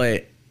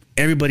 But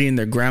everybody and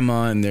their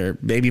grandma and their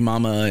baby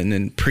mama and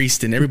then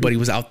priest and everybody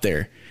was out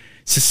there.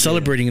 Just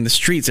celebrating in the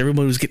streets.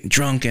 Everybody was getting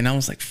drunk, and I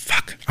was like,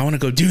 fuck, I want to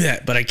go do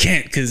that, but I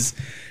can't because,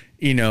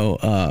 you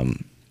know,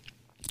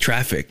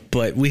 traffic.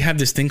 But we have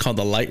this thing called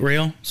the light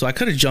rail, so I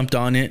could have jumped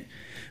on it,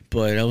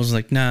 but I was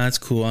like, nah, it's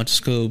cool. I'll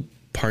just go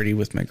party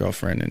with my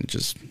girlfriend and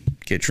just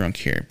get drunk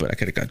here. But I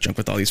could have got drunk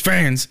with all these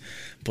friends,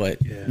 but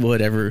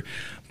whatever.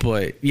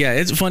 But yeah,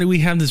 it's funny. We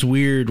have this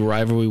weird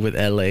rivalry with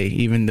LA,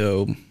 even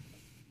though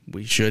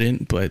we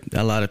shouldn't, but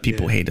a lot of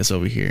people hate us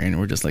over here, and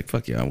we're just like,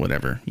 fuck yeah,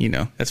 whatever, you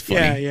know. That's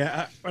funny.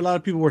 A lot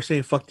of people were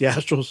saying fuck the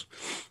Astros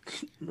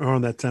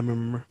around that time, I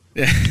remember.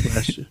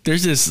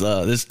 There's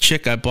this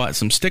chick I bought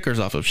some stickers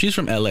off of. She's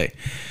from LA,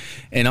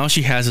 and all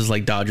she has is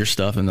like Dodger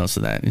stuff and most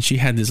of that. And she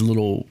had this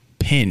little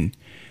pin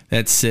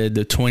that said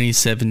the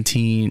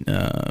 2017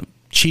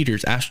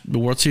 cheaters, the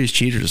World Series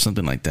cheaters or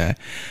something like that.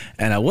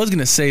 And I was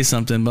gonna say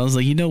something, but I was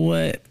like, you know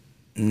what?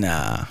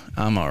 Nah,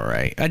 I'm all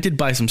right. I did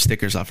buy some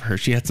stickers off of her.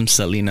 She had some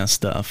Selena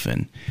stuff,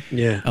 and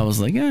I was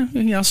like, yeah,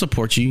 I'll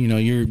support you. You know,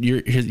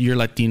 you're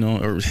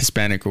Latino or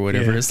Hispanic or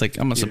whatever. It's like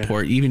I'm gonna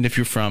support, even if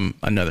you're from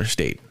another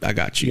state. I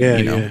got you.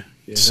 You know?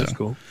 So. That's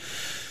cool.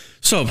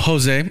 So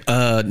Jose,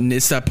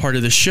 it's that part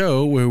of the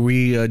show where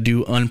we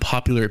do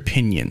unpopular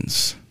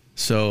opinions.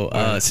 So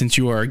since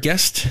you are a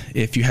guest,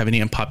 if you have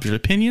any unpopular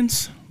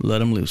opinions, let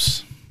them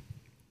loose.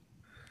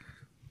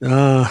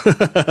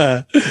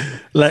 Like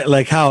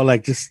how,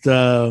 like just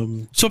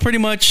so pretty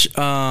much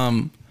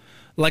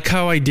like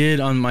how I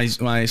did on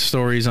my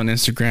stories on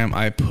Instagram,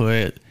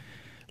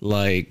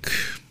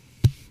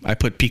 I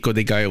put Pico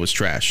de Gallo was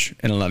trash,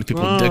 and a lot of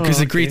people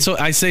disagreed. Okay. So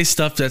I say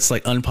stuff that's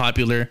like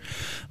unpopular,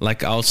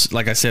 like I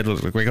said,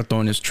 like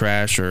reggaeton is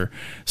trash, or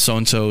so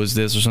and so is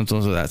this, or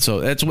something like that. So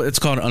that's what it's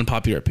called, an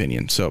unpopular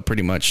opinion. So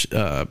pretty much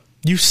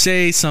you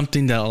say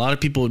something that a lot of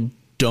people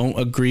don't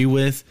agree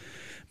with,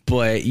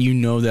 but you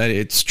know that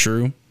it's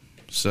true.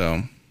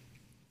 So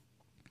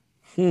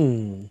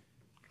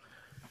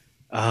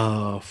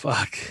oh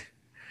fuck,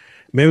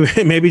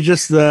 maybe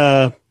just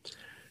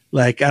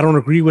like I don't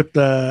agree with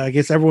I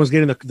guess everyone's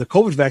getting the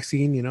COVID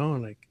vaccine, you know,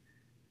 like,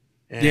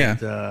 and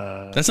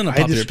that's an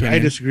unpopular opinion. I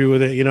disagree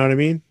with it, you know what I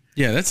mean?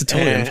 Yeah, that's a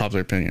totally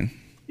unpopular opinion.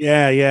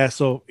 Yeah.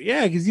 So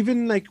because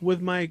even like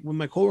with my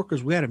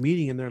coworkers, we had a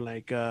meeting and they're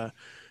like,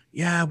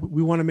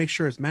 we want to make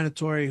sure it's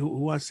mandatory. Who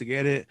wants to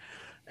get it?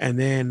 And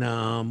then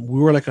we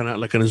were like on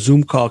a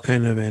Zoom call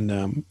kind of,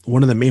 and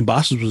one of the main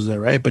bosses was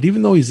there, right? But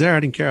even though he's there, I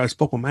didn't care. I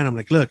spoke with man. I'm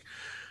like, look,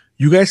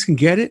 you guys can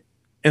get it,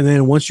 and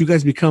then once you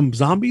guys become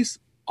zombies,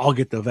 I'll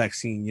get the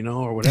vaccine, you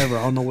know, or whatever.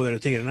 I don't know whether to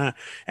take it or not.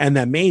 And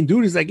that main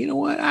dude is like, you know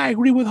what? I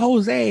agree with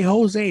Jose.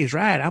 Jose's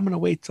right. I'm gonna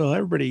wait till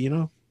everybody, you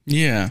know,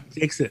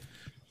 takes it.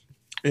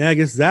 Yeah, I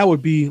guess that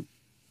would be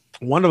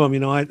one of them. You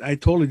know, I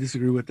totally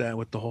disagree with that,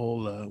 with the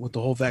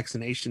whole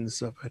vaccination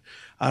stuff.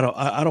 I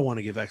don't want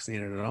to get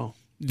vaccinated at all.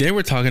 They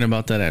were talking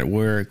about that at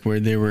work, where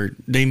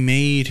they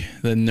made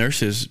the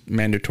nurses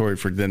mandatory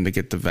for them to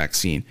get the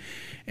vaccine.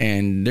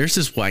 And there's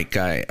this white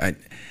guy.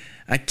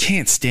 I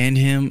can't stand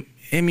him.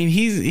 I mean,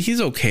 he's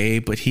okay,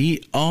 but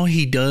all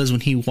he does when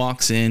he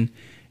walks in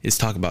is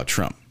talk about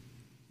Trump.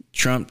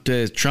 Trump,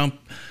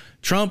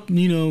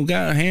 you know,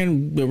 got a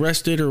hand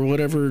arrested or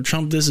whatever.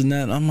 Trump this and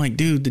that. I'm like,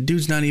 dude, the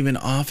dude's not even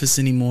in office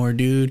anymore,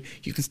 dude.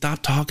 You can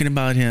stop talking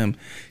about him.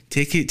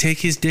 Take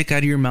his dick out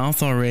of your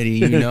mouth already,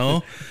 you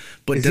know.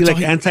 But is he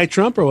like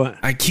anti-Trump or what?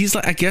 I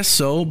guess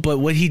so. But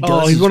what he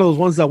does, he's one of those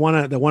ones that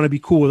wanna be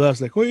cool with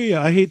us. Like, oh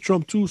yeah, I hate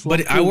Trump too. So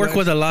but I work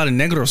with a lot of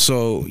negros,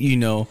 so you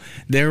know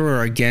they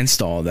were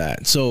against all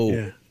that.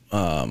 So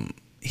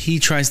he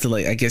tries to,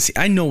 like, I guess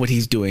I know what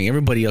he's doing.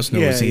 Everybody else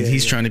knows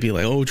he's trying to be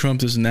like, oh,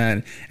 Trump this and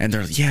that, and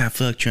they're like, yeah,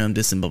 fuck Trump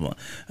this and blah blah.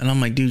 And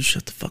I'm like, dude,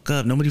 shut the fuck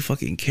up. Nobody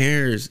fucking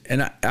cares.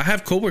 And I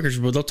have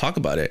coworkers where they'll talk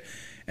about it,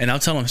 and I'll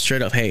tell them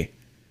straight up, hey,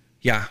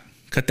 yeah.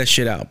 Cut that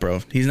shit out, bro.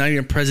 He's not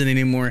even president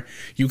anymore.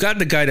 You got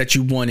the guy that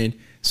you wanted.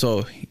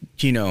 So,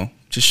 you know,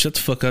 just shut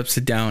the fuck up,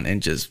 sit down,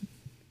 and just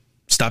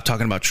stop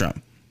talking about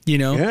Trump. You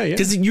know?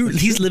 Because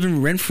he's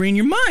living rent-free in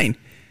your mind.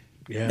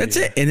 That's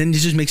it. And then it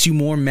just makes you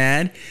more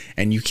mad,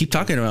 and you keep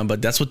talking about it.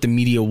 But that's what the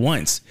media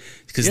wants.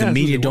 Because the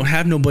media don't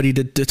have nobody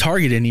to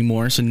target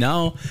anymore. So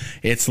now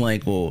it's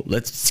like, well,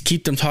 let's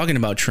keep them talking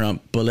about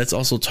Trump, but let's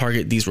also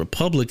target these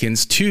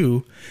Republicans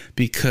too,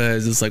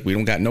 because it's like we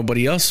don't got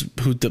nobody else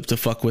who to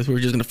fuck with. We're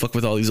just going to fuck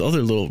with all these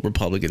other little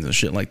Republicans and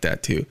shit like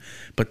that too.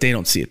 But they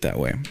don't see it that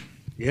way.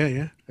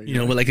 Yeah. You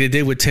know, but like they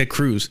did with Ted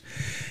Cruz.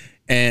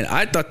 And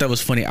I thought that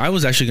was funny. I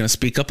was actually going to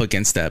speak up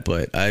against that,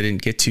 but I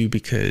didn't get to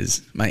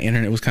because my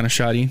internet was kind of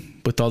shoddy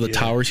with all the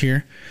towers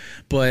here.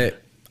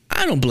 But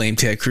I don't blame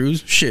Ted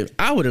Cruz. Shit,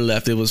 I would have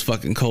left. It was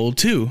fucking cold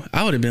too.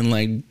 I would have been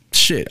like,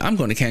 shit, I'm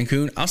going to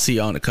Cancun. I'll see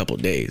y'all in a couple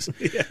of days.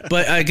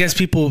 But I guess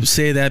people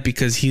say that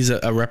because he's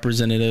a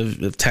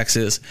representative of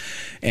Texas,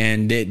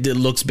 and it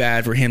looks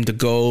bad for him to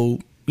go,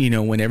 you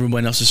know, when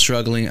everyone else is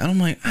struggling. I'm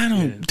like,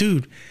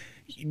 dude,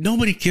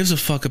 nobody gives a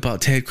fuck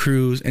about Ted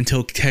Cruz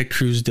until Ted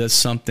Cruz does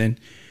something.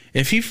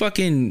 If he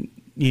fucking,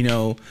 you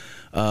know,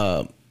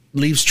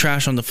 leaves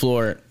trash on the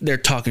floor, they're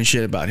talking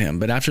shit about him.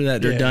 But after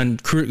that, they're done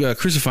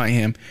crucifying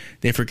him.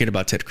 They forget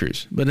about Ted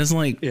Cruz. But it's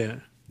like,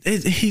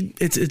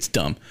 it's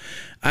dumb.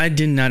 I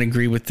did not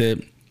agree with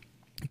it.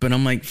 But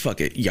I'm like, fuck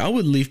it. Y'all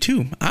would leave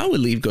too. I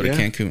would leave, go to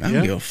Cancun. I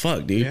don't give a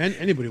fuck, dude. Yeah,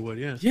 anybody would,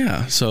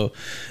 Yeah, so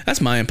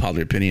that's my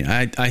unpopular opinion.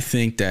 I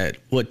think that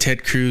what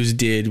Ted Cruz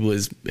did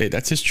was,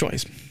 that's his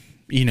choice.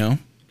 You know,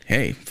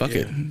 hey, fuck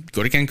it.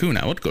 Go to Cancun.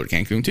 I would go to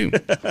Cancun too.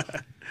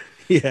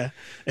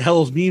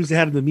 Hell, those memes, they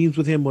had the memes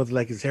with him with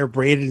like his hair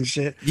braided and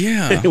shit.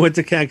 Yeah. He went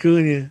to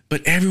Cancun,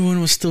 But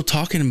everyone was still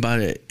talking about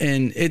it.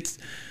 And it's,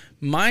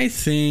 my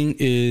thing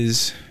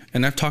is,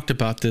 and I've talked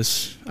about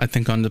this, I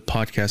think, on the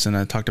podcast, and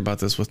I talked about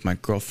this with my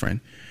girlfriend.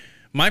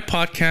 My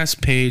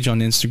podcast page on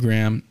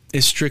Instagram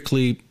is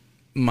strictly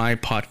my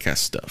podcast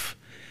stuff.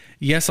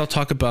 yes, I'll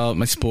talk about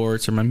my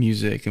sports or my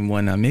music and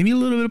whatnot, maybe a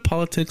little bit of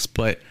politics,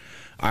 but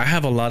I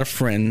have a lot of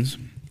friends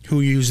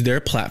who use their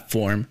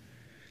platform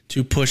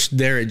to push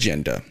their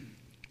agenda.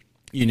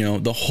 You know,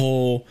 the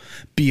whole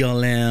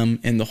BLM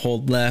and the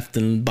whole left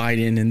and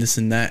Biden and this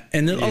and that.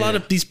 And a lot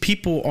of these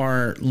people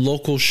are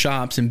local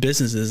shops and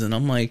businesses. And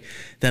I'm like,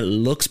 that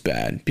looks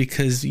bad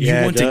because you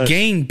want to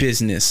gain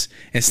business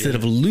instead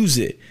of lose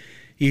it,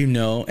 you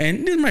know.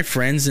 And they're my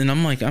friends. And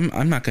I'm like,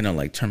 I'm not going to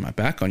like turn my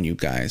back on you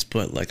guys.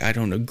 But like, I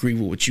don't agree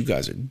with what you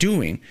guys are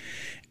doing.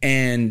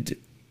 And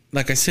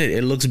like I said,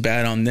 it looks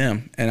bad on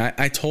them. And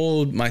I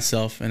told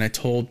myself and I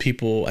told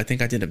people, I think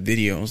I did a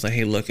video. I was like,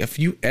 hey, look, if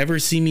you ever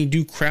see me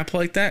do crap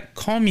like that,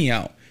 call me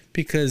out,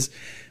 because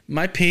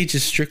my page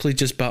is strictly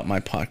just about my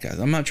podcast.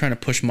 I'm not trying to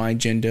push my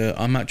agenda.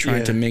 I'm not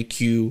trying to make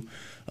you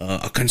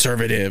a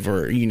conservative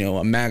or, you know,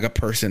 a MAGA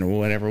person or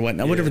whatever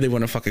they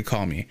want to fucking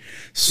call me.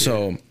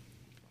 So,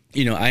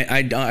 you know,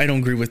 I don't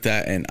agree with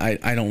that. And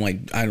I don't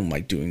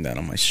like doing that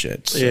on my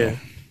shit. So.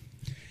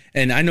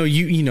 And I know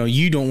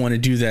you don't want to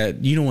do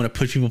that. You don't want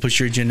to push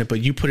your agenda,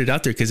 but you put it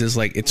out there because it's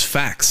like, it's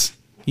facts,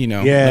 you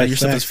know. Yeah, your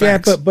stuff is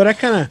facts. Yeah, but I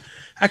kind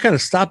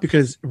of stopped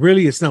because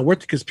really it's not worth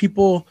it, because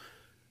people,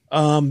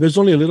 there's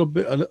only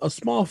a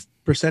small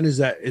percentage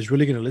that is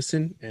really going to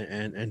listen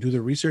and do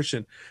the research,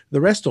 and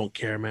the rest don't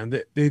care, man.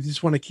 They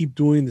just want to keep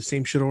doing the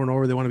same shit over and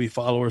over. They want to be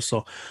followers.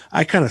 So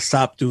I kind of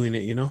stopped doing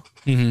it, you know?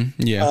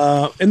 Mm-hmm.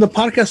 Yeah. In the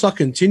podcast, I'll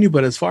continue,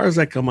 but as far as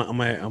like on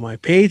my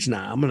page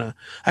now,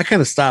 I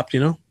kind of stopped,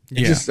 you know?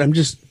 I'm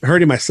just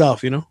hurting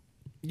myself, you know?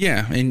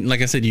 Yeah. And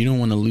like I said, you don't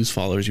want to lose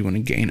followers. You want to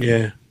gain them.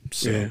 Yeah.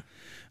 So,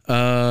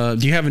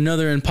 do you have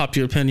another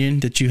unpopular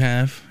opinion that you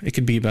have? It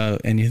could be about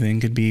anything.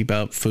 It could be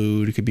about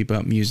food. It could be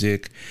about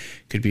music.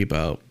 It could be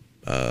about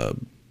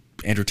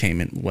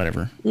entertainment,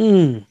 whatever.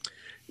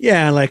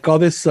 Yeah. Like all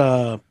this,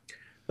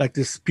 like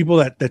this people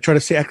that try to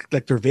say act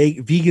like they're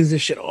vegans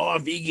and shit. Oh,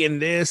 I'm vegan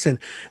this, and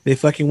they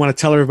fucking want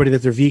to tell everybody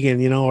that they're vegan,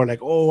 you know, or like,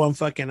 oh, I'm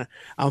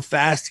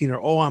fasting,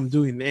 or oh, I'm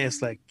doing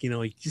this. Like, you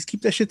know, you just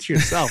keep that shit to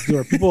yourself. Dude.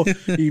 Or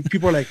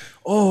people are like,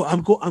 oh,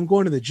 I'm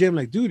going to the gym.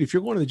 Like, dude, if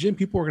you're going to the gym,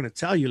 people are gonna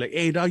tell you, like,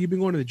 hey, dog, you've been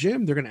going to the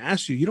gym. They're gonna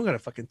ask you. You don't gotta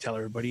fucking tell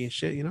everybody and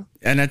shit, you know.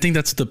 And I think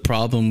that's the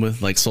problem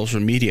with like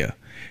social media.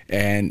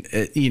 And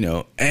you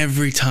know,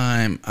 every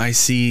time I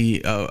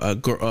see a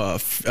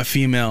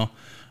female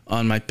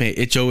on my page,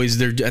 it's always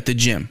they're at the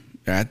gym.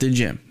 They're at the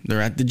gym.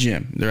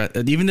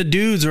 Even the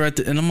dudes are at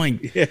the, and I'm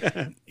like,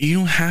 you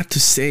don't have to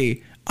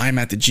say I'm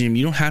at the gym.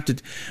 You don't have to.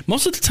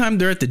 Most of the time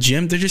they're at the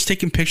gym, they're just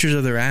taking pictures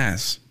of their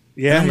ass.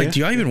 Yeah. And I'm like,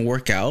 do y'all even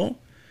work out?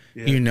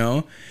 Yeah. You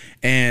know?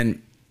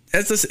 And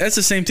that's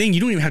the same thing. You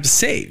don't even have to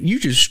say it.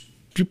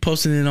 You're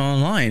posting it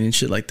online and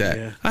shit like that.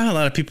 Yeah. I have a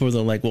lot of people that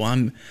are like, well,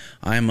 I'm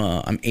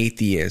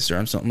atheist or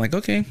I'm something. Like,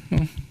 okay,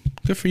 well,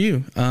 good for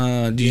you.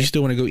 Do you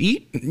still want to go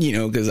eat? You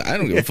know, because I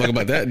don't give a fuck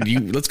about that.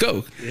 Let's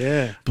go.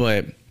 Yeah.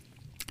 But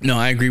no,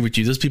 I agree with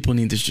you. Those people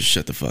need to just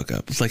shut the fuck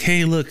up. It's like,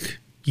 hey, look,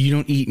 you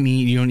don't eat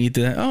meat. You don't eat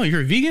that. Oh,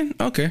 you're a vegan?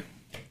 Okay,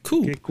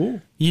 cool. Okay,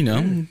 cool. You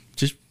know,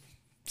 just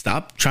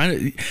stop trying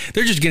to.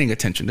 They're just getting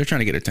attention. They're trying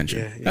to get attention.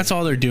 Yeah. That's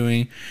all they're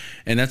doing.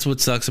 And that's what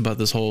sucks about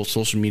this whole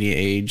social media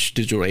age,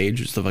 digital age,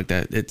 and stuff like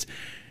that.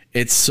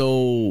 It's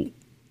so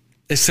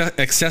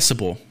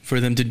accessible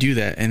for them to do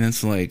that, and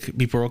it's like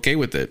people are okay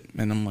with it,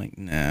 and I'm like,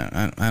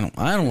 nah, I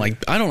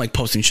don't like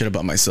posting shit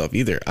about myself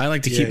either. I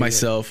like to keep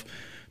myself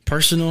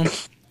personal,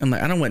 and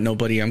like I don't want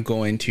nobody I'm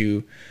going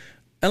to,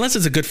 unless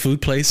it's a good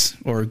food place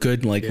or a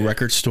good like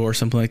record store or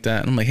something like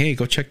that. And I'm like, hey,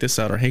 go check this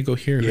out, or hey, go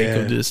here, hey,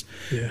 go do this.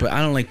 Yeah. But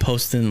I don't like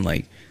posting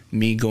like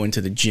me going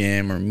to the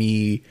gym or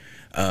me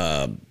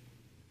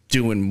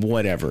doing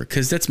whatever,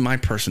 because that's my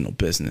personal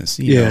business.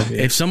 You know?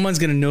 If someone's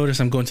gonna notice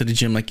I'm going to the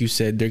gym, like you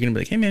said, they're gonna be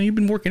like, hey man, you've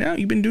been working out,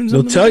 you've been doing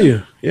something. They'll tell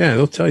you. Yeah,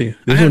 they'll tell you.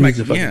 I had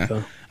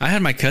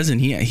my cousin,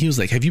 he was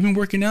like, have you been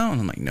working out? And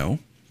I'm like, no.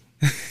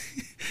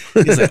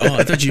 He's like, oh,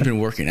 I thought you've been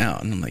working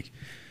out. And I'm like,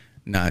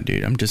 nah,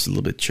 dude, I'm just a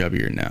little bit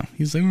chubbier now.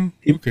 He's like, oh,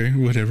 okay,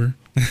 whatever.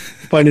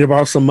 Probably need to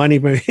borrow some money,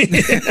 maybe.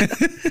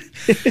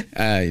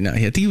 No, I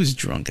think he was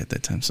drunk at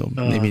that time, so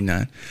maybe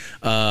not.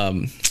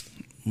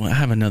 Well, I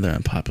have another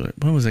unpopular.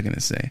 What was I going to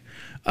say?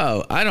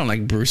 Oh, I don't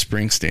like Bruce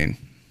Springsteen.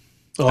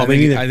 Oh, I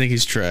think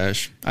he's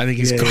trash. I think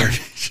he's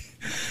garbage.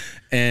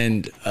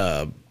 And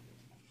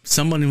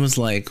someone was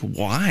like,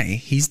 why?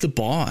 He's the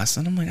boss.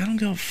 And I'm like, I don't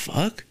give a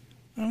fuck.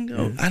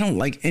 I don't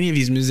like any of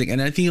his music.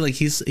 And I feel like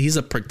he's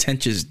a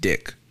pretentious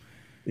dick.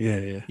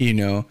 Yeah. You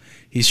know,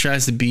 he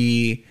tries to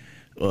be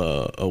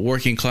a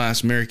working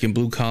class American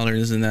blue collar,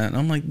 this and that. And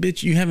I'm like,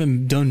 bitch, you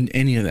haven't done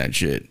any of that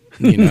shit.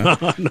 You know?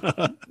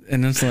 No.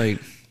 And it's like,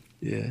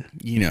 yeah,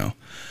 you know,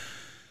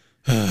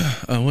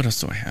 what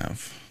else do I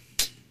have?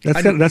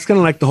 That's kind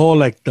of like the whole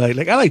like I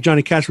like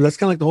Johnny Cash, but that's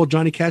kind of like the whole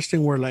Johnny Cash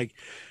thing where like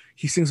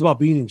he sings about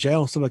being in jail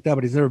and stuff like that,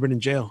 but he's never been in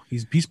jail.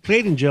 He's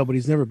played in jail, but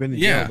he's never been in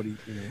jail. But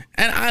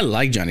And I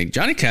like Johnny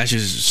Cash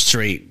is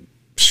straight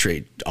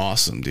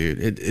awesome,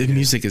 dude.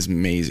 Music is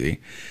amazing,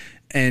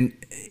 and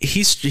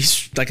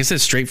he's like I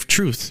said, straight for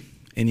truth.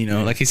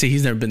 And like I say,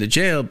 he's never been to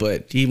jail,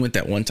 but he went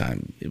that one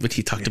time. But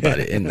he talked about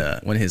it in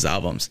one of his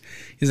albums.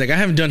 He's like, I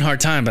haven't done hard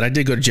time, but I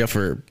did go to jail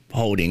for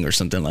holding or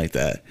something like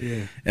that.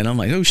 Yeah. And I'm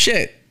like, oh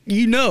shit,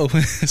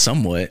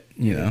 somewhat.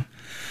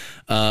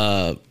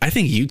 I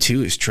think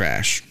U2 is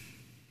trash.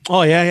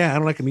 Oh yeah, I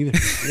don't like them either.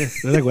 Yeah,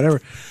 they're like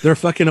whatever. They're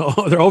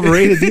they're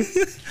overrated, dude.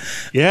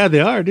 Yeah, they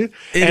are, dude.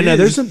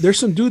 There's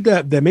some dude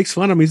that makes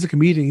fun of him. He's a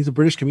comedian. He's a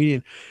British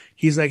comedian.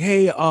 He's like,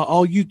 hey,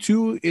 all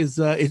U2 is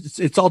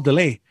it's all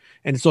delay.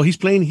 And so he's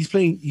playing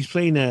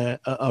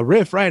a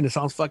riff, right? And it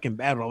sounds fucking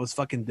bad with all this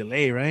fucking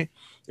delay, right?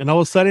 And all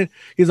of a sudden,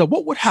 he's like,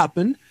 what would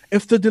happen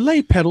if the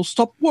delay pedal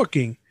stopped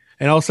working?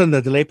 And all of a sudden,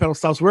 the delay pedal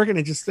stops working,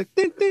 and just like,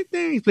 ding, ding,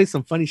 ding. He plays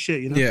some funny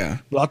shit, Yeah.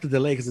 Without the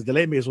delay, because the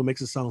delay is what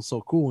makes it sound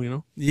so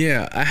cool,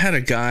 Yeah, I had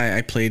a guy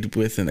I played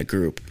with in a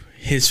group.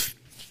 His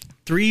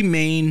 3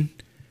 main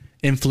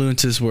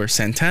influences were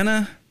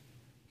Santana,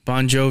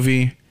 Bon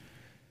Jovi,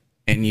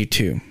 and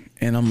U2.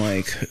 And I'm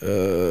like,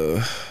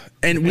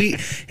 and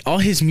all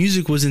his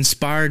music was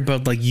inspired by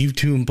like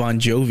U2 and Bon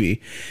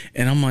Jovi,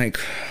 and I'm like,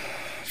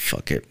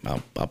 fuck it,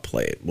 I'll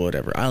play it,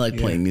 whatever. I like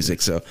playing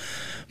music, so.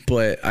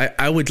 But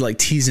I would like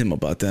tease him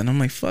about that, and I'm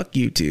like, fuck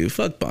U2,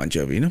 fuck Bon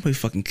Jovi. Nobody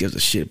fucking gives a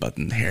shit about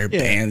the hair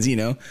bands,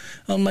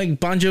 I'm like,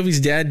 Bon Jovi's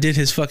dad did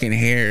his fucking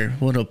hair.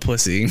 What a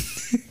pussy.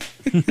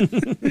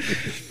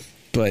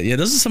 But yeah,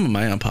 those are some of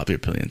my unpopular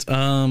opinions.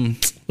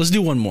 Let's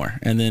do one more,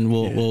 and then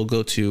we'll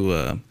go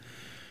to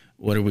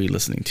what are we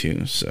listening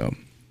to? So.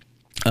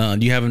 Do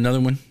you have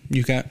another one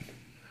you got?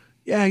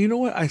 Yeah, you know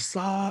what? I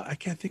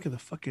can't think of the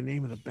fucking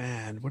name of the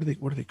band. What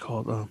are they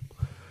called?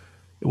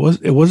 It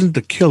wasn't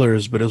the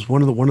Killers, but it was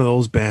one of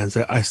those bands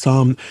that I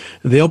saw them.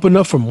 They opened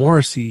up for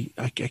Morrissey.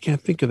 I can't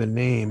think of the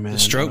name, man. The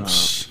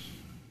Strokes?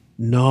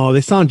 No,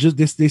 they sound just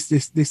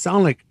they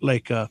sound like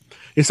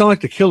they sound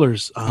like the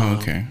Killers.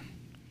 Okay.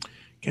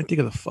 Can't think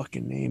of the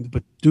fucking name,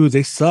 but dude,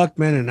 they sucked,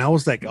 man. And I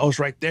was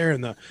right there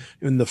in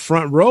the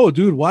front row,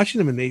 dude, watching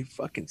them, and they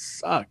fucking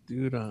sucked,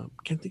 dude.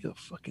 Can't think of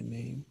the fucking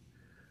name.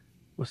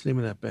 What's the name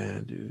of that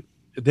band, dude?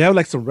 They have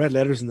like some red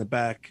letters in the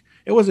back.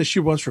 It wasn't She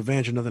Wants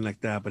Revenge or nothing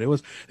like that, but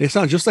they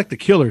sound just like the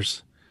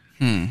Killers.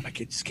 I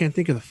just can't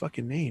think of the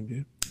fucking name,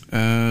 dude.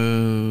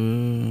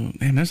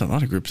 Man, there's a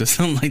lot of groups that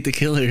sound like the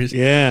Killers.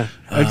 Yeah,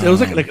 it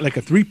was like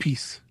a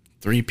 3-piece.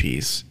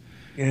 3-piece.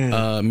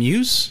 Yeah.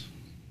 Muse.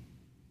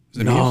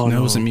 No, Muse?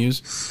 No, was it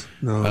Muse?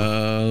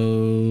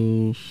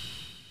 No.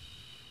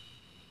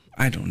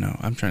 I don't know.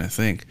 I'm trying to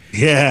think.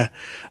 Yeah,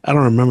 I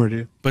don't remember,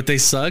 dude. But they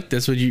sucked.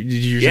 That's what you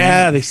did.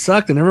 Yeah, they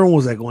sucked, and everyone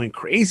was like going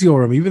crazy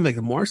over them. Even like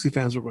the Morrissey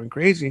fans were going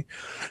crazy.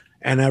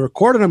 And I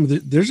recorded them.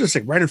 They're just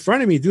like right in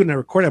front of me, dude. And I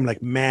recorded them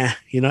like, meh,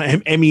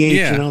 MEH.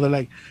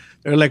 Yeah.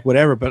 They're like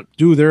whatever. But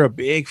dude, they're a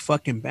big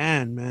fucking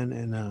band, man.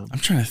 And I'm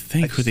trying to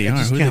think who they are.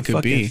 Who they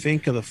could be.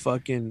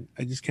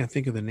 I just can't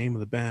think of the name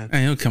of the band.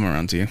 It'll come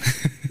around to you.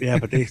 Yeah,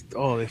 but they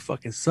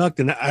fucking sucked.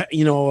 And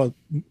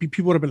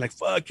people would have been like,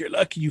 fuck, you're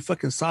lucky you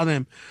fucking saw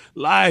them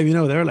live.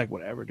 They're like,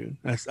 whatever, dude.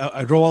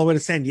 I drove all the way to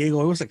San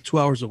Diego. It was like 2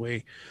 hours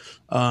away.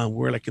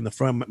 We're like in the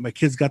front. My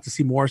kids got to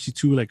see Morrissey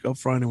too, like up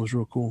front. It was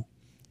real cool.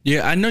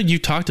 Yeah, I know you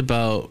talked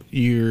about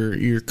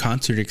your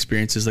concert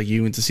experiences. Like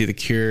you went to see The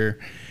Cure,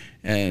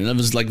 and that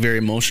was like very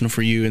emotional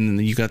for you. And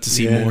then you got to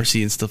see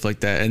Morrissey and stuff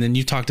like that. And then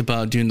you talked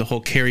about doing the whole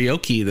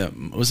karaoke.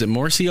 Was it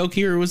Morrissey-oke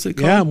or was it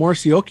called? Yeah,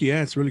 Morrissey-oke.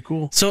 Yeah, it's really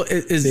cool. So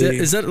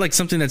is that like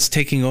something that's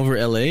taking over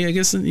LA? I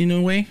guess in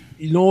a way.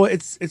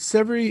 It's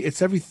every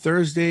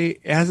Thursday.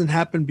 It hasn't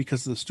happened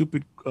because of the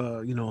stupid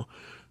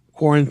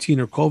quarantine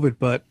or COVID.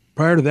 But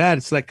prior to that,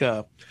 it's like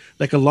a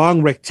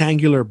long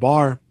rectangular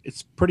bar.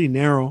 It's pretty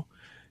narrow.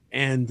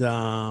 And,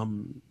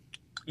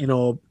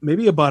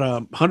 maybe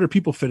about 100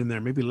 people fit in there,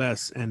 maybe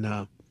less.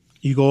 And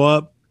you go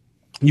up,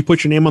 you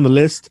put your name on the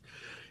list,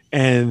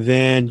 and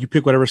then you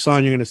pick whatever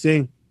song you're going to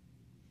sing.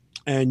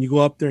 And you go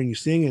up there and you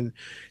sing. And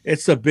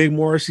it's a big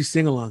Morrissey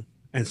sing-along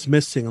and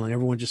Smith sing-along.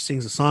 Everyone just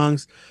sings the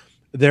songs.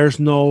 There's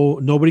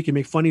nobody can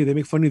make fun of you. They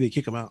make fun of you, they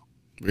kick them out.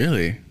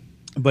 Really?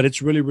 But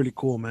it's really, really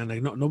cool, man.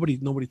 Like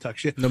nobody talks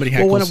shit. Nobody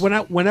heckles.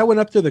 Well, when I went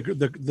up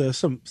there,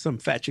 some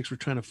fat chicks were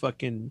trying to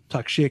fucking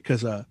talk shit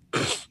because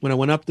when I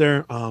went up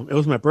there, it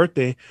was my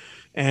birthday,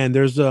 and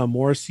there's a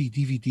Morrissey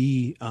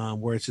DVD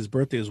where it's his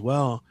birthday as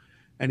well,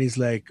 and he's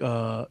like,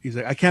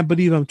 I can't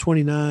believe I'm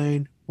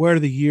 29. Where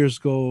do the years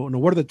go? No,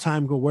 where did the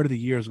time go? Where do the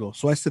years go?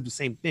 So I said the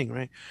same thing,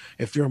 right?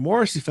 If you're a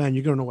Morrissey fan,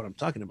 you're gonna know what I'm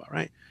talking about,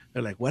 right?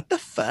 They're like, what the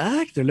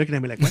fuck? They're looking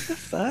at me like, what the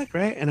fuck,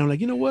 right? And I'm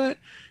like, you know what?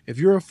 If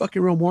you're a fucking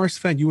real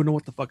Morrissey fan, you would know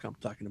what the fuck I'm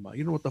talking about.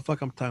 You know what the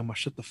fuck I'm talking about.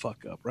 Shut the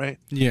fuck up, right?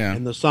 Yeah.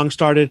 And the song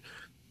started,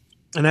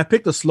 and I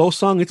picked a slow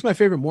song. It's my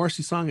favorite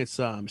Morrissey song.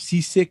 It's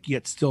Seasick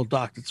Yet Still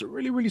Docked. It's a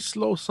really, really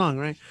slow song,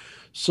 right?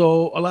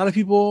 So a lot of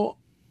people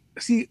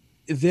see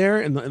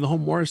there in the whole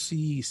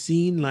Morrissey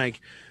scene,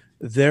 like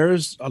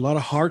there's a lot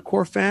of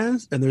hardcore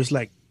fans and there's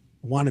like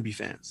wannabe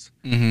fans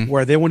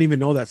where they won't even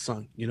know that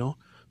song,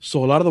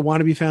 So a lot of the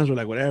wannabe fans were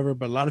like, whatever,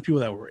 but a lot of people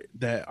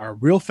that are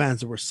real fans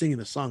that were singing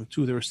the song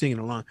too, they were singing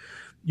along.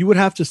 you would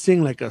have to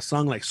sing like a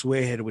song like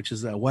Sway Head, which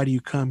is Why Do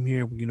You Come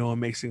Here? You know, it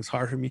makes things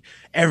hard for me.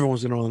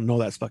 Everyone's gonna know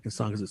that fucking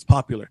song because it's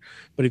popular.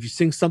 But if you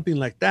sing something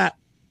like that,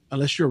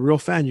 unless you're a real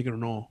fan, you're gonna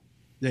know,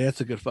 yeah,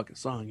 that's a good fucking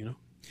song, you know.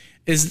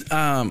 Is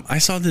I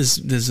saw this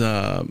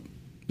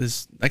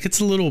like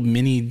it's a little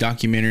mini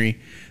documentary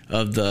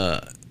of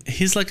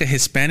he's like a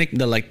Hispanic,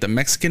 the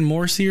Mexican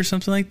Morrissey or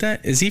something like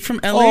that. Is he from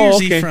LA or is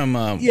he from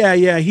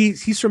yeah,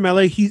 he's from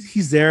LA.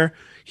 He's there.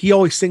 He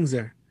always sings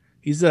there.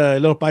 He's a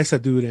little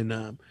paisa dude,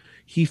 and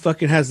he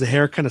fucking has the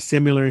hair kind of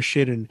similar and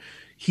shit, and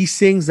he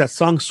sings that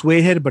song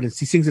Sway Head, but he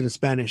sings it in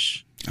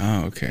Spanish.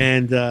 Oh, okay.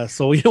 And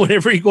so, you know,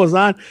 whenever he goes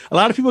on, a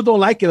lot of people don't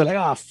like it. They're like,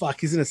 oh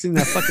fuck, he's gonna sing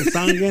that fucking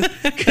song again.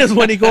 Because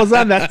when he goes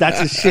on, that's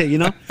his shit, you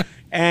know.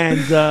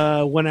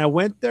 And when I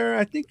went there,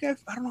 I think I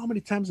don't know how many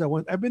times I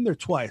went. I've been there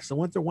twice. I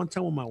went there one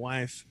time with my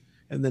wife,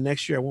 and the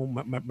next year I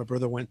went. My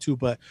brother went too.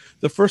 But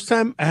the first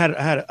time I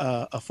had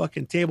a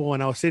fucking table,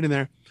 and I was sitting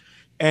there,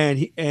 and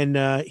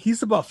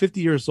he's about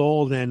 50 years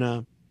old,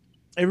 and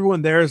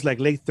everyone there is like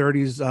late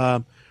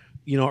 30s.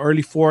 You know,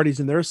 early 40s,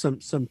 and there's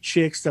some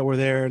chicks that were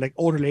there, like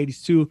older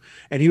ladies too.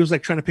 And he was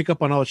like trying to pick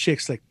up on all the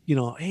chicks, like, you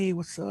know, hey,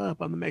 what's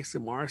up? I'm the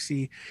Mexican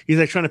Marcy. He's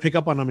like trying to pick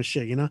up on them and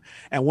shit, you know.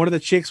 And one of the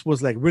chicks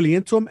was like really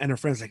into him, and her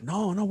friend's like,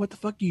 no, what the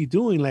fuck are you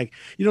doing? Like,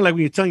 you know, like when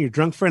you're telling your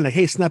drunk friend, like,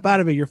 hey, snap out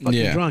of it, you're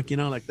fucking drunk, you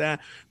know, like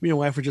that. Me and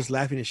my wife were just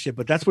laughing and shit.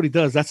 But that's what he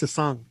does. That's his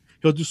song.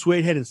 He'll do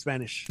Suede Head in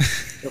Spanish.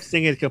 He'll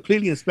sing it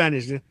completely in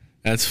Spanish, dude.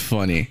 That's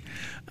funny.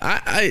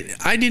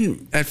 I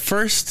didn't at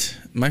first.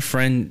 My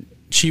friend,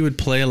 she would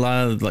play a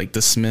lot of like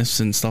the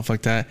Smiths and stuff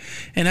like that,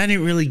 and I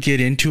didn't really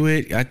get into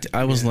it.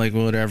 I was like,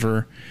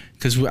 whatever,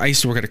 because I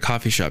used to work at a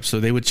coffee shop,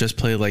 so they would just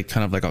play like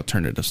kind of like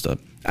alternative stuff.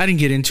 I didn't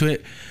get into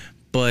it,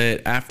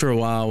 but after a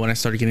while, when I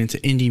started getting into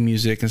indie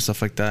music and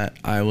stuff like that,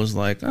 I was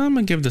like, I'm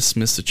gonna give the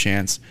Smiths a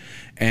chance,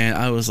 and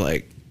I was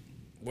like,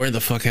 where the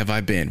fuck have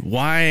I been?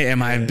 Why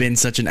am I been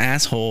such an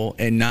asshole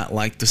and not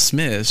like the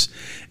Smiths?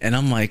 And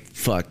I'm like,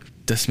 fuck,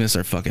 the Smiths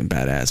are fucking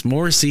badass.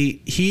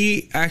 Morrissey,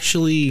 he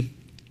actually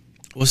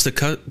was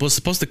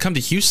supposed to come to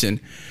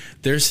Houston.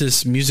 There's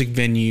this music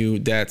venue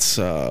that's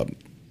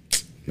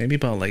maybe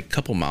about like a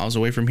couple miles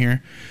away from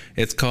here.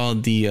 It's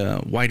called the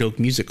White Oak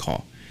Music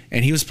Hall,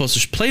 and he was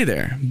supposed to play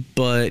there,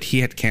 but he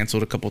had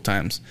canceled a couple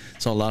times.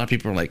 So a lot of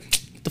people are like,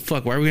 what the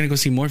fuck, why are we gonna go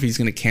see more if he's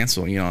gonna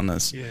cancel, you know, on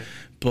us?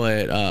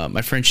 But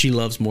my friend, she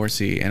loves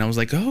Morrissey, and I was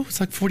like, oh, it's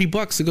like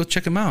 $40 to go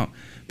check him out,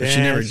 but she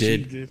never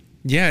did.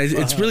 Yeah,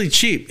 it's really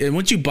cheap, and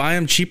once you buy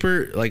them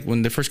cheaper, like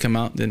when they first come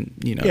out, then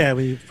you know. Yeah,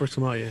 when you first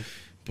come out, yeah.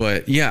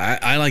 But yeah,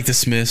 I like the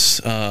Smiths.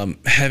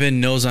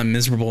 Heaven Knows I'm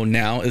Miserable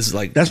Now is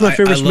like, that's my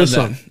favorite Smith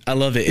song. I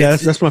love it. Yeah,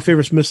 that's my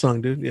favorite Smith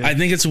song, dude. Yeah. I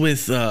think it's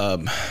with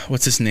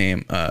what's his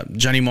name,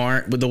 Johnny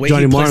Marr. With the way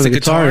he plays the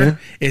guitar,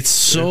 it's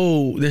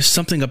so there's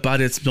something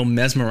about it. It's so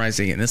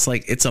mesmerizing, and it's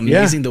like it's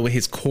amazing the way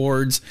his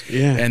chords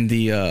and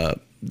the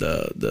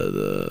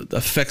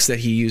effects that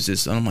he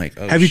uses. And I'm like,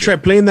 oh, have you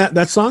tried playing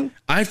that song?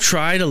 I've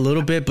tried a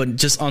little bit, but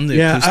just on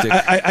the acoustic.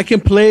 I can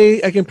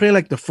play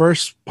like the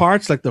first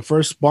parts, like the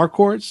first bar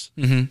chords,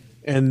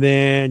 and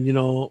then, you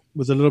know,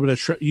 with a little bit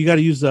of you got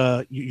to use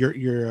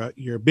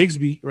your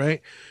Bigsby,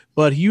 right?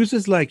 But he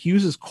uses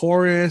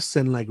chorus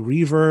and like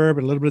reverb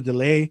and a little bit of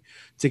delay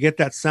to get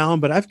that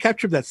sound. But I've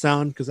captured that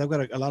sound because I've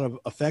got a lot of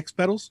effects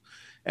pedals,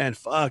 and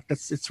fuck,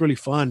 it's really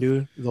fun,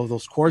 dude.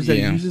 Those chords that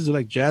he uses are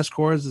like jazz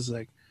chords. Is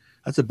like,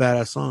 that's a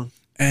badass song.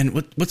 And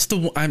what's the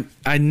one?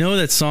 I know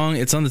that song.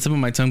 It's on the tip of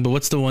my tongue. But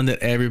what's the one that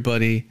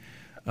everybody?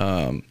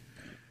 How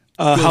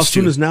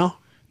Soon Is Now?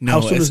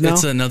 No,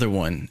 it's another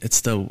one. It's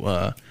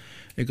the.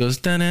 It goes.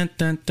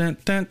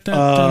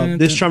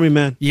 This Charming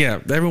Man. Yeah,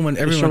 everyone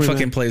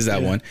fucking plays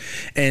that one.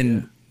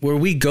 And where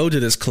we go to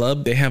this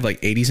club, they have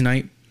like 80s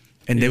night,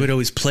 and they would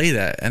always play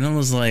that. And I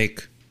was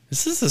like,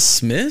 "Is this the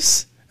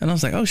Smiths?" And I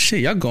was like, oh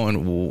shit, y'all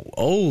going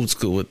old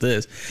school with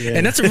this. Yeah.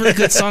 And that's a really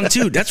good song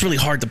too. That's really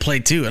hard to play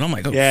too. And I'm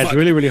like, oh yeah, fuck. It's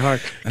really, really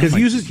hard. Because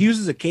he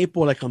uses a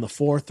capo like on the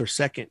 4th or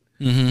 2nd.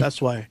 That's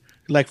why.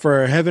 Like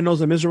for Heaven Knows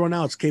I'm Miserable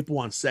Now, it's capo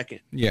on 2nd.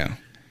 Yeah.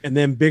 And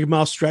then Big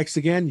Mouth Strikes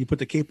Again, you put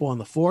the capo on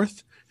the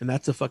 4th, and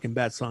that's a fucking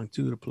bad song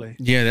too to play.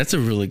 Yeah, that's a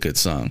really good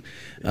song.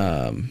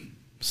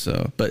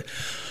 But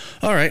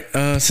all right,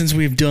 since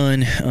we've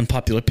done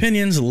unpopular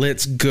opinions,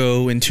 let's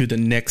go into the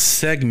next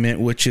segment,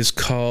 which is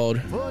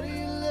called.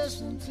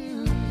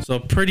 So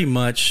pretty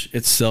much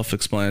it's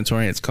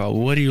self-explanatory. It's called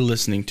What Are You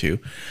Listening To?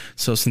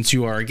 So since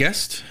you are a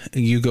guest,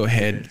 you go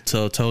ahead.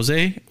 So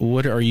Jose,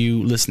 what are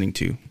you listening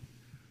to?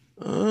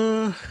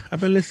 I've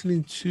been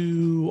listening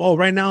to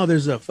right now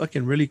there's a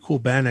fucking really cool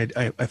band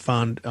I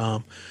found.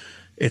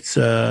 It's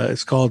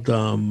called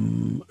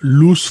Luz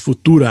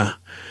Futura,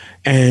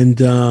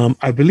 and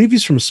I believe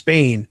he's from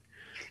Spain,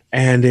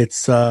 and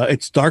it's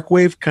dark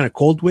wave, kind of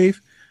cold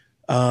wave,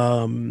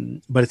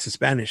 but it's in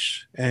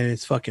Spanish, and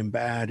it's fucking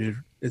bad,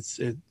 dude.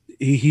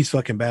 He's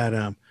fucking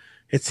bad.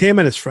 It's him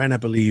and his friend, I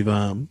believe.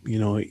 You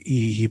know,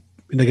 he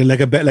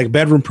like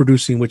bedroom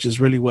producing, which is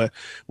really what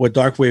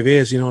dark wave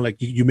is. You know, like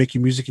you make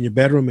your music in your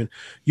bedroom, and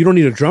you don't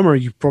need a drummer.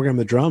 You program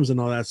the drums and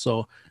all that.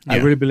 So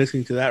I've really been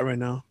listening to that right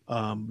now.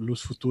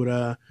 Luz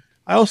Futura.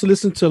 I also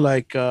listen to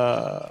like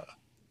well,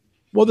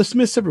 the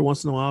Smiths every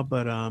once in a while,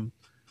 but a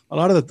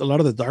lot of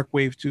the dark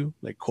wave too,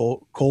 like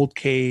Cold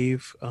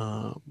Cave,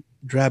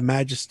 Drab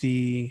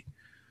Majesty,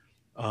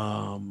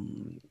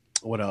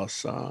 what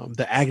else?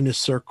 The Agnes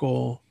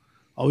Circle,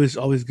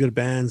 always good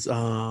bands.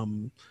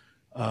 The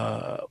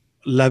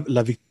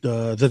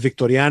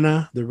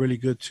Victoriana, they're really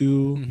good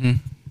too.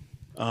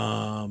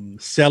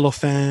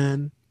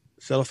 Cellophane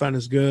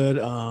is good.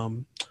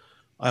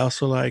 I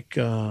also like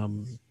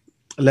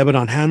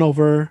Lebanon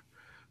Hanover.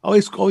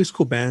 Always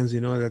cool bands,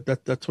 you know.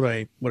 That's what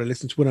I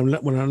listen to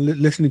when I'm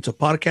listening to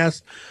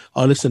podcasts.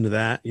 I'll listen to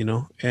that, you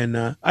know. And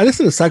I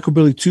listen to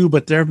Psychobilly too,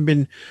 but there haven't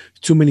been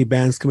too many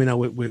bands coming out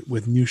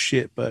with new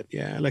shit. But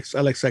yeah, I like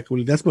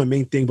Psychobilly. That's my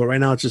main thing. But right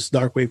now it's just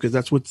darkwave because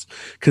that's what's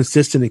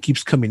consistent and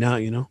keeps coming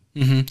out, you know.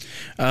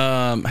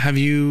 Have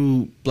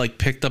you like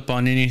picked up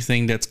on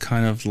anything that's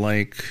kind of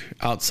like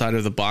outside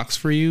of the box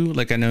for you?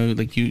 Like I know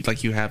like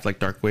you have like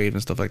dark wave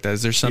and stuff like that.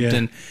 Is there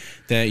something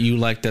that you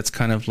like that's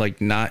kind of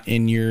like not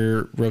in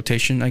your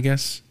rotation, I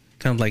guess?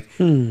 Kind of like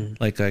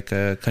like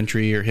a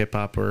country or hip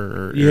hop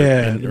or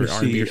R&B or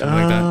something like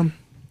that?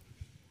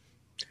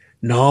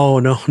 No,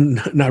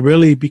 not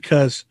really,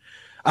 because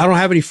I don't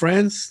have any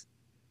friends.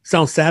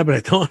 Sounds sad, but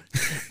I don't.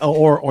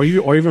 or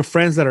even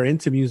friends that are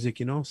into music,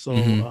 you know. So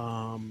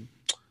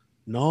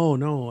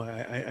no,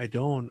 I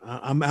don't.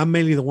 I'm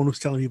mainly the one who's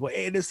telling people,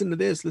 hey, listen to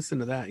this, listen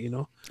to that, you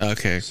know.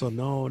 Okay. So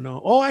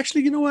no. Oh,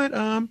 actually, you know what?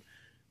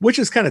 Which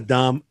is kind of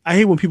dumb. I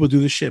hate when people do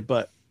this shit,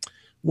 but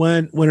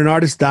when an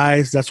artist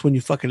dies, that's when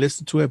you fucking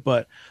listen to it.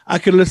 But I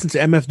could listen to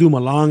MF Doom a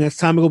long ass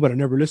time ago, but I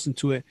never listened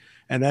to it,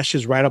 and that's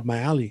just right up my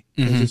alley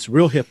because it's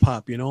real hip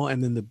hop, you know.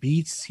 And then the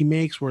beats he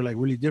makes were like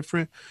really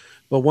different.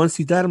 But once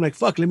he died, I'm like,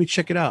 fuck, let me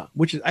check it out.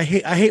 Which is I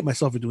hate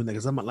myself for doing that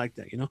because I'm not like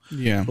that, you know.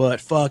 Yeah. But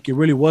fuck, it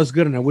really was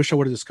good, and I wish I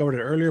would have discovered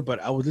it earlier. But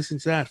I was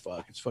listening to that.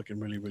 Fuck, it's fucking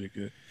really, really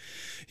good.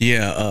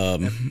 Yeah.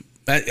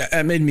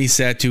 That made me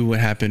sad too. What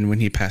happened when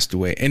he passed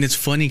away? And it's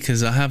funny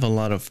because I have a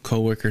lot of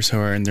coworkers who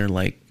are in their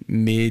like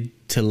mid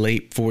to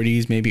late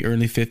 40s, maybe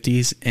early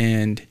 50s,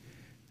 and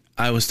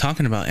I was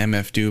talking about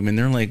MF Doom, and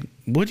they're like,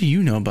 "What do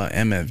you know about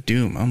MF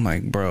Doom?" I'm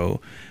like,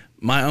 "Bro,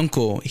 my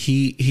uncle,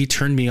 he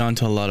turned me on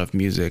to a lot of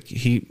music.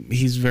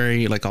 He's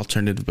very like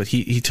alternative, but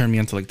he turned me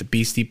on to like the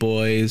Beastie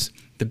Boys,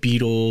 the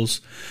Beatles,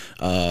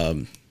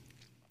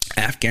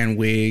 Afghan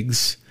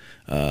Wigs."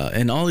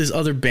 And all these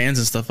other bands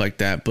and stuff like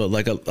that, but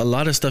like a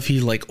lot of stuff he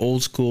like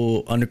old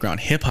school underground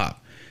hip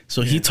hop.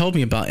 So he told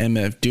me about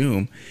MF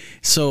Doom.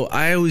 So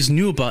I always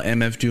knew about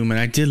MF Doom, and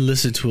I did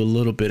listen to a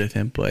little bit of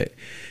him. But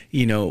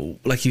you know,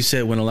 like you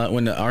said, when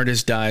the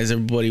artist dies,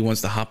 everybody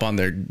wants to hop on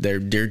their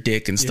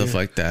dick and stuff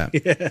like that.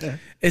 Yeah.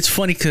 It's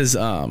funny because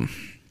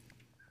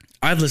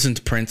I've listened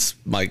to Prince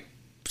like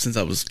since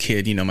I was a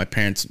kid. You know, my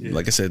parents,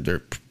 like I said,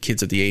 they're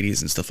kids of the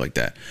 80s and stuff like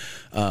that.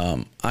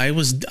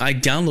 I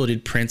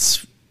downloaded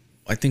Prince,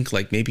 I think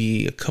like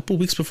maybe a couple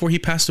weeks before he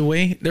passed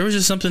away. There was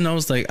just something I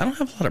was like, I don't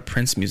have a lot of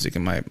Prince music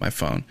in my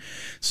phone.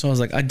 So I was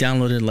like, I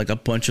downloaded like a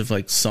bunch of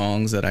like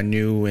songs that I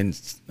knew, and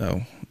it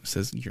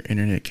says your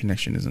internet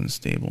connection is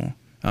unstable.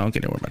 I don't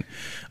get it, about it.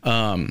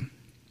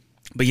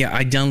 But yeah,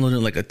 I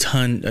downloaded like a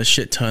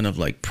shit ton of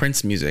like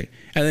Prince music,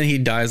 and then he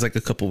dies like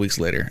a couple weeks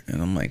later,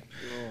 and I'm like,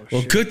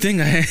 well, good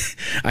thing I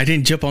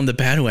didn't jump on the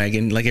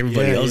bandwagon like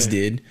everybody else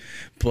did.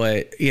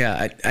 But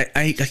yeah,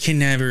 I can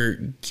never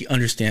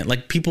understand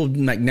like people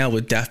like now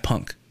with Daft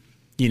Punk.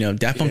 You know,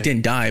 Daft Punk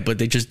didn't die, but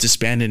they just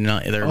disbanded. And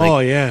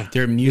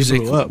their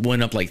music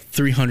went up like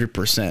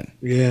 300%.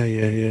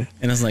 Yeah.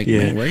 And I was like,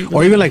 man, right?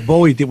 Or even like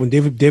Bowie did when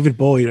David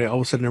Bowie. Like, all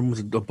of a sudden, everyone's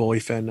a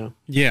Bowie fan now.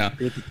 Yeah,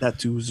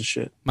 tattoos and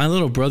shit. My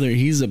little brother,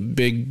 he's a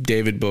big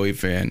David Bowie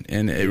fan,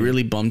 and it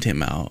really bummed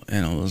him out.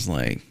 And I was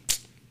like,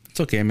 it's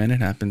okay, man, it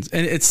happens.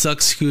 And it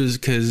sucks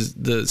because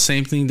the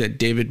same thing that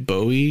David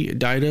Bowie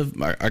died of,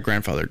 our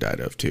grandfather died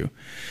of too.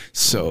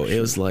 So it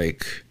was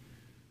like,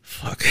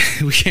 fuck,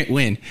 we can't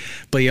win.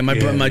 But yeah,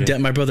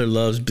 my brother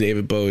loves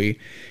David Bowie.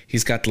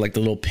 He's got the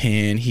little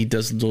pin. He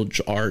does little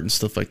art and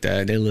stuff like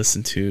that. They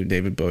listen to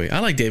David Bowie. I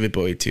like David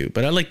Bowie too,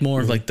 but I like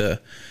more of like the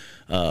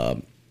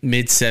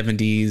mid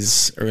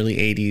 70s, early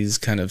 80s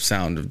kind of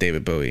sound of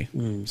David Bowie.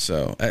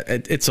 So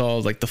it's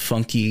all like the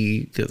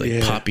funky,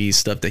 poppy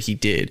stuff that he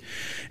did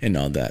and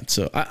all that.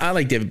 So I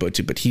like David Bowie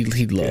too, but he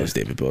loves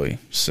David Bowie.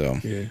 So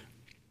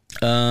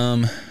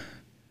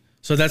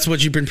so that's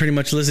what you've been pretty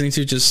much listening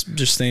to, just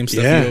same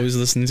stuff you always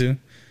listen to.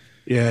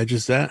 Yeah,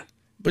 just that.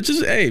 But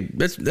just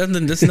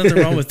that's nothing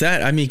wrong with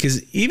that. I mean,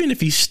 because even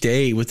if you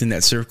stay within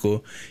that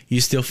circle, you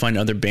still find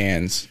other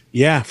bands.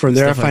 Yeah, from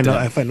there I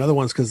find other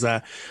ones because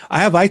I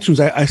have iTunes.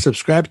 I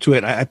subscribe to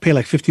it. I pay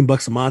like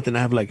 $15 a month, and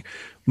I have like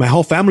my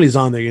whole family's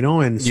on there, you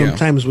know. And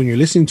sometimes when you're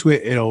listening to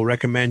it, it'll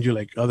recommend you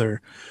like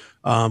other.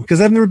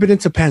 Because I've never been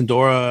into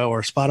Pandora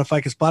or Spotify.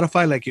 Because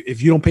Spotify, like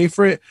if you don't pay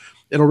for it,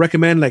 it'll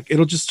recommend, like,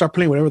 it'll just start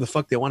playing whatever the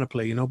fuck they want to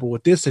play, you know. But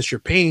with this, since you're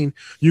paying,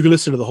 you can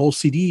listen to the whole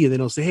CD, and then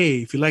it'll say,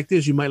 hey, if you like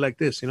this, you might like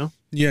this, you know.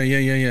 Yeah.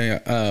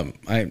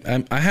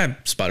 I have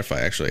Spotify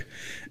actually,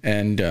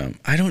 and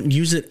I don't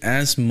use it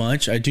as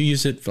much. I do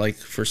use it like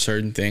for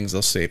certain things.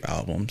 I'll save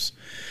albums,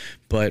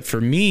 But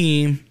for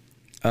me,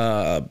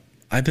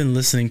 I've been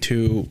listening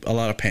to a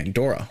lot of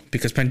Pandora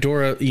because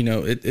Pandora, you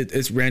know,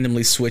 it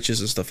randomly switches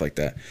and stuff like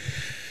that.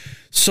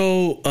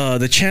 So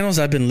the channels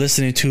I've been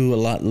listening to a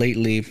lot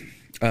lately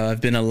have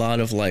been a lot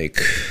of like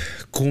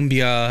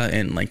cumbia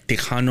and like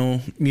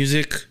Tejano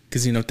music,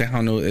 because you know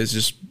Tejano is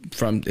just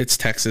it's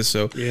Texas,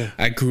 so yeah.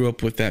 I grew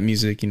up with that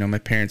music. You know, my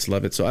parents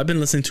love it, so I've been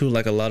listening to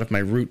like a lot of my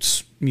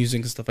roots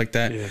music and stuff like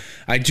that. Yeah.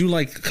 I do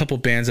like a couple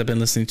bands I've been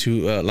listening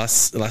to. La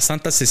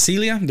Santa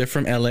Cecilia, they're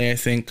from LA, I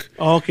think.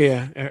 Oh,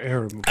 okay,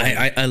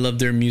 yeah. I love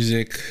their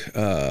music.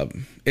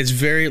 It's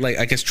very like,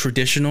 I guess,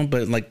 traditional,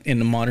 but like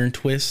in a modern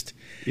twist.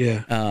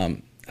 Yeah.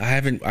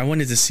 I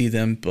wanted to see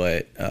them,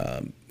 but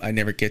I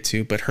never get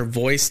to. But her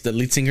voice, the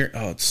lead singer,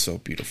 oh, it's so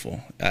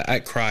beautiful. I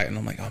cry and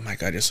I'm like, oh my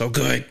God, you're so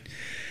good.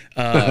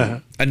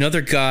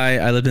 Another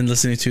guy I've been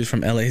listening to is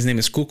from LA. His name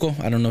is Cuco.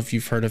 I don't know if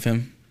you've heard of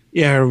him.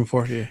 Yeah, I heard him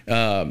before. Yeah.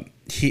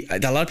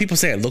 A lot of people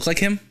say I look like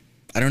him.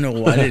 I don't know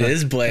what it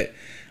is, but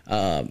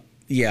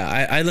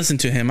yeah, I listen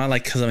to him. I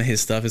like some of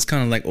his stuff. It's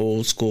kind of like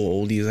old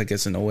school oldies, I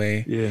guess, in a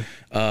way. Yeah.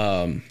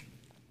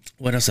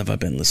 What else have I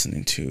been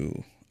listening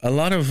to? A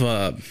lot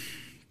of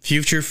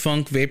future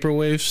funk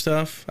vaporwave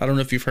stuff. I don't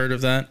know if you've heard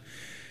of that.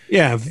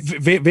 Yeah,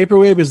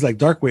 vaporwave is like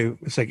dark wave.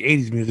 It's like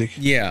 80s music.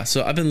 Yeah,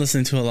 so I've been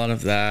listening to a lot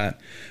of that.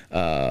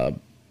 A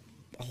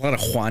lot of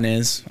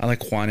Juanes. I like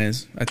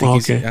Juanes. I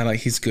think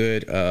he's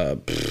good.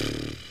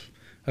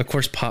 Of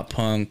course, pop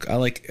punk. I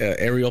like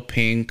Ariel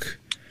Pink.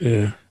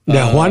 Yeah.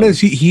 Now Juanes,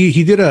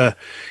 he did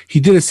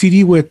a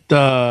CD with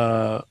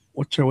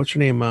what's her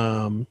name?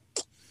 The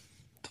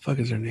fuck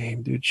is her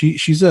name, dude?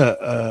 She's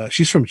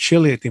from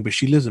Chile, I think, but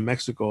she lives in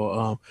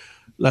Mexico.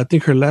 I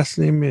think her last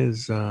name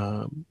is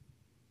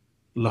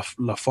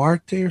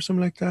Lafarte or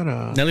something like that.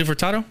 Nelly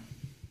Furtado?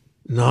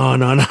 No,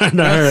 not her.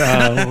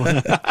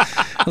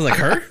 I was like,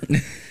 her?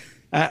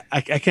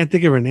 I can't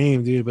think of her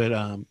name, dude.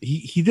 But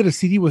he did a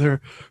CD with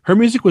her. Her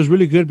music was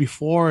really good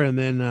before, and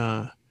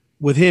then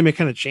with him it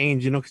kind of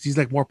changed, you know, because he's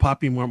like more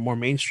poppy, more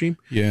mainstream.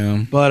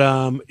 Yeah.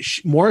 But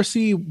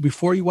Morrissey,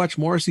 before you watch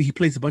Morrissey, he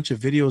plays a bunch of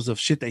videos of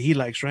shit that he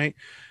likes, right?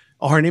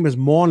 Oh, her name is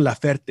Mon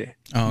Laferte.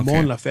 Oh, okay.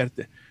 Mon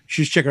Laferte.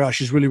 She's check her out.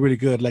 She's really, really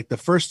good. Like the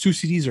first 2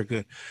 CDs are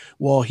good.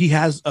 Well, he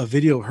has a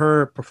video of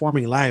her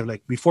performing live.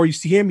 Like before you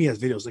see him, he has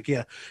videos. Like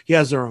he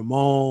has the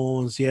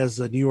Ramones, he has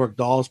the New York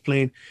Dolls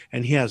playing,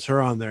 and he has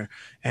her on there.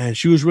 And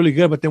she was really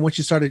good. But then once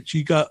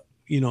she got,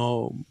 you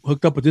know,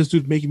 hooked up with this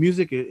dude making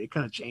music, it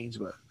kind of changed.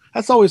 But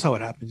that's always how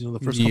it happens. You know,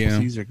 the first couple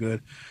CDs are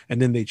good,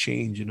 and then they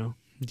change. You know.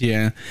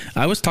 Yeah,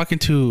 I was talking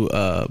to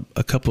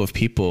a couple of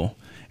people,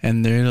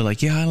 and they're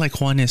like, "Yeah, I like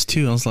Juanes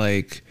too." I was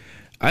like.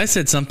 I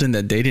said something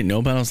that they didn't know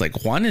about. I was like,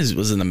 Juanes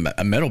was in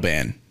a metal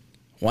band.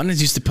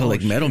 Juanes used to play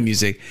metal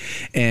music.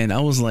 And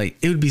I was like,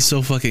 it would be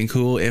so fucking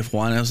cool if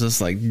Juanes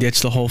just like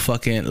ditched the whole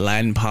fucking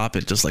Latin pop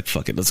and just like,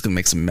 fuck it, let's go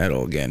make some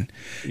metal again.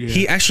 Yeah.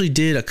 He actually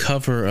did a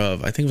cover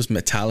of, I think it was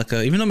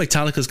Metallica. Even though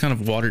Metallica is kind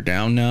of watered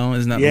down now,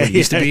 is not what it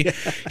used to be.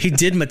 He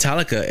did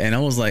Metallica, and I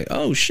was like,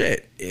 oh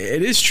shit,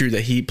 it is true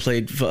that he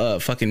played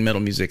fucking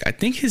metal music. I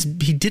think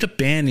he did a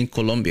band in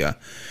Colombia.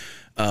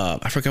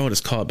 I forgot what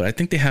it's called, but I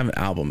think they have an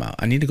album out.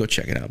 I need to go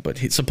check it out. But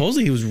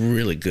supposedly he was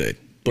really good,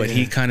 but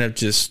he kind of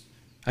just,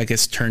 I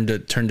guess, turned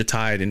the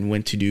tide and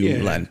went to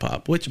do Latin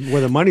pop, which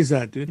where the money's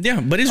at, dude.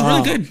 Yeah, but he's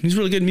really good. He's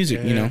really good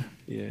music, you know.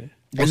 Yeah.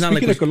 Well,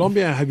 speaking of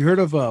Colombia, have you heard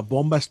of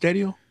Bomba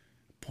Stereo?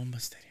 Bomba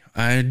Stereo.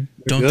 I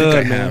don't think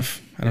I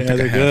have. I don't think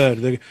I have.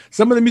 They're good.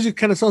 Some of the music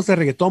kind of sounds like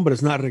reggaeton, but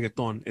it's not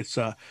reggaeton. It's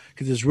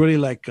because it's really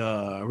like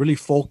really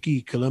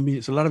folky Colombian.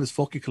 It's a lot of it's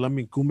folky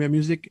Colombian cumbia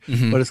music,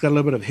 but it's got a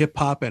little bit of hip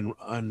hop and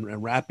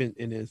rap in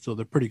it. So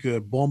they're pretty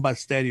good. Bomba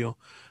Stereo.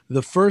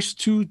 The first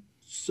 2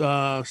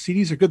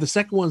 CDs are good. The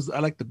second ones I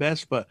like the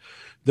best, but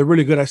they're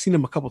really good. I've seen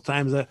them a couple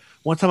times.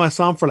 One time I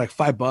saw them for like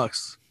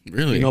 $5.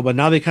 Really? You know, but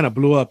now they kind of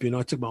blew up. You know,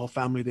 I took my whole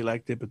family. They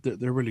liked it, but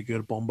they're really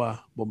good. Bomba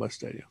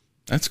Stereo.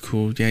 That's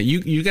cool. Yeah,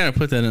 you got to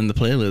put that in the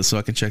playlist so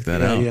I can check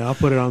that out. Yeah, I'll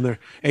put it on there.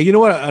 And you know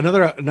what?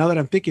 Now that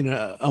I'm thinking,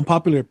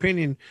 unpopular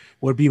opinion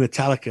would be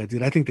Metallica,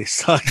 dude. I think they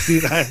suck,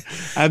 dude.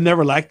 I've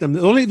never liked them.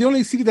 The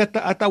only CD that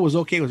I thought was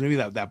okay was maybe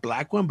that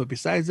black one, but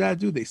besides that,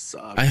 dude, they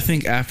suck. I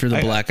think after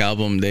the Black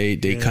Album, they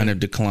kind of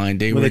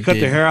declined. They cut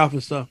their hair off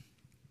and stuff.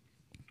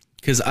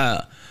 Because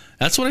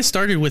that's what I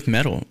started with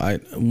metal.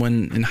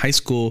 When in high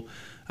school.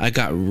 I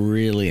got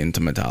really into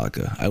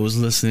Metallica. I was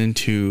listening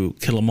to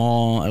Kill 'Em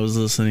All. I was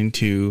listening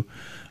to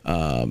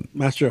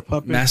Master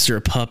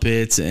of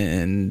Puppets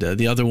and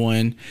the other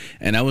one.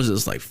 And I was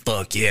just like,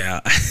 fuck yeah.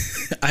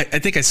 I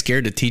think I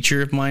scared a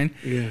teacher of mine.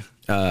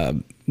 Yeah.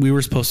 We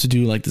were supposed to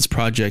do like this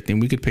project,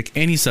 and we could pick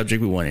any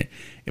subject we wanted,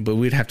 but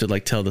we'd have to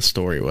like tell the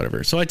story or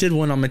whatever. So I did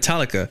one on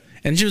Metallica,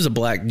 and she was a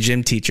black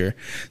gym teacher.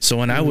 So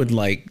when I would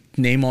like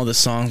name all the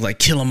songs like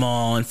Kill 'Em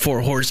All and Four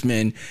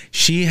Horsemen,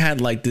 she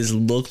had like this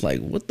look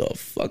like, what the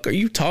fuck are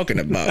you talking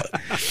about?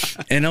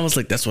 And I was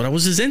like, that's what I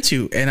was just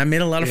into. And I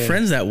made a lot of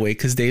friends that way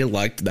because they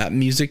liked that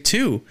music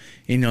too.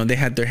 You know, they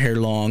had their hair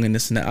long and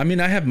this and that. I mean,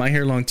 I have my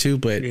hair long too,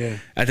 but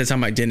at the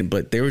time I didn't.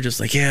 But they were just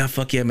like, yeah,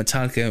 fuck yeah,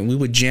 Metallica. And we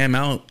would jam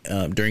out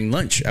during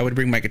lunch. lunch, I would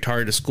bring my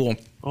guitar to school.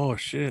 Oh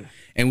shit!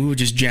 And we would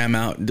just jam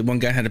out. The one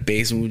guy had a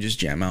bass, and we would just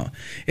jam out.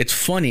 It's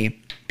funny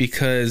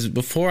because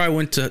before I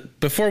went to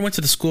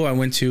the school I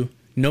went to,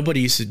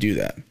 nobody used to do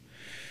that.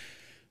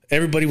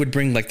 Everybody would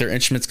bring like their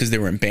instruments because they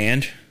were in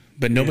band,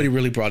 but nobody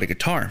really brought a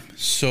guitar.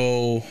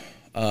 So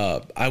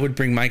I would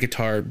bring my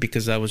guitar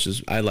because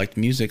I liked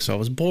music, so I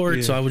was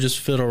bored, so I would just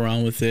fiddle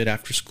around with it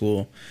after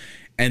school.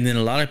 And then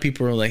a lot of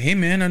people were like, "Hey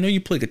man, I know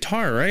you play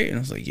guitar, right?" And I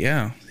was like,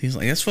 "Yeah." He's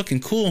like, "That's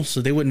fucking cool."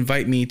 So they would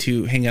invite me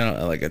to hang out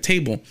at like a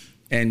table,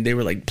 and they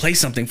were like, "Play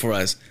something for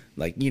us."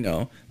 Like, you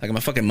know, like I'm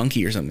a fucking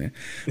monkey or something.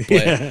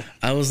 But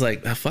I was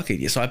like, oh, fuck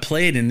it. So I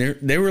played, and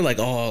they were like,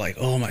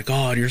 oh my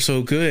God, you're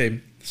so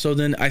good. So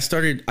then I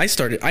started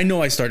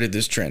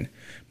this trend.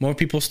 More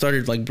people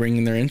started like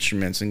bringing their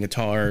instruments and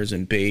guitars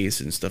and bass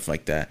and stuff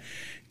like that,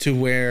 to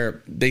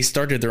where they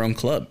started their own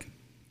club.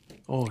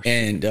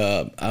 And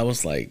I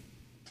was like,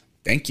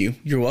 thank you.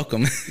 You're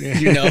welcome.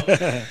 You know?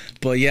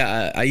 But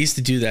yeah, I used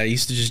to do that. I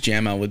used to just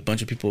jam out with a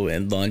bunch of people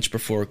at lunch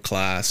before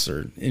class,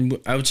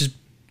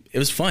 it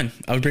was fun.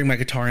 I would bring my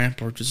guitar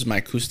amp or just my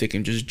acoustic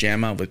and just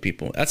jam out with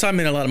people. That's how I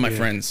made a lot of my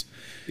friends.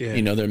 Yeah.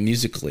 You know, they're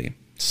musically.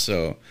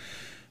 So,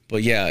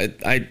 but yeah,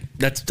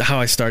 that's how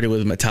I started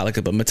with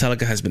Metallica. But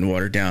Metallica has been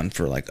watered down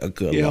for like a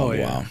good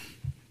long while.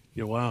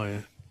 Yeah, wow,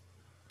 yeah.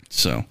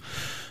 So,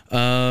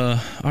 all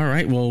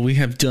right. Well, we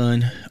have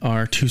done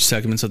our 2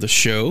 segments of the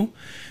show.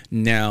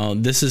 Now,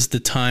 this is the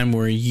time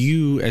where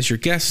you as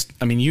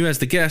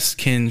the guest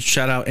can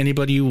shout out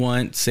anybody you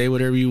want, say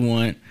whatever you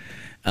want.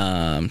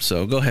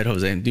 So go ahead,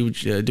 Jose, and do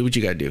what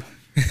you gotta do.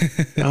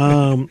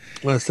 Well,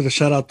 I said a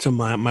shout out to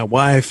my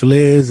wife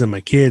Liz and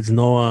my kids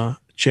Noah,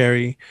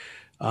 Cherry,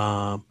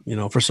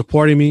 for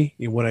supporting me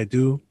in what I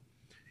do,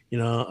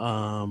 and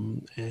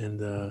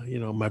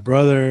my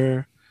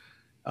brother,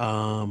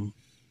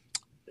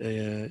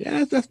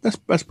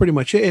 that's pretty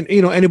much it. And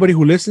anybody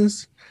who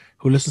listens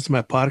to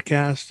my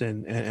podcast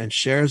and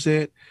shares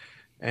it,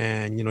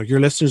 and your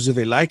listeners, if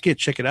they like it,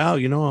 check it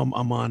out.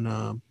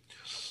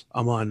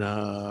 I'm on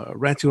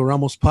Ranty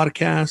Ramos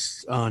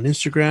podcast on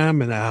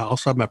Instagram, and I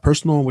also have my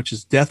personal one, which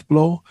is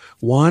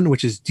Deathblow1,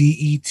 which is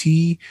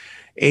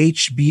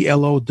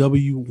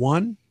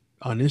DETHBLOW1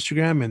 on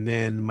Instagram, and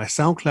then my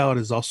SoundCloud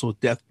is also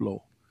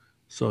Deathblow,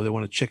 so they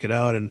want to check it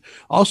out. And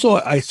also,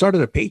 I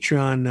started a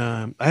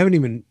Patreon. I haven't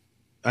even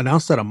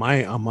announced that on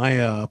my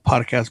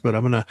podcast, but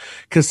I'm gonna,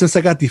 because since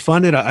I got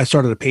defunded, I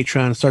started a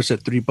Patreon. It starts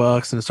at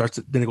 $3, and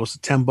then it goes to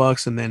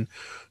 $10, and then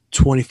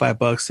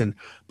 $25.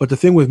 But the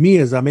thing with me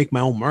is I make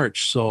my own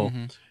merch, so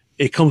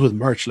it comes with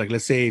merch. Like,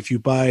 let's say if you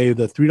buy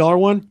the $3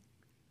 one,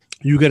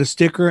 you get a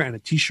sticker and a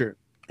t-shirt,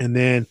 and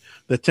then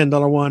the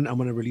 $10 one, I'm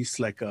going to release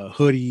like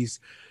hoodies.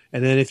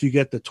 And then if you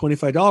get the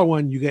 $25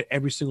 one, you get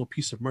every single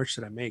piece of merch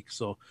that I make.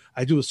 So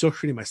I do the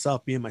social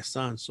myself, me and my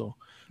son. So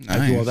nice.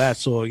 I do all that.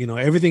 So,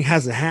 everything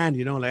has a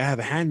hand, like I have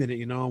a hand in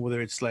it,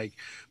 whether it's like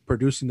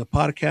producing the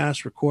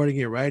podcast, recording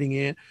it, writing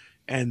it,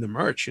 and the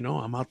merch,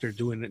 I'm out there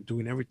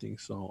doing everything.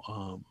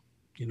 So,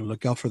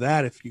 look out for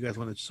that if you guys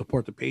want to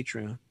support the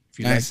Patreon. If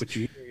you like what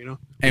you hear,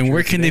 And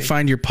where can they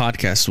find your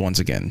podcast once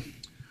again?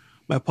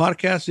 My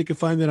podcast, you can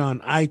find it on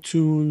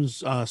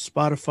iTunes,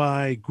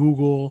 Spotify,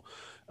 Google.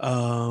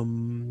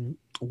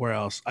 Where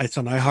else? It's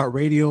on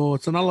iHeartRadio.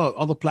 It's on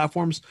all the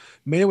platforms.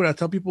 Mainly what I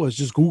tell people is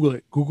just Google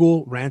it.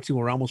 Google Ranting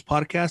with Ramos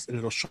podcast, and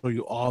it'll show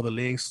you all the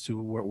links to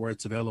where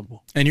it's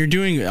available. And you're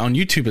doing it on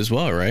YouTube as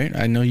well, right?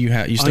 I know you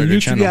started on YouTube,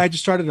 a channel. Yeah, I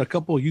just started a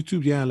couple of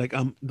YouTube. Yeah, like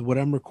what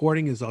I'm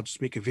recording is I'll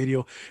just make a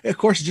video. Of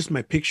course, it's just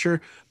my picture,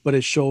 but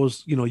it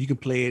shows, you can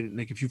play it.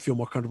 Like if you feel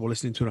more comfortable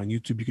listening to it on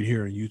YouTube, you can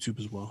hear it on YouTube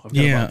as well. I've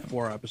got about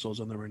 4 episodes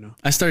on there right now.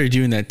 I started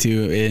doing that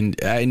too, and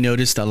I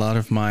noticed a lot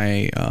of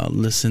my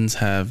listens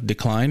have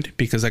declined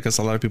because I guess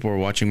a lot of people are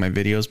watching my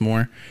videos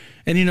more.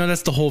 And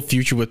that's the whole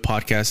future with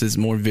podcasts, is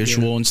more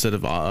visual instead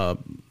of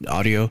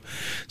audio.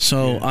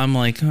 So I'm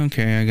like,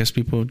 okay, I guess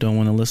people don't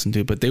want to listen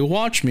to it, but they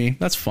watch me.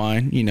 That's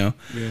fine,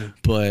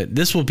 But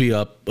this will be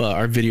up.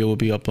 Our video will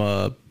be up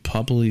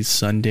probably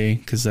Sunday,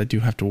 because I do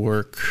have to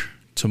work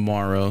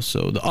tomorrow.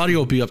 So the audio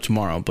will be up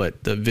tomorrow,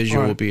 but the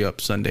visual will be up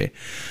Sunday.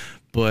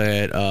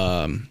 But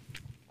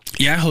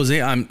yeah,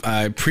 Jose,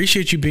 I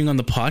appreciate you being on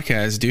the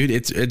podcast, dude.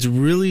 It's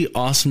really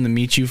awesome to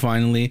meet you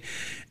finally,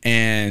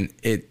 and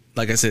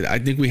like I said, I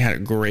think we had a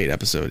great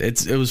episode.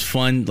 It was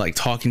fun, like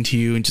talking to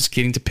you and just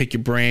getting to pick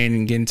your brain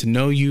and getting to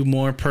know you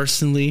more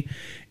personally.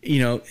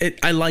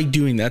 I like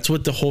doing that. That's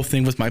what the whole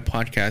thing with my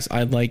podcast.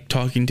 I like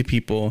talking to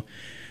people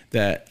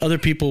that other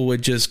people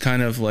would just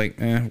kind of like,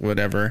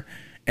 whatever,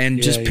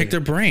 and just pick their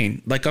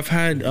brain. Like I've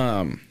had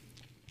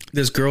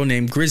this girl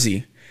named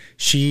Grizzy.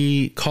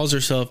 She calls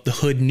herself the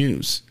Hood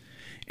News.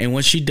 And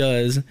what she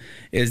does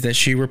is that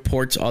she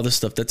reports all the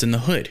stuff that's in the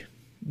hood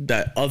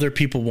that other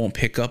people won't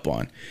pick up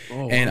on.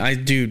 Oh, wow.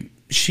 And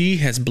she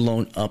has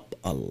blown up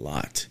a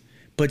lot,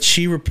 but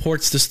she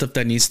reports the stuff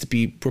that needs to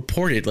be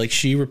reported. Like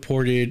she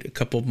reported a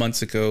couple of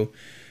months ago,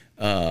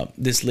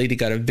 this lady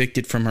got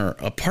evicted from her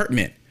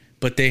apartment,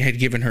 but they had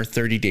given her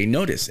 30-day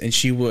notice, and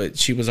she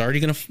was already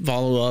going to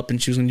follow up,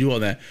 and she was going to do all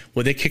that.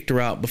 Well, they kicked her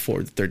out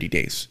before the 30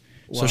 days.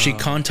 So she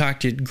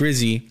contacted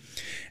Grizzy,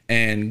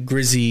 and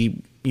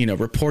Grizzy,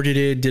 reported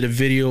it, did a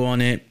video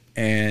on it,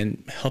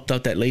 and helped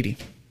out that lady.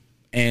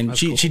 And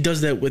she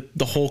does that with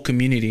the whole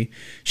community.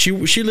 She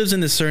lives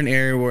in a certain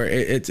area where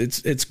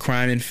it's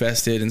crime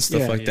infested and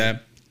stuff like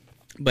that.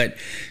 But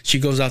she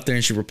goes out there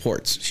and she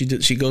reports.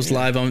 She goes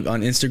live on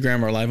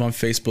Instagram or live on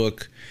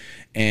Facebook,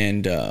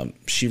 and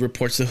she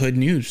reports the hood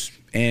news.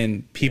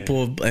 And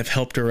people have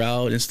helped her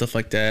out and stuff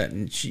like that.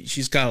 And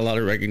she's got a lot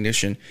of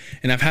recognition.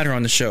 And I've had her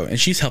on the show, and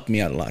she's helped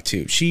me out a lot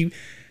too. She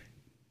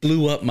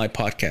blew up my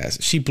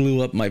podcast. She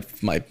blew up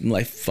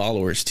my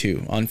followers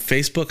too. On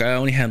Facebook, I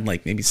only had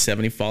like maybe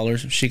 70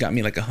 followers. She got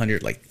me like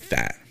 100 like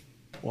that.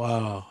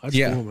 Wow. That's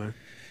cool, man.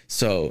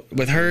 So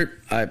with her,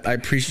 I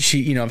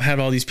appreciate, I've had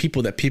all these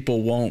people that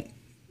people won't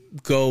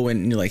go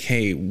and you're like,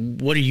 hey,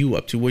 what are you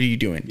up to? What are you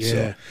doing?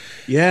 Yeah.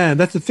 Yeah.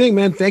 That's the thing,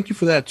 man. Thank you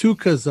for that too.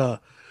 Cause,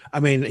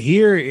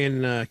 here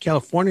in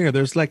California,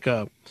 there's like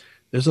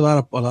there's a lot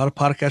of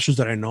podcasters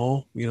that I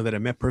know, that I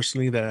met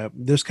personally, that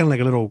there's kind of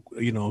like a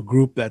little,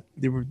 group that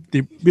they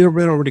don't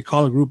really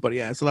call a group, but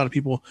yeah, it's a lot of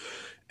people.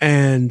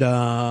 And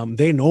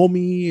they know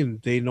me,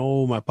 and they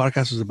know my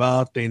podcast is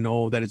about, they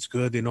know that it's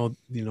good. They know,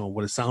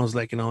 what it sounds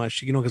like and all that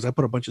shit, because I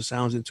put a bunch of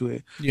sounds into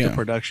it, the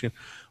production.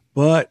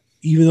 But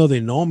even though they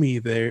know me,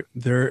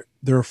 they're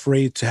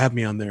afraid to have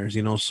me on theirs,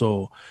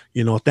 so,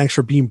 thanks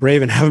for being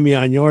brave and having me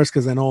on yours.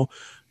 Cause I know,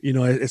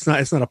 it's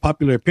not a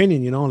popular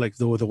opinion, like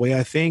the way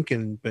I think,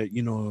 but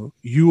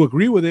you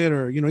agree with it,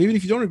 or even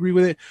if you don't agree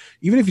with it,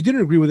 even if you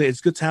didn't agree with it, it's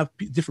good to have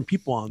different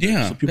people on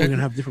there, so people are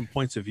gonna have different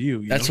points of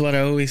view. That's what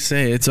I always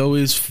say. It's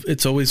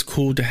always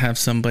cool to have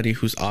somebody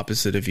who's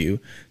opposite of you,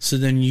 so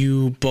then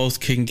you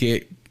both can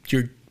get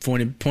your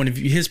point of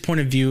view, his point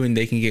of view, and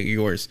they can get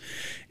yours.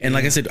 And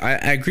like I said,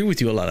 I agree with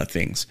you a lot of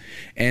things.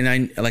 And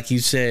I, like you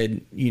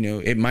said,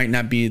 it might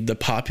not be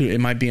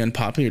it might be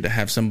unpopular to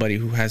have somebody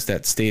who has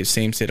that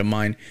same state of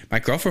mind. My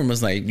girlfriend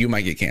was like, you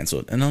might get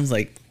canceled. And I was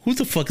like, who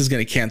the fuck is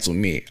going to cancel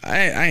me?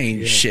 I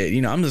ain't shit.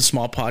 I'm a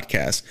small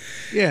podcast.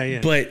 Yeah.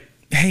 But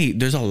hey,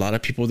 there's a lot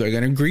of people that are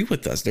going to agree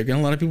with us. There's a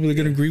lot of people that are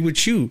going to agree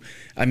with you.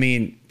 I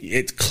mean,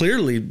 it's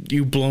clearly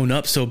you've blown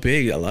up so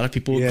big. A lot of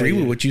people agree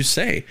with what you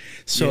say.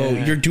 So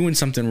you're doing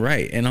something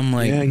right. And I'm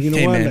like, you know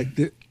hey, what?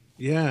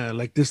 man.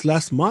 Like this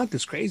last month,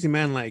 it's crazy,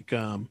 man. Like,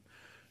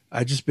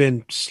 I just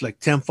been just like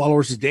 10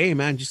 followers a day,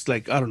 man. Just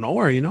like out of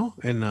nowhere,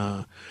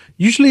 and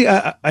usually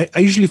I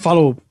usually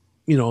follow,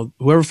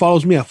 whoever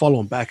follows me, I follow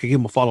them back. I give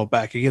them a follow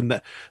back. I give them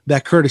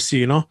that courtesy,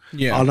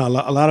 Yeah. A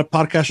lot of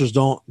podcasters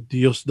don't.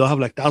 They'll have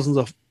like thousands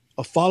of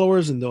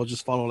followers, and they'll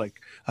just follow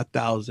like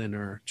 1,000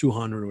 or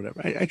 200 or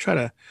whatever. I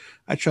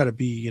try to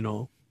be,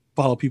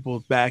 follow people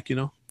back,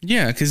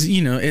 Yeah, because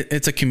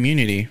it's a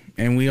community,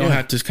 and we all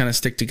have to kind of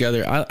stick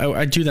together.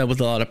 I do that with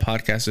a lot of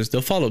podcasters.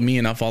 They'll follow me,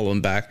 and I'll follow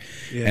them back.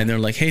 And they're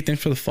like, "Hey,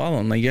 thanks for the follow."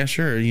 I'm like, "Yeah,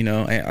 sure.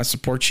 I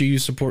support you. You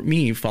support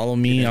me. Follow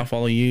me. I'll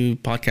follow you.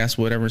 Podcast,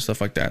 whatever,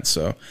 stuff like that."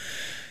 So,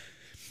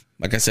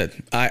 like I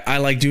said, I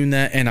like doing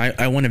that, and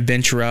I want to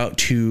venture out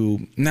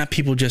to not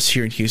people just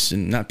here in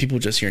Houston, not people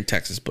just here in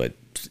Texas, but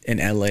in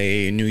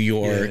LA, New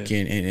York,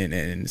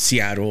 in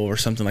Seattle, or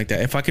something like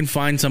that. If I can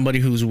find somebody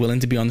who's willing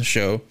to be on the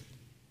show,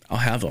 I'll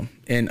have them.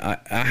 And I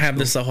have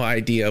this whole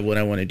idea of what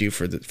I want to do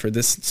for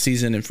this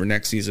season and for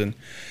next season.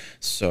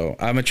 So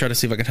I'm gonna try to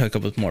see if I can hook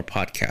up with more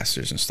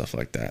podcasters and stuff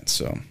like that.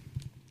 So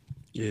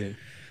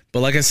but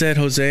like I said,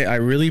 Jose, I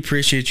really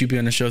appreciate you being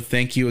on the show.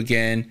 Thank you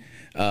again.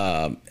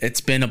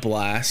 It's been a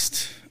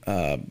blast.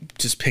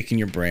 Just picking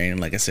your brain, and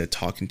like I said,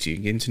 talking to you,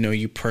 getting to know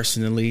you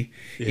personally,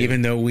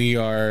 even though we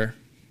are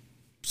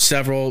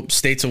several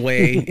states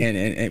away,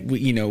 and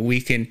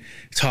we can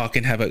talk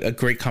and have a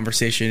great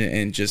conversation,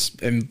 and just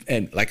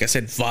and like I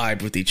said,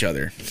 vibe with each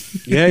other.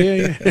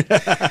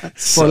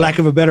 For lack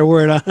of a better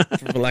word.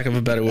 For lack of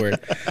a better word.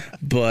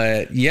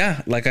 But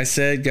yeah, like I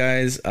said,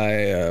 guys,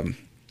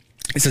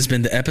 this has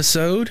been the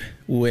episode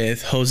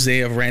with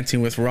Jose of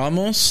Ranting with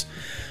Ramos.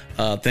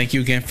 Thank you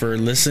again for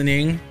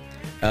listening.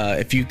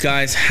 If you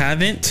guys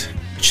haven't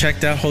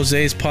checked out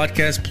Jose's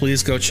podcast,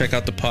 please go check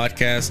out the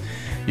podcast.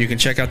 You can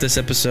check out this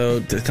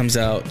episode that comes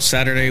out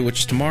Saturday, which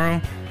is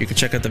tomorrow. You can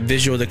check out the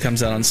visual that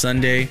comes out on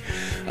Sunday.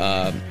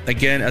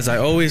 Again, as I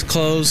always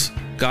close,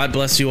 God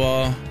bless you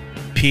all.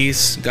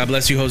 Peace. God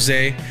bless you,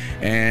 Jose.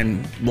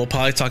 And we'll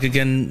probably talk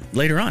again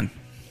later on.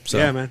 So,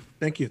 yeah, man.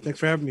 Thank you. Thanks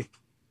for having me.